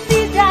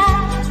felicidad.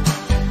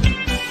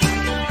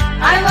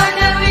 I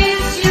wanna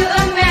wish you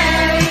a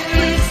Merry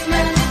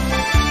Christmas.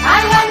 I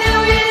wanna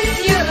wish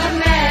you a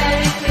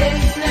Merry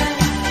Christmas.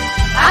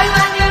 I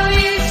wanna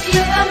wish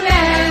you a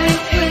Merry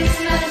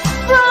Christmas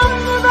from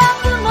the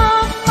bottom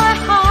of my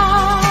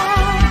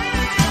heart.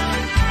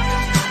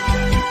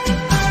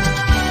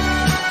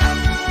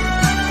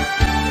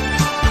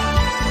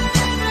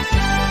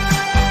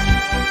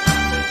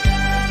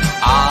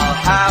 I'll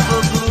have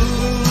a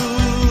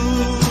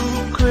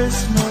blue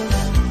Christmas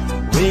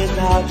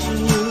without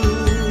you.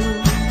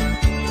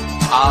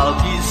 I'll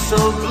be so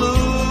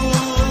blue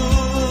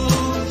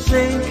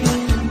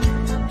thinking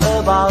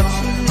about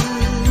you.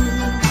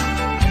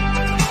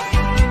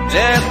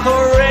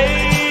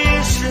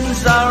 Decorations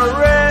are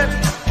red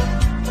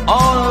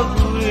on a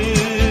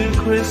green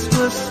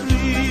Christmas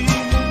tree.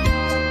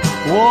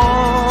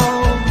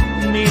 Won't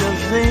need a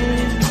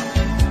thing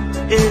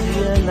if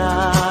you're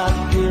not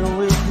here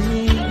with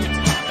me.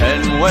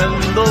 And when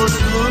those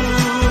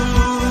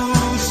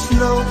blue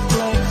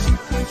snowflakes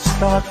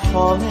start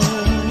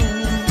falling,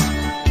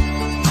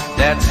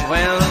 that's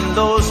when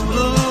those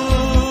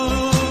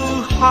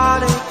blue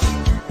heartaches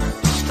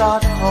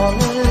start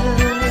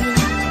calling.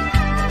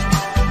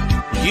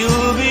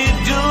 You'll be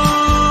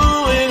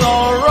doing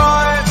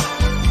alright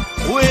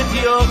with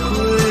your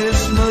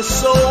Christmas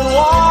so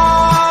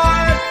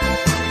white,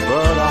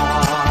 but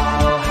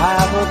I'll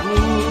have a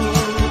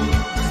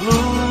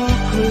blue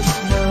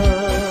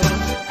Christmas.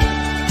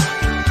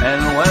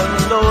 And when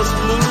those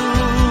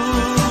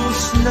blue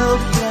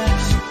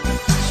snowflakes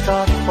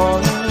start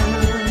falling,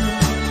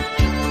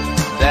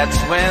 that's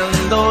when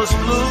those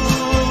blue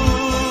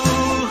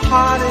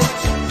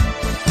heartaches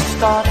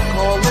start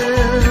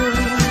calling.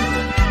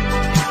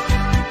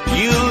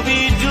 You'll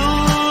be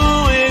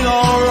doing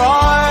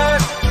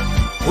alright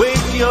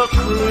with your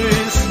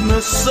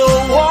Christmas so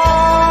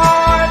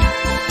white,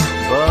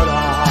 but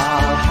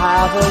I'll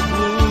have a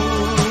blue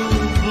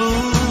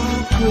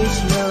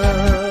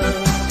Christmas.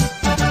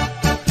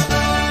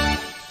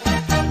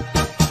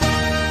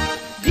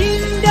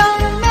 Ding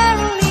dong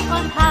merrily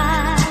on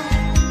high,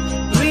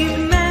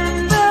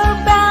 remember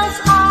bells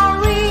are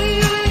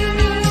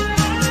ringing.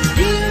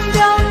 Ding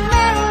dong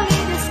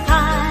merrily the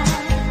sky,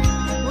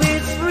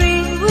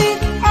 whispering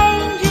with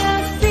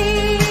angels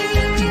sing.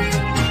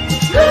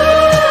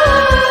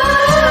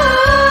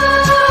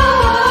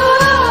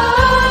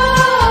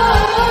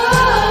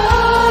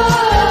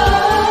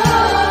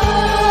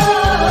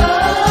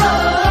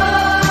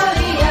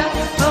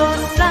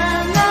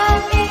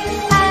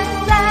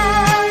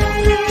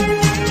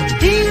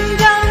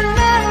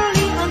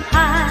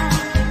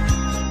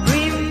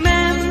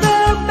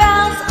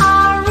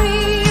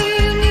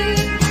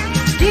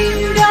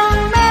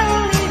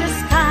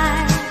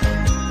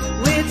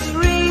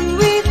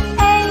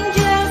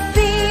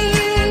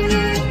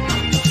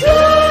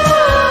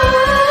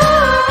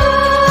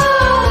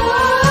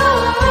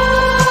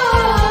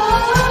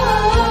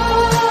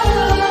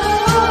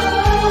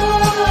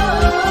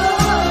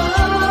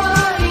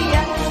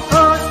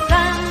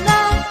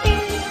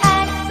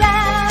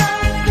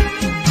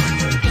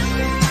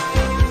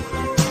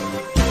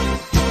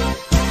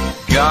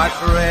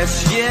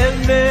 Rest ye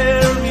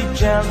merry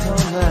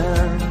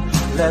gentlemen,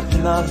 let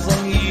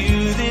nothing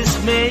you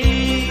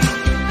dismay.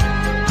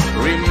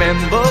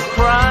 Remember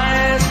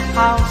Christ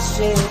our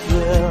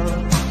Savior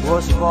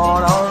was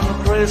born on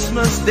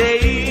Christmas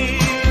Day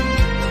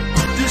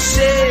to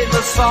save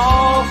us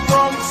all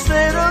from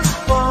sinners'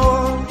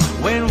 fall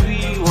when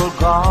we were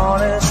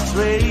gone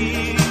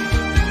astray.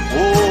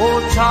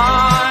 Oh,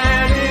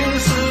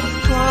 tidings of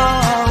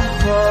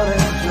comfort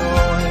and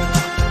joy,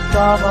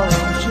 double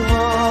and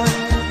joy,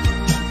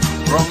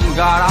 from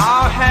God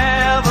our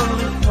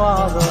Heavenly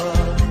Father,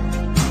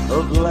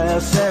 a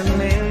blessed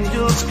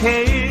angels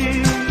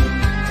came,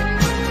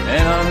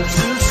 and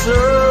unto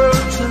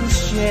certain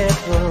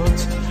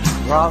shepherds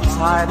brought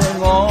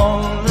tidings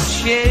on the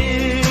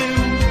shame,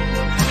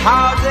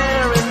 how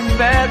there in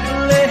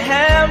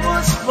Bethlehem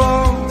was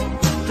born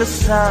the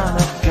Son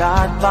of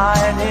God by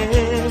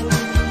name.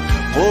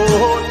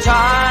 Oh,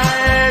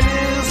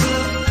 tidings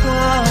of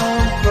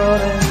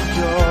comfort and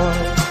joy,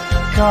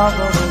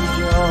 comfort and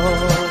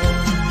joy.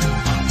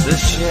 The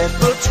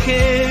shepherds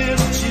came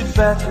to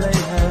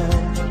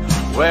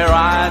Bethlehem, where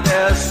I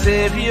their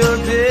Savior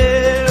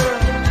dear.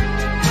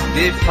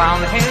 They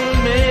found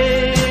him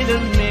made a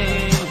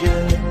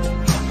manger,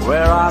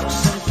 where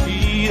oxen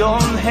feed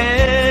on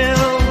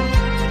hell.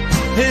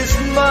 His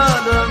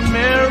mother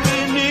Mary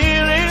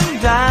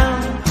kneeling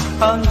down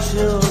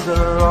until the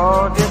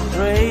Lord did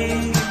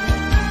pray.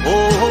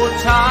 Oh,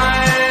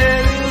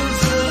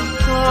 tidings of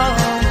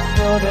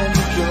comfort and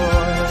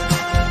joy,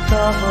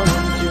 comfort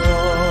and joy.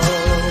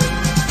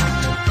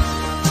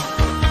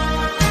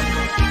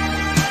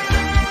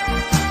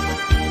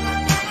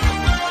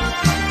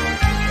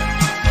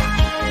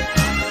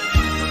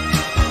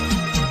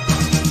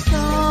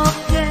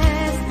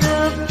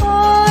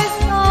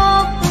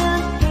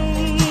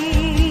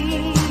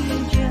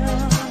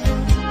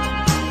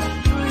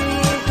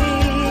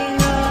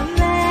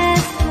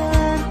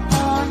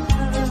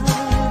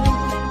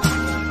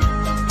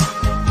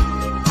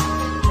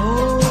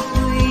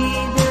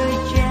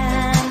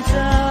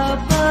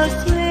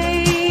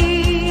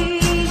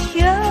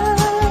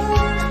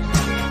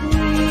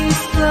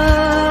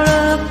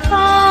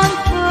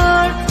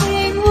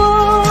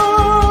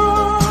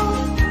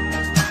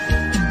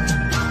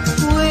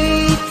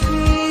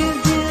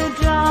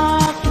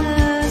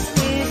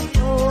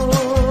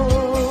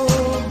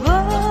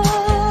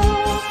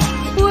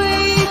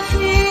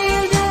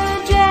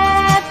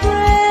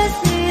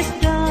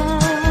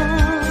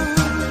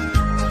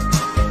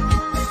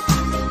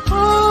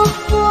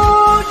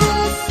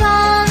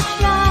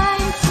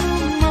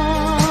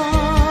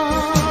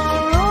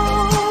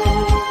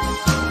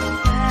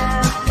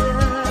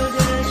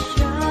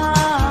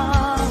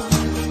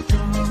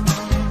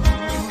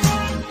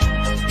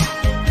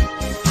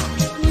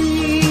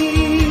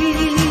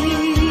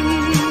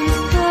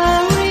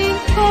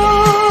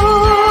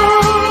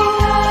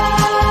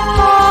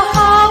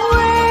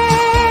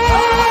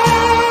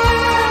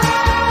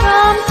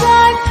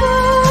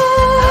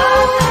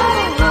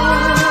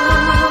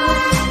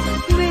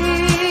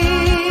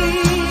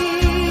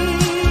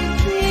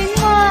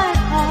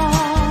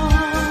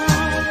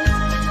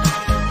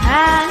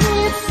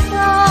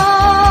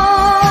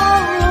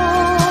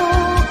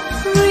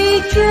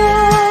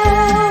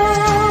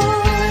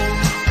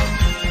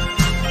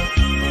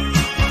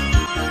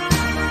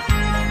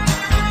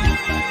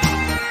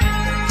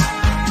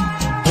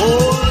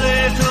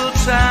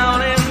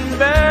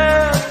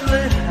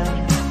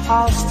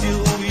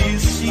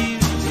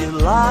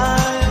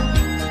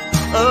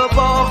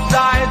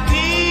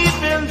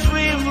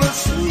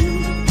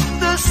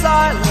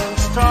 Silent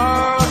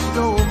stars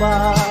go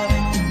by,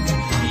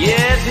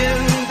 yet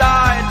in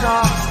thy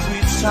dark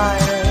street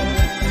shining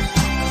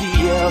the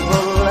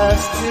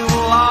everlasting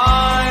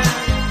light.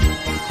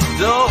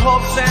 The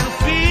hopes and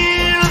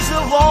fears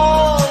of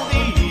all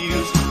the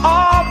years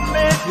are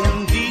met in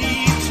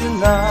thee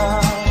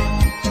tonight.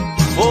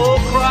 For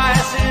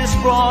Christ is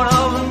born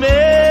of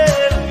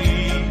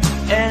Medley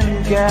and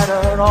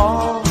gathered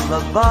all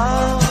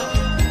above,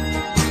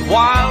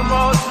 while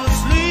Moses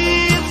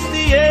sleeps,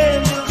 the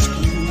angels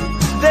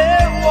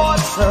their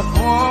watch of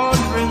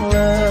wandering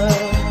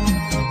love.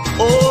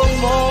 Oh,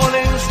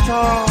 morning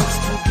stars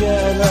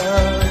together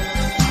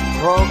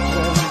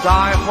proclaim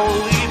thy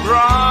holy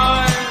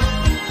bride,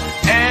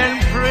 and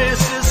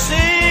praises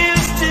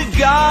sings to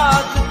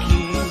God the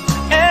King,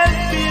 and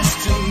peace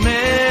to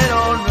men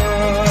on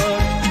earth.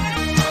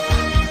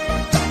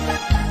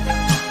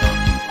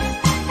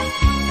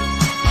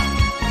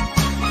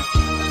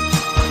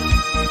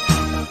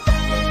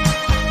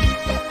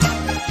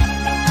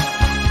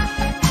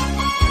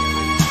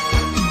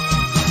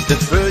 The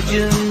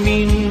virgin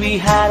mean we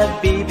had a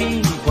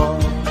baby boy.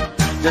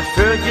 The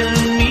virgin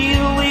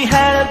mean we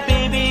had a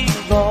baby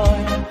boy.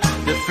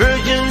 The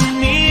virgin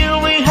mean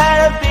we had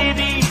a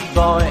baby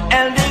boy,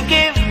 and they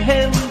gave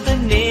him the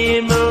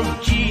name of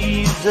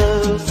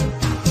Jesus.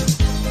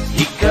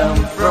 He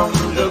come from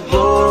the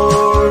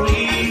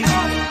glory.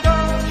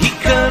 He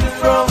come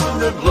from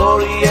the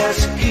glorious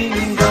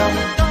kingdom.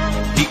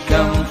 He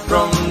come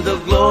from the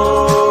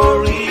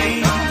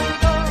glory.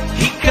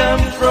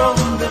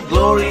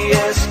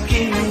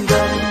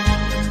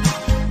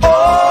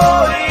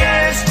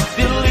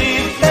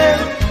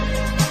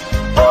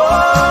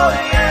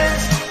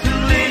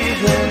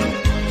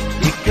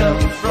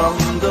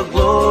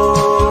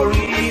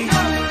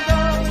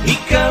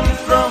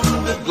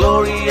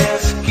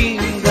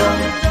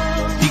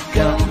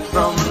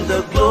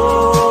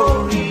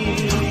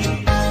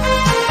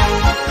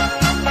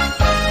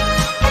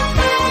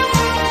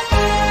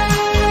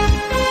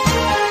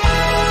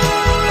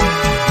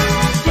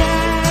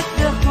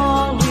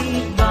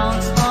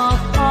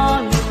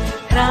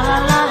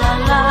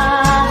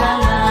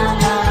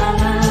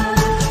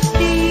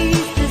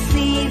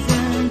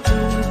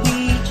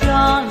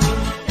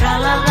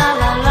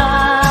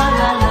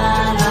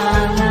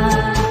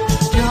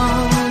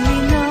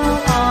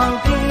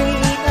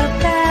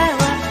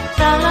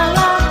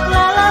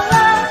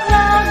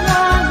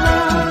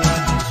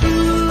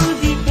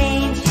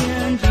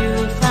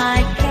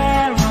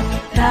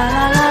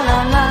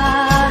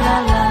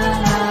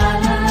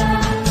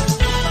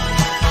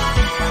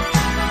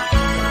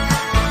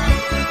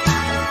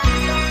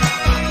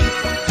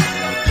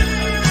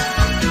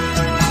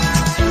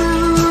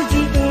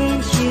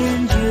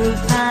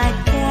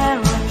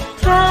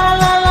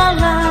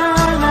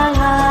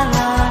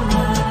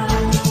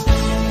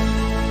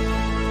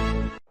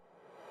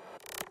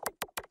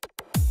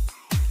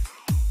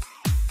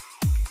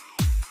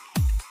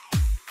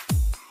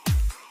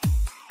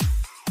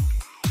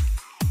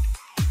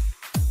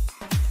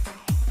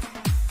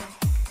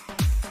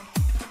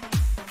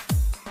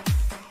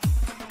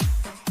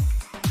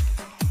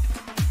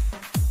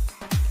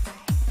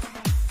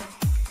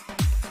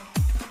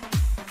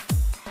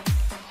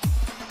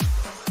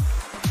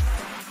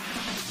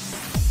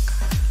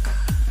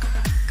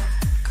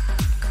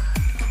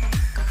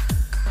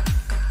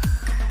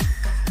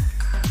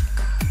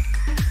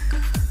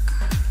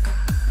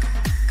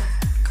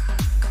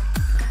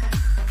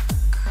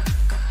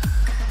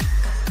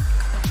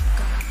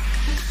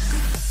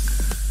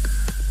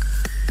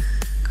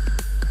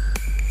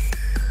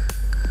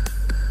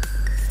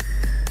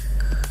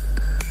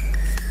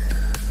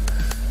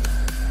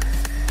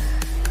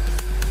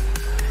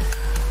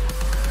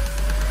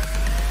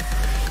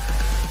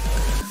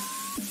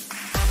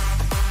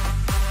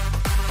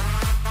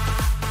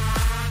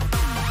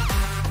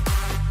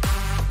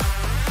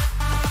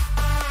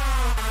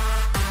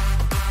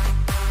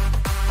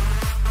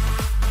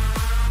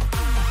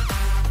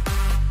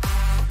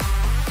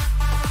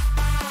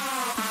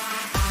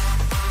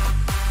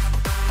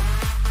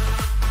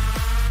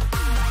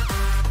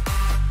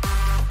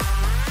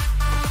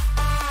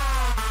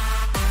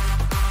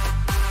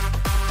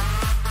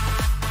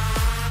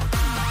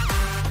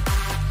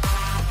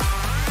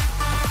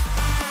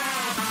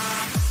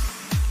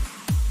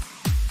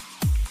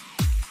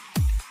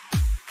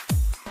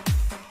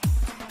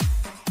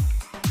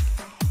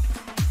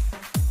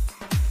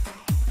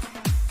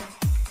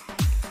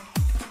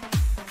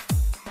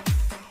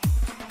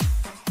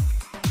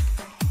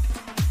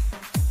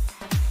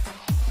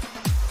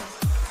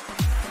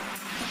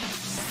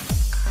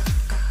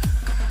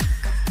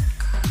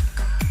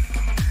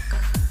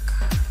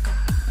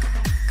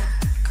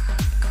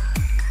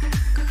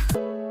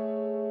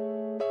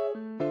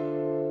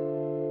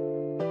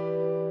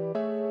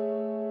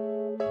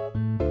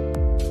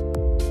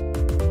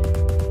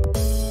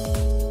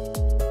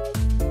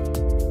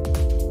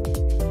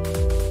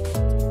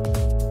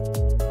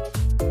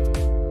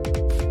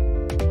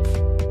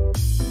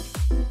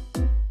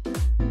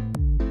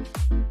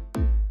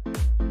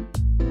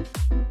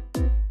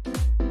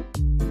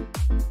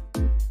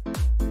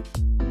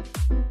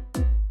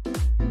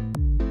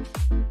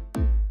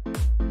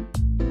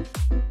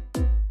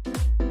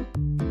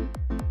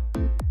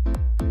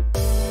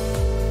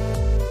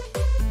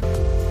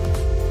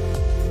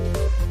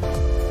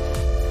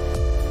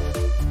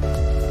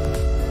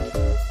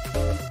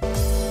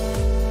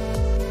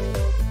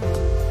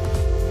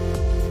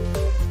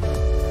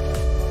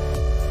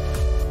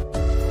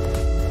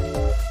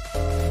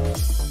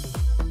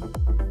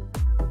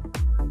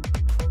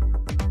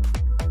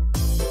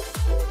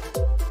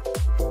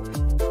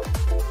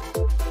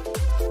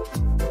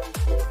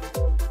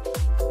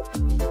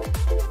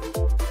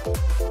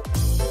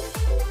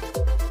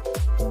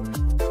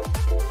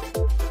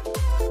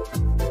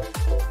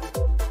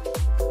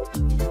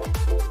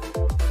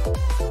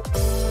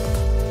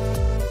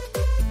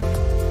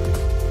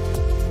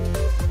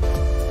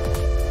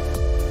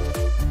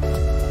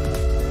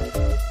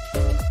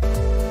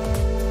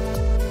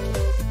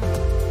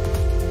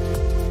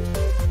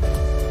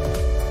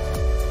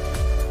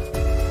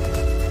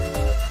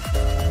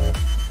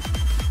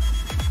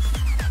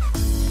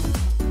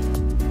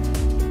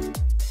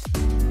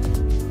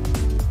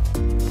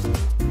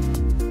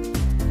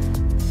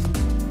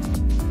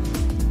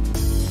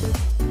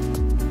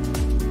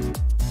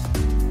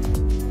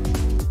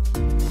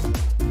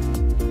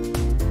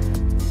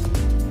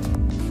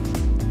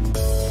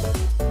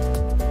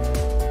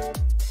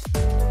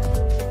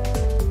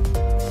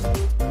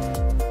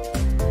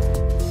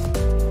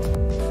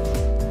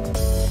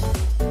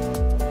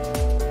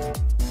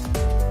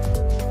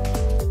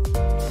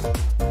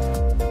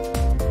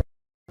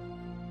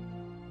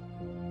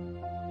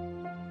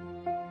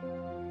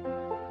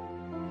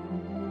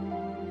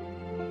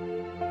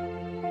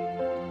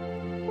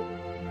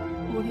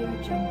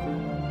 Audio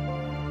Jungle.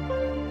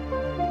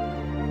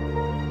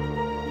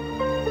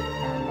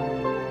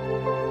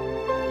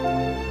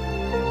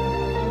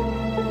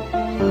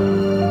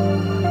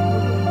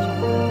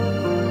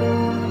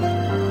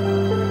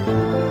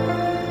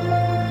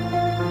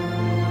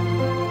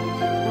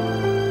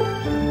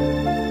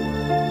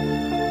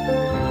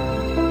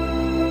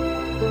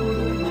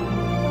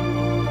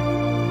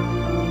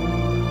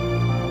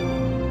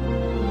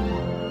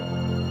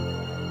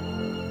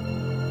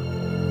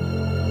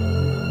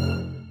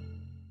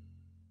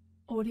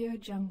 Audio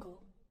Jungle.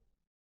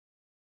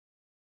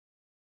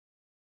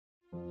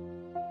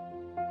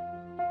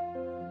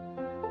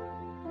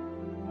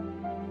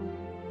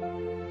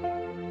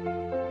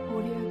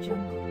 Audio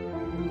Jungle.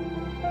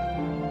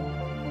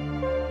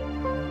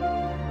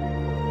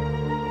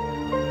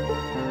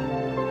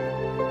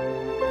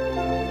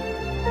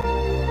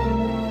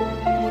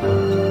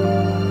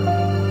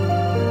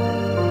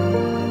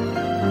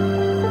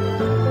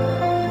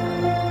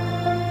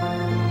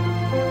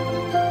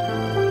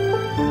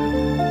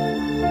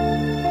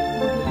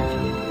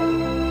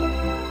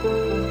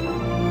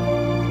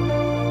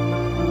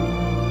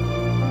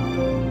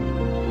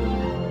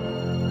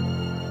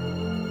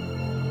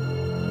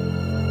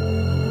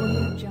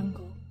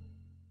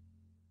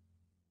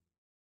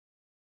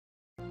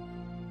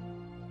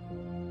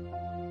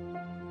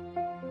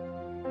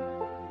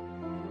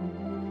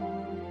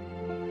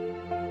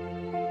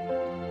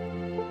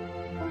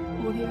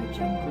 Audio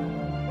Jungle.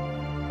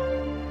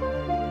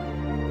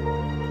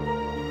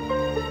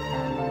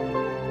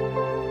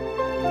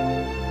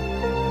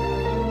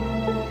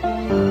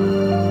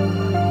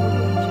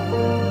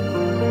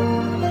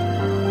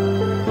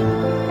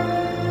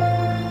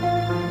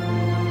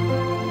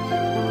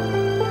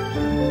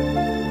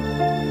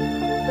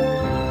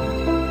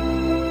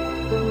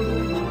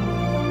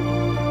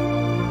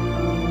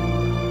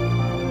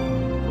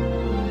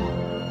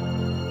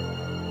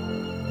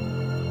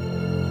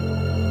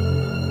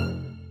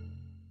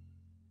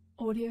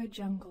 Audio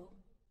Jungle.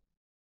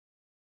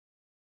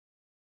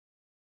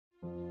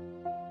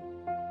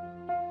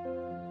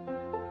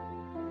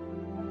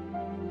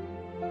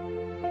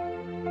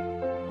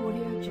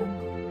 Audio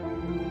Jungle.